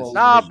 20 minutes. promos.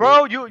 Nah,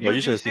 bro, you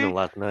You should have seen see? him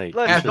last night.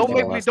 Listen,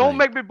 don't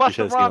make me bust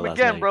the rhyme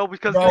again, bro,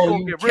 because it's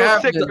gonna get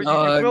real sick for you.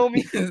 You feel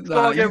me? It's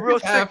gonna get real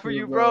sick for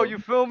you, bro. You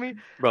feel me?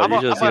 Bro, you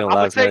should have seen him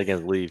last night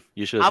against Leaf.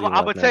 You should have seen him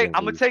last night against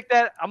I'm gonna Leaf. take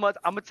that. I'm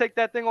gonna take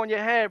that thing on your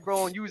head,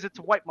 bro, and use it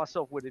to wipe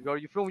myself with it, bro.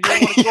 You feel me? You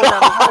don't want to go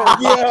down the road,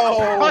 bro.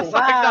 Yo, It's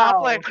like, nah,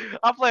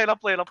 I'm playing.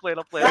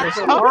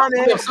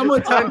 Yo,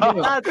 someone time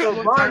him.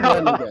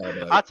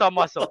 I'll tell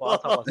myself.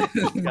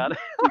 Got it.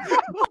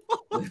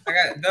 I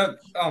got Doug.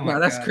 Oh my Nah,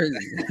 that's God. crazy.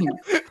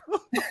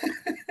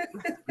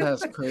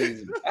 That's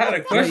crazy. I had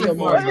a question Yo,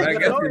 for him, but I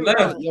guess he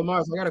left. Yo,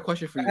 Mars, I got a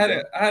question for you.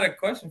 I had a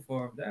question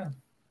for him. Damn.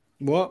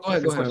 What? Go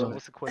ahead.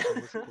 What's the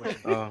question?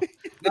 Oh.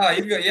 No,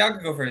 you go. Y'all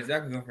can go first.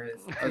 Y'all can go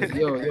first.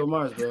 Yo,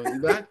 Mars, bro,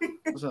 you back?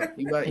 What's up?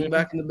 You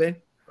back in the bay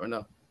or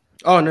no?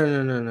 Oh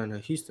no,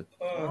 Houston.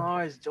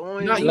 Mars,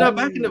 join. You're not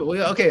back in the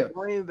okay.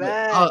 Join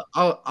back.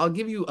 I'll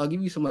give you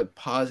some like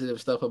positive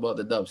stuff about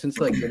the Dub since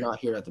like you're not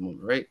here at the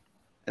moment, right?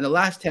 And the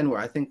last 10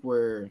 I think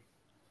we're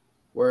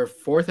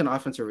fourth in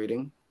offensive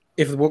rating.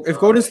 If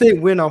Golden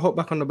State win, I'll hop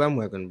back on the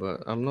bandwagon.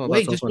 But I'm not.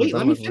 Wait, just wait.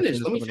 Let me finish.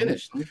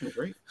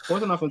 Right.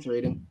 Fourth in offensive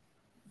rating,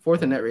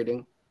 fourth in net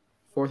rating,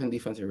 fourth in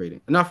defensive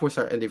rating. Not fourth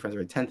in defensive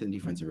rating, 10th in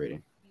defensive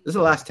rating. This is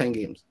the last 10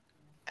 games,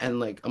 and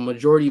like a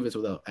majority of it's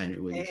without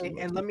Andrew Wiggins.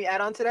 And let me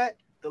add on to that.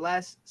 The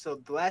last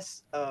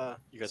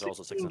You guys are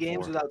also 16 6-4.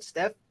 games without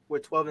Steph were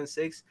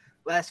 12-6.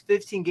 Last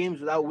 15 games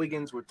without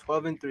Wiggins were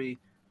 12-3.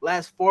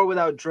 Last 4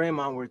 without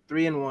Draymond were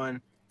 3-1.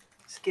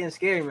 It's getting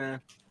scary, man.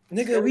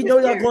 Nigga, we know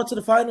y'all going to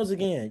the finals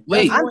again.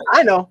 Wait,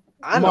 I know.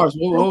 Mars,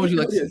 what would you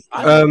like to say?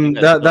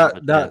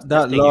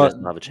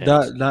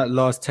 That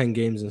last 10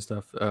 games and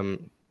stuff.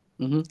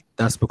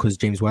 That's because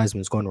James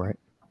Wiseman's gone, right?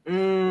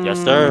 Yes,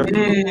 sir.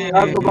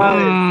 Talk about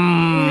it.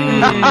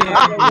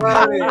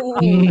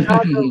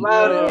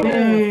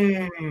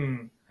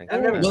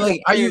 But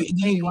like,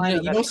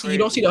 you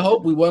don't see the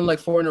hope? We won like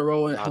 4 in a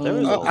row.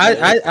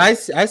 I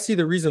see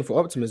the reason for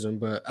optimism,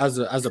 but as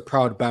a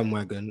proud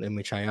bandwagon in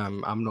which I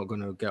am, I'm not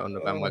gonna get on the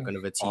bandwagon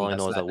of a team. All I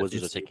know is like that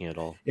Wizards are taking it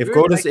all. If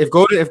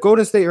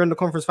Golden State are in the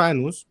conference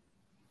finals,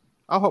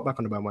 I'll hop back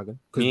on the bandwagon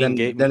because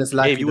then it's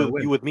likely Gabe,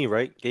 you with me,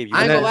 right? Gabe, you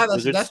I ain't gonna lie,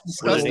 Wizards? that's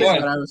disgusting,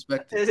 but I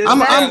respect it. I'm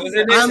 1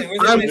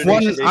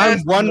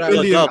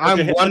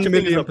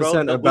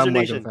 million% a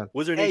bandwagon fan.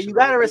 Hey, you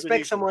gotta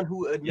respect someone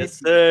who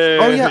admits.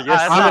 Oh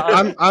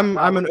yeah,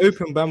 I'm an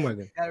open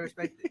bandwagon. You gotta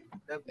respect it.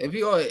 If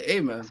you,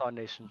 hey man, That's our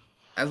nation.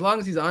 as long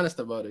as he's honest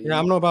about it. Yeah,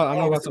 I'm not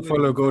about to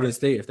follow Golden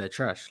State if they're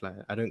trash. Like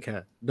I don't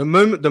care. The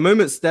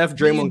moment Steph,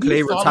 Draymond,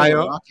 Clay retire,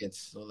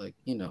 Rockets, so like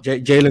you know,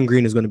 Jalen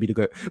Green is going to be the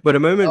GOAT. But the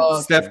moment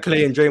Steph,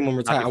 Clay, and Draymond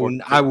retire,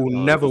 I will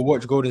never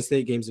watch Golden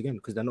State games again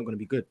because they're not going to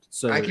be good.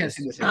 So I can't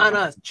see this.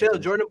 Nah, chill.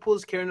 Jordan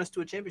Poole's carrying us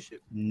to a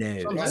championship. No.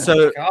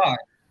 Oh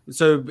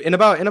So in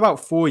about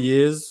 4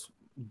 years,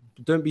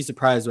 don't be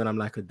surprised when I'm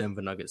like a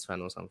Denver Nuggets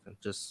fan or something.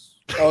 Just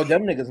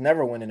them niggas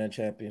never winning a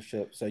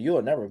championship, so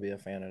you'll never be a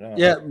fan of them.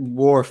 yeah,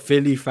 or a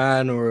Philly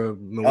fan or a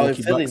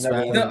Milwaukee Philly Bucks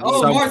never fan.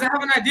 won. Mars, I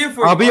have an idea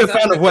for you. I'll be a Mars, I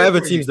fan have of an whatever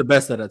idea for you. team's the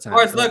best at that time.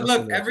 Mars, look,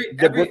 every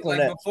Brooklyn like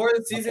Nets. before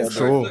the season starts,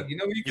 Sure. look, you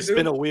know what you can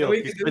spin do? a wheel. You know what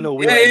You can spin do? a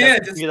wheel. Yeah, That's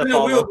just the team you spin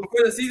gotta a wheel follow.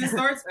 before the season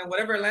starts, and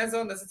whatever it lands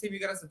on, that's the team you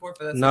gotta support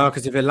for that. No,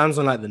 because if it lands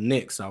on like the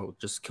Knicks, I'll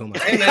just kill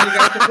myself. Hey man, you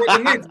gotta support the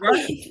Knicks, bro.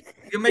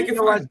 You make it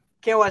fun.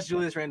 Can't watch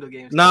Julius Randle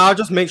games. Nah, I'll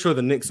just make sure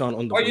the Knicks aren't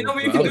on the Or board. you know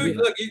what you but can other do?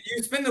 than Look,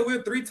 you spin the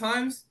wheel 3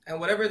 times, and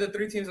whatever the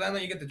 3 teams land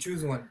on, you get to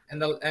choose one,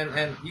 and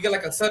you get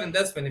like a sudden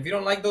death spin. If you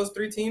don't like those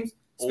 3 teams,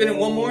 spin it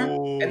one more,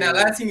 and that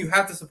last team you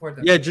have to support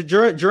them. Yeah,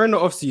 during the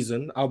off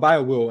season, I'll buy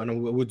a wheel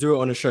and we'll do it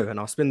on a show, and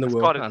I'll spin the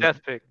wheel. Called a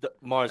death pick.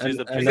 Mars, here's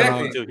the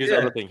Exactly. Here's the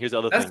other thing. Here's the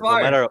other That's thing.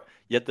 fire.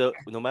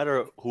 No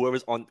matter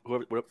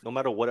no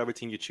matter whatever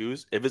team you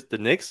choose, if it's the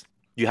Knicks,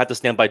 you have to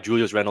stand by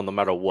Julius Randle no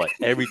matter what.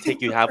 Every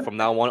take you have from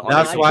now on.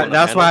 That's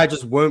why I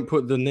just won't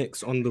put the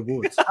Knicks on the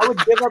boards. I would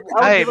give up.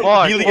 Hey,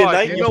 Mars, You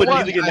know put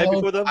what? Neely Night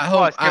before them.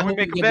 Mars, I can we hope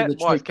make you a get bet? the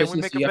Detroit Mars, can we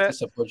Pistons, make so a you have bet? to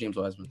support James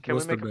Wiseman. Can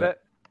What's we make the a bet?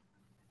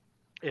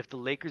 bet? If the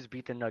Lakers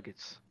beat the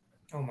Nuggets,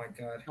 Oh my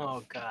god.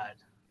 Oh God.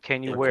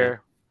 can you Okay.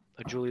 wear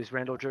a Julius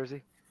Randle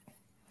jersey?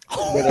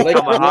 Where the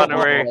Lakers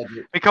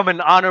Become an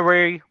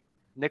honorary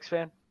Knicks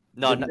fan?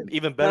 No,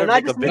 even better. not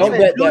Make a just video. Don't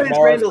bet that, Julius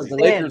Mars. Randle's The fan.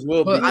 Lakers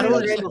will But beat I the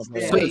don't-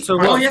 Nuggets. Wait, So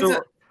Bro, what? you have So,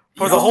 to-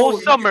 For the whole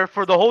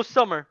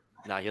summer,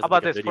 Nah, he has how about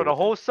to make a this? For video the with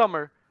whole it.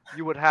 summer,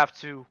 you would have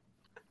to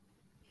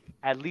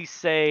at least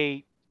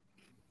say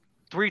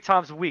 3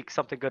 times a week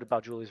something good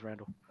about Julius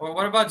Randle. Or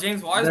what about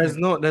James Wiseman? there's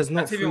not That's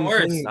three even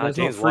worse. things- Nah, there's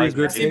James not three Wiseman.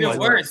 good That's even things.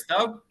 worse,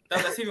 dub.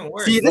 That's even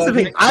worse. See, that's the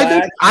thing.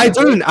 I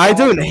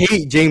don't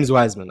hate James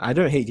Wiseman. I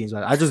don't hate James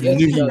Wiseman. I just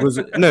knew he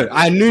wasn't. No,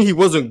 I knew he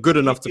wasn't good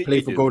enough to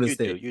play for Golden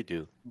State. You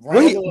do.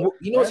 Wait,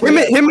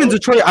 him in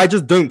Detroit. I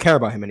just don't care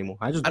about him anymore.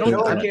 I don't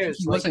think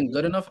he wasn't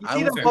good enough.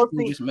 I don't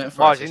think he was meant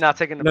for. Why is he not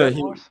taking the bet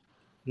for us?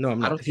 No, I'm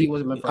not. I don't think he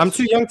wasn't meant for. I'm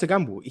too young to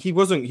gamble. He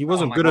wasn't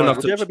good enough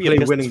to play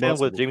winning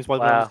basketball. With James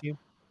Wiseman on the team?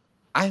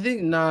 I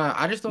think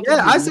I just don't.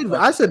 Yeah, I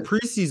said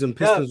preseason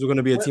Pistons were going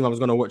to be a team I was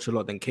going to watch a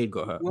lot. Then Cade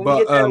got hurt.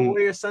 But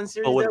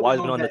with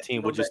Wiseman on the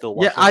team, would you still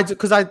watch? Yeah,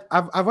 because I've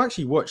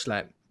actually watched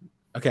I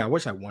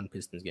watched one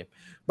Pistons game,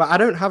 but I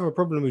don't have a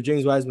problem with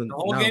James Wiseman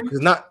now because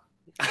not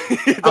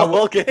the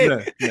whole game.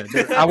 No.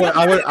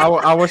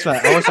 I watched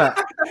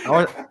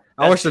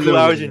a little. 2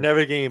 hours you're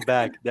never getting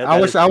back. I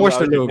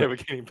watched a little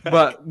bit.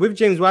 But with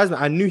James Wiseman,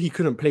 I knew he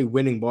couldn't play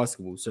winning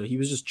basketball, so he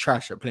was just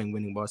trash at playing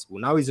winning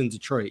basketball. Now he's in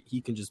Detroit, he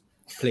can just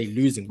play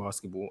losing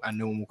basketball and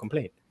no one will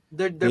complain.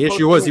 The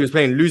issue was he was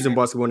playing losing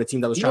basketball on a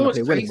team that was trying to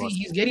play winning basketball.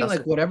 He's getting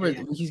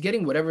he's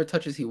getting whatever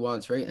touches he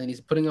wants, right? And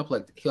he's putting up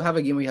he'll have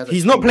a game where he has.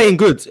 He's not playing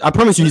good. I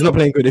promise you, he's not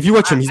playing good. If you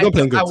watch him, he's not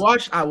playing good.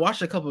 I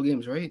watched a couple of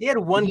games, right? He had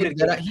one good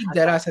game. He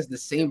deadass has the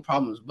same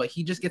problems, but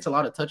he just gets a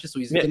lot of touches, so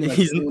he's getting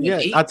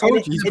I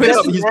told you, he's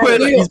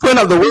putting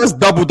up the worst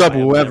double,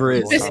 whoever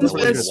it is. Pistons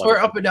fans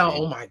swear up and down,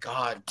 oh my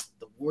god.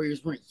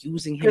 Warriors weren't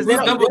using him. Who's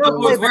double-double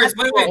was worse?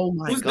 Wait.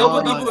 Who's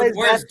double-double was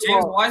worse?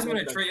 James Wiseman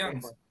or Trae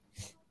Young?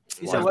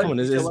 Come on,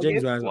 it's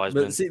James Wiseman.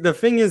 But see, the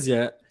thing is,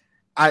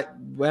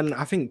 when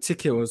I think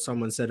Ticket or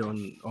someone said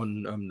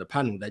on the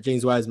panel that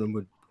James Wiseman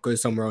would go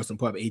somewhere else and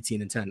put up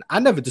 18 and 10. I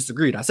never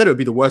disagreed. I said it would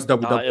be the worst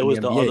double-double. It was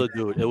the other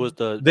dude. It was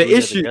the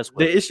issue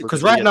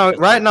because right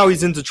now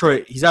he's in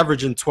Detroit. He's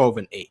averaging 12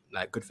 and 8.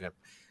 Like, good for him.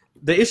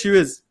 The issue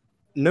is,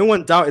 no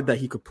one doubted that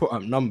he could put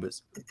up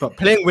numbers, but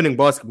playing winning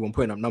basketball and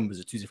putting up numbers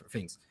are two different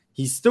things.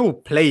 He's still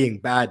playing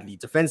badly.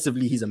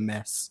 Defensively, he's a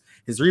mess.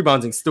 His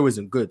rebounding still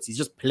isn't good. He's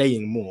just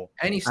playing more.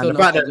 And he's still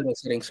not good at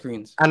setting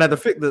screens. And the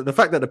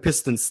fact that the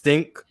Pistons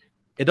stink,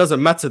 it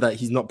doesn't matter that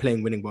he's not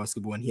playing winning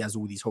basketball and he has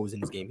all these holes in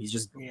his game. He's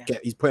just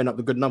he's putting up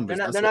the good numbers.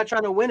 They're not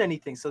trying to win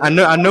anything. So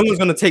no one's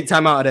going to take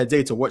time out of their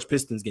day to watch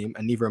Pistons game,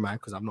 and neither am I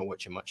because I'm not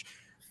watching much.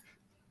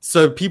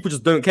 So people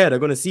just don't care. They're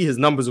going to see his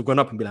numbers have gone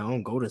up and be like,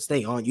 "Oh, Golden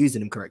State aren't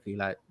using him correctly."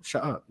 Like,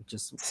 shut up.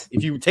 Just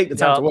if you take the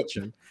time to watch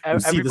him, you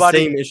see the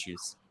same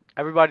issues.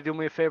 Everybody, do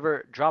me a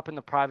favor. Drop in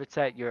the privates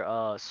at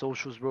your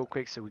socials real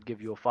quick so we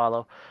give you a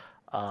follow.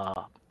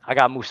 I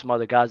got to move some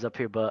other guys up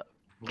here, but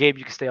Gabe,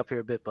 you can stay up here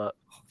a bit, but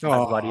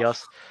everybody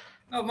else.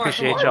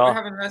 Appreciate y'all.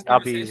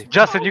 I'll be easy.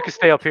 Justin, you can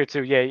stay up here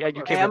too. Yeah,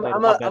 you came.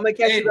 I'm gonna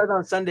catch you guys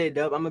on Sunday,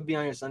 Dub. I'm gonna be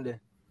on your Sunday.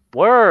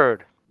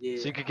 Word. Yeah.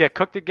 So you could get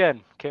cooked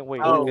again. Can't wait.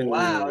 Oh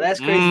wow,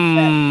 that's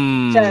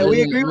crazy. Chad,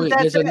 we agree with that.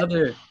 There's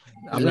another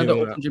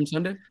open gym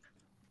Sunday.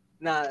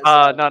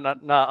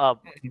 Nah.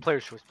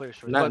 Players choice.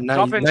 Now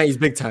he's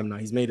big time. Now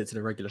he's made it to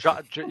the regular.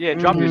 Drop your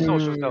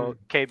socials though,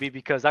 KB,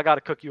 because I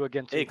gotta cook you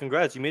again too. Hey,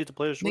 congrats! You made it to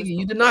players choice.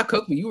 You did not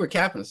cook me. You were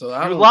capping. So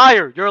you're a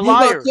liar. You're a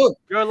liar.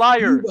 You're a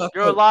liar.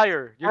 You're a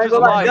liar. You're just a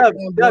liar.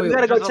 Dub, you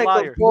gotta go check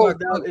the poll.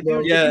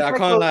 Yeah, I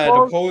can't lie.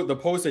 The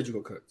poll said you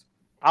got cooked.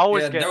 I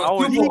always get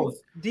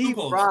deep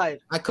fried.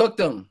 I cooked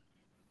them.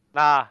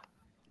 Nah.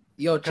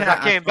 Yo, Chat,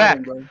 I came back.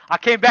 I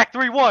came back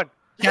 3-1.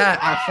 Cat,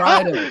 I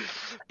fried him.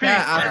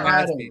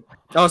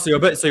 Oh, so you're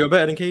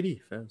better than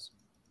KD, fans.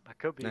 I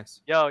could be. Nice.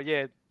 Yo,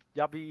 yeah,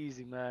 y'all be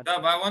easy, man. No,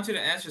 but I want you to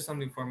answer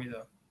something for me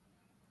though.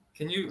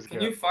 Can you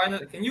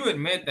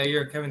admit that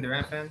you're a Kevin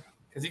Durant fan?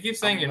 Because you keep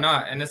saying you're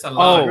not, and it's a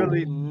lie. Oh,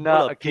 really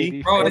not a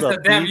KD. Bro, it's a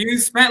damn. You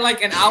spent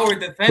like an hour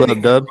defending. What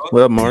up, Dub?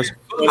 What up, Mars?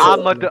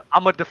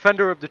 I'm a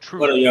defender of the truth.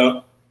 What up,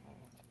 yo?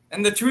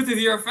 And the truth is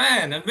you're a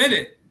fan. Admit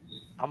it.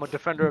 I'm a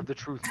defender of the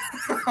truth.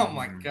 Oh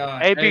my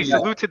god. AB,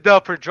 salute to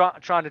Dub for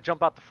trying to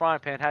jump out the frying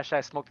pan.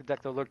 # smoke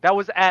detector alert. That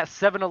was at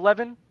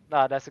 7-Eleven.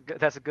 Nah, that's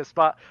a good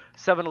spot.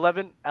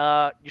 7-Eleven.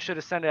 You should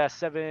have sent it at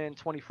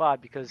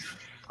 7:25 because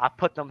I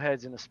put them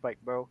heads in the spike,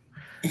 bro.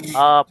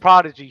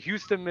 Prodigy.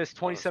 Houston missed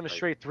 27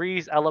 straight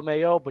threes.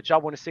 LMAO, but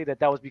y'all want to say that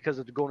was because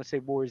of the Golden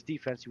State Warriors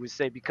defense. You would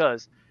say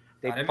because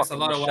they missed a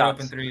lot of wide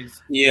open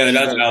threes. Yeah,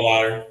 that's not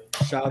water.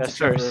 Shout out to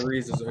Trevor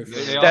Reeves.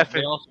 They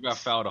also got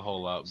fouled a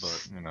whole lot,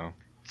 but you know.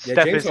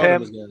 Steph is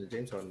him.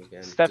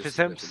 Steph is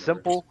him.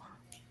 Simple.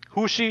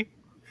 Hushi.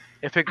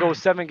 If it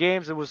goes 7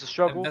 games, it was a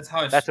struggle.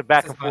 That's a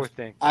back and forth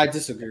thing. I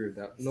disagree with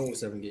that. No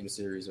 7-game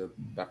series are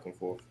back and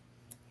forth.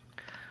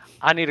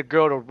 I need a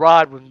girl to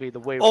ride with me the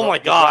way. Oh my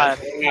god!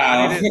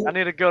 I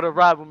need a girl to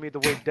ride with me the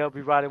way Del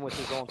be riding with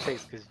his own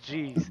taste. Cause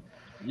jeez.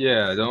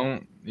 Yeah,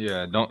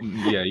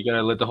 you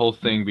gotta let the whole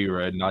thing be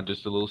read, not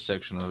just a little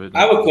section of it.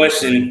 I have a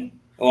question.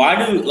 Well, I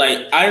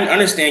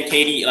understand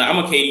KD. Like,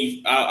 I'm a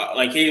KD.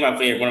 KD's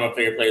one of my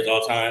favorite players of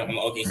all time. I'm an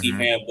OKC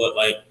fan, but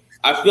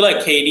I feel like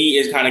KD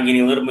is kind of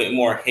getting a little bit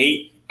more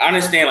hate. I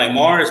understand,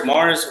 Mars.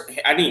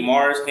 I think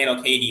Mars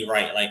handled KD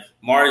right. Like,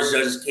 Mars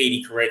judges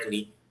KD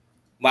correctly,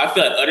 but I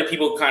feel like other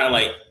people kind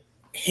of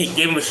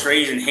give him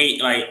strays and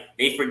hate. Like,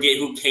 they forget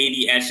who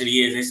KD actually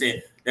is. They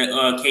said that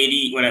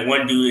KD, when that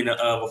one dude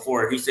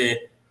before, he said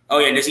Oh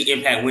yeah, does he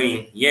impact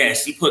winning?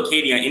 Yes. You put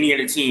KD on any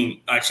other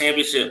team,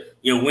 championship,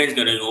 your win's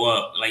gonna go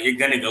up. Like you're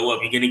gonna go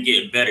up. You're gonna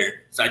get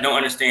better. So I don't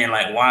understand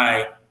like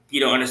why you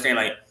don't understand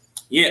like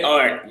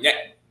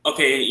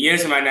okay,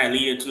 yes, it might not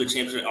lead to a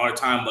championship all the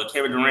time, but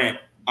Kevin Durant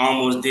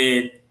almost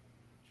did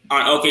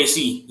on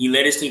OKC. He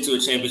led his team to a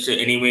championship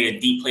and he made a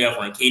deep playoff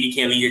run. KD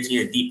can't lead your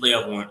team to deep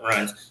playoff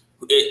runs.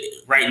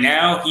 Right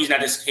now, he's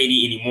not just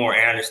KD anymore,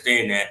 and I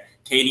understand that.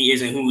 KD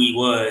isn't who he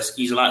was.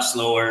 He's a lot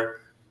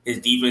slower. His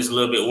defense is a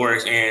little bit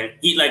worse, and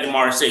he, like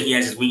Amar said, he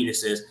has his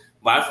weaknesses.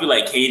 But I feel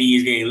like KD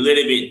is getting a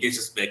little bit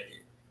disrespected.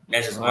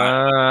 That's just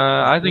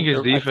I think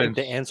his defense. I think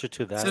the answer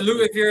to that.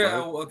 Salute if you're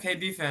a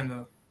KD fan,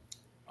 though.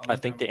 I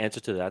think the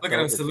answer to that is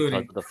because of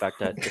the fact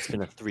that it's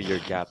been a 3-year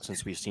gap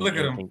since we've seen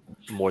anything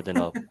more than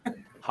a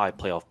high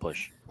playoff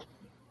push.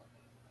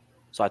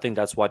 So I think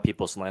that's why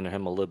people slander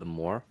him a little bit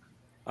more.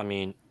 I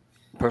mean,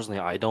 personally,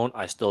 I don't.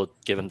 I still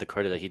give him the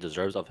credit that he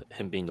deserves of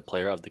him being the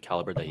player of the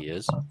caliber that he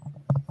is.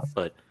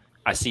 But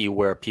I see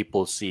where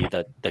people see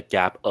that the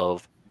gap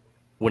of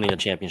winning a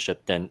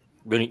championship, then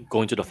really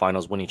going to the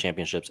finals, winning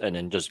championships, and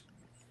then just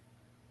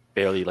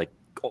barely like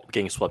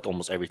getting swept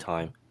almost every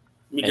time.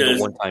 Because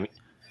the one time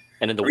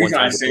the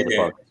Bucks.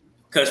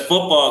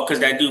 Because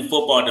that dude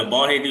football, the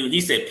bald head dude,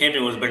 he said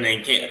Pimpin was better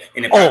than K.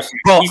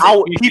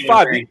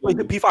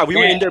 P5. We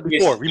were in there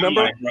before.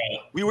 Remember?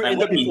 We were in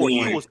there before.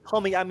 He was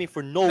coming at me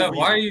for no reason.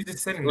 Why are you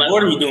just sitting there? Like,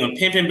 what are we doing?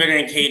 Pimpin better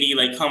than KD?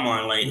 Like, come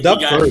on, like.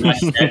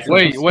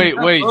 Wait,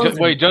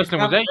 Justin,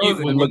 was that you?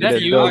 Was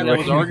that you that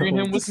was arguing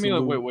him with me?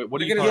 Like, wait, what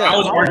are you? I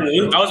was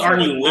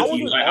arguing with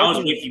you. Like, I was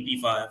with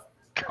you, P5.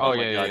 Oh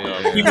yeah.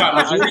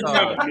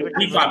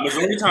 P5,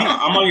 majority time,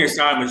 I'm on your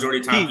side.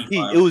 Majority time,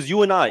 P5. It was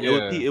you and I.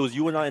 It was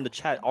you and I in the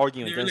chat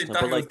arguing against him.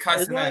 But like,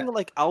 it's not even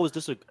like I was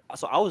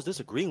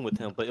disagreeing with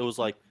him, but it was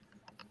like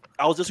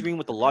I was disagreeing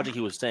with the logic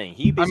he was saying.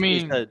 He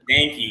basically said,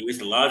 "Thank you." It's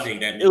the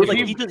logic that it was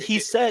like he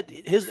said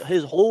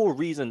his whole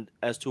reason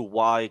as to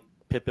why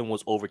Pippen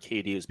was over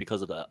KD is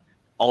because of the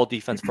all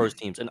defense first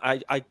teams, and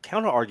I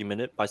counter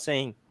argumented by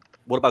saying,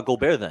 "What about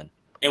Gobert then?"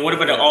 And what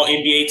about the all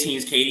NBA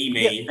teams KD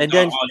made?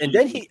 Yeah, and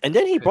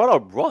then he brought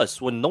up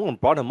Russ when no one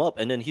brought him up,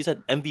 and then he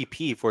said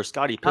MVP for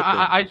Scottie Pippen.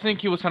 I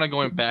think he was kind of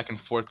going back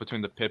and forth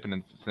between the Pippen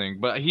and thing,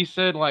 but he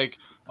said like,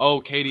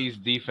 "Oh, KD's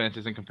defense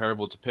isn't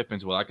comparable to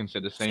Pippen's." Well, I can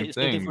say the same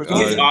thing.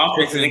 His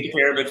offense isn't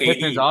comparable to KD.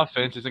 Pippen's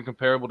offense isn't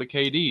comparable to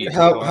KD.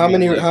 How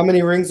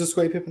many rings does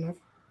Scottie Pippen have?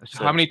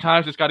 How many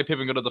times did Scottie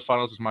Pippen go to the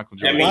finals with Michael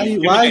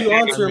Jordan? Why are you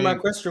answering my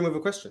question with a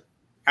question?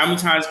 How many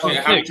times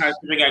Pippen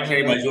got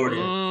carried by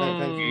Jordan?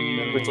 Thank you.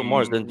 Wait, so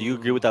Mars, then do you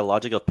agree with that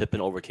logic of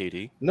Pippen over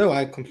KD? No,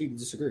 I completely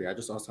disagree. I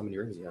just asked how many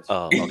rings he has.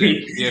 Oh,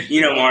 okay.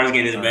 You know Mars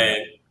getting his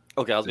bag.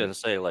 Okay, I was gonna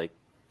say like,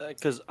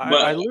 because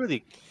I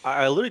literally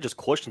just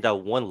questioned that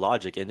one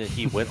logic, and then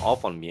he went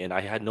off on me, and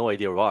I had no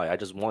idea why. I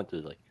just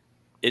wanted to like,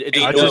 it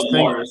just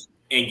Mars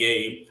and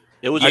Gabe.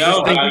 It was my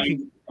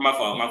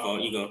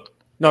fault. You go.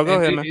 No,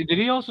 go ahead, man. Did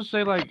he also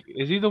say like,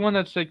 is he the one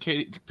that said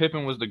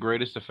Pippen was the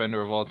greatest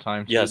defender of all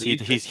time? Yes, he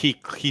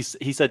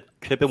said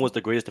Pippen was the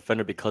greatest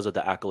defender because of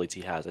the accolades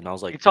he has, and I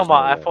was like, you talking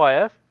about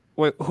FYF?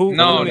 Wait, who?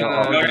 No.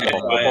 Football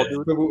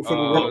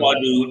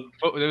dude.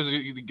 There was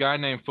a guy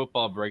named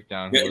Football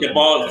Breakdown. The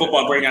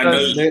football breakdown.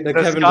 Does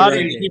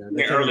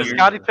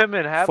Scottie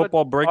Pippen have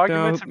Football Breakdown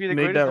argument to be the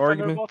greatest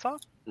defender of all time?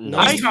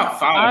 No, he's top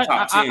 5,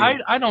 top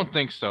 10. I don't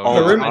think so.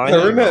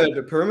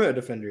 Perimeter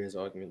defender is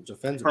argument.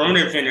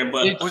 Perimeter defender,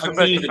 but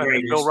Hakeem's the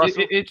greatest.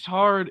 It's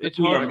hard. It's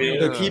hard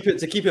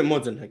to keep it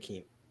modern,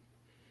 Hakeem.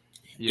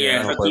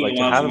 Yeah, but like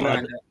to have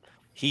him.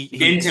 He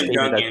stated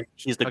that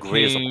he's the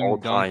greatest of all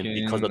time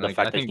because of the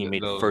fact that he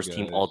made first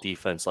team all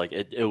defense. Like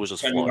it was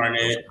just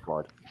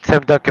flawed.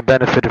 Tim Duncan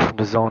benefited from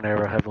the zone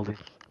era heavily.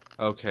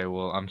 Okay,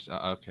 well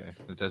okay.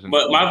 It doesn't.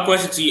 But my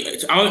question to you,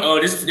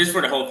 this is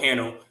for the whole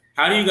panel.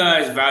 How do you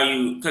guys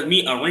value? Because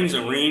a ring's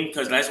a ring.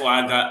 Because that's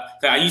why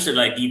I used to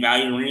like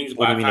devalue rings.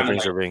 What do you mean a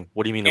ring's a ring?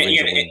 What do you mean a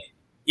ring's a ring?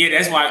 Yeah,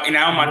 that's why. And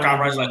now my thought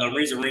process like a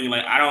ring's a ring.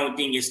 Like I don't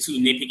think it's too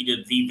nitpicky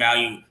to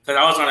devalue. Because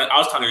I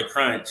was talking to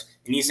Crunch,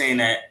 and he's saying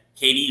that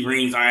KD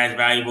rings aren't as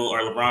valuable or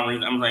LeBron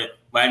rings. I'm like,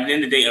 but at the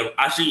end of the day,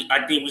 I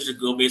think we should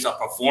go based off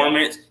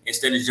performance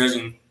instead of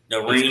judging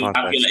the ring. I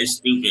feel like it's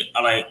stupid.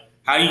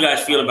 How do you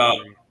guys feel about?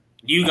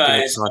 Do you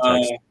guys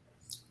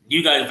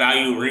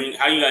value ring?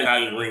 How do you guys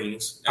value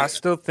rings? I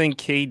still think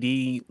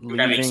KD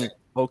leaving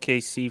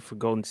OKC for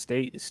Golden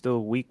State is still a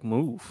weak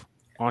move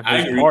on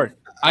his part.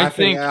 I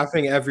think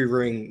every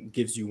ring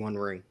gives you one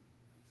ring.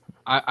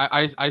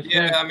 I think.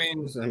 Yeah, I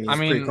mean, it's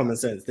pretty common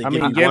sense. We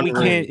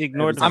can't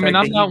ignore the fact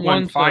that he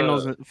won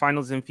finals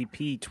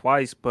MVP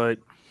twice, but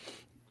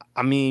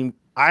I mean,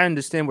 I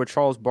understand where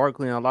Charles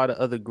Barkley and a lot of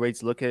other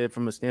greats look at it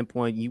from a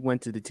standpoint. You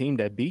went to the team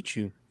that beat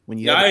you when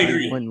you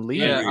agree. won the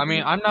league. Yeah, I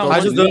mean, I'm not. I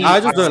just don't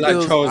like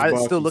Charles Barkley.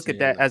 I still look at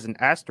that as an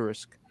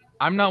asterisk.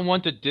 I'm not one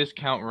to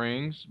discount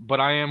rings, but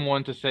I am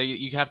one to say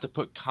you have to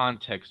put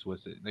context with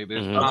it. Like,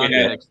 there's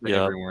context to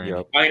every ring.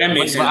 All right, that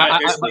makes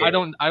sense. I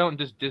don't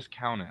just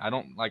discount it.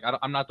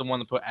 I'm not the one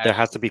to put. There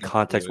has to be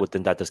context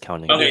within that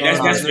discounting. Okay,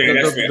 that's fair.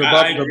 That's fair.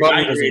 I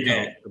agree with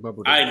that.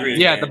 I agree.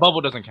 Yeah, the bubble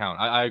doesn't count.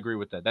 I agree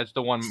with that. That's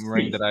the one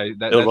ring that I.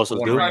 Bill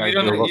Russell's You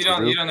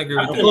don't agree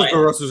with that.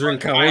 Bill Russell's ring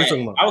count. What are you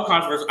talking about? I would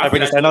controversial. I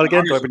bring the sign out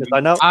again. Do I bring the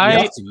sign out?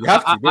 You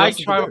have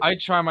to. I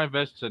try my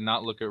best to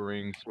not look at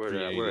rings. Where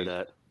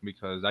that?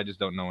 Because I just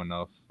don't know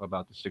enough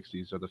about the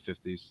 60s or the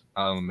 50s.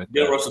 I'll admit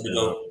Bill that. Russell the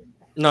GOAT.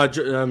 No,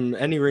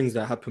 any rings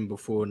that happened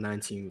before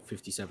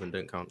 1957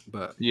 don't count.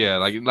 But yeah,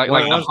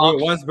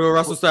 once Bill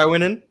Russell started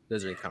winning,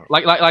 doesn't count.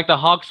 Like the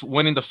Hawks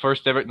winning the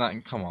first ever.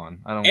 Come on,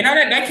 I don't. And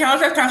that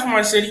counts. That counts for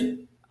my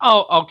city.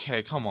 Oh,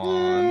 okay, come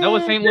on. That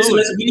was St. Louis.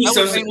 Listen, we need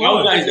something. All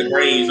we got is the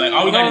Braves. Like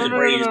all we got is the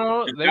Braves.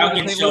 They were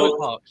the St. Louis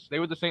Hawks. They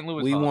were the St.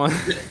 Louis. We Hawks.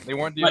 won. They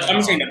weren't the. Like,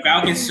 I'm saying the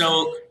Falcons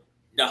choke.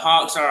 The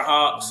Hawks are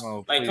Hawks.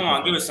 Oh, like, come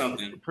on, give us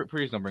something.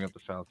 Please don't bring up the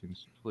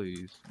Falcons,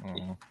 please.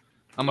 Oh.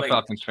 I'm a Like,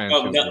 Falcons fan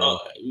too.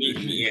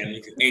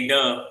 Hey,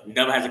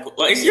 Dub has a.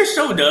 Well, it's your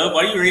show, Dub.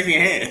 Why are you raising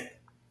your hand?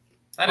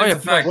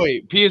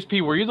 Wait,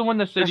 PSP, were you the one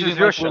that said This you is didn't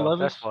your like show. Will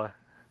Levis? That's why.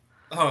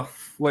 Oh,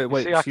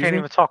 wait. See, I can't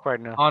even talk right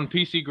now. On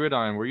PC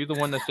Gridiron, were you the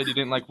one that said you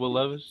didn't like Will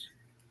Levis?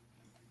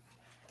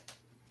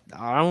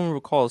 I don't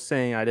recall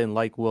saying I didn't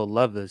like Will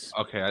Levis.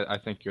 Okay, I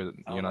think you're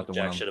not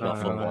the one. Shit about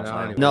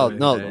football.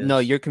 No,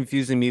 you're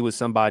confusing me with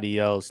somebody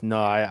else.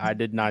 No, I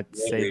did not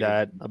say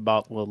that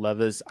about Will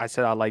Levis. I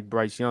said I like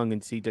Bryce Young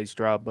and CJ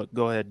Stroud, but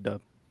go ahead,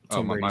 Dub.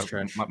 Tom Brady's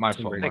trash. My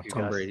fault.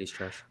 Tom Brady's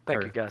trash.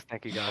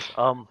 Thank you guys.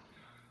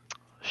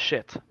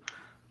 Shit.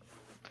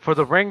 For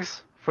the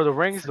rings,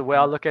 the way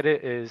I look at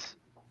it is,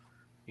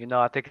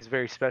 I think it's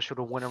very special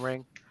to win a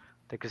ring.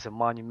 I think it's a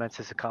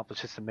monumentous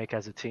accomplishment to make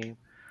as a team.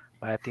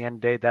 But at the end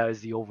of the day, that is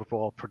the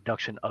overall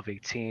production of a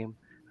team.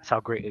 That's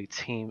how great a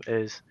team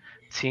is.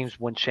 Teams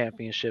win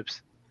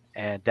championships,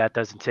 and that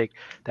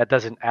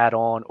doesn't add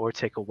on or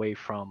take away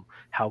from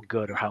how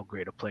good or how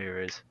great a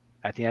player is.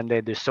 At the end of the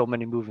day, there's so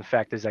many moving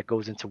factors that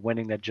goes into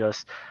winning that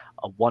just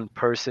a one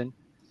person.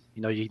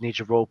 You need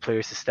your role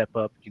players to step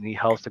up. You need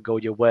health to go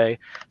your way.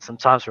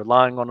 Sometimes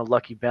relying on a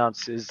lucky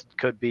bounce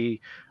could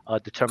be a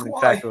determining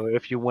factor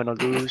if you win or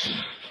lose.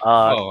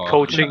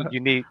 Coaching,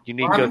 you need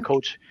good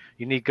coach.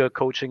 You need good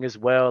coaching as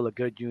well, a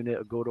good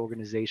unit, a good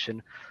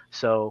organization.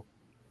 So,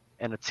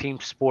 in a team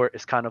sport,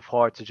 it's kind of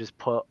hard to just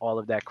put all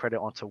of that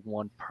credit onto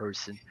one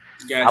person.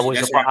 I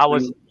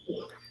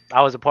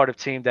was a part of a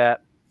team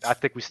that I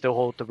think we still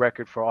hold the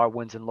record for our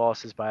wins and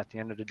losses, but at the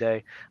end of the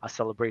day, I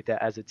celebrate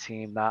that as a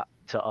team, not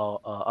to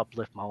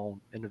uplift my own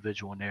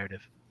individual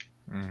narrative.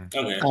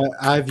 Okay.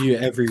 I view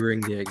every ring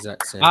the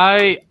exact same.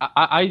 I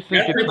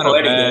think it's kind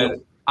of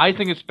bad. I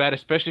think it's bad,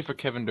 especially for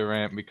Kevin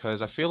Durant,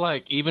 because I feel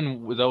like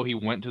even though he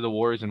went to the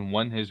Warriors and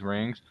won his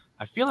rings,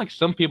 I feel like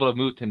some people have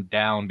moved him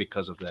down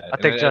because of that. I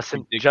think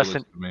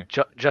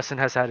Justin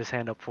has had his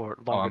hand up for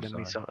longer than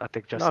me, so I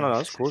think Justin. No,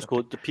 that's cool. It's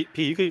cool. P,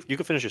 you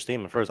could finish your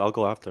statement first. I'll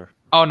go after.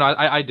 Oh no,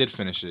 I did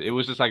finish it. It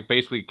was just like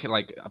basically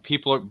like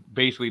people are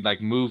basically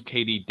like moved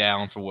KD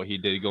down for what he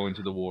did going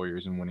to the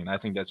Warriors and winning. I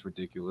think that's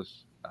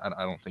ridiculous. I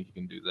don't think you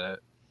can do that.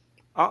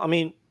 I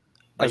mean,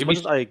 as much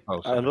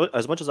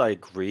as I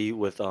agree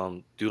with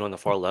dude on the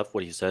far left,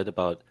 what he said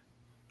about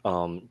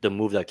the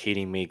move that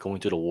KD made going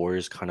to the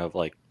Warriors kind of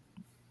like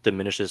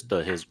diminishes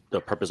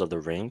the purpose of the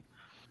ring.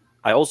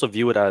 I also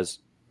view it as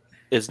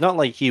it's not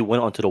like he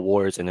went onto the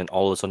Warriors and then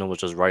all of a sudden was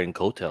just riding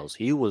coattails.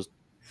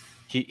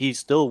 He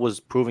still was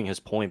proving his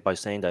point by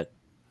saying that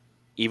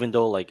even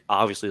though like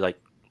obviously like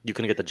you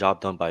couldn't get the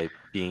job done by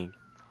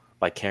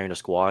carrying a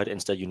squad,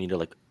 instead you needed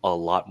like a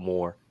lot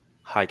more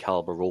high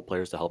caliber role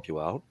players to help you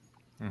out.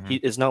 Mm-hmm.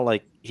 It's not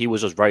like he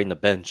was just riding the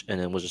bench and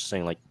then was just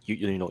saying like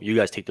you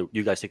guys take the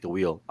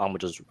wheel. I'm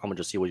gonna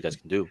just see what you guys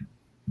can do.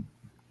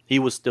 He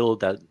was still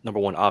that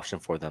number one option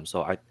for them.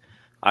 So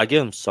I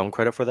give him some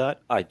credit for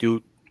that. I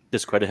do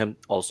discredit him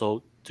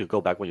also, to go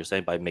back what you're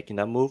saying, by making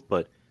that move,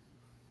 but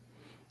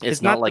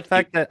it's not like the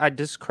fact that I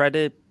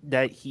discredit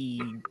that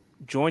he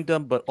joined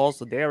them, but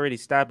also they already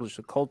established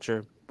a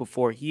culture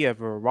before he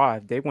ever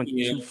arrived. They went to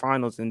 2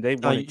 finals and they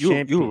won a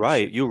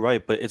championship. You're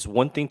right. But it's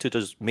one thing to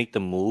just make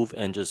the move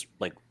and just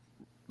like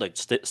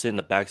sit in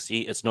the back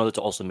seat. It's another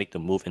to also make the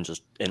move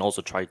and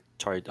also try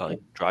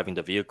driving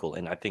the vehicle.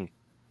 And I think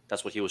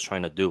that's what he was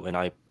trying to do. And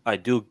I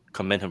do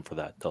commend him for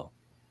that though.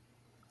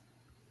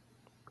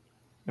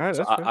 All right,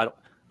 so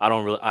I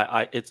don't really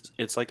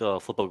it's like a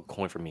flip of a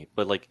coin for me.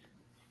 But like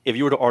if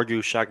you were to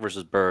argue Shaq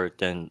versus Bird,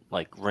 then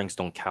like rings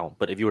don't count.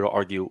 But if you were to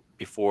argue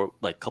before,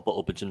 like a couple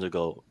open gyms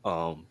ago,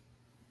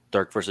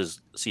 Dirk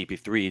versus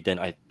CP3, then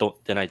I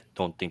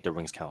don't think the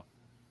rings count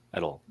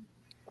at all.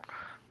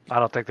 I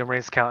don't think the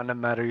rings count in that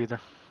matter either.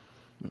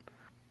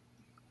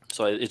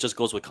 So it just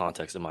goes with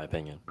context, in my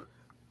opinion.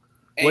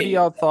 What do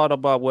y'all thought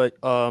about what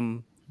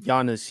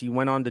Giannis, he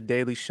went on the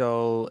Daily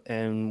Show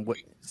and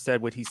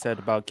said what he said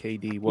about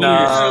KD. What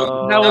That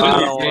I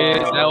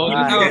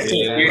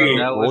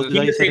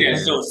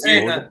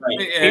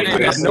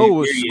know it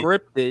was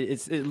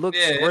scripted. It looks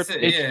scripted.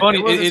 It's funny.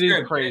 It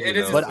is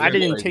crazy, but I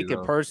didn't take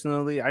it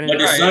personally. I didn't.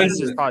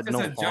 Just thought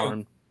no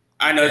harm.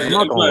 I know. I'm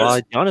not gonna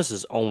lie. Giannis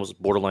is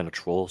almost borderline a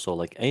troll. So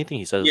like anything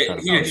he says, is kind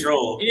of he's a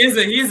troll. He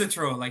is a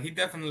troll. Like he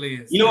definitely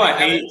is. You know what I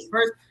hate?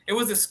 First, it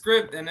was a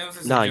script, and it was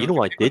just you know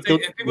what I did?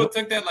 If people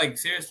took that like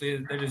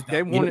seriously, they're just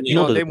they wanted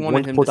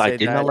him to say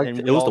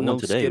that. It was the one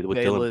today with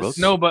Dylan Brooks.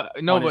 No, but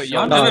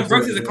Dylan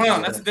Brooks is a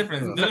clown. That's the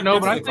difference. No,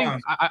 but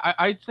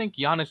I think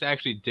Giannis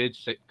actually did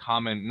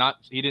comment.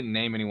 He didn't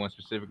name anyone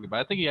specifically, but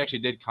I think he actually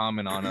did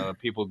comment on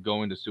people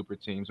going to super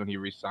teams when he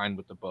re-signed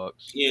with the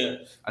Bucks. Yeah,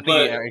 I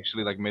think he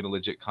actually like made a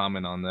legit comment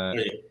on that.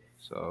 Yeah.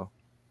 So,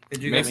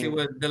 did you guys see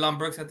what Dylan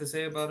Brooks had to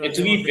say about it? And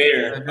to be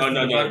fair,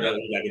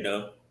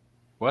 no.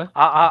 What?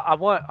 I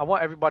want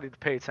everybody to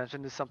pay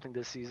attention to something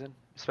this season,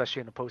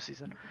 especially in the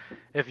postseason.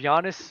 If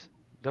Giannis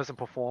doesn't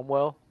perform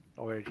well,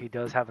 or he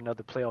does have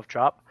another playoff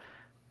drop,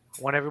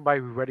 I want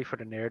everybody to be ready for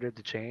the narrative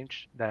to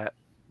change. That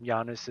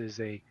Giannis is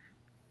a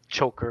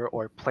choker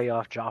or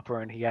playoff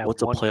dropper, and he had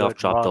what's a playoff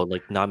drop though?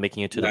 Like not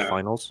making it to the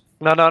finals?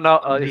 No.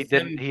 He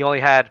didn't. He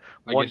only had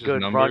one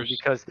good run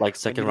because like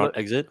second round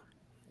exit.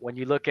 When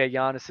you look at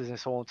Giannis's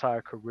his whole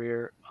entire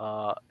career,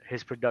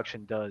 his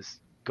production does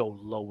go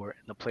lower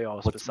in the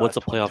playoffs. What's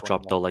a playoff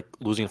drop though? Like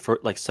losing for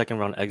like second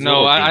round exit?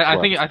 No, I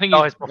think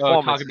his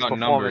performance. Talking about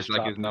numbers,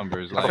 like his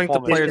numbers. I think the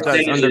player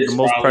that's under the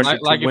most pressure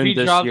to win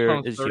this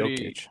year is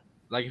Jokic.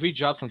 Like if he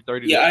drops from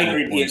 30 I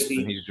agree, points,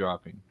 then he's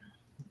dropping.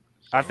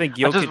 I think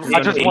Jokic. I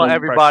just want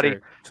everybody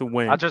to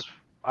win. I just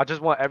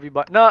want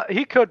everybody. No,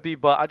 he could be,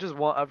 but I just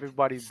want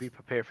everybody to be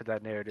prepared for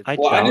that narrative. I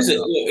feel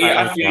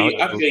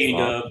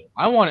you.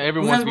 I want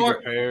everyone to be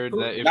prepared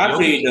that if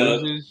Jokic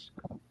loses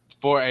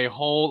for a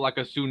whole like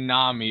a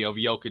tsunami of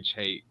Jokic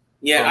hate.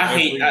 Yeah, I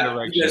hate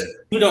because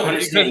you don't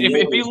understand.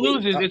 If he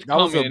loses, it's that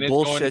was coming. a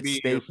bullshit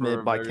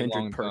statement by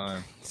Kendrick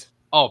Perkins.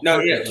 Oh no,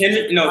 yeah,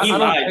 Kendrick. No, he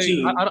lied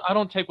too. I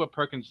don't take what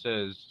Perkins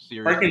says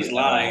seriously. Perkins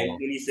lied when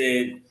he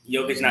said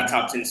Jokic not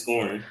top 10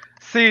 scoring.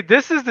 See,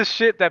 this is the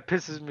shit that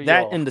pisses me off.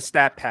 That and the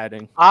stat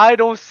padding. I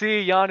don't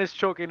see Giannis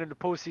choking in the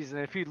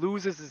postseason. If he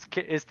loses, it's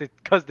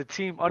because the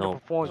team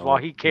underperforms while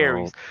he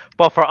carries.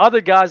 But for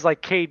other guys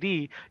like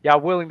KD,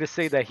 y'all willing to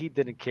say that he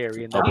didn't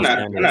carry. And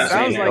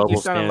sounds like you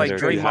sound like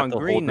Draymond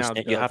Green now.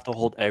 You have to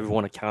hold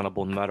everyone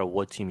accountable no matter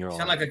what team you're on.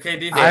 Sound like a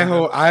KD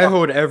fan. I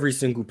hold every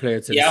single player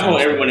to. Yeah, I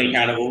hold everyone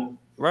accountable.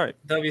 Right.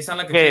 Dub, you sound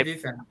like a KD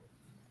fan.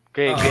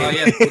 Okay.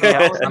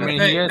 I mean,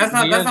 that's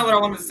not what I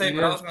wanted to say.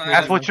 But I was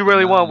that's what you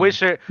really want.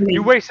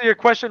 You wasted your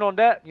question on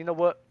that. You know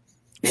what?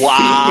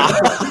 Wow.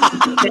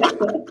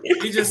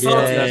 He's just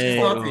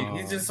salty.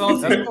 He's just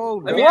salty.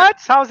 What?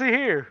 How's he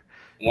here?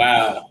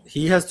 Wow.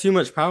 He has too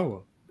much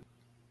power.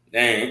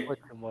 Dang.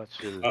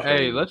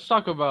 Hey, let's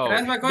talk about. Can I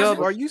ask my question?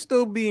 Dub, are you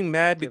still being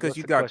mad because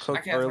you got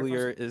cooked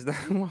earlier? Is that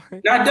why?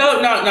 Nah,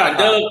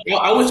 Dub.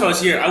 I wish I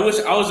was here. I wish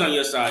I was on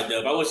your side,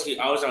 Dub. I wish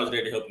I was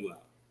there to help you out.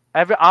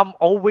 I'm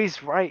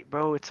always right,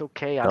 bro. It's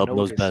okay. Dub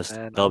knows best.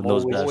 Man. Dub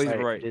knows best.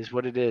 Right. It is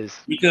what it is.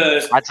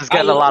 Because I just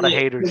get a lot of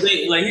haters.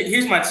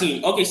 Here's my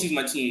team. OKC's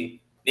my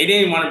team. They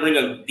didn't want to bring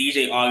up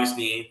DJ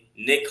Augustine,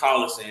 Nick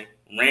Collison,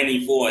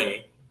 Randy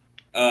Foye,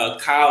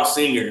 Kyle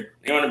Singer.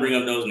 They want to bring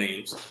up those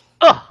names.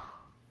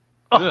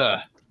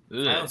 Kyle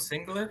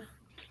Singler?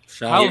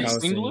 Kyle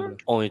Singler?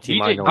 Only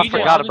team I know. I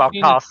forgot about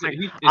Kyle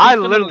Singler. I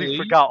literally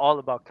forgot all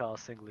about Kyle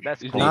Singler.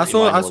 That's cool. I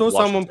saw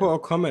someone put a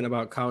comment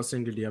about Kyle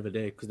Singler the other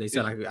day because they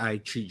said I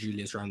treat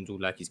Julius Randle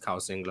like he's Kyle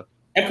Singler.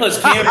 And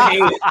plus Cam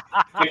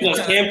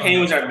Payne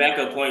was our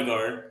backup point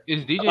guard.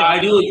 But I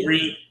do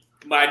agree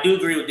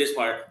with this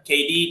part.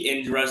 KD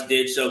and Russ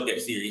did choke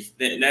that series.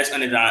 That's I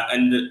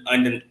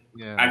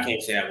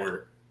can't say that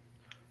word.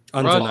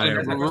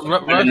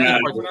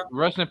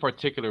 Russ in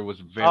particular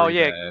was very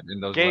bad in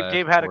those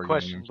Gabe had a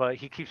question, games. But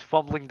he keeps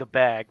fumbling the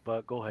bag.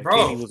 But go ahead.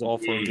 Bro, he was all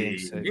for game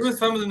 6. He was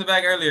fumbling the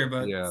bag earlier,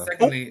 but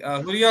secondly,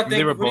 who do y'all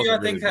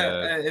think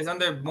is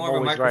under more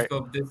of a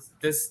microscope this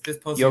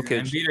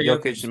postseason?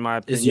 Jokic, in my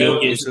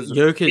opinion.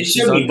 Jokic. It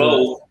should be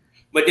both.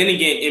 But then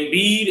again,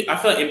 Embiid, I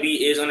feel like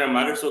Embiid is under a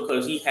microscope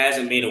because he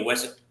hasn't made a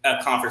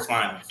conference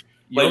finals.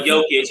 But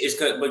Jokic is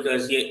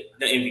because he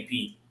the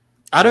MVP.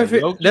 I don't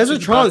think there's a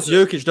chance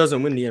Jokic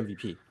doesn't win the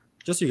MVP.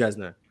 Just so you guys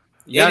know.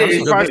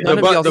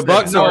 The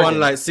Bucks have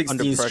won like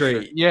 16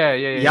 straight. Yeah.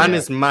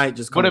 Giannis might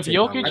just come. But if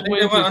Jokic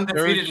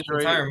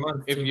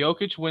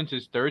wins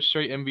his third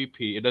straight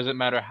MVP, it doesn't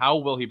matter how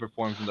well he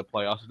performs in the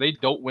playoffs. If they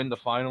don't win the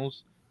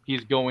finals,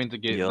 he's going to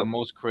get the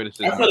most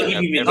criticism.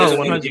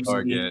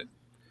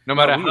 No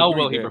matter how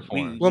well he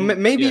performs. Well,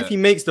 maybe if he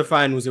makes the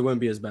finals, it won't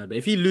be as bad. But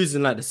if he loses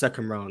in like the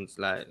second rounds,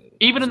 like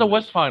even in the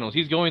West Finals,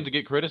 he's going to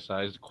get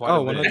criticized quite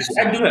a bit.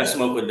 I do have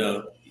smoke with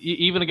Doug.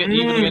 Even against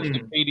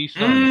the KD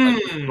Suns,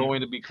 he's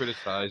going to be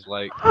criticized.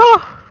 Like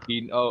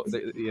it's going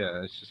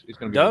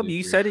to be. Dub,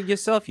 you said it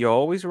yourself. You're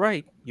always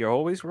right.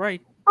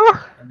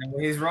 And then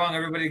when he's wrong,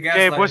 everybody gaslighting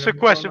Gabe, what's your him.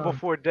 question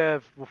before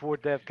Dev? Before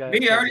Dev guys.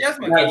 Me, I already asked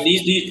my question.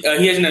 He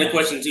has another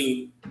question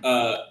too.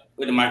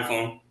 With the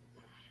microphone.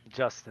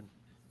 Justin.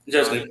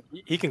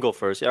 He can go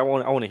first. Yeah, I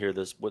want to hear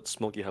this. What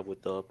smoke you have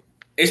with Dub?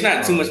 It's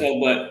not too much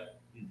smoke, but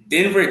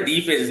Denver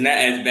defense is not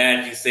as bad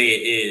as you say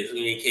it is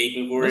when you're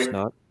caping for it. It's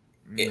not.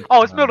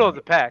 It's middle of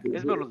the pack.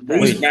 It's middle of the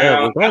pack. Wait,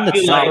 we're going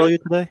to tell you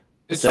today.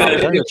 It's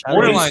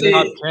borderline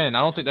top 10. I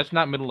don't think that's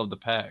not middle of the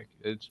pack.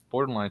 It's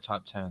borderline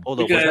top 10. Hold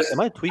on, am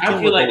I tweaking?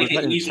 I feel like they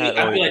can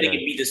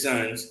beat the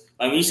Suns.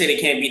 Like when you say they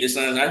can't beat the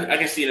Suns, I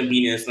can see them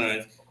beating the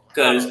Suns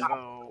because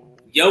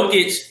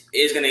Jokic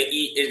is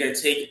gonna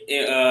take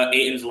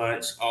Aiton's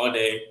lunch all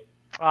day.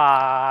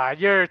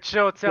 You're a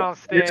Chilltown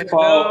stan. Chris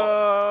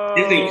Paul.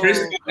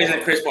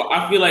 Isn't Chris Paul?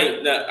 I feel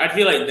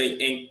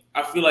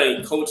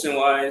like coaching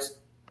wise,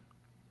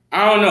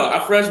 I don't know. I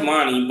fresh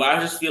money, but I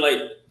just feel like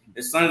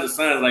the Suns,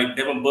 like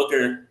Devin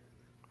Booker.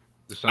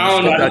 I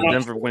don't know. Got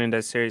Denver winning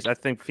that series. I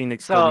think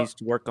Phoenix still needs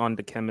to work on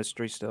the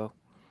chemistry still.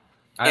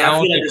 I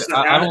don't think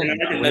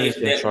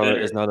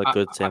Charlotte is not a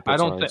good sample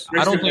size.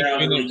 I don't think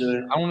Phoenix.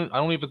 I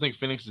don't even think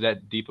Phoenix is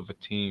that deep of a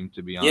team,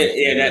 to be honest.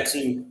 Yeah, that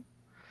too.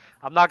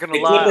 I'm not gonna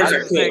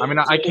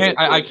lie.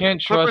 I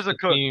can't trust the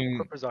team.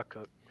 Clippers are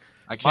cooked.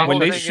 When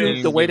they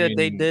shoot the way that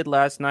they did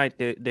last night,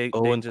 they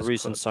just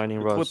recent signing.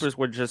 The Clippers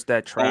were just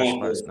that trash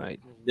last night.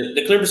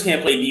 The Clippers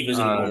can't play defense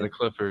anymore. The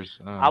Clippers.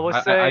 I would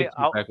say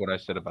I take back what I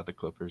said about the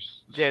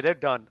Clippers. Yeah, they're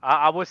done.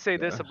 I would say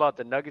this about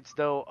the Nuggets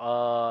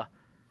though.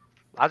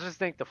 I just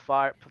think the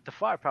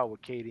firepower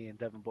with KD and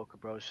Devin Booker,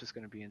 bro, is just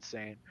gonna be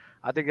insane.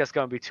 I think that's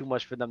gonna be too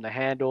much for them to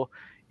handle,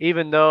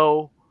 even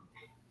though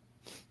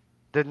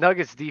the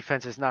Nuggets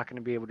defense is not going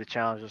to be able to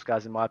challenge those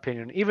guys, in my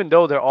opinion. Even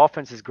though their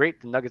offense is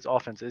great, the Nuggets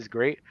offense is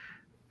great.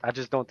 I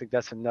just don't think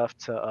that's enough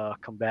to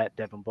combat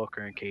Devin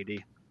Booker and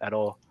KD at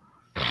all.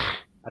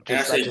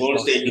 I say Golden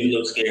State do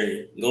look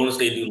scary. Golden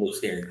State do look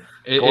scary.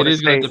 It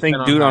is going to think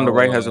dude on the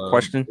right has a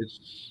question.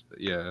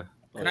 Yeah.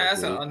 Can I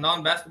ask a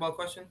non-basketball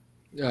question?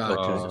 Yeah.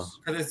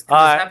 Because it's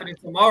happening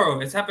tomorrow.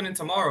 It's happening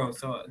tomorrow.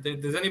 So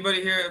does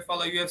anybody here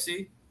follow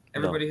UFC?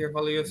 Everybody here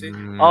follow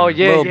UFC? Oh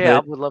yeah, I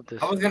would love this.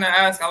 I was gonna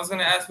ask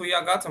who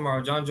y'all got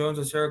tomorrow, John Jones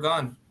or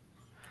Sharagon?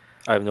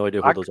 I have no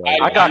idea who those are.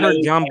 I heard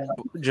John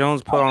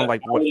Jones put on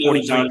like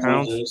 43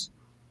 pounds.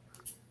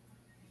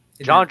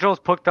 John Jones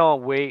put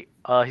on weight.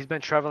 He's been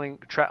training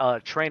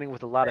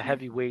with a lot of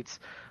heavy weights,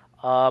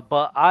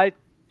 but I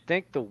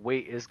think the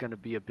weight is going to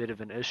be a bit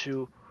of an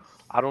issue.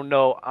 I don't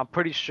know. I'm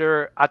pretty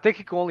sure. I think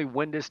he can only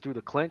win this through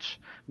the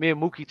clinch. Me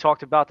and Mookie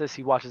talked about this.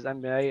 He watches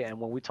MMA, and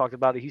when we talked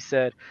about it, he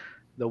said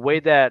the way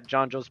that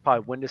John Jones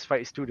probably win this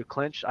fight is through the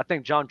clinch. I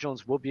think John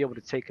Jones will be able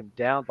to take him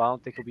down, but I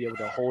don't think he'll be able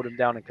to hold him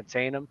down and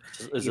contain him.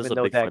 Is this a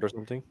big fight or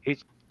something?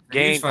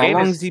 How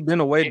long has he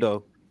been away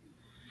though?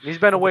 He's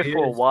been away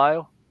for a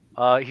while.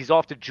 He's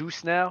off the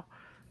juice now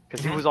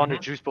because he was on the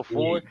juice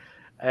before.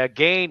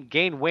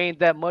 Gain weighing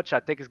that much, I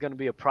think is going to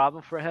be a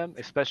problem for him,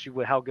 especially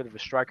with how good of a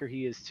striker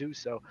he is too.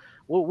 So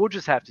we'll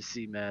just have to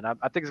see, man.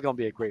 I think it's going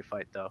to be a great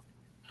fight though.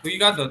 Who you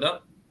got though,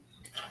 Dub?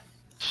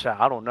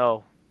 I don't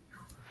know.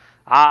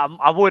 I'm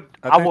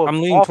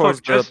leaning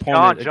towards the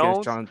opponent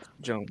against John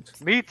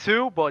Jones. Me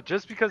too, but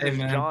just because it's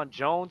John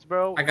Jones,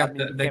 bro. I got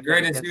the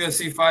greatest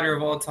UFC fighter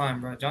of all time,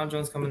 bro. John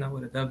Jones coming out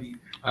with a W.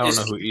 I don't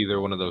know who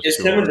either one of those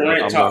two Kevin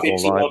Durant top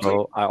 15 all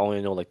bro. I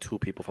only know like two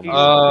people from.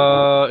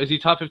 Is he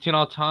top 15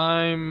 all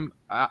time?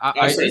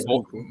 I think it's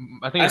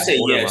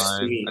borderline. Yes,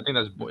 I think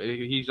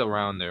he's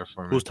around there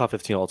for me. Who's top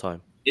 15 all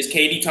time? Is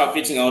KD top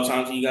 15 all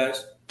time to you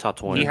guys? Top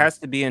 20. He has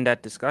to be in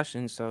that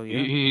discussion, so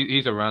yeah.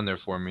 He's around there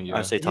for me. Yeah.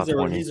 I say top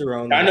 20. He's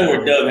around. I know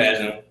where Dub has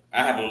him.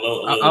 I have him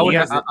low.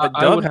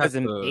 Dub has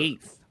him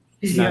 8th.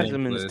 He has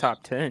him in his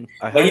top 10.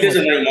 But he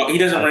doesn't rank. He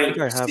doesn't rank.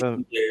 I have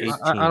him 18.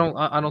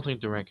 I don't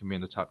think Durant can be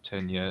in the top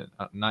 10 yet.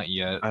 Not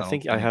yet. I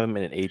think I have him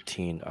in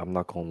 18. I'm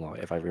not gonna lie,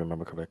 if I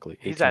remember correctly.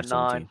 18, he's at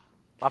 9.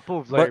 I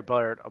moved Larry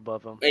Bird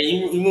above him. Hey,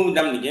 you moving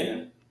down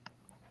again?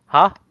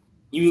 Huh?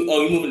 You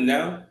moving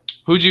down?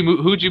 Who'd you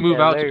move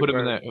out to put him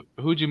in there?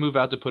 Who'd you move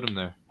out to put him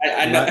there?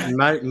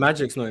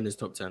 Magic's not in his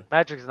top 10.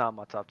 Magic's not in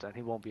my top 10.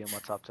 He won't be in my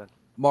top 10.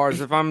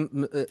 Mars, if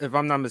I'm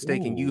not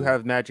mistaken, you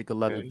have Magic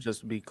 11. Okay.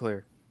 Just to be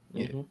clear.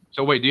 Yeah. Mm-hmm.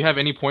 So wait, do you have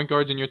any point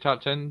guards in your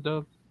top 10,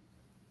 Dub?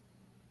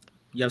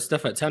 You have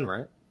Steph at 10,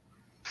 right?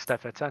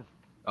 Steph at 10.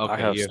 Okay, I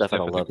have Steph at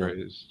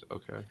 11.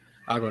 Okay.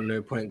 I got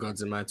no point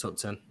guards in my top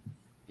 10.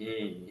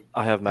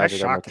 I have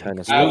Magic at 10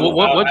 as well.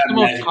 What's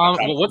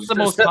the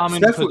most common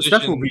position?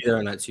 Steph will be there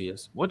in like 2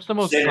 years. What's the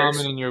most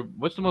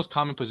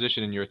common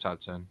position in your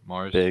top 10,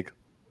 Mars? Big.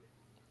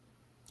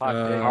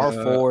 Power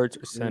forwards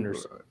or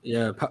centers.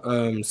 Yeah,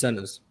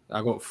 centers.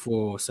 I got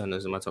 4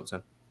 centers in my top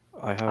 10.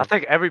 I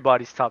think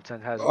everybody's top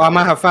 10 has. I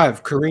might have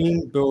 5.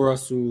 Kareem, Bill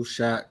Russell,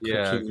 Shaq,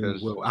 Hakeem,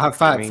 Will. I have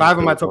 5. 5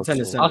 in my top 10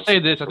 is centers. I'll say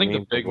this. I think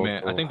the big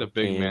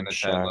man has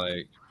had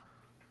like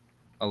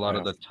a lot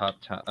of the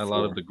a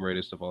lot of the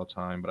greatest of all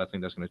time, but I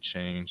think that's going to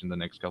change in the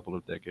next couple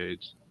of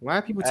decades. Why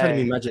are people telling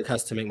me Magic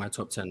has to make my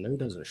top 10? No, he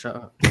doesn't. Shut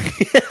up.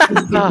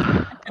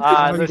 How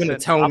are you going to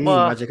tell me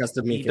Magic has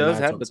to make he does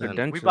my have top the 10?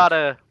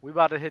 credentials. We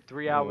about to hit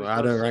 3 hours.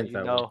 I don't so, rank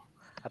that one.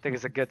 I think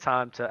it's a good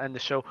time to end the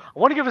show. I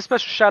want to give a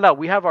special shout out.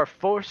 We have our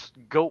first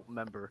GOAT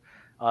member.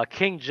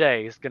 King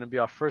J is going to be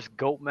our first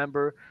GOAT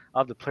member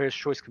of the Players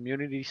Choice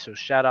community. So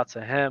shout out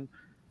to him.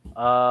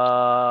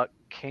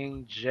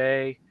 King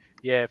J.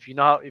 Yeah, if you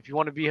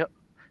want to be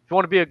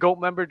a GOAT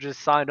member,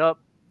 just sign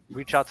up.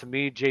 Reach out to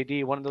me,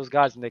 JD, one of those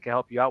guys, and they can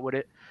help you out with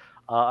it.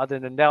 Other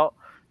than that,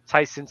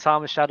 Tyson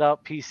Thomas, shout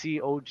out.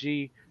 PC,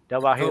 OG,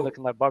 Devil out here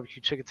looking like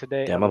barbecue chicken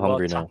today. Damn, I'm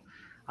hungry now.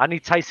 I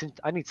need Tyson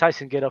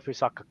get up here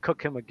so I could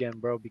cook him again,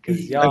 bro.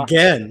 Because y'all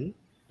Again.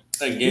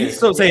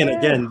 Stop saying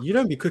again. You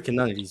don't be cooking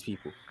none of these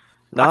people.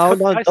 No,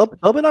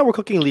 Dub and I were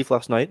cooking Leaf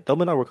last night.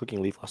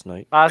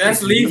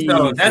 That's Leaf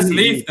though. That's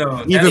Leaf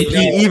though.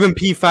 Even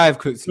P5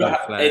 cooks Leaf.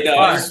 Hey,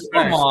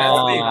 come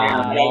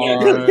on.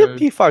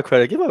 P5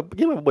 credit. Give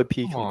my boy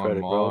P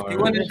credit, bro. He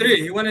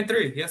won in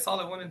 3. He has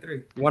solid 1 and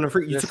 3. 1 and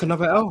 3. You took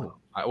another L.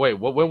 Wait,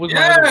 what was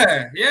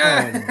my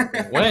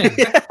yeah. When?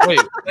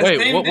 Wait,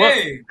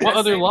 what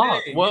other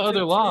loss? What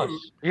other loss?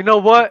 You know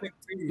what?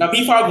 Now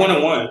P5 1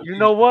 and 1. You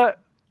know what?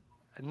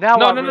 Now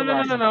no.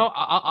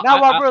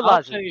 Now I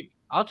realize it.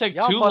 I'll take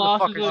y'all 2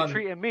 losses. Y'all motherfuckers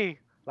treating me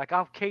like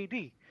I'm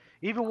KD.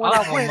 Even when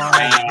I win,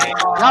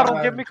 y'all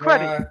don't give me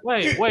credit.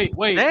 Wait,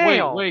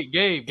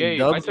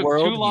 Gabe. I took 2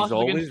 losses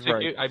against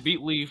Ticket. I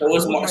beat Leaf. So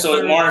it's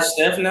Mars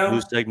Steph now?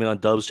 New segment on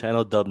Dub's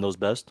channel. Dub knows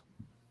best.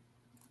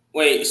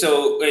 Wait,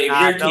 you're KD.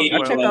 I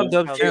checked out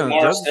Dub's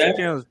channel. Dub's Steph?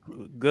 channel's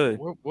good.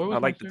 Where I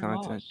like the third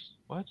content. Loss?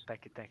 What?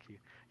 Thank you.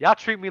 Y'all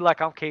treat me like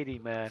I'm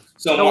KD, man.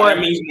 So you know what?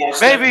 means Mars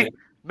Steph.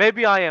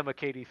 Maybe I am a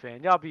KD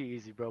fan. Y'all be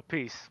easy, bro.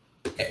 Peace.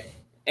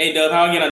 Hey, Dub, how again?